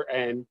daughter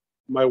and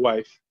my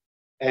wife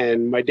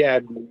and my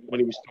dad, when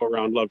he was still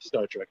around, loved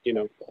Star Trek.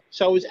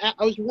 So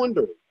I was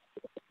wondering,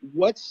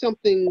 what's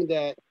something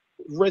that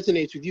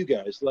resonates with you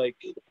guys, like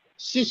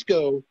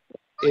Cisco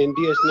in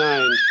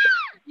DS9?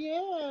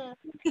 Yeah,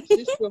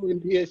 Cisco in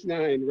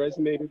DS9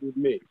 resonated with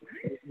me.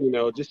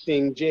 Just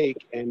seeing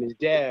Jake and his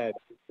dad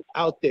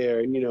out there,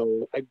 and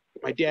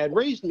my dad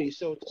raised me,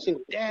 so to see a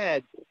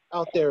dad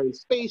out there in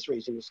space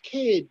raising his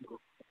kid,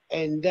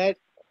 and that,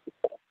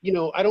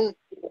 I don't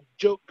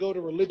go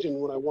to religion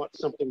when I want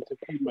something to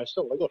feed my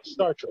soul. I go to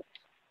Star Trek.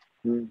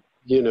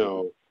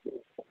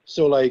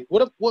 So like,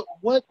 what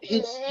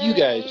hits you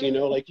guys?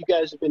 Like you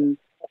guys have been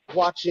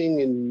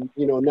watching, and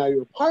now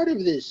you're a part of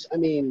this. I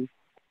mean,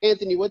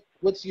 Anthony,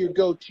 what's your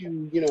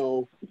go-to,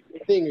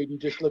 thing? Or you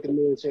just look at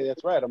me and say,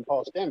 "That's right, I'm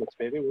Paul Stamets,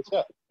 baby. What's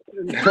up?"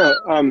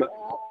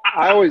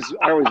 I always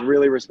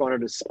really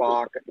responded to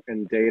Spock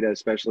and Data,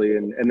 especially,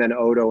 and then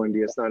Odo and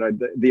DS9.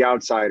 The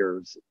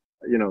outsiders,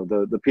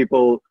 the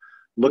people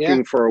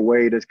looking for a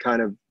way to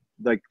kind of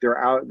like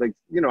they're out, like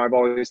I've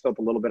always felt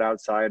a little bit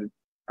outsider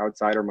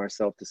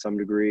myself to some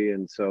degree,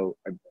 and so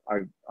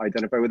I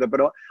identify with it.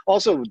 But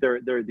also, they're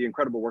the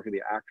incredible work of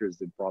the actors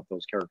that brought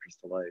those characters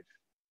to life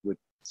with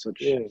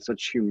such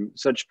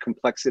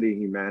complexity,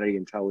 humanity,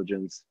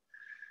 intelligence.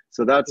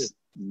 So those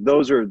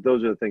are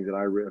the things that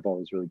I've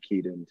always really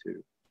keyed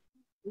into.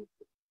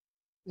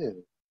 Yeah.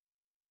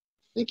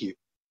 Thank you.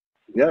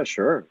 Yeah,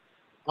 sure.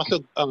 Also,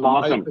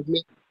 awesome.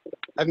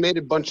 I've made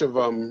a bunch of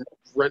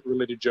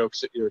rent-related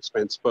jokes at your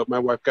expense, but my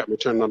wife got me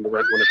turned on to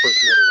rent when I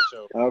first met her.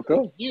 So, oh,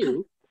 cool.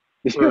 You,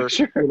 for,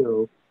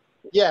 sure.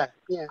 Yeah.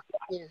 Sure.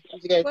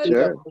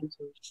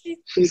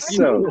 She's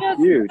so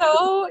cute.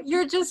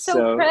 You're just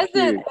so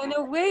present and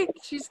awake.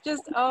 She's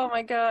just, oh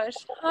my gosh.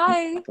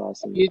 Hi. That's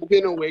awesome. She's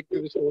been awake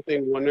through this whole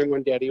thing, wondering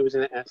when Daddy was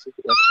in an acid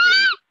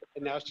question,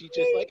 and now she's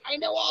just like, I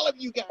know all of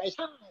you guys.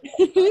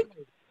 Hi.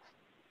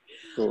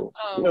 Cool.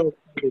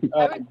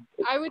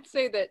 I would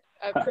say that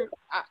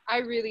I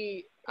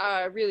really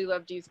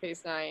love Deep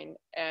Space Nine,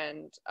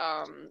 and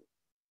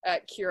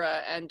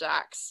Kira and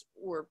Dax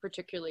were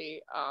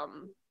particularly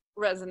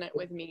resonant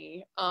with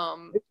me.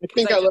 I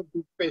think I love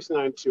Deep Space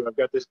Nine too. I've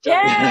got this.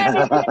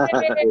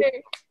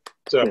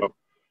 So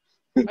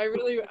I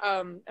really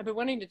I've been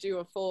wanting to do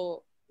a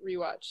full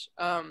rewatch,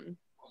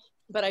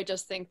 but I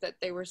just think that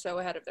they were so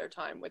ahead of their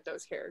time with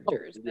those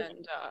characters,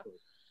 and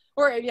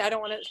I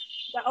don't want to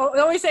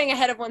always saying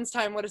ahead of one's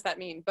time. What does that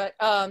mean? But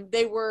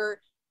they were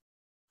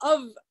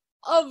of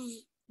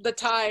the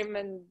time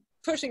and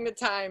pushing the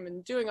time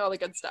and doing all the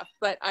good stuff.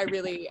 But I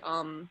really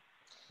am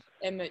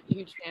a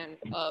huge fan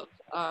of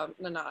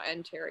Nana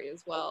and Terry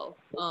as well,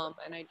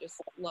 and I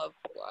just love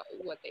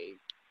what they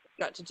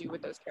got to do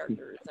with those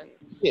characters. And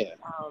Yeah.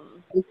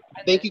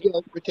 Thank you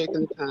guys for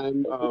taking the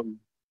time.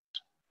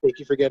 Thank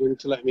you for getting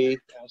to let me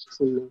ask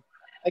some.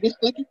 I guess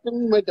thank you for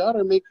letting my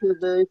daughter make her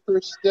very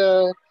first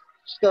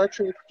Star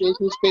Trek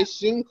Jason Space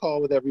Zoom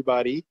call with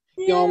everybody.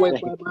 You all wait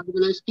by the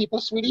nice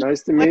people, sweetie.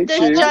 Nice to meet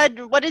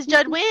you. What does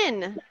Judd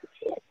win?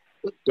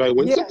 Do I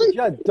win something?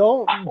 Judd,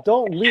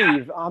 don't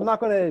leave. I'm not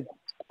gonna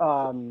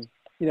I'm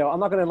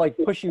not gonna like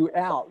push you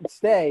out.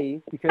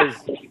 Stay because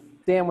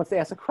Dan wants to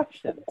ask a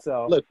question.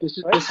 So look, this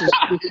is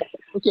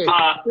okay.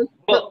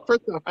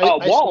 First off,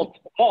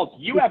 Walt,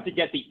 you have to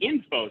get the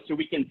info so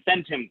we can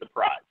send him the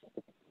prize.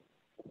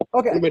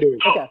 Okay. What am I doing?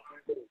 Okay.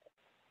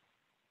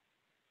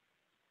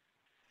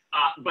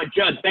 But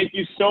Judd, thank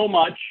you so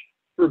much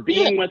for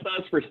being with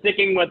us, for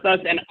sticking with us,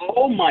 and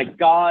oh my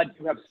God,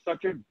 you have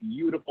such a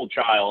beautiful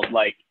child.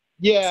 Like,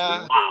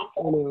 yeah,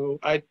 wow.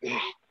 I know.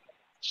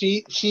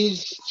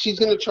 She's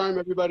gonna charm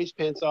everybody's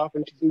pants off,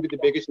 and she's gonna be the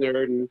biggest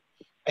nerd. And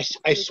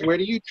I swear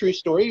to you, true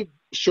story.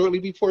 Shortly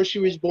before she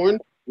was born,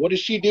 what does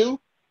she do?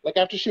 Like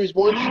after she was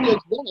born, she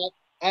does that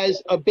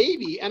as a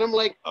baby, and I'm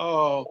like,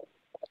 oh,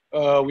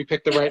 we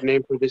picked the right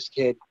name for this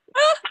kid.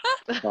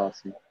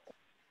 Awesome.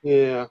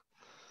 Yeah.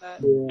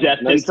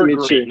 Destined Nice for to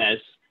meet greatness.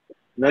 you.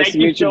 Nice Thank to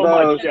you meet you so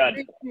both. much, Judd.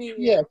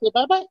 Yeah. Say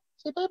bye bye.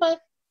 Say bye bye.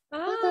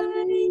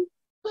 Bye.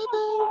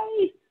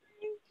 Bye.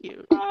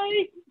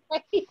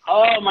 Bye.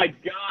 Oh my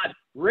God,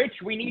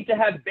 Rich, we need to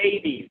have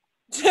babies.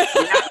 We have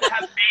to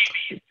have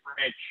babies,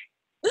 Rich.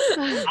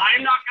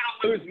 I'm not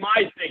gonna lose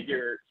my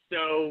figure,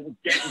 so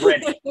get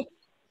ready.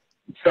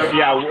 So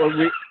yeah,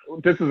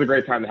 this is a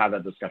great time to have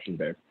that discussion,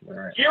 Dave. All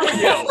right. Here we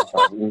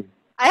go.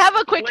 I have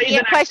a quick Play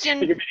the question.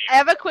 next I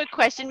have a quick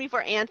question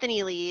before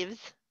Anthony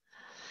leaves.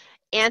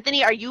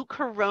 Anthony, are you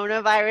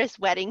coronavirus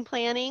wedding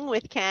planning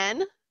with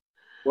Ken?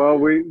 Well,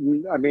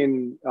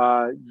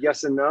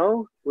 yes and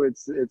no.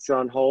 It's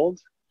on hold.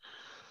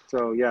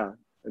 So yeah.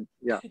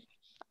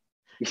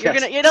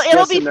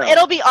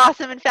 It'll be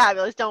awesome and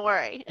fabulous. Don't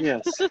worry.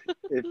 Yes.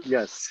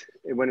 Yes.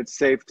 When it's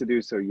safe to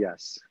do so,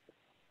 yes.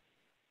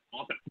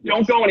 Awesome.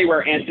 Don't go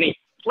anywhere, Anthony.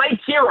 Play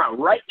Kira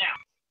right now.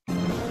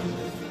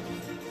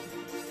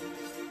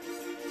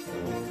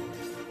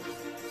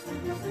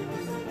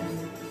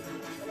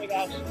 Oh my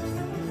gosh.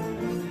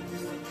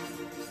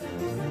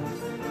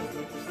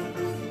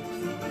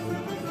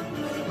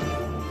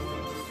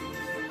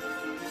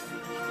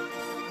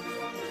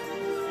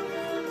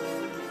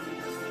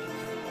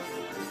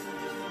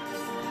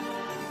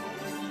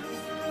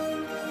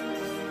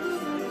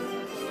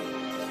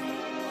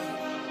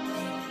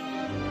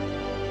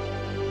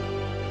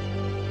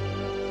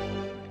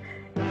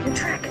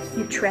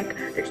 New Trek,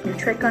 there's new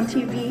Trek on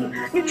TV,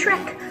 new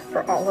Trek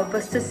for all of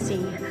us to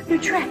see. New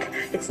Trek,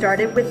 it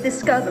started with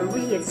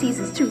Discovery, it's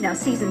seasons 2, now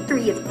season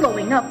 3, it's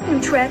blowing up. New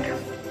Trek.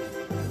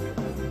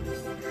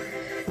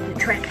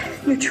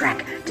 New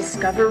Trek,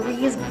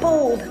 Discovery is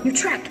bold. New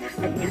Trek,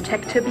 and new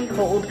tech to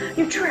behold.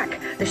 New Trek,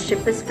 the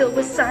ship is filled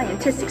with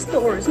scientists,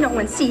 explorers, no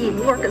one seeing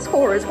Lorca's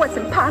horrors, what's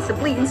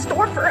impossibly in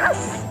store for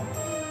us.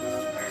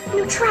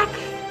 New Trek.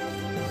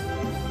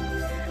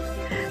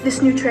 This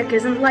new Trek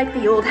isn't like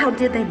the old, how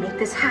did they make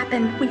this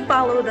happen? We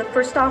follow the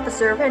first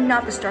officer and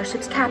not the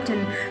starship's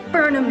captain.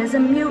 Burnham is a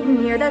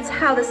mutineer, that's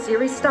how the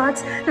series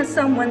starts. Now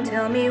someone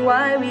tell me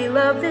why we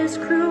love this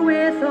crew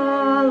with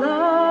all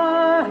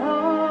our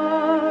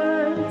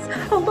hearts.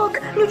 Oh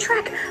look, new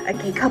Trek, a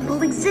gay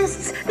couple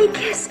exists, they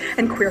kiss,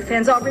 and queer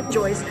fans all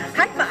rejoice.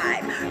 High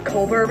five!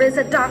 Culber is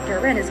a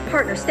doctor and his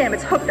partner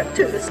Stamets hooked up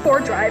to the spore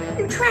drive.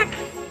 New Trek!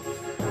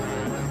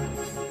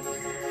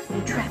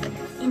 New Trek.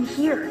 In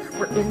here,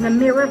 we're in the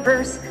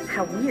Mirrorverse.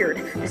 How weird.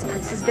 This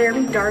place is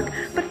very dark.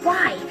 But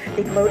why?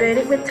 They've loaded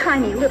it with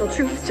tiny little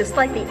truths, just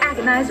like the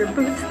agonizer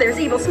boots. There's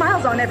evil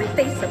smiles on every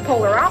face, a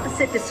polar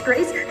opposite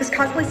disgrace. This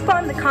cosplay's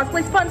fun, the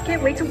cosplay's fun.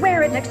 Can't wait to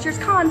wear it next year's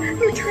con.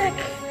 New Trek.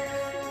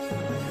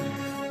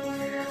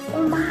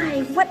 Oh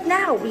my, what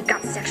now? We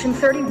got section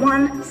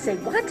 31. Say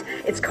what?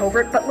 It's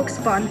covert but looks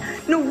fun.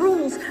 No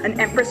rules. An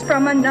empress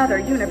from another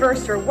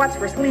universe, or what's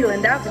worse,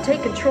 Leland out to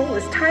take control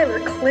is Tyler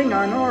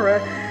Klingon or a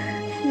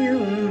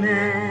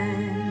human.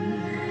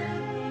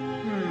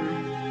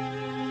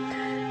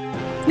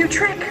 New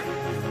Trek.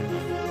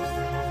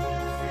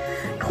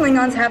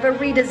 Klingons have a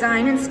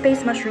redesign and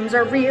space mushrooms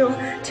are real.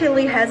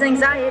 Tilly has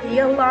anxiety,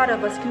 a lot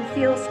of us can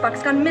feel.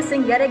 Spock's gone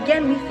missing yet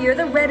again, we fear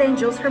the Red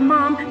Angels. Her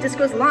mom just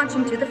goes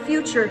launching to the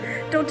future.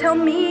 Don't tell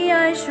me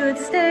I should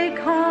stay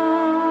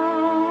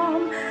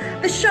calm.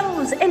 The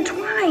show's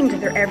entwined,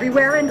 they're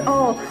everywhere and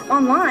all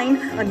online.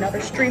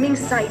 Another streaming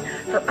site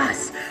for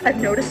us.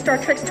 I've noticed Star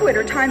Trek's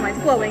Twitter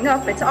timeline's blowing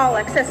up. It's all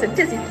access and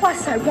Disney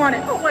Plus. I want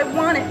it, oh I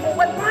want it, oh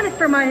I want it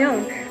for my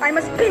own. I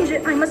must binge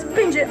it, I must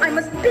binge it, I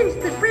must binge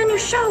this brand new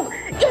show.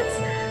 It's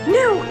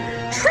New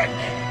Trek.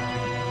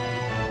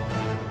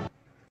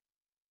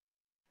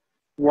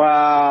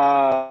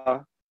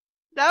 Wow.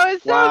 That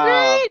was so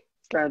great.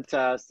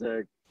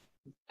 Fantastic.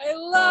 I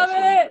love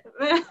it.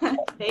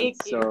 Thank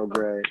you. So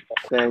great.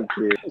 Thank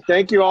you.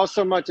 Thank you all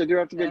so much. I do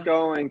have to get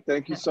going.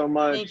 Thank you so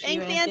much.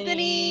 Thanks,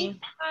 Anthony.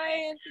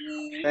 Hi,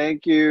 Anthony.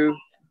 Thank you.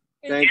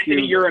 Thank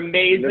Anthony, you. you're Live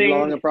amazing.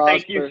 long and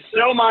Thank you prosper.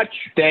 so much.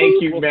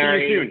 Thank you, We'll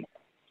Mary. See you soon.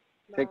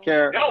 Take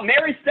care. No,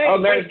 Mary's staying. Oh,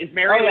 Mary- Wait, is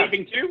Mary oh, yeah.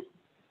 leaving too?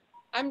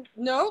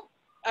 No.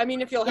 I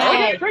mean, if you'll Oh, have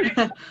yeah, it. great.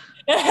 God,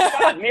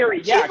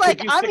 Mary, yeah. She's like,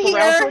 could you I'm stick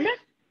around here. for a minute?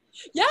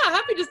 Yeah,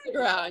 happy to stick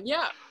around.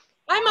 Yeah.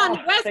 I'm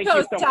on West thank you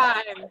Coast so much.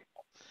 time.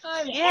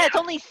 Yeah, it's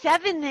only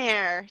 7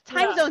 there.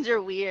 Time Yeah. zones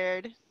are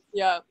weird.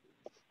 Yeah.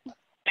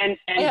 And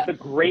Yeah. the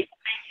great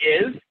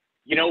thing is,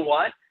 you know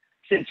what?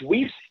 Since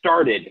we've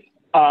started,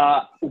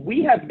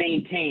 we have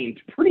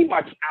maintained pretty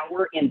much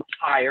our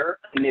entire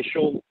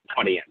initial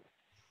audience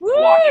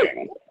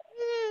watching.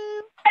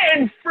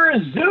 And for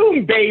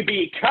Zoom,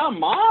 baby,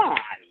 come on.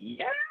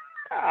 Yeah.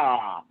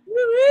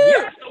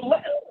 Yeah, so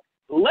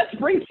let's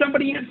bring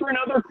somebody in for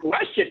another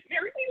question.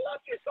 Mary, we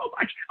love you so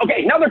much.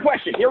 Okay, another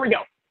question. Here we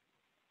go.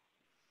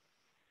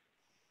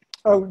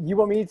 Oh, you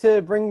want me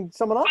to bring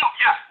someone up? Oh,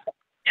 yeah.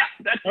 Yeah,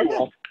 that's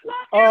cool.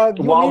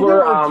 You While want me to,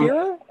 we're, or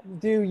Kira?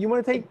 Do you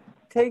want to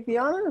take the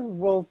honor?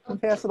 We'll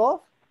pass it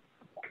off.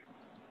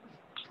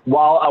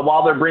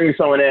 While they're bringing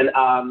someone in,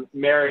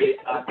 Mary,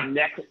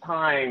 next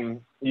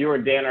time you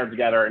and Dan are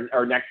together,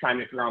 or next time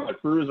if you're on the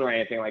cruise or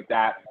anything like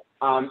that,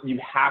 you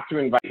have to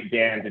invite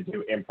Dan to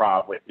do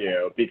improv with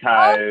you,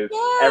 because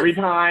every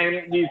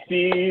time he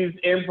sees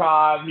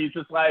improv, he's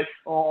just like,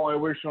 oh, I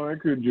wish I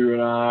could do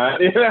that.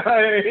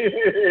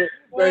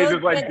 So he's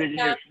just like digging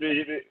his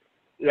feet.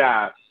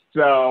 Yeah.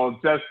 So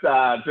just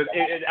as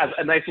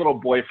a nice little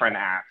boyfriend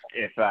ask,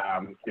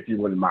 if you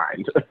wouldn't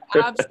mind.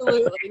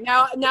 Absolutely.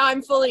 Now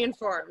I'm fully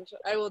informed.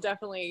 I will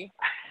definitely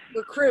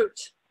recruit.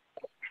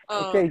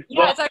 Okay.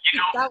 Yeah, it's actually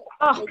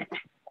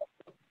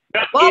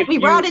Well, we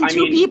brought in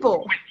two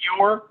people.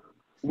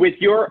 With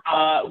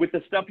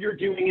the stuff you're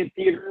doing in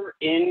theater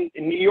in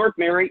New York,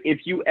 Mary,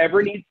 if you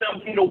ever need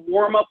something to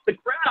warm up the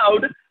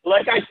crowd,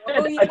 like I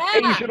said,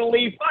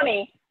 occasionally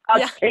funny,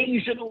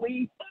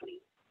 occasionally funny.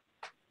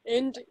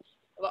 And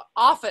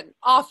often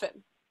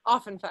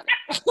funny.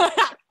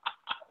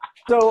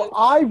 So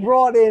I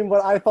brought in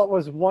what I thought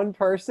was one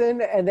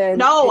person, and then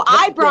No,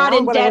 I brought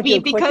in Debbie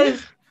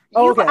because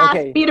you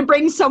asked me to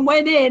bring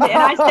someone in, and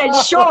I said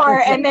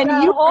sure, and then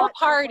you whole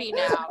party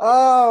now.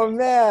 Oh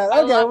man.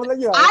 Okay. Well,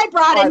 you know, I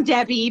brought in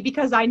Debbie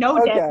because I know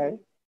Debbie. Okay.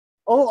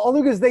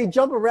 Only because they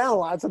jump around a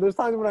lot, so there's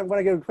times when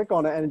I go to click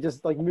on it and it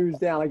just like moves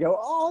down. I go,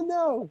 oh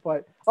no!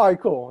 But all right,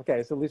 cool.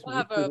 Okay, so at least we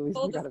got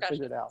it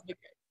figured out.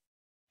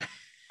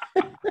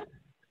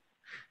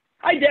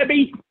 Hi,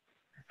 Debbie.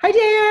 Hi,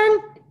 Dan.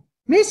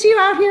 Miss you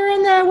out here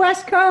in the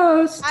West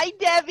Coast. Hi,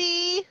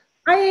 Debbie.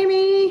 Hi,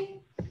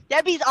 Amy.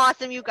 Debbie's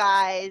awesome, you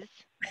guys.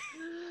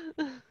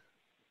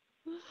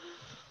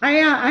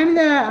 I'm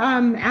the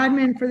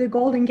admin for the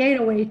Golden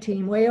Gateway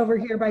team, way over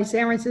here by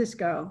San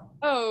Francisco.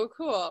 Oh,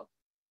 cool.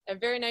 A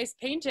very nice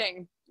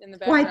painting in the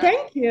background. Why,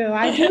 thank you.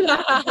 I do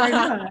very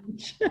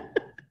much.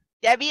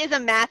 Debbie is a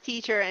math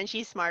teacher, and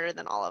she's smarter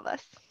than all of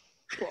us.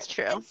 It's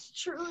true. It's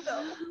true,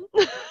 though.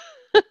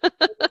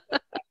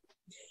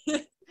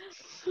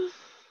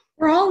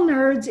 We're all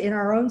nerds in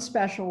our own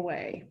special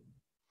way.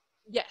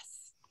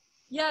 Yes.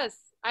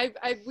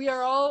 We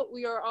are all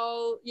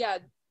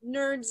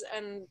nerds,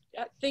 and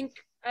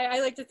I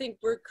like to think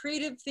we're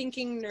creative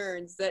thinking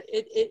nerds, that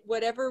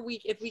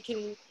if we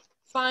can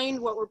find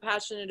what we're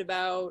passionate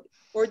about,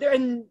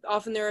 and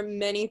often there are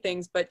many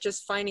things, but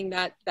just finding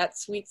that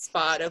sweet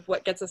spot of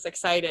what gets us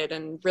excited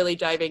and really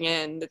diving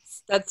in.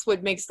 That's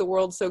what makes the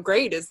world so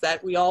great, is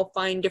that we all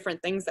find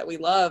different things that we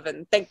love,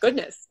 and thank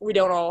goodness we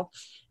don't all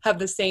have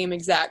the same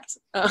exact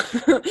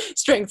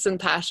strengths and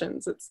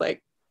passions. It's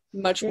like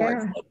much more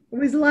exciting. It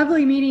was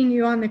lovely meeting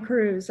you on the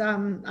cruise.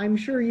 I'm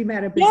sure you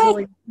met a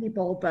bazillion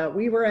people, but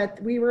we were at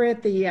the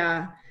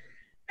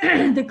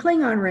the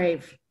Klingon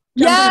rave.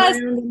 Yes,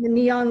 around in the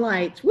neon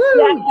lights. Woo!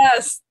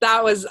 Yes,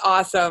 that was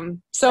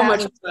awesome. So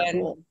much fun.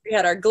 Cool. We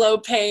had our glow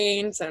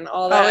paint and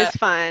all that. Oh, it was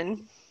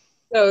fun.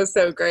 That was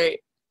so great.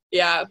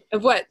 Yeah. We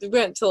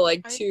went till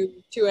like 2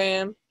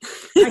 a.m.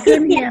 I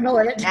couldn't handle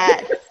it.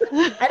 Yes.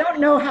 I don't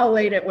know how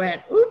late it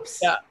went. Oops.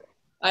 Yeah.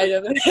 I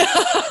don't.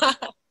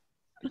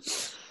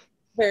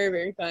 Very,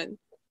 very fun.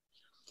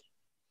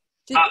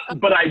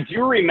 But I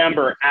do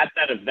remember at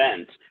that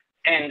event,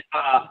 and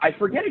I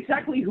forget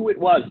exactly who it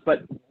was,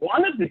 but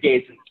one of the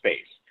gays in space,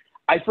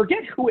 I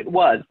forget who it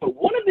was, but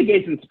one of the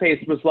gays in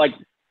space was like,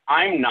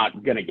 I'm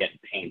not going to get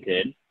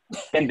painted.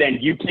 And then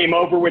you came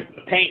over with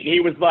the paint, and he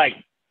was like,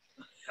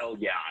 hell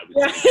yeah, I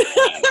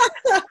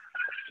was.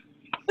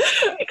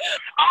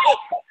 Oh,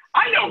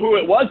 I know who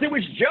it was. It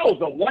was Joe,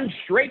 the one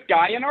straight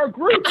guy in our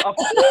group. Of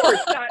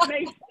course, that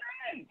makes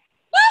sense.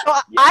 So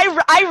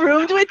I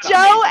roomed with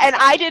Joe, and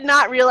I did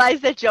not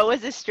realize that Joe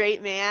was a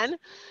straight man.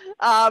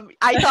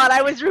 I thought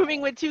I was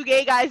rooming with 2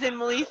 gay guys and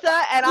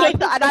Melissa, and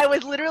I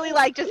was literally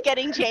like just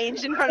getting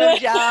changed in front of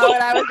Joe,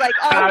 and I was like,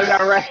 oh.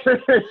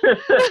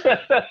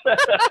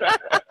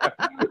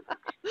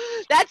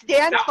 That's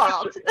Dan's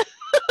fault.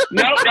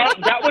 No,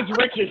 that was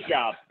Rich's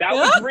job. That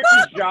was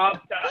Rich's job.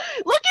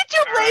 Look at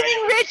you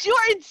blaming Rich. You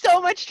are in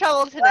so much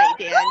trouble tonight,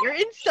 Dan. You're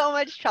in so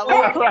much trouble.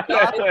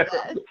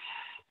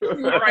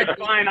 All right,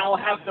 fine. I'll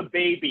have the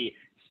baby.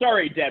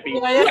 Sorry, Debbie.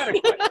 Yeah, You had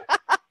a question.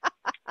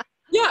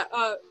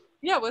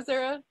 Yeah. Was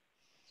there a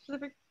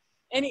specific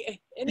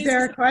any? Is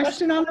there a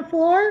question on the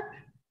floor?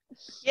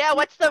 Yeah.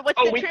 What's the we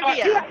thought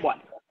you trivia? had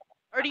one.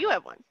 Or do you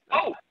have one?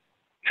 Oh,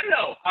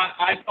 no.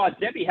 I thought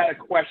Debbie had a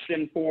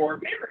question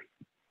for Mary.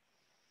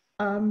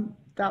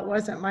 That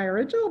wasn't my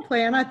original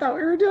plan. I thought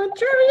we were doing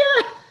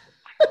trivia.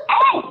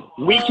 Oh,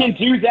 we can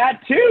do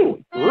that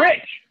too.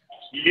 Rich,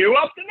 you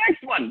up the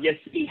next one. You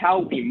see how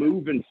we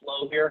move and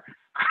flow here?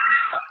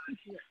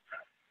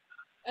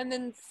 And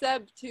then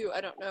Seb too.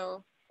 I don't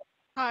know.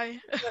 Hi.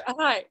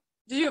 Hi.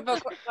 Do you have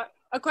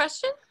a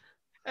question?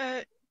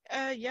 Yeah,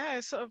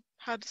 I sort of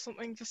had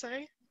something to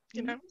say,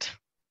 you know.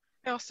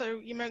 Also,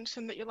 you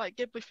mentioned that you like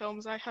Ghibli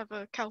films. I have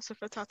a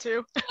Calcifer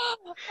tattoo.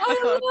 I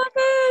love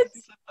it.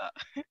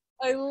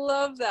 I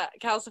love that.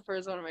 Calcifer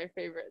is one of my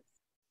favorites.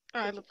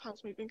 I love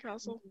House Moving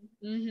Castle.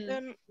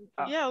 Mm-hmm.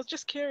 Yeah, I was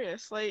just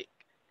curious, like,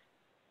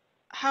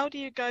 how do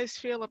you guys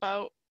feel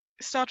about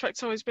Star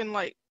Trek's always been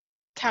like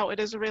touted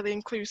as a really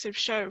inclusive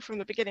show from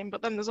the beginning,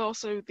 but then there's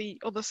also the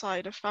other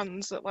side of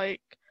fans that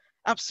like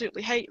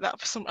absolutely hate that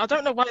for some. I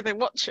don't know why they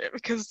watch it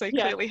because they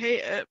clearly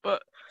hate it,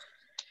 but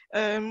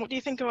what do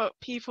you think about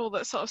people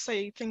that sort of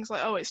say things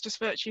like, oh, it's just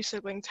virtue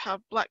signaling to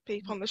have black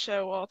people on the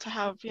show, or to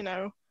have, you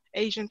know,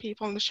 Asian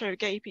people on the show,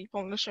 gay people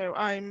on the show?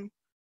 I'm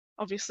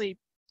obviously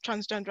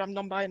transgender, I'm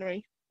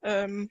non-binary,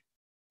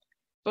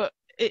 but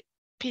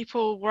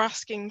people were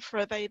asking for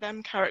a they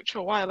them character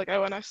a while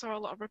ago, and I saw a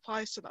lot of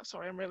replies to that.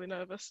 Sorry, I'm really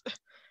nervous.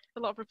 A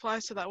lot of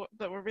replies to that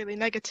that were really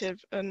negative,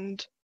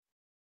 and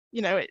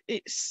you know,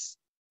 there's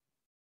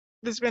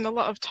been a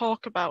lot of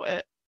talk about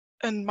it.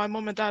 And my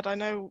mum and dad, I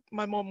know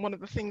my mum, one of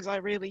the things I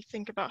really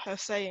think about her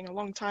saying a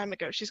long time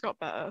ago, she's got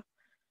better,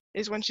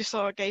 is when she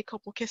saw a gay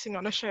couple kissing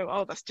on a show,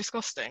 oh, that's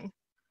disgusting. And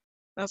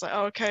I was like,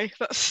 oh, okay,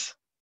 that's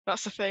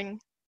a thing.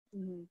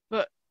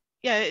 But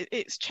yeah,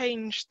 it's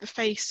changed the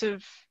face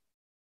of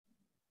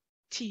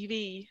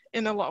TV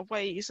in a lot of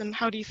ways. And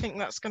how do you think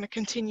that's going to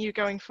continue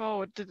going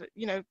forward?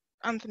 You know,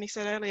 Anthony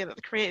said earlier that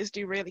the creators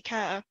do really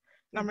care, and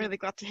I'm really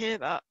glad to hear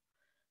that.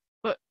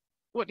 But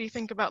what do you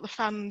think about the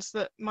fans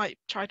that might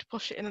try to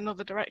push it in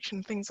another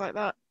direction, things like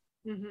that?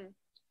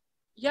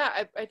 Yeah,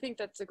 I think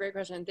that's a great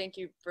question, and thank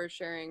you for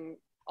sharing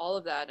all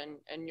of that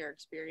and your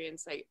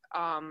experience.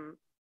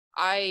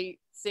 I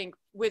think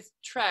with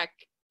Trek,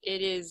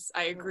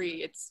 I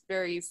agree, it's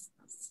very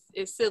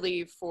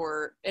silly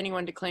for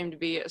anyone to claim to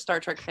be a Star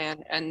Trek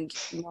fan and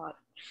not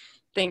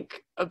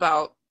think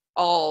about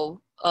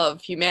all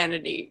of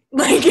humanity.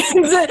 Like,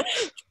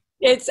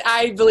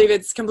 I believe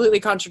it's completely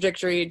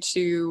contradictory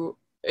to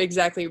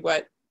exactly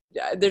what,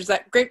 there's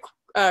that great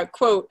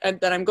quote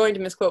that I'm going to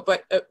misquote,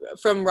 but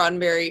from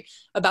Roddenberry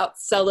about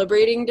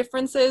celebrating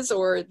differences,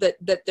 or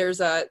that there's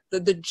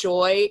the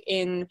joy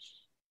in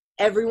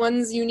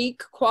everyone's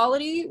unique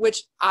quality,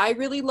 which I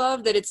really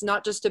love, that it's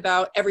not just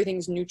about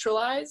everything's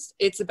neutralized.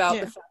 It's about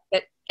the fact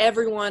that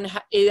everyone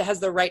has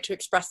the right to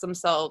express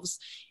themselves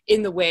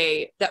in the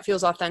way that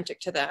feels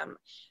authentic to them.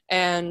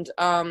 And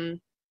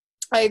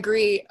I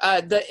agree,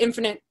 the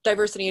infinite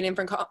diversity and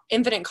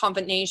infinite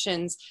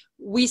combinations,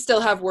 we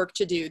still have work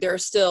to do. There are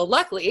still,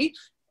 luckily,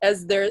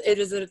 as it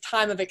is at a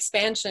time of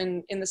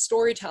expansion in the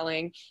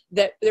storytelling,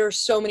 that there are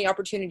so many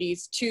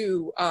opportunities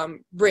to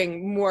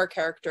bring more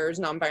characters,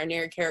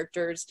 non-binary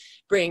characters,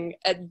 bring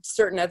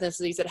certain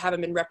ethnicities that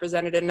haven't been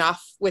represented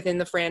enough within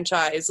the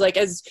franchise. Like,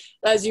 as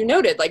you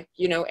noted, like,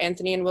 you know,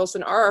 Anthony and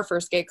Wilson are our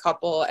first gay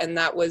couple, and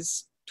that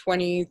was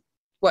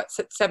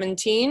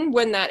 2017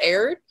 when that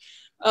aired.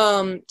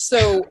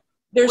 So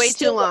there's way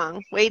too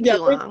long.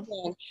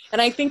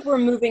 And I think we're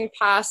moving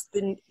past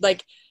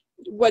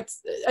what's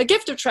a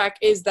gift of Trek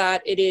is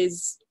that it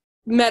is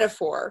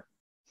metaphor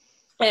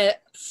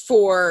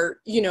for,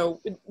 you know,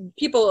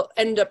 people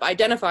end up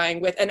identifying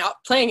with and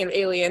playing an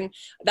alien.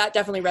 That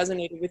definitely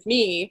resonated with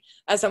me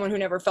as someone who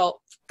never felt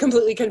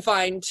completely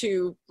confined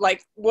to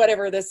like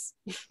whatever this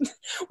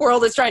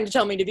world is trying to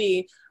tell me to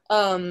be.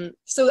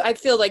 So I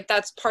feel like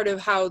that's part of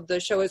how the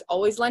show has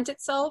always lent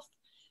itself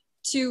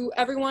to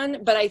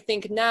everyone, but I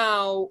think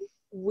now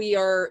we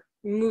are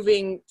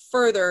moving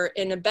further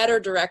in a better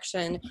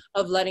direction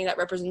of letting that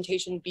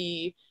representation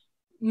be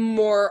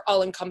more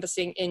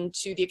all-encompassing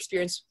into the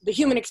experience, the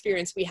human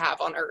experience we have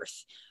on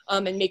Earth,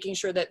 and making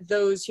sure that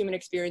those human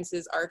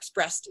experiences are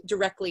expressed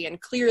directly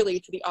and clearly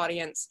to the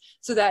audience,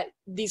 so that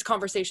these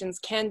conversations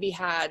can be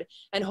had,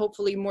 and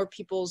hopefully more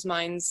people's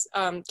minds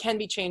can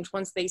be changed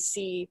once they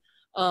see.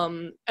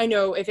 I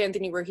know if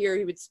Anthony were here,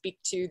 he would speak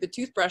to the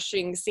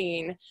toothbrushing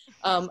scene,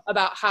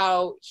 about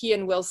how he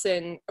and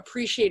Wilson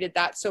appreciated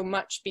that so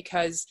much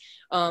because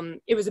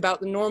it was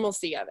about the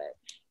normalcy of it.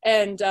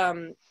 And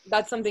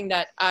that's something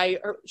that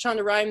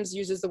Shonda Rhimes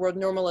uses the word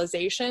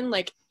normalization,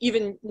 like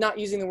even not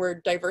using the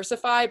word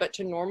diversify, but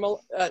to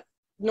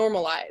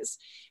normalize,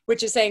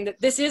 which is saying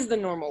that this is the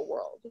normal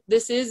world.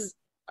 This is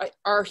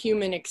our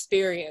human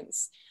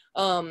experience.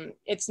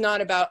 It's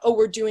not about, oh,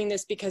 we're doing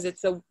this because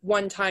it's a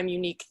one-time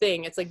unique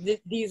thing. It's like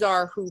these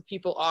are who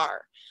people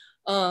are.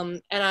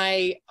 And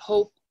I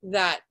hope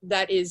that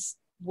that is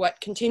what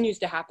continues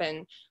to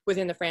happen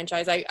within the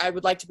franchise. I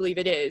would like to believe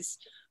it is.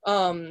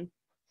 I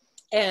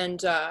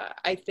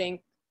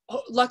think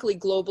luckily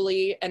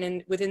globally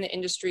and within the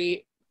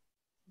industry,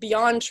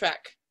 beyond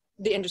Trek,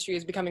 the industry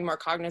is becoming more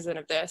cognizant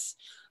of this.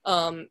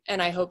 And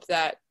I hope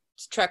that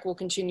Trek will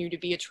continue to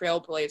be a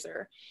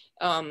trailblazer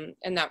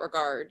in that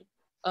regard.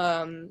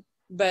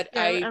 But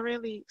yeah, I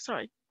really,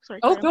 sorry.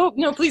 Oh, Karen.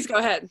 no, please go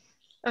ahead.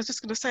 I was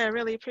just going to say, I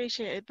really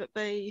appreciated that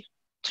they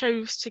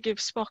chose to give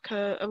Spock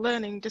a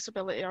learning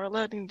disability or a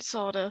learning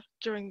disorder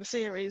during the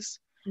series.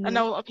 I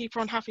know a lot of people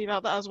are unhappy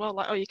about that as well,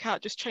 like, oh, you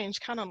can't just change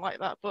canon like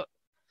that, but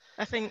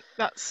I think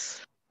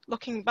that's,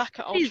 looking back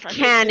at old Trek,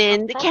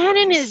 canon. The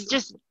canon is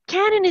just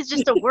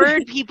a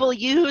word people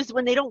use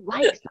when they don't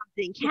like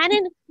something.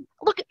 Canon,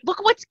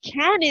 look what's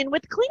canon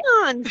with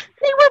Klingons.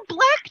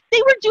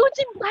 They were dudes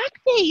in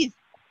blackface.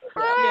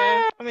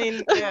 Yeah, I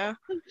mean, yeah.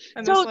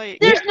 And so it's like,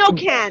 there's no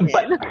canon.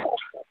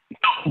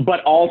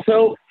 But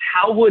also,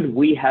 how would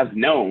we have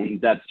known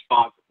that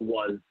Spock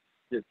was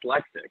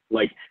dyslexic?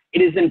 Like,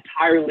 it is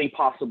entirely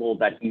possible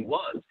that he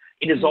was.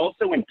 It is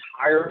also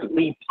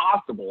entirely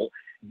possible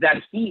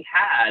that he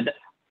had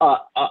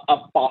a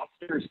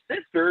foster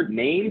sister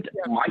named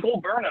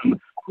Michael Burnham,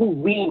 who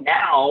we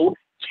now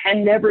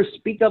can never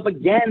speak of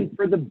again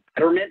for the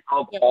betterment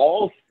of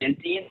all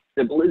sentient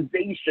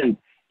civilizations.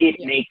 It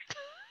makes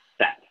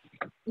sense.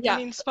 I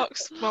mean,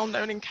 Spock's well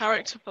known in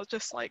character for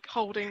just like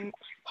holding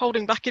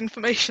back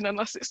information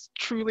unless it's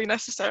truly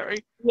necessary.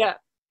 Yeah.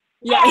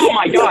 Oh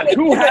my God!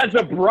 Who has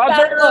a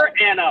brother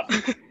and a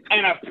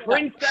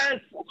princess?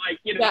 Like,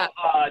 you know,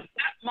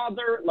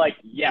 stepmother. Like,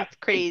 yes,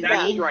 crazy.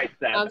 That's right,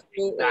 Seth.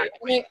 Absolutely.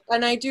 Exactly.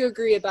 And I do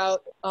agree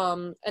about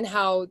and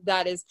how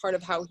that is part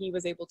of how he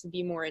was able to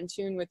be more in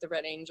tune with the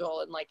Red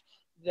Angel, and like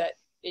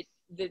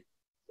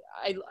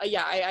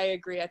I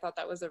agree. I thought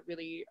that was a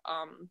really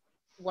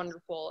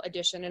wonderful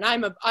addition, and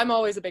I'm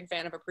always a big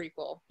fan of a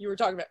prequel. You were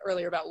talking about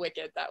earlier about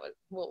Wicked. That was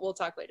we'll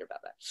talk later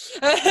about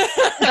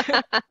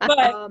that.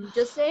 But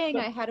just saying,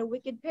 I had a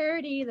Wicked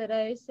parody that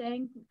I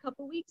sang a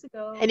couple weeks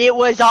ago, And it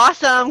was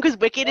awesome because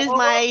Wicked is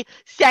my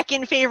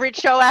second favorite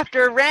show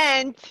after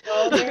Rent.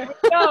 Oh, there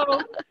we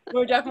go.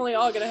 We're definitely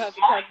all gonna have to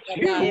talk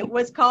about that. It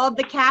was called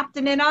The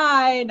Captain and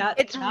I.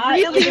 It's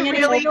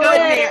really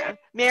good,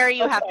 Mary.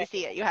 You have to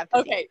see it. You have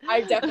to see it.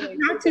 I definitely.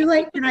 Not too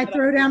late. Can I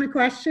throw down a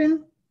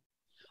question?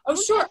 Oh,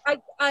 sure.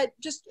 I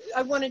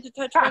wanted to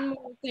touch one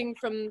more thing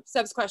from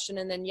Seb's question,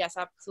 and then yes,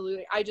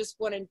 absolutely. I just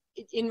wanted,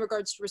 in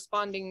regards to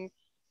responding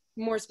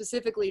more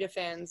specifically to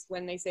fans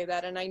when they say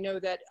that, and I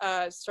know that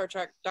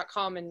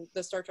StarTrek.com and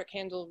the Star Trek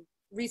handle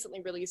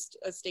recently released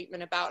a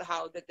statement about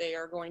how that they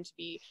are going to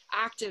be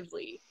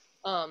actively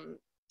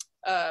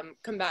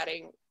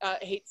combating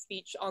hate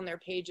speech on their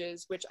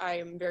pages, which I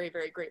am very,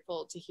 very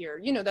grateful to hear.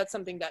 You know, that's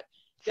something that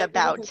it's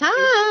about time.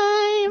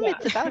 Yeah.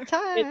 It's about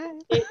time.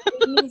 It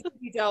needs to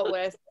be dealt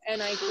with,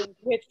 and I think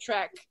with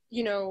Trek,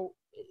 you know,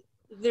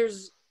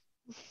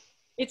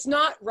 it's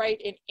not right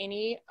in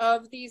any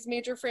of these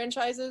major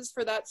franchises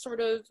for that sort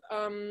of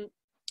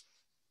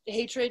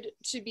hatred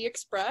to be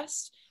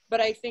expressed.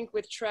 But I think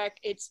with Trek,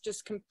 it's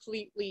just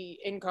completely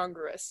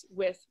incongruous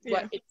with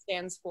what it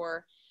stands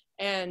for,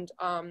 and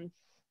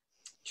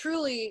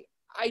truly,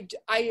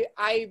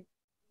 I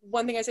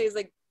one thing I say is,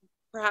 like,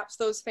 perhaps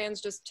those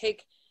fans just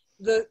take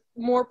the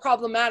more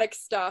problematic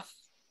stuff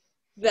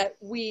that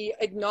we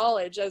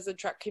acknowledge as a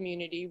Trek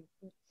community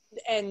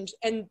and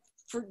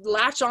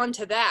latch on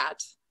to that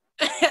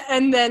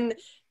and then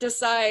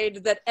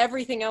decide that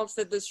everything else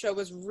that this show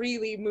was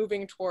really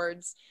moving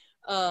towards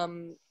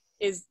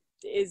is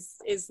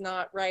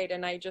not right.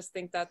 And I just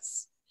think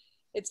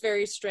it's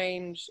very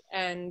strange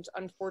and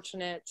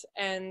unfortunate.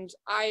 And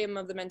I am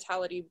of the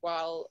mentality,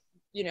 while,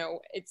 you know,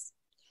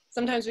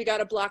 sometimes we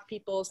gotta block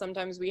people,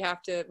 sometimes we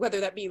have to, whether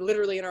that be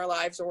literally in our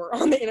lives or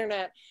on the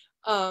internet.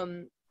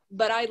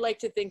 But I'd like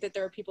to think that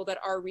there are people that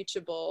are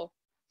reachable,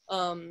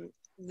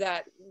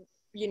 that,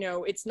 you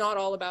know, it's not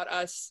all about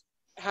us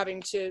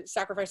having to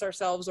sacrifice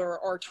ourselves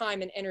or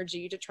time and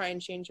energy to try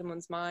and change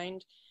someone's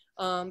mind.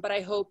 But I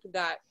hope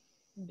that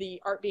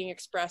the art being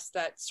expressed,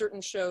 that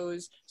certain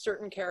shows,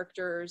 certain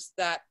characters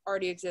that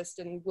already exist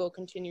and will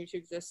continue to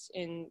exist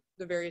in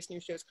the various new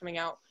shows coming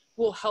out,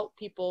 will help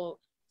people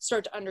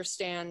start to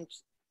understand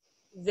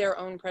their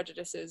own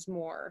prejudices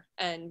more,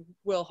 and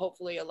will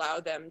hopefully allow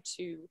them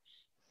to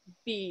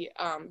be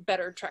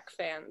better Trek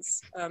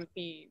fans,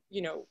 be,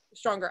 you know,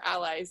 stronger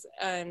allies.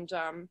 And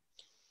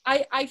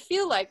I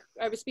feel like,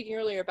 I was speaking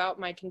earlier about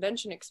my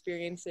convention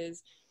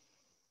experiences,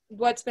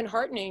 what's been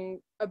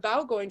heartening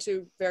about going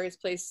to various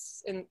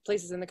places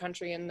in the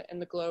country and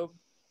the globe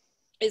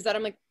is that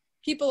I'm like,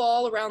 people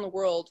all around the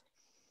world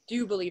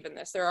do believe in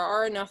this. There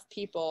are enough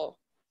people.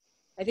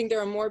 I think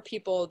there are more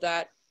people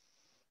that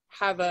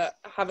have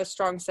a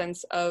strong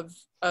sense of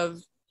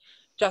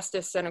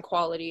justice and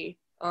equality.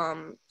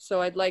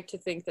 So I'd like to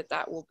think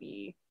that will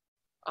be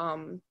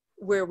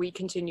where we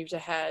continue to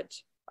head.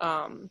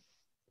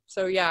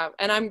 So yeah,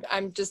 and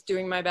I'm just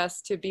doing my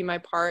best to be my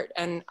part,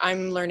 and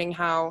I'm learning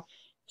how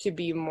to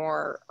be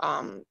more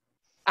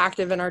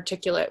active and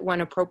articulate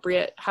when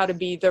appropriate, how to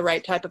be the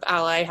right type of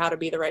ally, how to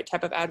be the right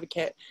type of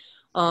advocate.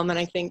 And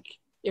I think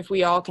if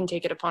we all can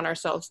take it upon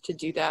ourselves to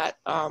do that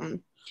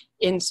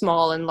in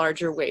small and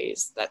larger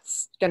ways,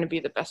 that's going to be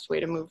the best way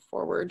to move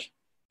forward.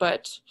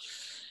 But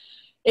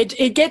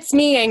it gets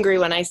me angry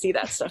when I see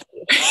that stuff.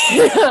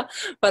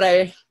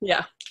 But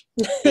yeah.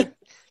 And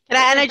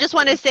I just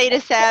want to say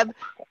to Seb,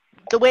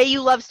 the way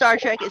you love Star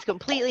Trek is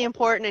completely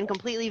important and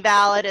completely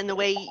valid, and the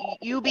way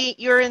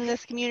you're in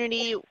this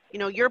community, you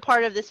know, you're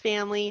part of this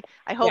family.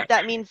 I hope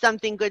that means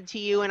something good to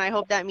you, and I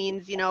hope that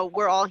means, you know,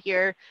 we're all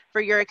here for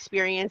your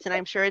experience, and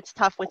I'm sure it's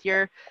tough with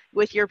your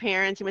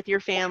parents and with your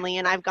family,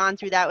 and I've gone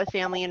through that with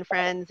family and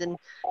friends, and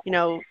you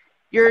know,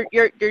 you're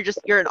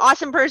an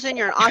awesome person,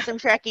 you're an awesome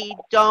Trekkie.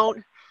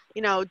 Don't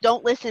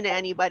listen to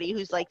anybody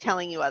who's like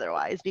telling you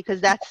otherwise,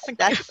 because that's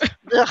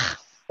ugh.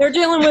 They're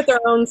dealing with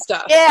their own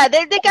stuff. Yeah,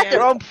 they got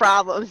their own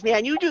problems,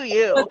 man. You do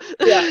you.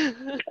 Yeah,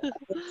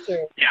 that's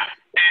true. Yeah,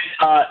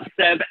 and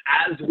Seb,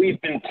 as we've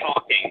been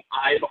talking,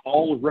 I've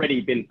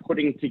already been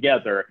putting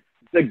together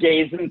the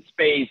Gays in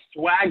Space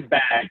swag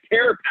bag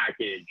care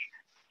package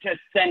to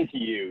send to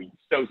you.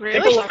 So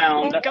Really? stick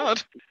around. Oh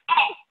God.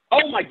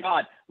 Oh my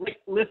God. Like,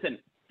 listen,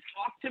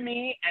 talk to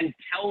me and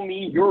tell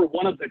me you're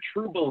one of the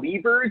true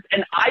believers,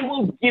 and I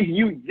will give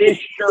you this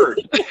shirt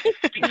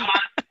because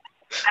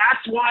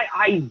that's why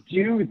I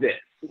do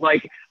this.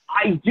 Like,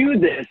 I do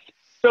this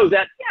so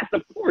that, yes,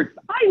 of course,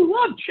 I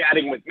love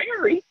chatting with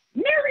Mary.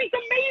 Mary's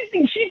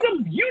amazing. She's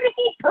a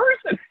beautiful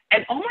person.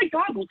 And oh my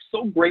God, looks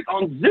so great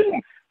on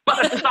Zoom.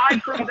 But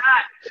aside from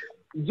that,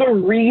 the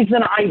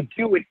reason I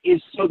do it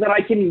is so that I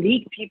can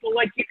meet people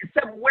like you.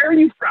 Seb, where are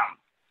you from?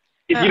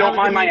 If you don't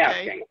mind my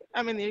asking.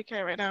 I'm in the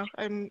UK right now.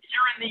 You're in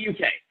the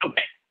UK.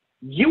 Okay.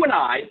 You and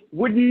I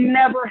would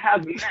never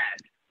have met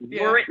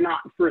were it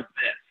not for this.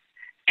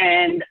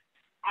 And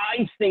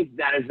I think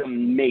that is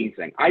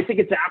amazing. I think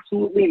it's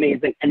absolutely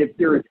amazing. And if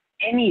there is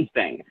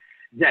anything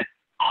that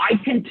I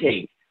can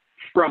take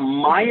from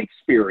my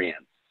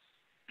experience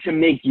to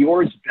make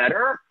yours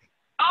better,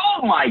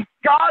 oh my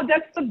God,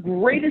 that's the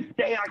greatest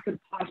day I could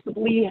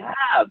possibly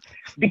have.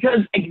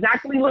 Because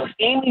exactly like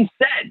Amy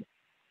said,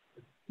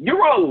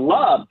 you're all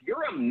loved.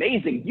 You're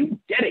amazing. You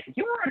get it.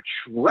 You're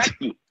a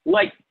Trekkie.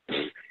 Like,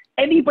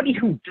 anybody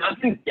who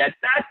doesn't get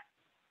that,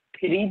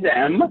 pity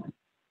them.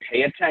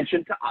 Pay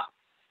attention to us.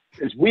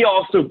 Because we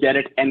also get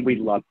it and we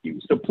love you.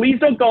 So please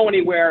don't go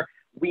anywhere.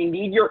 We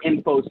need your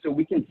info so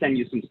we can send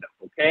you some stuff,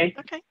 okay?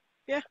 Okay.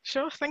 Yeah,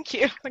 sure. Thank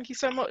you. Thank you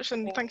so much.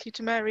 And thank you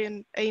to Mary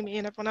and Amy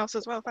and everyone else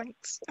as well.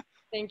 Thanks.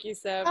 Thank you,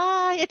 Seb.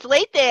 It's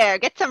late there.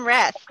 Get some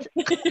rest.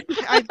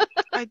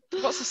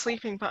 What's the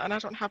sleeping pattern? I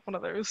don't have one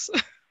of those.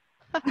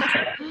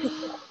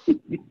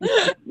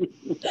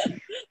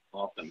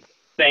 Awesome.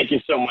 Thank you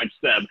so much,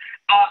 Seb.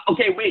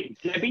 Okay,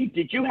 wait, Debbie,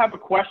 did you have a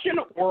question,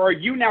 or are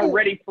you now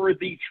ready for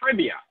the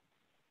trivia?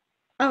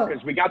 Oh.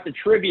 Because we got the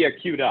trivia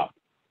queued up.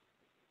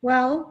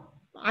 Well,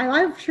 I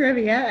love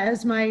trivia,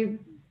 as my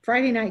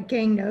Friday night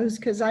gang knows,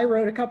 because I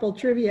wrote a couple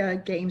trivia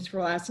games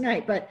for last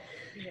night. But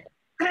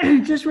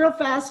just real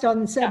fast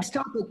on Seb's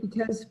topic,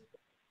 because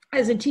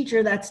as a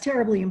teacher, that's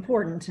terribly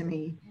important to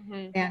me.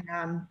 Mm-hmm.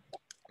 And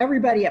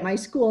everybody at my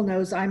school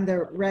knows I'm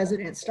the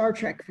resident Star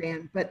Trek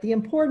fan. But the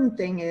important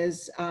thing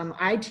is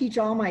I teach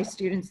all my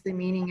students the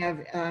meaning of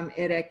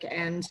IDIC,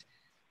 and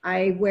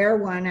I wear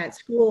one at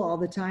school all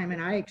the time,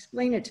 and I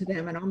explain it to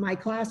them. And on my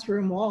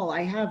classroom wall,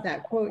 I have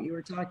that quote you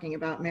were talking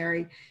about,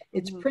 Mary.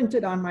 It's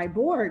printed on my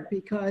board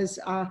because,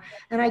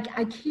 and I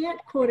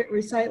can't quote it,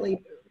 recite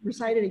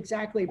it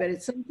exactly, but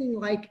it's something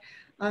like,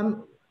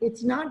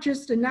 it's not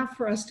just enough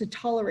for us to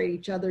tolerate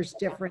each other's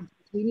differences.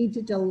 We need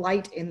to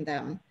delight in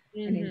them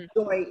and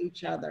enjoy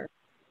each other.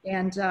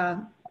 And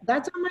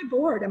that's on my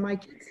board, and my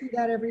kids see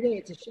that every day.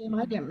 It's a shame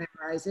I didn't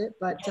memorize it,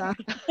 but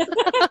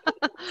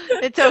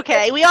it's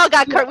okay. We all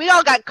got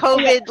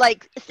COVID,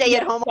 like stay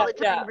at home all the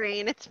time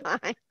brain. It's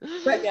fine.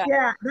 But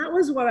yeah, that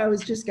was what I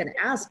was just going to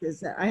ask, is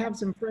that I have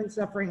some friends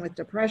suffering with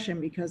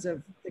depression because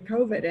of the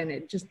COVID,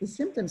 and the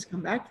symptoms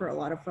come back for a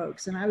lot of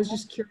folks. And I was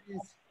just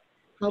curious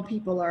how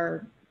people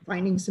are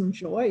finding some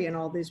joy in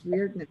all this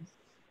weirdness.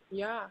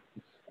 Yeah.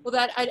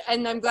 Well,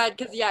 and I'm glad,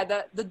 because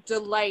the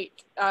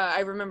delight, I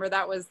remember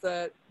that was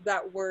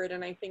that word,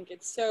 and I think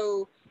it's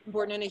so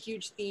important and a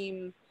huge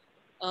theme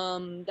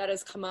that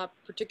has come up,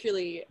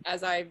 particularly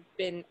as I've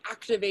been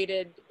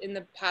activated in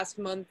the past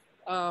month,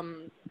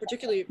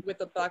 particularly with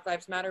the Black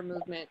Lives Matter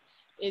movement,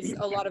 is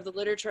a lot of the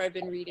literature I've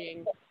been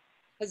reading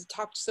has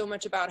talked so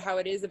much about how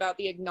it is about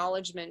the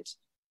acknowledgement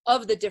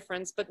of the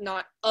difference, but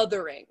not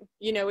othering.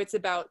 You know, it's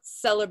about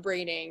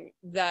celebrating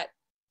that,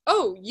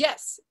 oh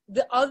yes,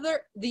 the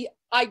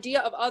idea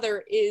of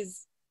other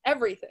is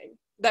everything,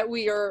 that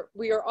we are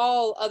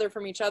all other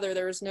from each other.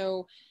 There's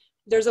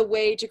a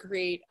way to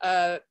create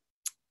a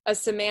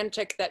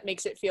semantic that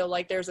makes it feel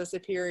like there's a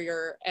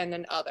superior and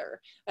an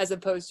other, as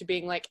opposed to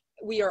being like,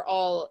 we are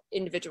all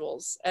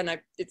individuals, and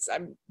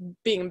I'm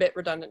being a bit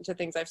redundant to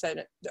things I've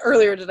said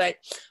earlier today,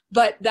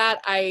 but that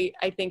I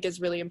think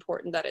is really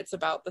important, that it's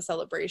about the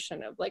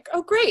celebration of like,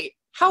 oh great,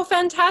 how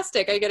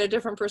fantastic, I get a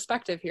different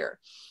perspective here,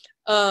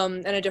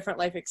 and a different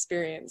life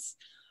experience.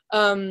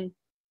 In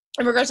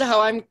regards to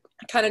how I'm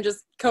kind of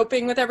just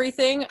coping with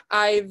everything,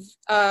 I've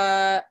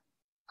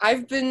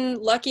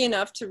been lucky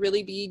enough to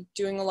really be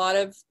doing a lot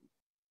of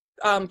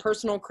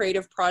personal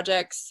creative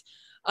projects.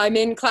 I'm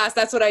in class,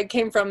 that's what I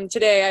came from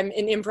today. I'm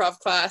in improv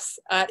class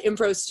at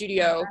Impro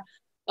Studio,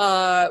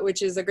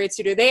 which is a great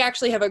studio. They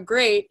actually have a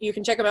great, you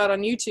can check them out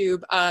on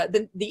YouTube,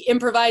 the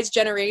Improvised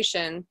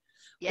Generation.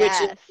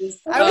 Yes. Which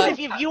is, if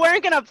you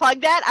weren't going to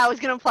plug that, I was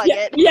going to plug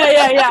it.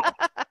 Yeah.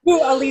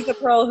 Who Aliza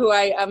Pearl, who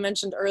I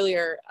mentioned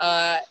earlier,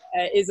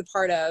 is a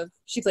part of.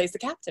 She plays the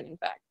captain, in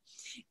fact,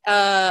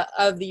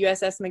 of the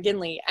USS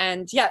McGinley.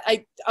 And yeah,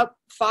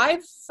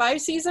 five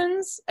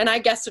seasons, and I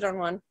guested on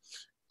one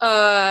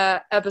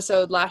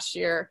episode last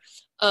year.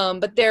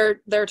 But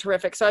they're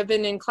terrific. So I've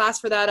been in class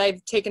for that.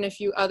 I've taken a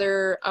few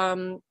other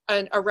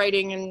a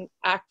writing and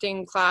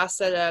acting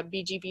class at a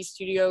BGB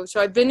studio. So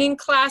I've been in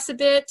class a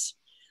bit.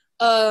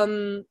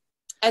 And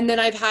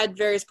then I've had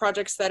various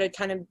projects that had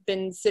kind of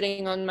been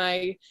sitting on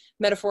my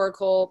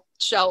metaphorical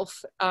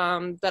shelf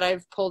that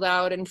I've pulled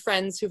out, and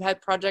friends who've had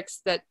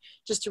projects that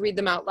just to read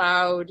them out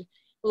loud.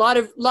 A lot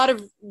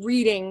of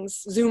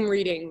readings, Zoom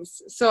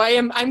readings. So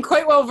I'm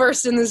quite well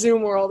versed in the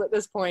Zoom world at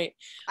this point.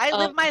 I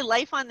live my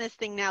life on this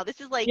thing now.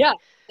 This is like,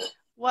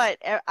 what,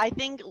 I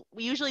think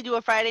we usually do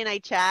a Friday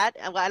night chat,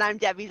 and I'm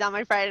Debbie's on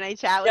my Friday night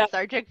chat with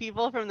Star Trek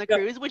people from the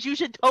cruise, which you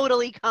should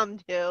totally come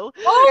to.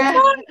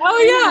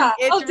 Oh yeah,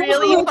 it's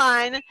really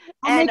fun.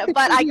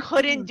 But I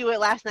couldn't do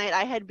it last night.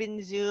 I had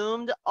been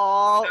Zoomed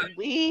all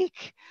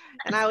week,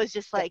 and I was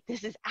just like,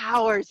 this is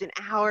hours and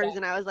hours,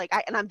 and I was like,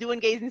 I'm doing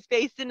Gays in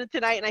Space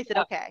tonight, and I said,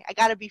 okay, I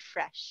gotta be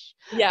fresh.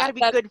 Gotta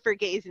be good for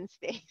Gays in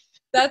Space.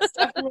 That's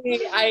definitely,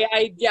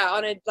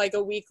 on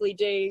a weekly,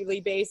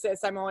 daily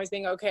basis, I'm always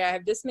being, okay, I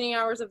have this many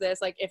hours of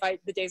this. Like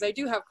the days I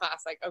do have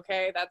class, like,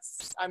 okay,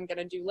 I'm going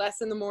to do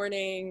less in the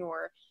morning,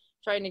 or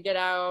trying to get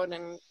out,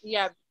 and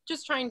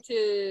just trying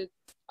to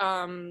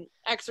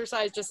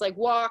exercise, just like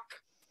walk.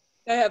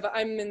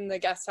 I'm in the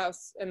guest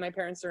house and my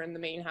parents are in the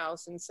main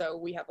house. And so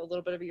we have a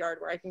little bit of a yard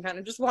where I can kind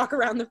of just walk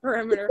around the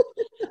perimeter,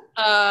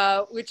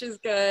 which is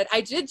good.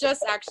 I did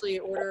just actually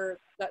order,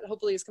 that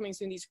hopefully is coming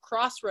soon, these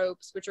cross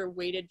ropes, which are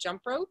weighted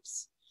jump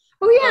ropes.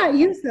 Oh yeah, I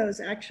use those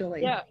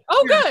actually. Yeah.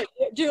 Oh good.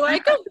 Do you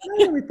like them?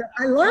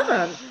 I love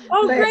them.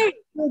 Oh great.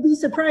 You'll be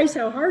surprised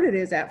how hard it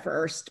is at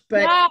first,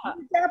 but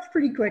it adapts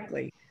pretty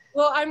quickly.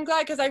 Well, I'm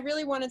glad, because I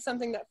really wanted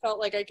something that felt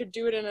like I could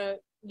do it in a,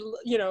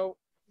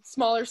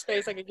 smaller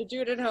space, like I could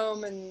do it at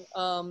home, and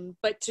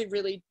but to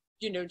really,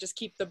 just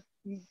keep the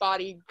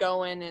body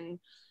going, and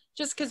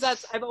just because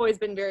I've always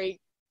been very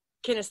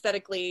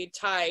kinesthetically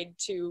tied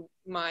to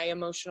my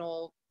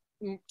emotional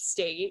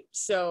state.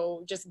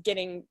 So just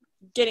getting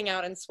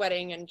out and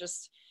sweating, and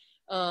just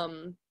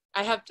I'm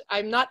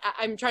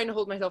trying to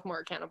hold myself more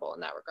accountable in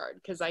that regard,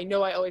 because I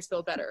know I always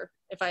feel better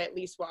if I at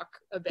least walk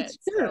a bit.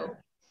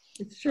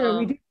 It's true.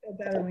 We do feel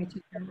better when we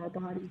take care of our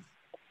bodies.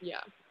 Yeah,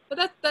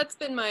 but that's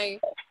been my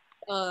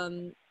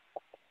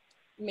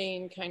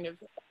main kind of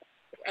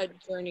a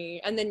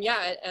journey. And then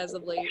as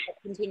of late,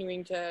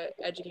 continuing to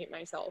educate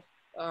myself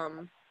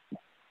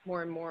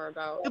more and more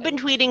about. You've been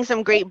tweeting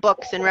some great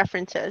books and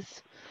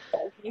references.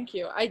 Thank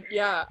you.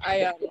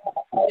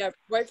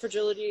 White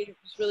Fragility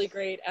was really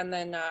great, and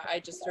then I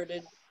just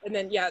started, and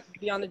then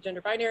Beyond the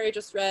Gender Binary I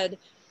just read,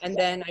 and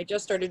then I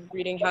just started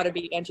reading How to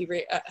Be an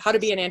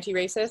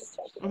Anti-Racist,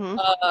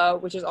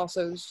 which is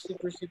also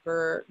super,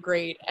 super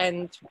great.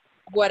 And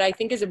what I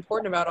think is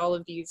important about all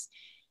of these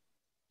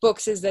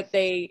books is that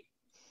they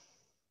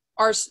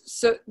are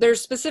they're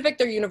specific,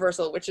 they're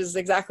universal, which is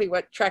exactly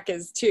what Trek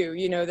is too.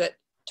 That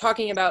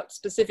talking about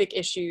specific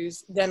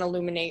issues then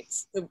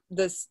illuminates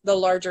the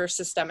larger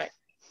systemic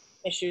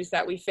issues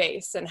that we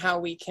face, and how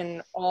we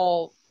can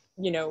all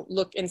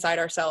look inside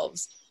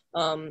ourselves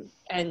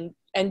and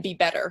be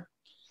better.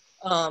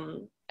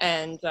 So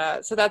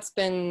that's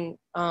been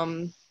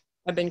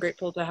I've been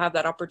grateful to have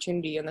that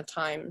opportunity and the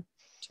time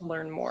to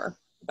learn more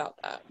about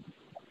that.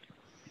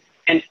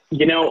 And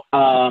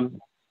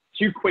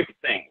two quick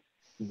things.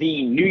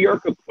 The New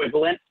York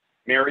equivalent,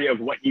 Mary, of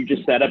what you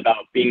just said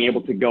about being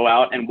able to go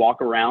out and walk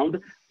around,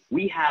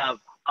 we have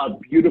a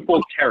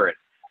beautiful terrace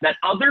that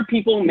other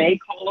people may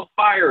call a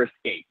fire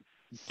escape,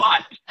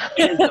 but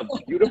it is a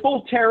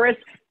beautiful terrace,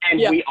 and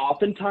we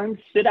oftentimes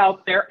sit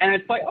out there, and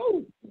it's like,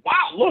 oh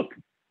wow, look,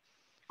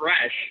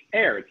 fresh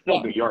air. It's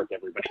still New York,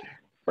 everybody.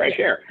 Fresh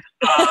air.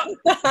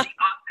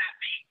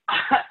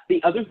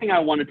 The other thing I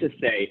wanted to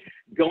say,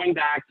 going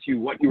back to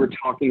what you were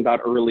talking about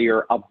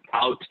earlier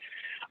about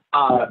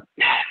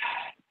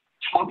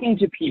talking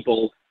to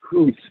people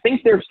who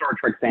think they're Star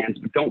Trek fans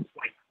but don't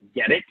quite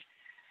get it.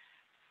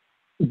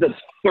 The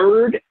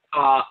third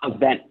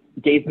event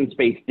Gays in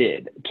Space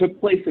took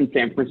place in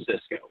San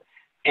Francisco,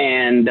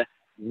 and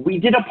we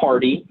did a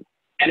party,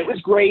 And it was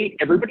great.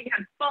 Everybody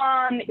had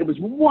fun. It was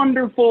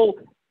wonderful.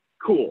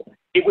 Cool.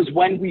 It was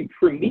when we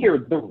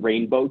premiered the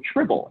Rainbow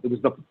Tribble. It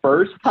was the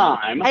first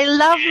time I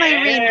love my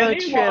Rainbow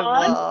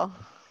anyone Tribble.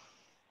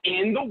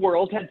 in the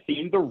world had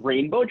seen the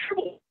Rainbow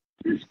Tribble.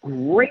 This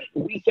great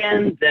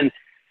weekend, and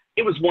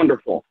it was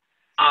wonderful.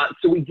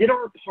 So we did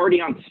our party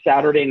on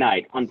Saturday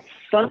night. On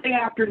Sunday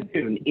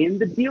afternoon, in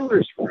the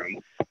dealer's room,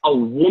 a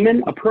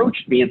woman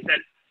approached me and said,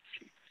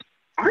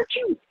 "Aren't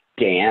you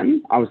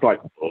Dan?" I was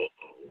like, "Oh,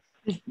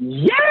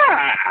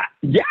 yeah,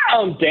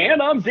 I'm Dan.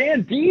 I'm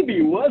Dan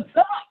Deavy. What's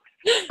up?"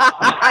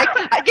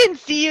 I can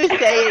see you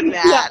saying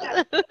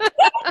that.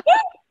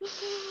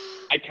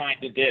 I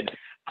kind of did.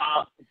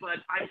 But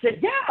I said,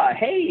 "Yeah,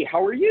 hey,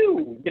 how are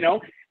you?" You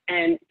know,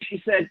 and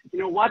she said, "You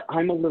know what?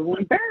 I'm a little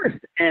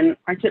embarrassed." And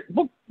I said,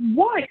 "Well,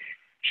 why?"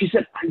 She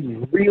said, "I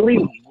really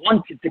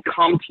wanted to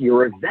come to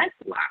your event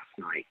last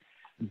night,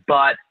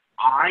 but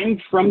I'm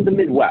from the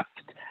Midwest.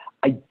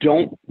 I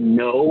don't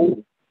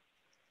know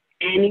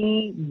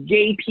any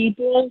gay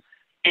people.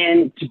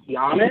 And to be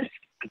honest,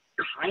 I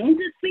kind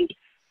of think,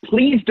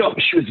 please don't."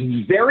 She was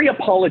very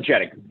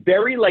apologetic,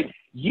 very like,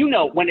 you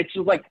know, when it's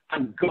just like,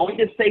 I'm going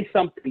to say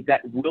something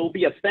that will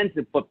be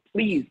offensive, but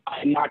please,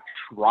 I'm not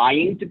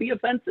trying to be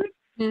offensive.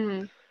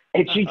 Mm-hmm.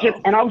 And she just,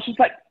 and I was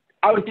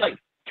like,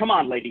 "Come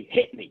on, lady,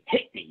 hit me.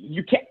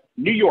 You can't,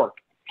 New York,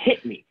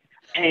 hit me."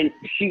 And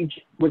she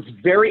was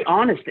very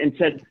honest and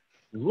said,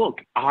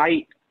 "Look,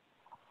 I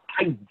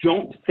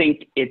don't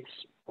think it's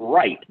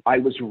right. I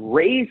was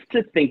raised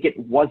to think it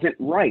wasn't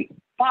right,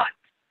 but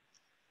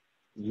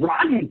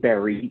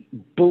Roddenberry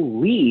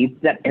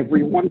believed that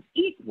everyone's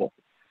equal.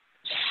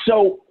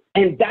 So,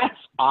 and that's,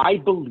 I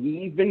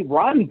believe in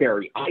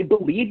Roddenberry. I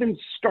believe in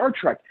Star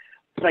Trek,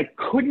 but I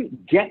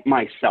couldn't get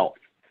myself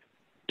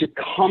to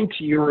come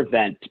to your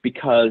event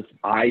because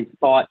I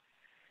thought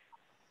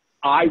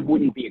I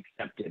wouldn't be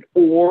accepted,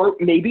 or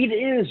maybe it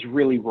is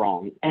really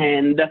wrong."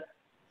 And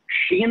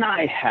she and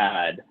I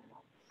had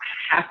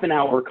a half an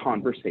hour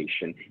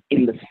conversation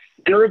in the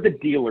center of the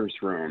dealer's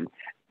room,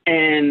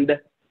 and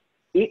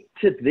it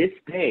to this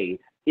day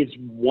is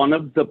one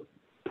of the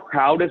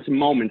proudest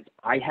moments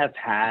I have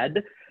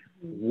had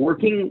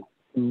working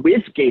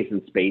with Gays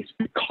in Space,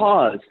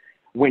 because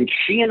when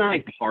she and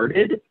I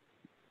parted,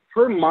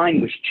 her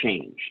mind was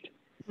changed.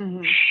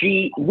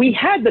 Mm-hmm. We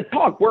had the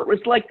talk where it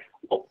was like,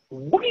 "Well,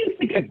 what do you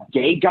think a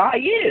gay guy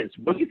is?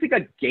 What do you think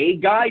a gay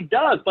guy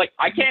does? Like,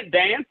 I can't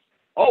dance?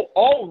 Oh,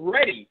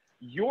 already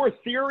your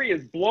theory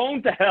is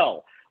blown to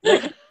hell."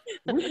 Like,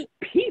 we're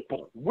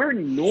people. We're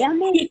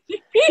normal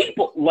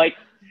people. Like,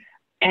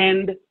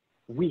 and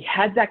we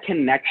had that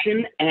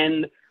connection.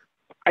 And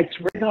I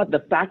swear to God, the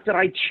fact that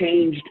I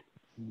changed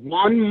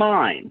one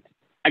mind,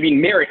 I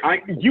mean, Mary,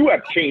 you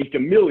have changed a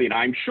million,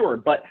 I'm sure,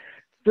 but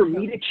for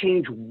me to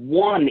change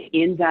one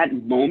in that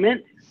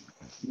moment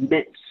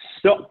meant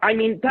so, I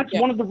mean, that's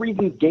one of the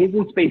reasons Gays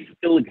in Space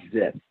still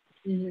exists.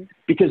 Mm-hmm.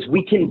 Because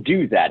we can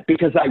do that.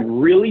 Because I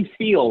really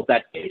feel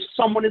that if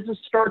someone is a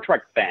Star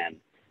Trek fan,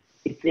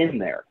 it's in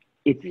there.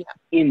 It's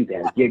in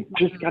there. You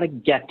just got to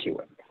get to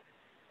it.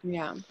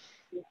 Yeah.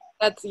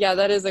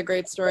 That is a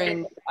great story,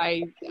 and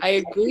I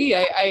agree.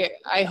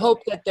 I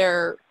hope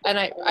that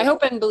I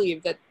hope and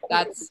believe that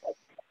that's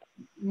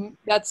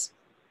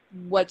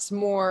what's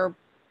more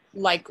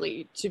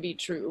likely to be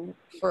true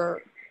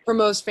for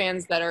most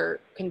fans that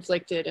are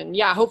conflicted. And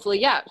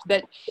hopefully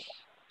that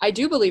I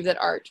do believe that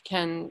art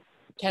can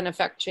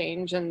affect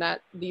change, and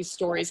that these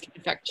stories can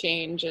affect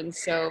change, and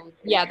so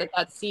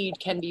that seed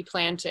can be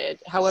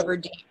planted however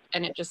deep,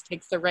 and it just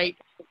takes the right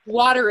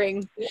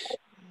watering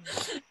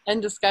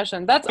and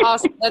discussion. That's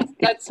awesome.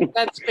 That's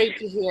great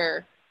to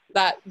hear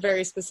that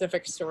very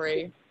specific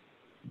story.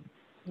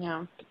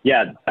 Yeah,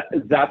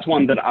 that's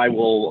one that I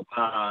will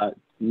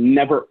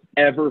never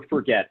ever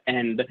forget.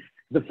 And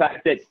the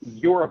fact that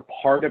you're a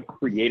part of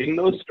creating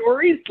those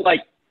stories,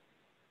 like,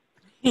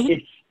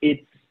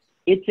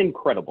 it's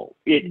incredible.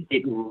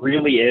 It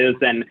really is.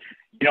 And,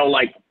 you know,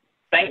 like,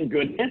 thank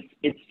goodness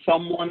it's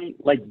someone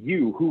like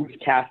you who's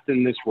cast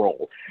in this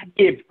role.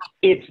 If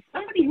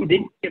somebody who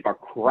didn't give a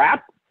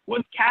crap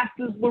was cast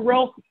as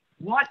L'Rell,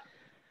 what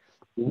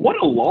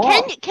a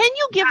loss. Can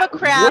you give a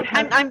crap?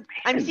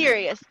 I'm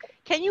serious.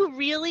 Can you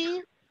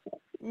really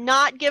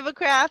not give a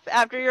crap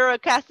after you're a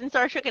cast in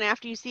Star Trek and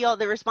after you see all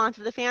the response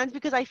of the fans?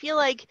 Because I feel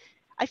like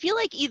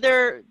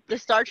either the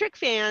Star Trek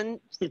fans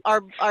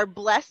are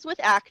blessed with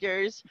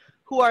actors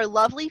who are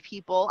lovely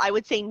people. I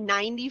would say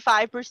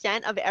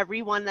 95% of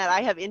everyone that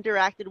I have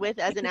interacted with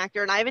as an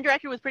actor, and I've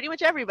interacted with pretty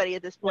much everybody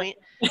at this point,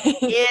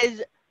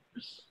 is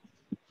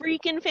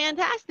freaking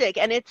fantastic.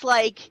 And it's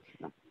like,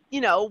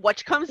 you know,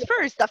 what comes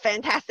first, the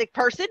fantastic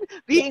person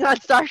being on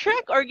Star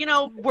Trek, or, you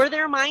know, were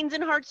their minds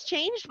and hearts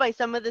changed by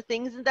some of the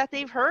things that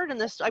they've heard in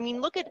this? I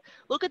mean, look at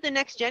the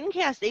Next Gen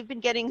cast. They've been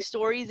getting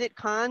stories at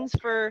cons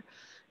for,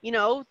 you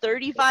know,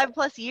 35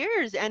 plus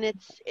years, and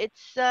it's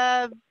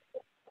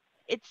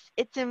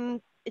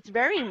it's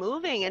very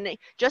moving. And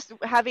just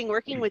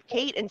working with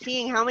Kate and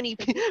seeing how many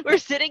we're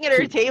sitting at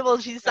her table,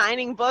 she's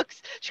signing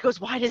books. She goes,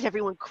 "Why does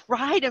everyone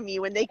cry to me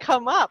when they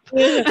come up?"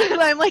 And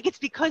I'm like, "It's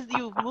because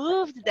you've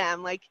moved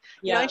them." Like,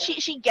 you know, and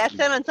she gets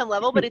that on some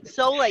level, but it's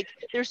so like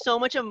there's so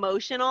much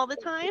emotion all the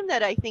time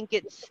that I think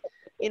it's,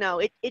 you know,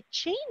 it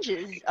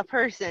changes a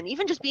person.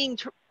 Even just being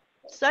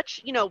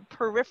such, you know,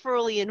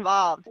 peripherally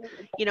involved,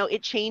 you know,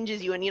 it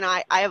changes you. And, you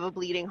know, I have a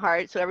bleeding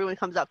heart, so everyone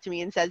comes up to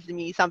me and says to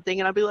me something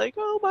and I'll be like,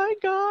 "Oh my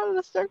God,"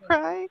 I'll start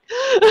crying.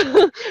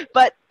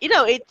 But, you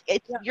know,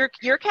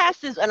 your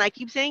cast is, and I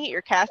keep saying it,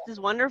 your cast is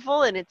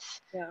wonderful. And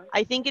it's,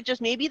 I think it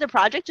just, maybe the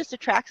project just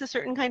attracts a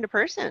certain kind of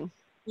person.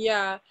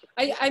 Yeah,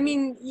 I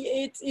mean,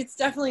 it's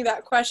definitely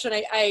that question.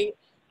 I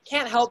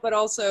can't help but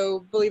also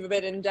believe a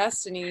bit in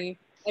destiny.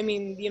 I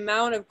mean, the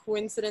amount of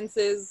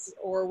coincidences,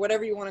 or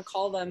whatever you want to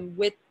call them,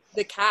 with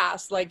the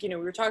cast, like, you know,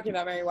 we were talking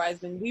about Mary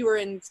Wiseman. We were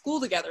in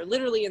school together,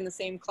 literally in the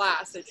same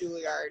class at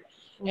Juilliard.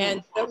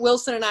 And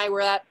Wilson and I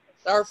were at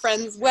our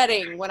friend's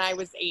wedding when I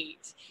was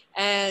 8.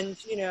 And,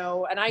 you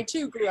know, and I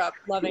too grew up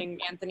loving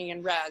Anthony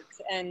and Rhett.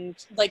 And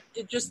like,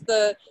 it just,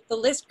 the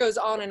list goes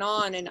on.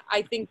 And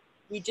I think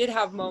we did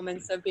have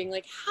moments of being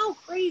like, how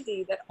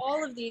crazy that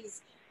all of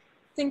these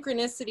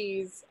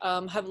synchronicities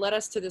have led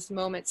us to this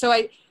moment. So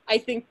I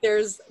think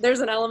there's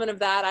an element of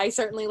that. I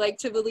certainly like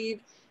to believe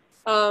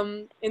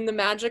in the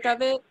magic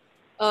of it,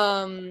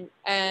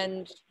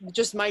 and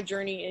just my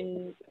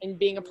journey in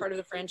being a part of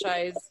the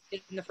franchise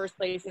in the first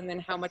place, and then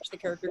how much the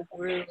character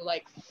grew,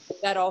 like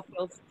that all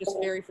feels just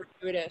very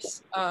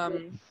fortuitous.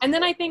 And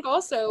then I think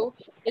also,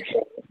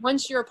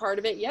 once you're a part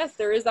of it, yes,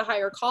 there is a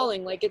higher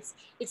calling. Like it's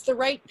the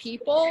right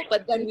people,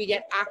 but then we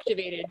get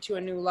activated to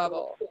a new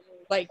level.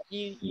 Like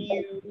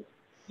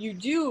you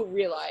do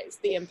realize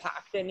the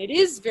impact, and it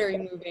is very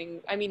moving.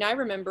 I mean, I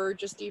remember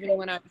just even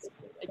when I was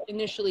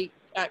initially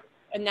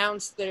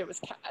announced that I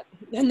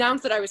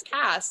was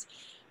cast,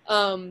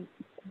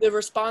 the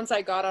response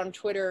I got on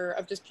Twitter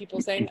of just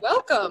people saying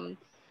welcome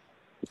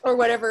or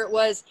whatever it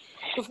was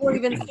before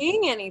even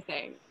seeing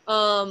anything.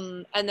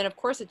 And then of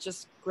course it's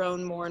just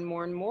grown more and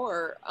more and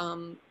more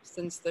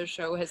since the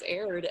show has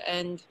aired.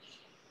 And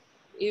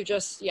you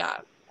just,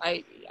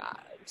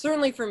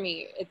 certainly for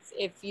me, it's,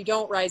 if you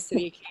don't rise to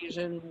the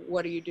occasion,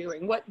 what are you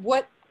doing?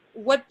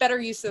 What better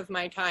use of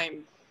my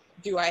time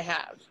do I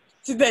have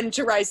than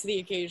to rise to the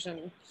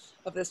occasion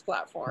of this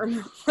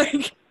platform?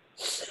 Like,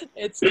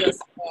 it's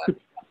just,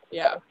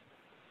 yeah.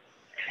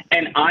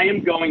 And I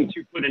am going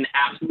to put an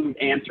absolute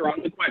answer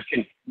on the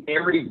question.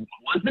 Mary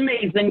was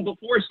amazing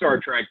before Star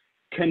Trek,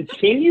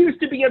 continues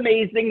to be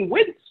amazing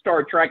with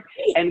Star Trek,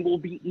 and will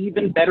be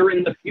even better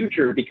in the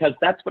future, because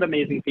that's what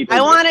amazing people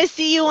do. I want to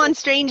see you on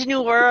Strange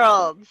New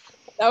Worlds.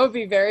 That would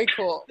be very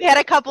cool. We had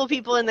a couple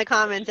people in the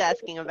comments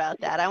asking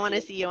about that. I want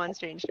to see you on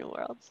Strange New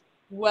Worlds.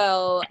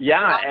 Well,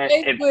 yeah,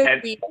 I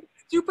would be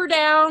super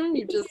down.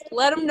 You just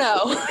let them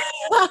know.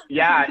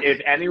 Yeah,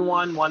 if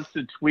anyone wants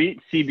to tweet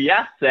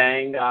CBS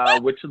saying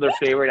which of their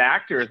favorite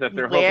actors that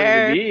they're hoping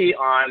to be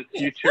on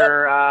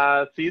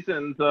future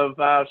seasons of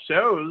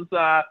shows,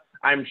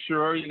 I'm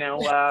sure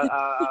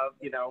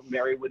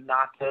Mary would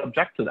not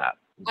object to that.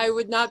 I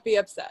would not be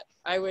upset.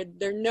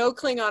 No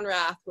Klingon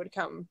wrath would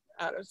come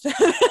out of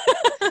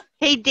that.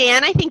 Hey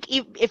Dan, I think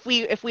if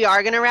we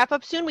are going to wrap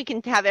up soon, we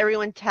can have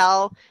everyone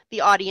tell the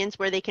audience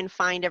where they can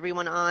find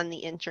everyone on the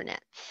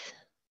internet.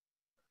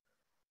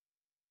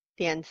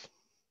 Dan's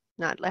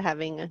not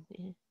having a.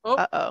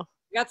 Uh-oh.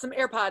 Got some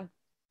AirPod.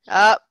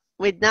 Oh,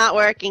 it's not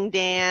working,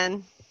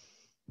 Dan.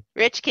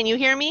 Rich, can you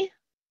hear me?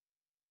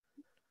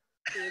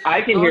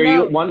 I can hear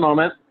you. One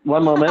moment.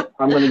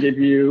 I'm going to give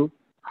you.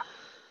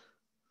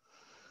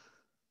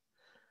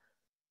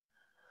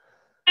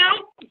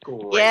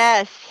 Great.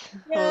 Yes.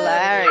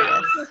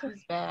 Hilarious.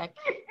 He's back.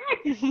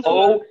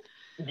 Oh,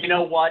 you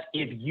know what?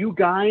 If you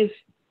guys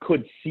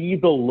could see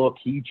the look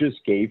he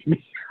just gave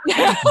me,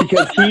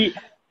 because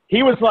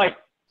he was like,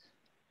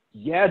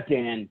 "Yeah,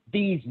 Dan,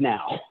 these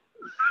now."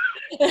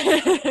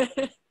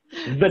 The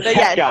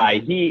tech guy,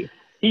 he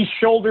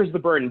shoulders the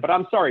burden. But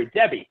I'm sorry,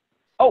 Debbie.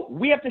 Oh,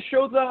 we have to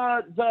show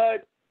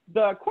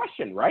the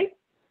question, right?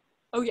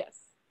 Oh yes.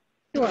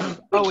 Sure.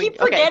 We keep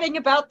forgetting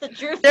about the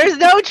truth. There's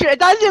no truth. It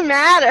doesn't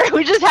matter.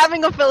 We're just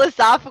having a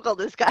philosophical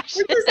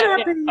discussion.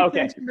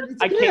 Okay.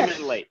 I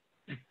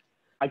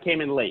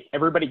came in late.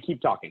 Everybody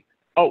keep talking.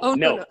 Oh,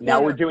 no.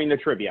 Now we're doing the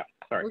trivia.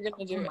 Sorry. We're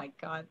gonna do it. Oh my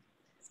God.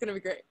 It's gonna be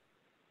great.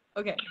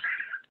 Okay.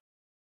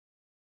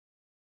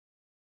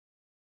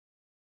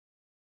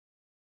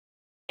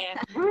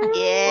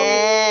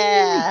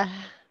 Yeah.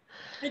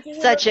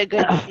 Such a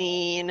good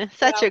scene.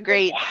 Such a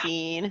great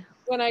scene.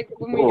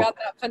 When we got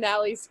that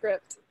finale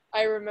script,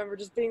 I remember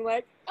just being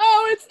like,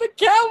 "Oh, it's the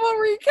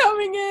cavalry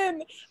coming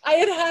in!" I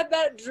had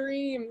that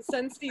dream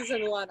since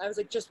season 1. I was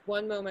like, just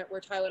one moment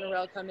where Tyler and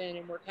L'Rell come in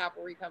and we're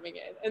cavalry coming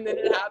in, and then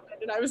it happened,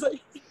 and I was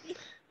like,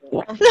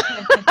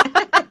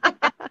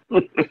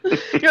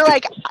 You're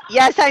like,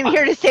 "Yes, I'm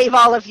here to save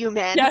all of you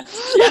men."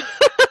 Yes.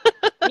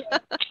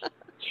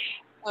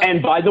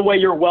 And by the way,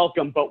 you're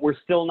welcome, but we're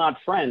still not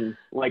friends.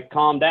 Like,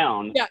 calm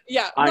down. Yeah,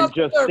 yeah. I'm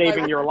just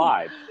saving your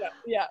lives.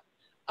 Yeah,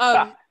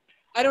 yeah.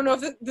 I don't know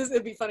if this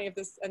would be funny if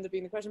this ends up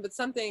being the question, but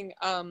something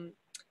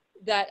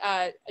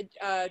that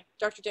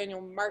Dr.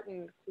 Daniel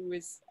Martin, who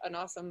is an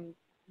awesome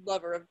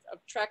lover of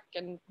Trek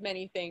and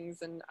many things,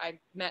 and I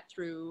met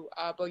through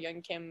Bo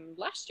Young Kim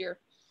last year.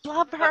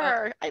 Love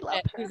her. I love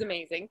her. She's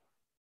amazing.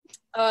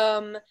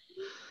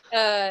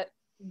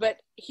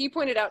 But he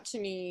pointed out to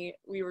me,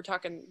 we were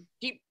talking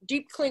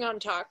deep Klingon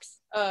talks,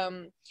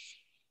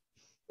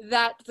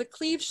 that the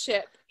Cleve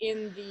ship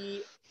in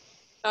the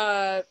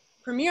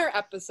premiere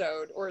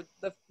episode, or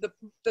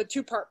the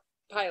two-part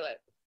pilot,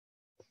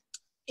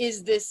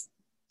 is this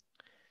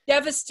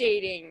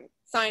devastating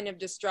sign of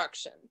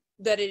destruction,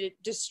 that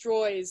it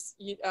destroys,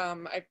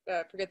 I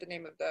forget the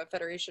name of the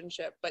Federation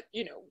ship, but,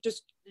 you know,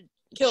 just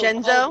kills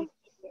Shenzhou?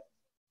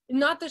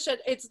 Not the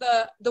ship, it's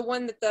the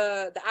one that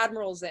the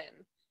Admiral's in.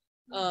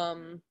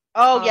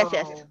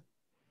 Yes.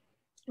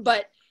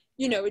 But,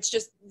 you know, it's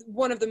just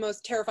one of the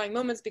most terrifying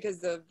moments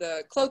because of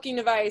the cloaking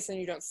device, and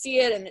you don't see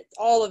it, and it's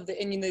all of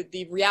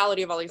the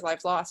reality of all these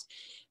lives lost.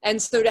 And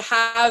so to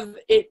have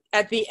it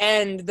at the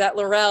end that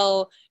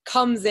L'Rell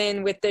comes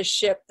in with this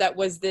ship that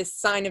was this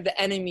sign of the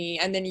enemy,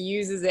 and then he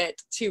uses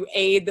it to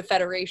aid the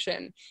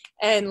Federation.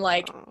 And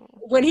like,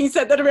 when he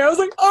said that to me, I was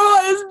like, oh,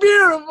 it's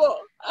beautiful.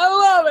 I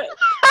love it.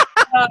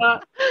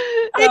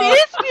 It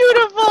is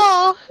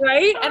beautiful.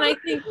 Right? And I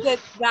think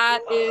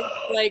that is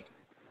like,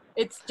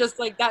 it's just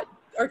like that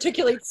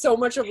articulates so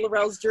much of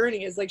L'Rell's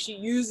journey, is like she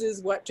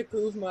uses what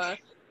T'Kuvma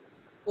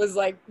was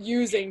like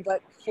using,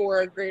 but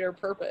for a greater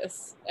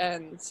purpose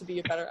and to be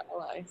a better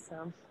ally.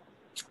 So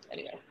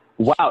anyway.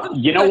 Wow.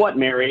 You know what,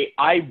 Mary?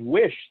 I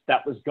wish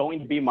that was going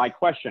to be my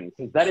question,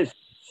 because that is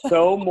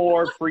so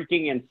more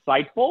freaking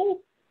insightful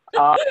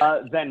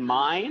than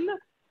mine.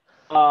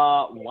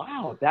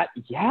 Wow.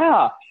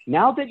 Yeah.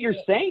 Now that you're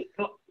saying,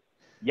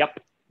 yep.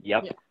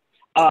 Yeah.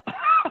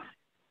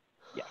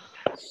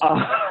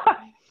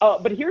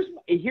 But here's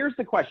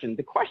the question.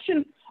 The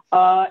question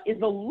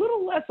is a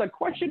little less a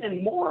question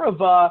and more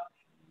of a,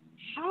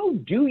 how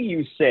do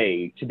you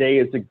say today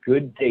is a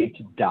good day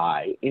to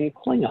die in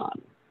Klingon?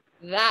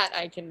 That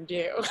I can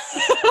do.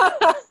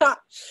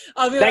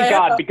 Thank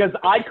God, because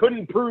I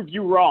couldn't prove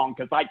you wrong,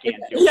 because I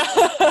can't do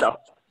it. So.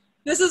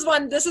 This is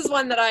one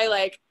that I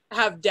like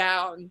have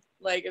down.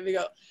 Like if you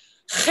go,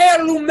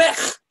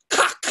 Herlumech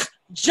kak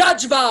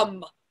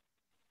judgevam.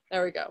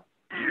 There we go.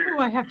 Oh,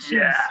 I have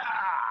chills. Yeah.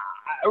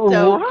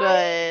 So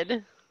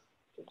good.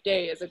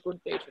 Today is a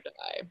good day to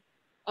die.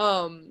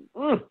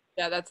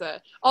 Yeah, that's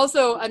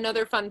also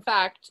another fun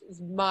fact is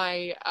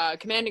my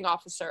commanding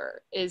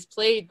officer is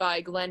played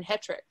by Glenn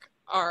Hetrick.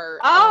 No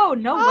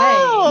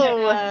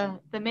way.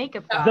 The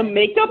makeup guy. The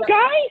makeup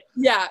guy?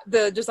 Yeah,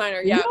 the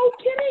designer. Yeah. No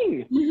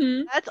kidding.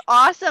 Mm-hmm. That's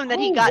awesome that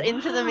he got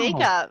into the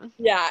makeup.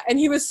 Yeah, and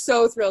he was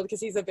so thrilled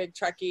because he's a big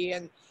Trekkie,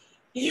 and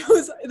he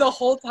was the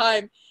whole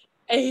time,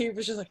 and he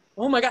was just like,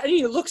 oh my God, and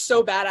he looks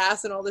so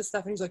badass and all this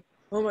stuff, and he's like,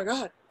 oh my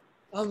God,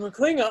 I'm a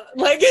Klingon.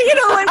 Like, you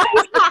know, like,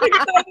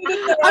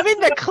 I'm in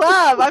the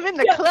club. I'm in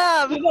the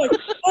club. He's like,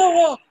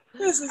 oh,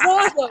 this is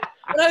awesome.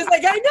 And I was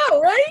like, I know,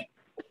 right?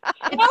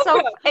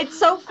 It's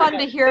so fun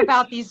to hear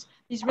about these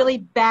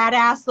really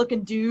badass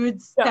looking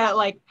dudes that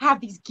like have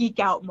these geek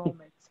out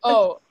moments.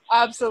 Oh,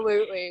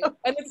 absolutely.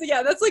 And it's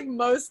that's like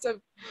most of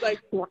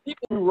like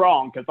people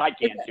wrong, because I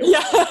can't do it.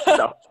 Yeah.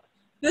 So.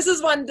 This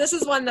is one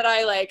that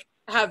I like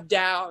have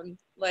down.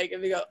 Like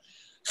if you go,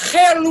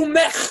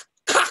 Herlumech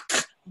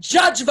kak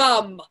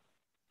judgevam.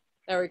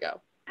 There we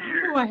go.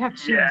 Oh, I have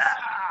chills. Yeah.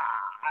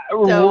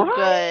 So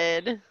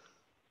good.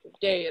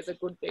 Today is a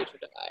good day to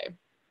die.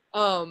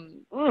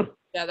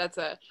 Yeah, that's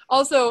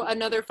also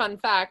another fun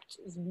fact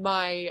is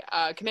my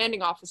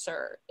commanding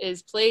officer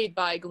is played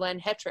by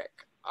Glenn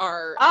Hetrick.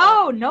 No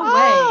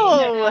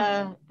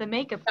way. The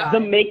makeup guy.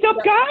 The makeup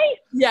guy?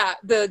 Yeah,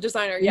 the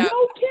designer. Yeah.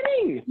 No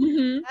kidding.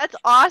 Mm-hmm. That's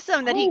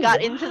awesome that he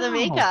got into the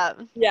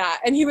makeup. Yeah,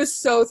 and he was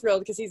so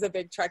thrilled because he's a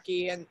big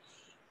Trekkie, and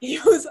he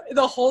was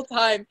the whole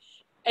time,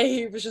 and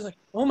he was just like,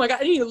 oh my God,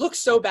 and he looks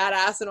so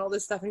badass and all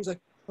this stuff, and he's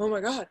like, oh my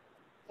God,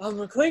 I'm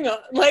a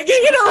Klingon. Like,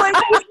 you know, like,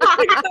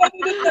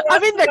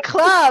 I'm in the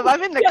club.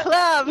 I'm in the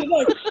club. He's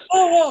like,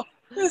 oh,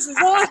 this is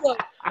awesome.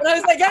 And I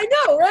was like, I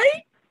know,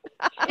 right?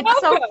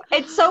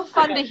 It's so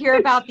fun to hear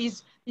about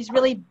these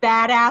really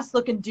badass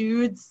looking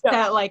dudes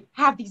that like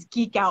have these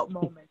geek out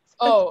moments.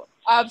 Oh,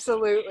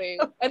 absolutely.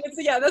 And it's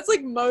that's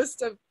like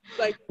most of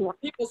like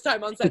people's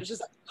time on set. It's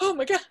just like, oh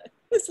my God,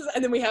 this is,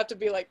 and then we have to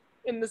be like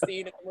in the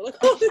scene, and we're like,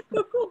 oh, this is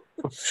so cool.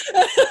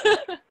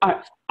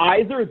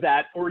 Either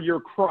that, or you're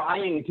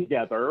crying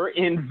together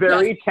in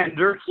very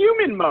tender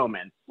human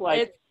moments.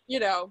 Like,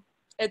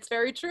 it's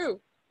very true.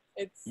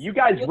 You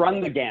guys run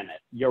the gamut.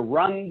 You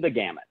run the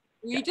gamut.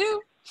 We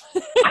do.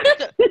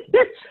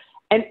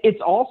 And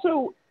it's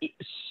also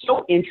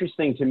so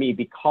interesting to me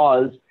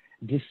because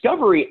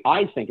Discovery,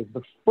 I think, is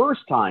the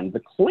first time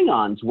the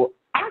Klingons were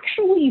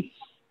actually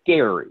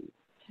scary.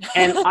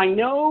 And I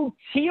know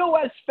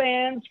TOS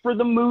fans for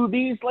the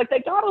movies, like they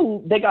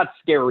got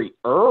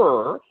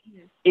scarier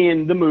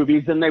in the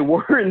movies than they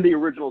were in the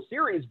original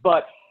series,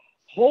 but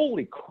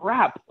holy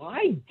crap,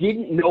 I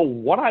didn't know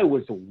what I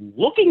was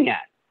looking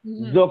at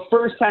the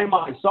first time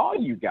I saw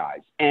you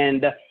guys.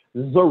 And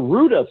the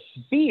root of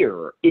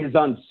fear is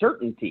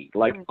uncertainty.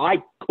 Like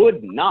I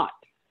could not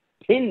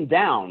pin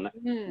down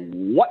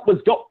what was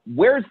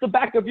where's the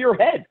back of your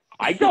head?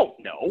 I don't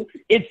know.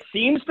 It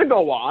seems to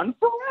go on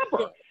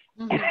forever.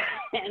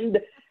 And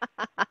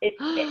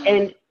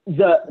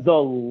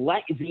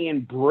the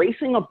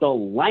embracing of the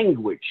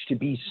language to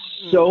be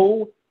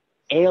so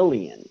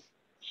alien,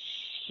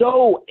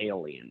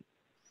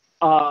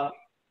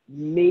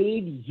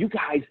 made you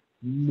guys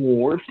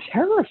more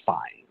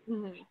terrifying.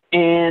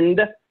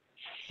 And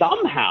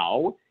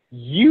somehow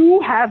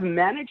you have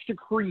managed to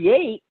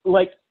create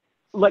like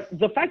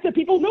the fact that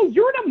people know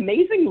you're an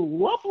amazing,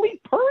 lovely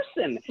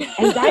person.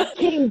 And that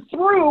came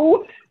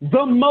through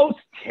the most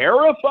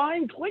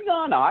terrifying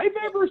Klingon I've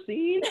ever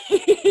seen.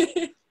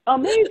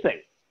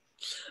 Amazing.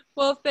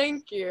 Well,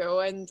 thank you.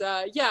 And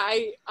yeah,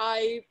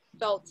 I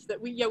felt that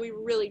we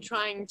were really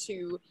trying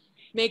to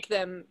make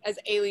them as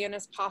alien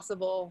as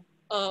possible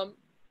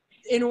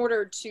in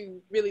order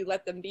to really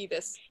let them be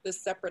this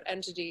separate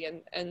entity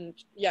and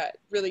yeah,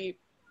 really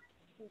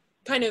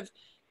kind of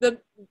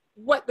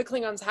what the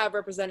Klingons have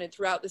represented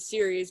throughout the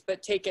series,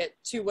 but take it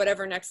to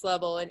whatever next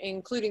level, and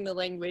including the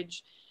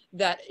language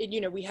that,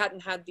 we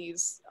hadn't had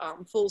these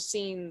full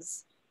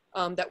scenes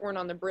that weren't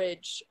on the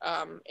bridge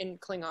in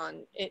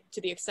Klingon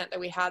to the extent that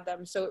we had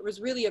them. So it was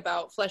really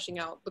about fleshing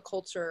out the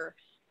culture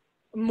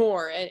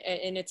more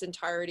in its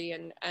entirety,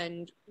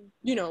 and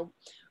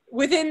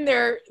within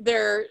their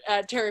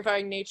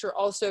terrifying nature,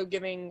 also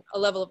giving a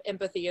level of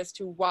empathy as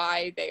to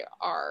why they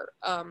are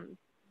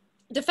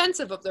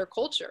defensive of their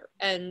culture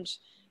and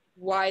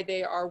why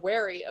they are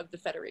wary of the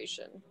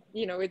Federation.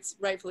 It's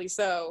rightfully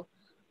so.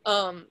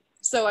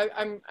 So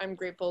I'm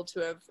grateful to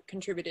have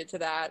contributed to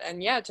that,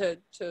 and yeah, to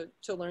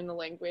learn the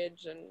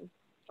language and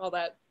all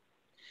that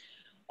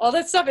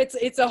stuff.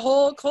 It's a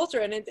whole culture,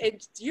 and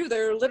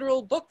there are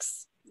literal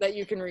books that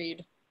you can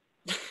read.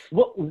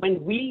 Well,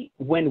 when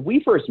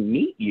we first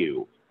meet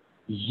you,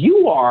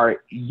 you are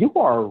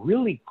a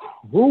really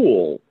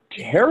cruel,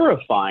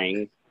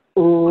 terrifying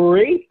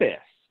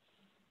rapist.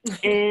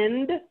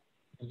 And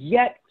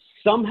yet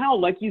somehow,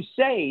 like you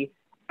say,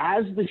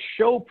 as the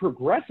show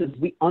progresses,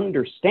 we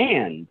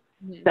understand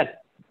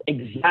that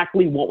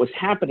exactly what was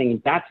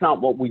happening. That's not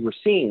what we were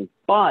seeing.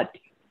 But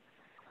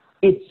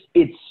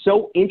it's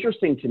so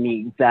interesting to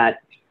me that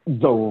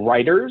the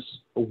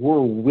writers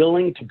were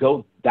willing to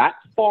go that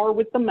far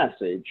with the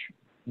message,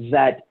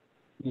 that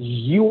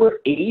you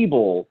were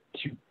able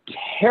to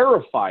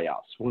terrify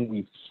us when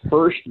we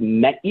first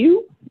met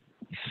you,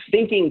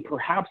 thinking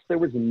perhaps there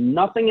was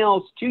nothing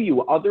else to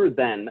you other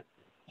than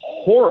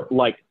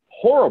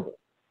horrible.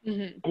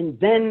 And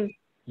then,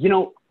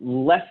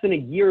 less than a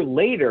year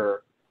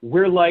later,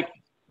 we're like,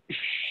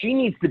 she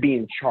needs to be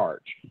in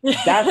charge.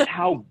 That's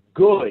how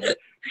good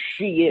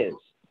she is.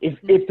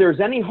 If there's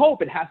any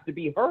hope, it has to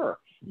be her.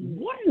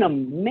 What an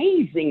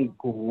amazing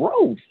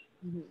growth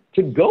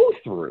to go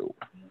through.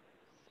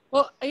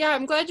 Well, yeah,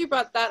 I'm glad you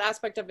brought that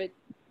aspect of it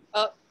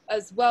up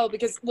as well,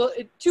 because,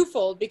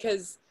 twofold,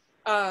 because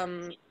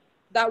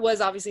that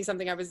was obviously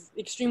something I was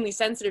extremely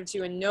sensitive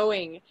to, and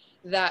knowing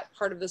that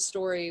part of the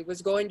story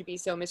was going to be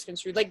so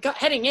misconstrued. Like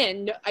heading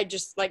in, I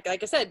just, like I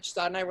said,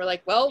 Shad and I were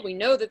like, well, we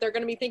know that they're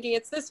going to be thinking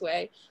it's this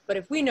way, but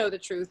if we know the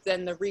truth,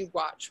 then the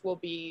rewatch will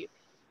be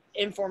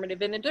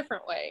informative in a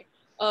different way.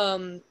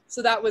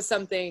 So that was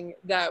something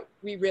that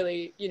we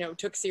really,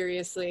 took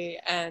seriously,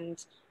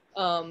 and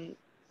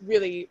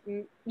really,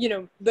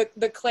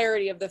 the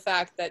clarity of the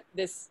fact that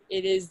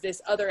it is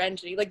this other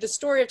entity. Like the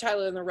story of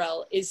Tyler and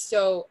L'Rell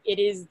it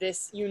is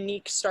this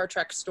unique Star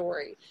Trek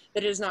story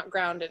that is not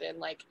grounded in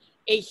like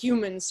a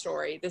human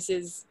story. This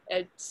is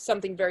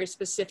something very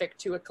specific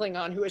to a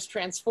Klingon who has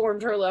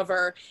transformed her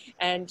lover,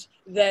 and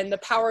then the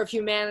power of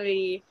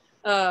humanity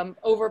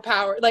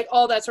overpower, like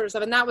all that sort of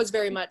stuff. And that was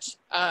very much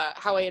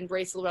how I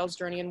embraced L'Rell's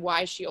journey, and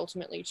why she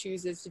ultimately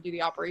chooses to do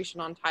the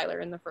operation on Tyler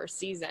in the first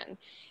season,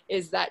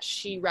 is that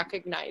she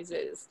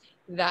recognizes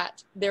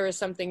that there is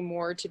something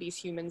more to these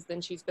humans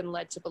than she's been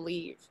led to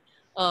believe,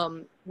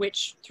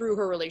 which through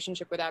her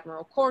relationship with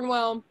Admiral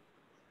Cornwell,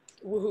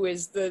 who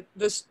is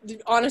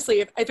honestly,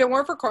 if it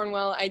weren't for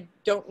Cornwell, I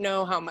don't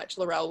know how much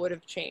L'Rell would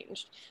have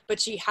changed. But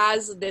she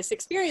has this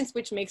experience,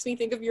 which makes me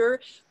think of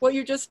what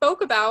you just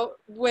spoke about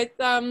with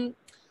the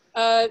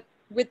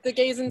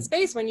gays in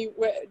space, when you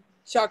were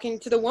talking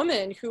to the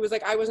woman who was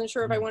like, I wasn't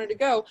sure if I wanted to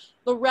go.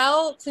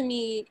 L'Rell, to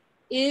me,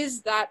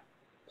 is that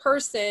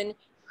person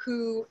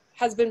who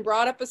has been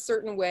brought up a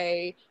certain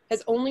way,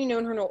 has only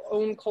known her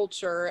own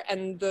culture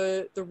and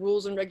the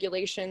rules and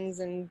regulations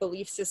and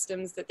belief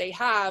systems that they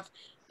have,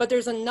 but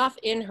there's enough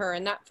in her.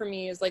 And that for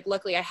me is like,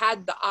 luckily I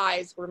had the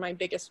eyes were my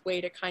biggest way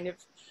to kind of,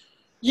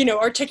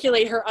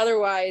 articulate her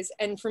otherwise.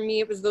 And for me,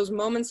 it was those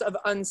moments of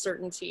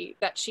uncertainty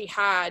that she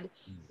had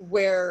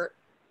where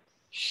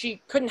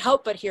she couldn't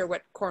help but hear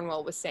what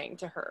Cornwell was saying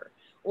to her,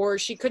 or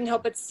she couldn't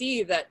help but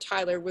see that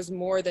Tyler was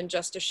more than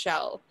just a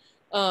shell,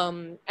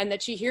 and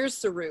that she hears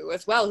Saru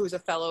as well, who's a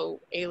fellow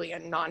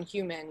alien,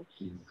 non-human,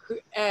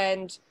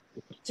 and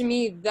to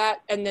me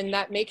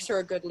that makes her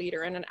a good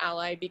leader and an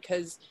ally,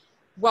 because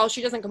while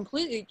she doesn't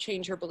completely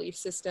change her belief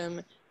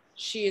system,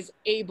 she is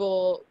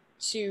able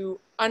to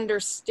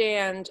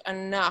understand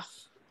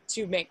enough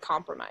to make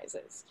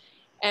compromises.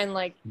 And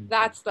like,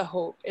 that's the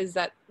hope, is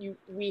that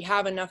we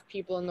have enough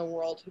people in the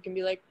world who can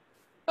be like,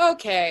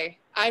 okay,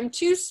 I'm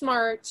too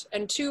smart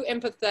and too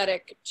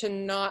empathetic to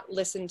not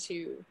listen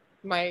to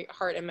my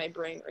heart and my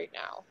brain right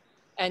now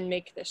and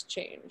make this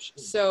change.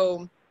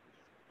 So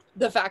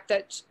the fact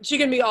that she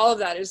can be all of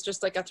that is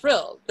just like a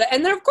thrill.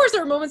 And then of course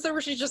there are moments there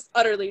where she's just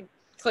utterly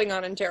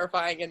Klingon and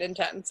terrifying and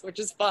intense, which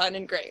is fun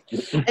and great.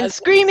 And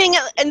screaming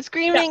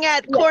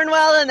at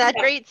Cornwell in that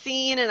great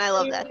scene, and I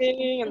love that.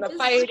 And the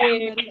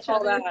fighting,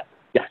 all that.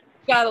 Yeah.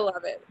 Gotta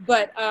love it.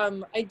 But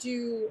I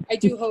do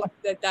hope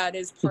that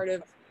is part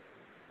of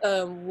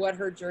what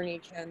her journey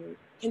can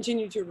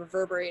continue to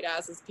reverberate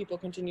as people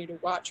continue to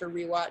watch or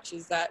rewatch,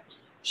 is that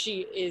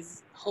she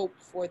is hope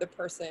for the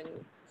person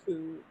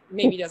who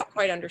maybe doesn't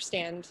quite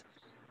understand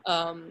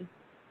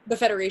the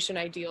Federation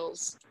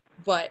ideals,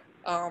 but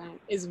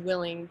is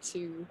willing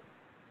to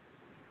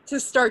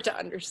start to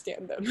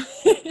understand them.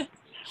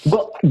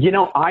 Well,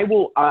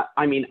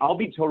 I'll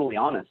be totally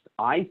honest.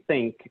 I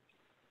think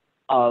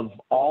of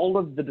all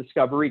of the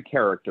Discovery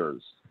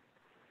characters,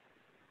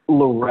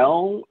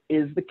 L'Rell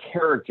is the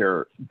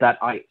character that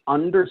I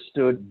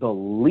understood the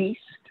least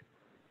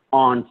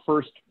on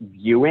first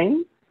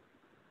viewing,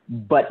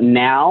 but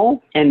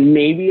now, and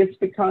maybe it's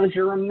because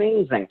you're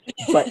amazing,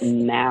 but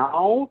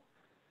now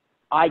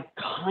I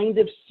kind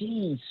of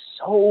see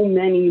so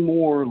many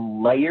more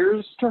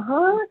layers to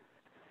her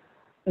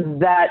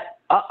that,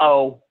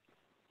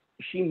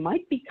 she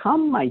might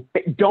become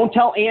don't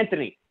tell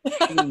Anthony,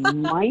 she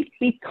might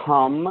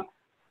become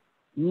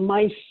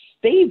my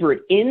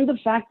favorite, in the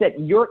fact that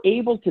you're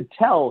able to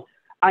tell,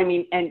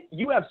 and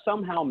you have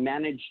somehow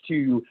managed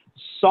to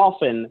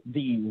soften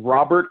the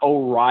Robert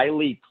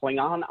O'Reilly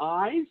Klingon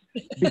eyes,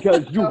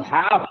 because you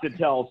have to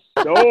tell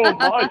so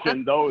much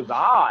in those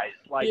eyes.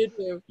 Like,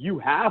 you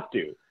have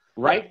to,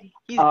 right?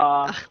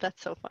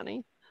 That's so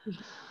funny.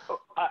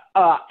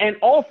 And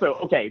also,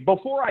 okay,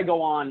 before I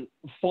go on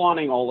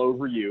fawning all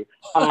over you,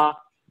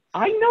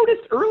 I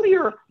noticed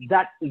earlier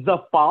that the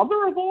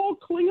father of all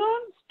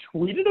Klingons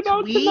tweeted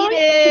about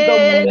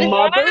tonight, the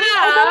mother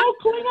of all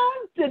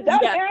Klingons. Did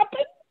that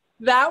happen?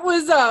 That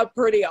was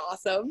pretty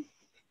awesome.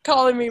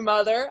 Calling me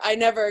mother. I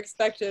never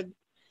expected.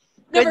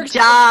 Good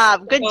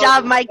job,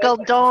 Michael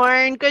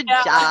Dorn. Good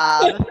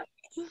job.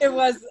 It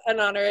was an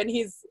honor, and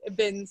he's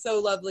been so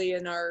lovely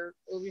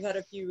we've had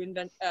a few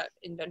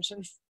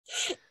interactions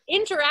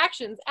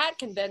at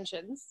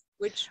conventions,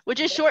 which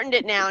has shortened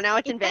it now. Now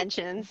it's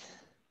inventions.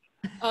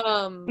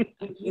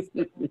 He's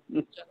been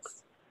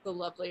just the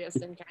loveliest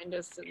and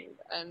kindest,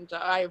 and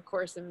I of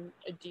course am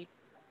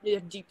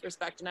have deep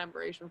respect and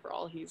admiration for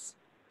all he's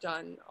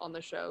done on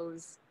the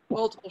shows,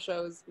 multiple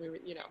shows,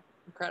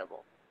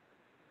 incredible.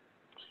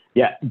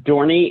 Yeah,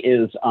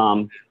 Dorney's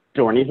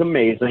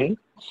amazing.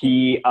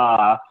 He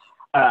I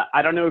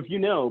don't know if you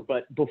know,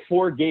 but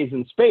before Gays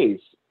in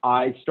Space,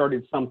 I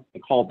started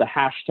something called the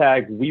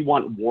hashtag We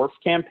Want Worf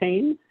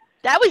campaign.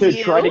 That was you?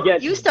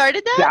 You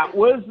started that? That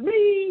was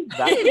me.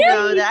 I didn't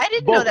know that. I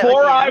didn't know that was you.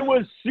 Before I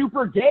was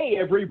super gay,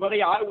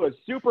 everybody, I was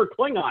super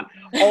Klingon.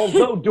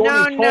 Although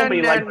Dorney told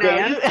me,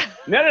 Dan,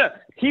 no.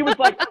 He was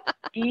like,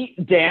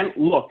 Dan,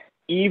 look,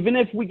 even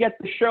if we get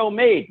the show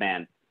made,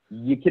 man,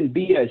 you can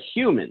be a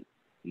human,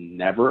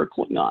 never a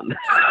Klingon.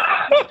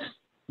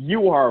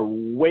 You are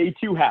way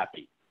too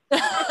happy.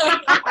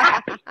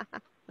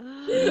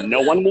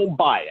 No one will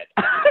buy it.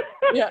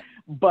 Yeah.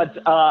 But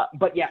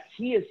yeah,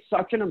 he is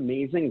such an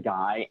amazing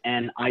guy,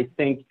 and I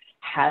think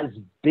has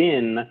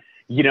been,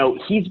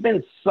 he's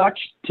been such,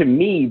 to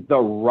me, the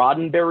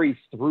Roddenberry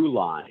through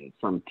line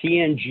from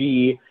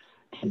TNG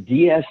to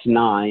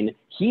DS9.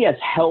 He has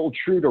held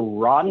true to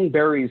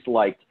Roddenberry's,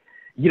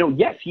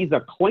 yes, he's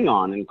a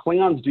Klingon, and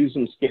Klingons do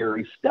some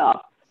scary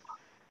stuff,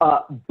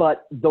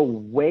 but the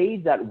way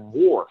that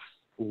Worf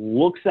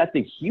looks at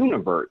the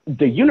universe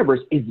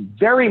is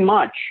very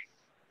much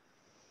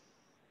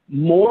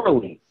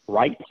morally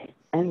right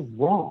and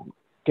wrong.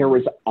 There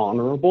is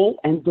honorable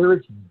and there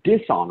is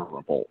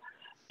dishonorable.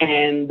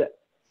 And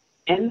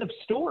end of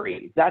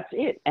story. That's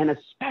it. And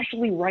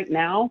especially right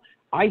now,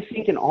 I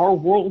think in our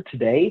world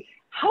today,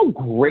 how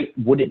great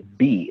would it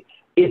be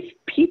if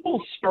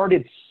people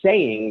started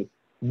saying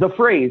the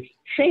phrase,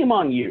 shame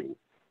on you,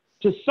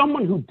 to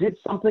someone who did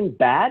something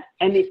bad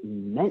and it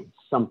meant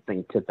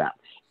something to them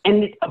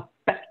and it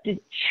affected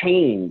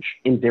change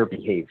in their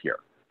behavior.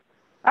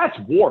 That's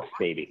Worf,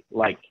 baby.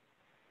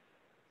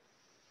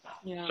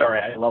 Sorry,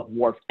 I love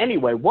Worf.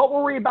 Anyway, what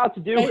were we about to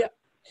do?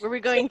 Were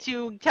we going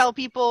to tell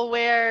people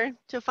where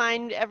to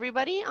find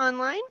everybody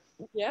online?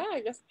 Yeah,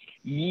 I guess.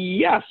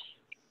 Yes.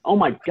 Oh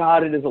my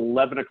God, it is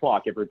 11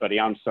 o'clock, everybody.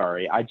 I'm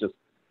sorry.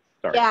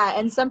 Sorry. Yeah,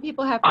 and some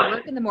people have to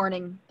work in the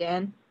morning,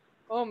 Dan.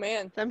 Oh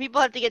man. Some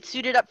people have to get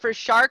suited up for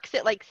sharks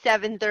at like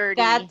 7:30.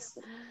 That's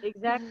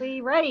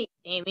exactly right,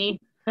 Amy.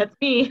 That's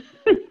me.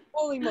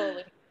 Holy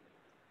moly.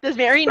 Does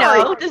Mary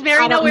know? Does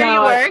Mary know where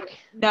you work?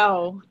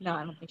 No,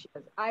 I don't think she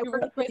does. I You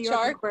work work at the with New York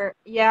shark? Aquarium.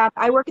 Yeah,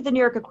 I work at the New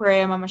York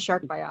Aquarium. I'm a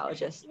shark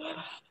biologist.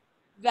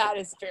 That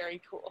is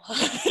very cool.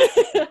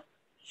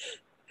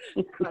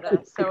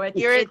 But, so it's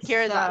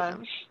Kira's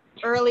awesome.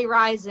 early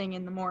rising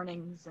in the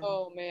mornings. And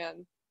Oh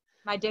man.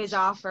 my days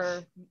off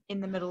are in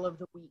the middle of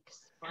the weeks.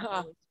 I'm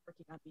always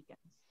working on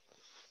weekends.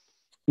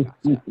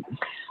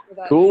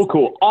 Cool,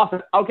 cool.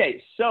 Awesome.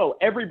 Okay, so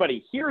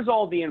everybody, here's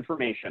all the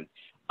information.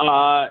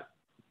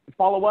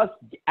 Follow us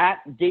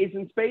at Gays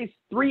in Space,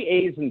 3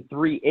 A's and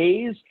 3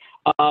 A's.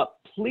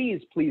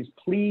 Please, please,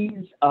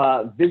 please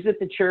visit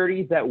the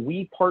charity that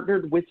we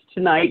partnered with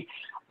tonight.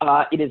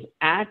 It is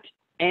at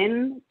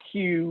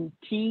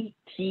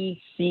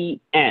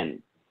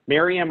NQTTCN.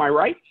 Mary, am I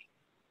right?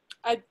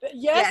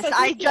 Yes,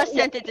 I just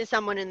sent it to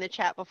someone in the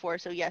chat before,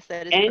 so yes,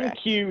 that is correct.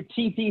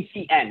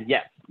 NQTTCN,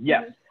 yes,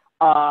 yes.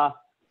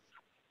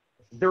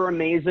 They're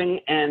amazing,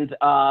 and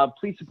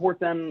please support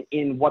them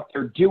in what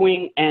they're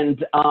doing.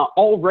 And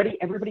already,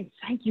 everybody,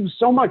 thank you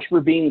so much for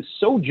being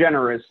so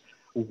generous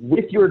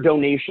with your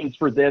donations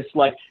for this.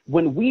 Like,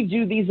 when we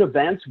do these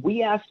events,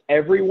 we ask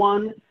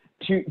everyone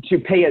to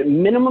pay a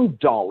minimum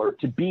 $1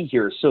 to be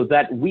here so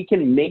that we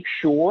can make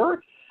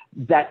sure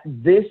that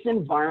this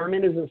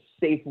environment is a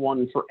safe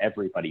one for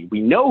everybody.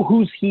 We know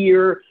who's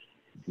here.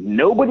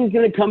 Nobody's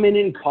going to come in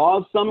and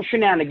cause some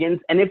shenanigans.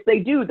 And if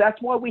they do,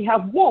 that's why we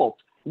have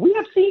Walt. We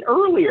have seen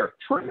earlier,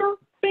 trigger,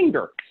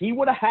 finger. He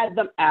would have had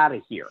them out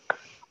of here.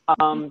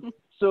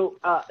 So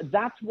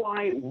that's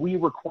why we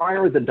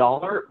require the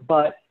 $1.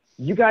 But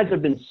you guys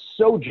have been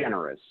so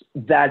generous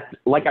that,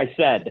 like I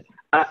said,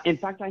 in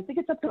fact, I think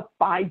it's up to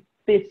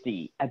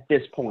 $5.50 at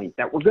this point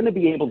that we're going to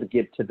be able to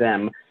give to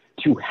them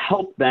to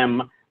help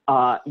them,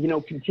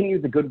 continue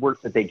the good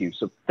work that they do.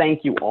 So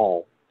thank you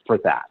all for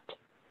that.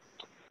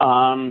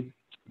 Yeah,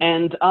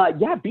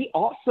 be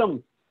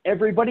awesome.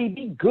 Everybody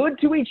be good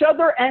to each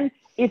other. And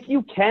if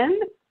you can,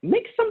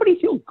 make somebody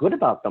feel good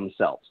about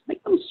themselves.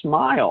 Make them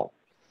smile.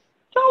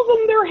 Tell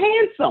them they're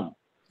handsome.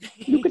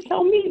 You could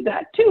tell me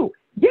that too.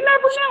 You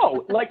never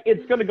know. Like,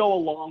 it's going to go a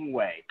long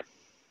way.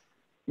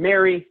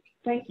 Mary,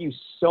 thank you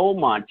so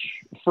much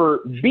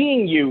for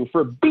being you,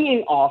 for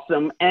being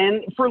awesome,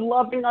 and for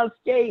loving us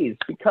gays,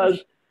 because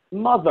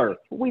Mother,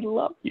 we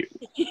love you.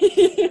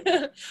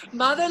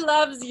 Mother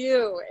loves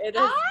you. It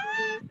has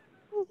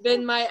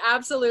been my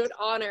absolute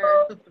honor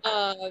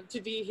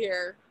to be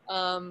here.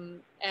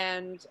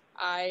 And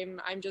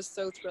I'm just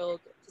so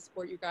thrilled to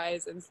support you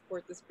guys and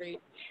support this great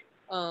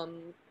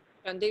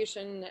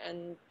foundation,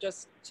 and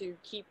just to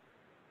keep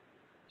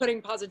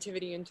putting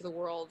positivity into the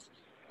world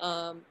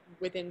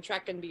within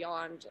Trek and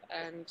beyond.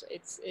 And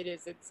it's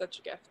such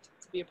a gift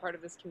to be a part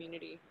of this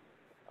community.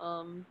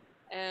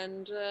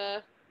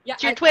 Yeah.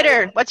 What's your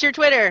Twitter? What's your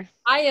Twitter?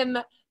 I am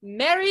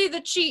Mary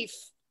the Chief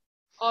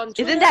on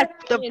Twitter. Isn't that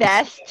the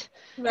best?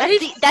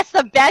 Right? That's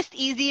the best,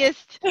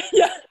 easiest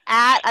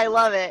I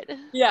love it.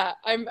 Yeah,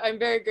 I'm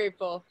very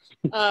grateful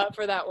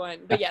for that one.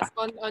 But yes,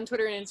 on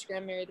Twitter and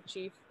Instagram, Mary the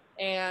Chief.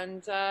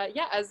 And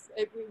as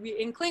we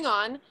in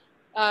Klingon,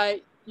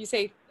 you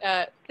say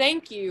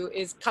thank you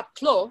is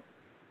katlo,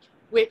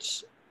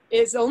 which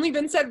is only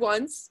been said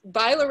once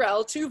by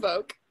L'Rell to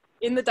Voke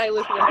in the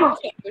dilithium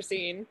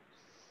scene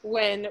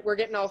when we're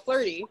getting all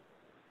flirty,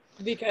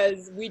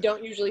 because we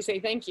don't usually say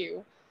thank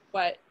you,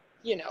 but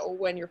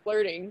when you're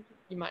flirting,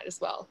 you might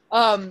as well.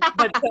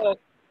 But so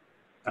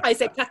I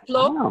say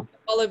katlo,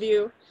 all of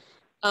you.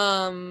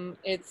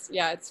 It's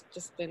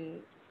just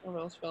been a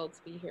real thrill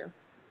to be here.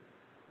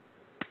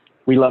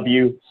 We love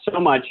you so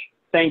much.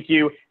 Thank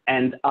you.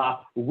 And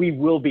we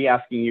will be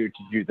asking you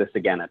to do this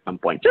again at some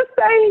point. Just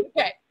saying.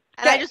 Okay.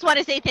 And I just want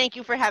to say thank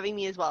you for having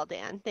me as well,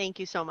 Dan. Thank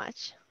you so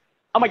much.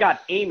 Oh my God,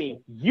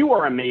 Amy, you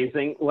are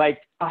amazing.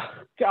 Like,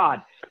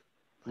 God,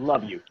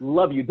 love you,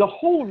 love you. The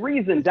whole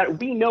reason that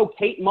we know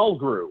Kate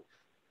Mulgrew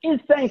is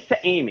thanks to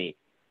Amy.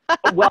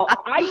 Well,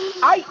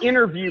 I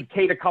interviewed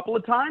Kate a couple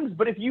of times,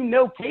 but if you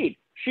know Kate,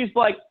 she's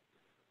like,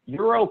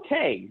 you're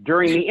okay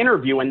during the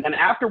interview. And then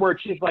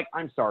afterwards, she's like,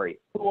 I'm sorry,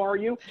 who are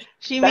you?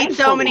 She meets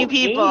so many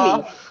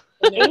people.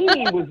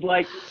 Amy was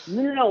like,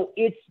 no,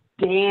 it's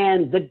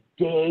Dan, the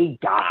gay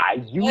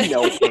guy. You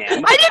know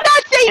him. I did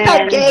not say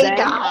the gay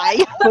guy.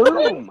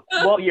 Boom.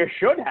 Well, you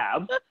should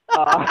have.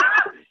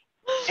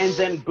 And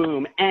then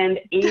boom. And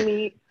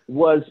Amy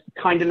was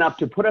kind enough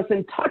to put us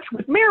in touch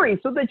with Mary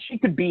so that she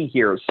could be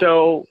here.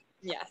 So,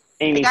 yes,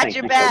 Amy, I got thank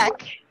your you back. so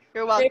much.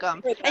 You're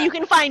welcome. And you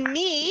can find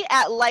me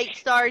at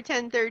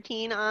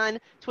Lightstar1013 on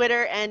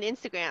Twitter and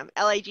Instagram.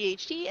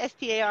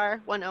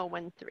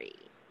 LIGHTSTAR1013.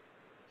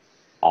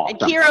 Awesome.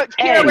 And Kira,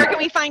 where can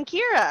we find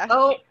Kira?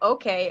 Oh,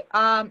 okay.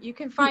 You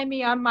can find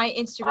me on my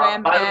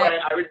Instagram By the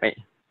way,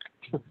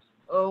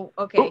 Oh,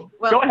 okay.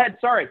 Well, go ahead.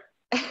 Sorry.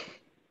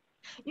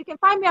 You can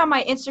find me on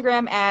my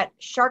Instagram at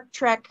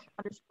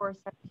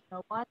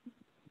SharkTrek_1701.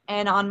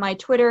 and on my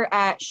Twitter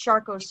at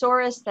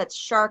Sharkosaurus. That's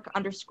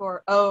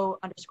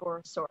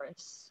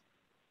shark_O_Saurus.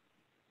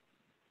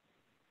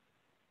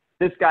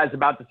 This guy's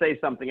about to say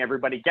something,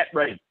 everybody. Get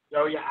ready.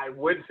 Oh, yeah, I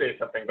would say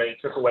something, but you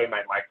took away my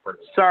mic for me.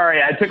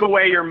 Sorry, I took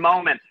away your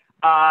moment.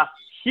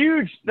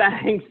 Huge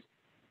thanks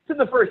to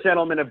the first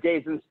gentleman of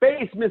Gays in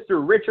Space,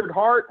 Mr. Richard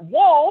Hart.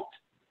 Walt,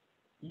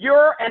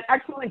 you're an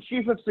excellent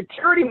chief of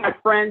security, my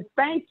friend.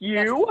 Thank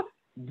you. Yes.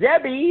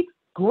 Debbie,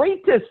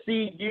 great to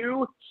see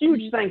you.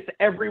 Huge thanks to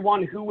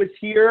everyone who was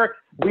here.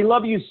 We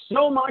love you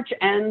so much,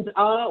 and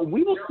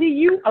we will see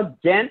you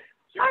again.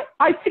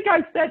 I think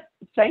I said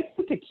thank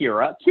you to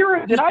Kira.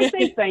 Kira, did I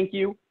say thank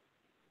you?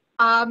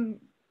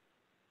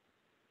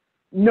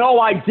 No,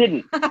 I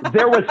didn't.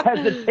 There was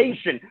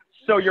hesitation,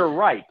 so you're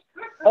right.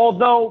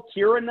 Although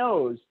Kira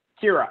knows,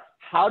 Kira,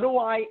 how do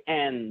I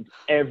end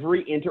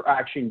every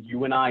interaction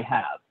you and I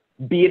have?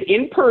 Be it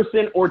in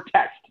person or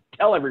text.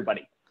 Tell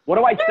everybody. What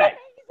do I say?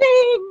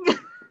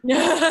 You're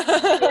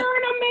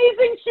an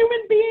amazing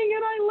human being,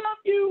 and I love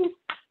you.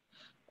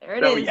 There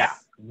it is. Yeah,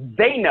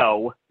 they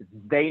know.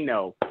 They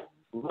know.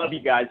 Love you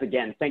guys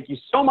again. Thank you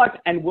so much,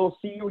 and we'll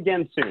see you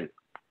again soon.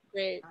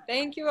 Great.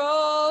 Thank you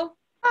all.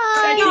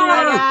 Bye. Thank you,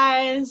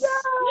 guys.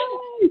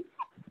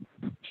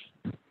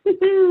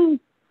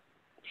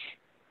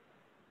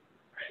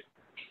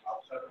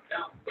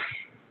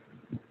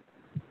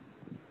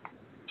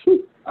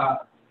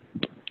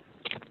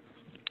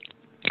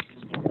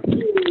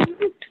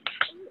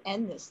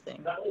 End this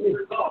thing. That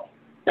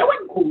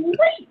went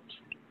great.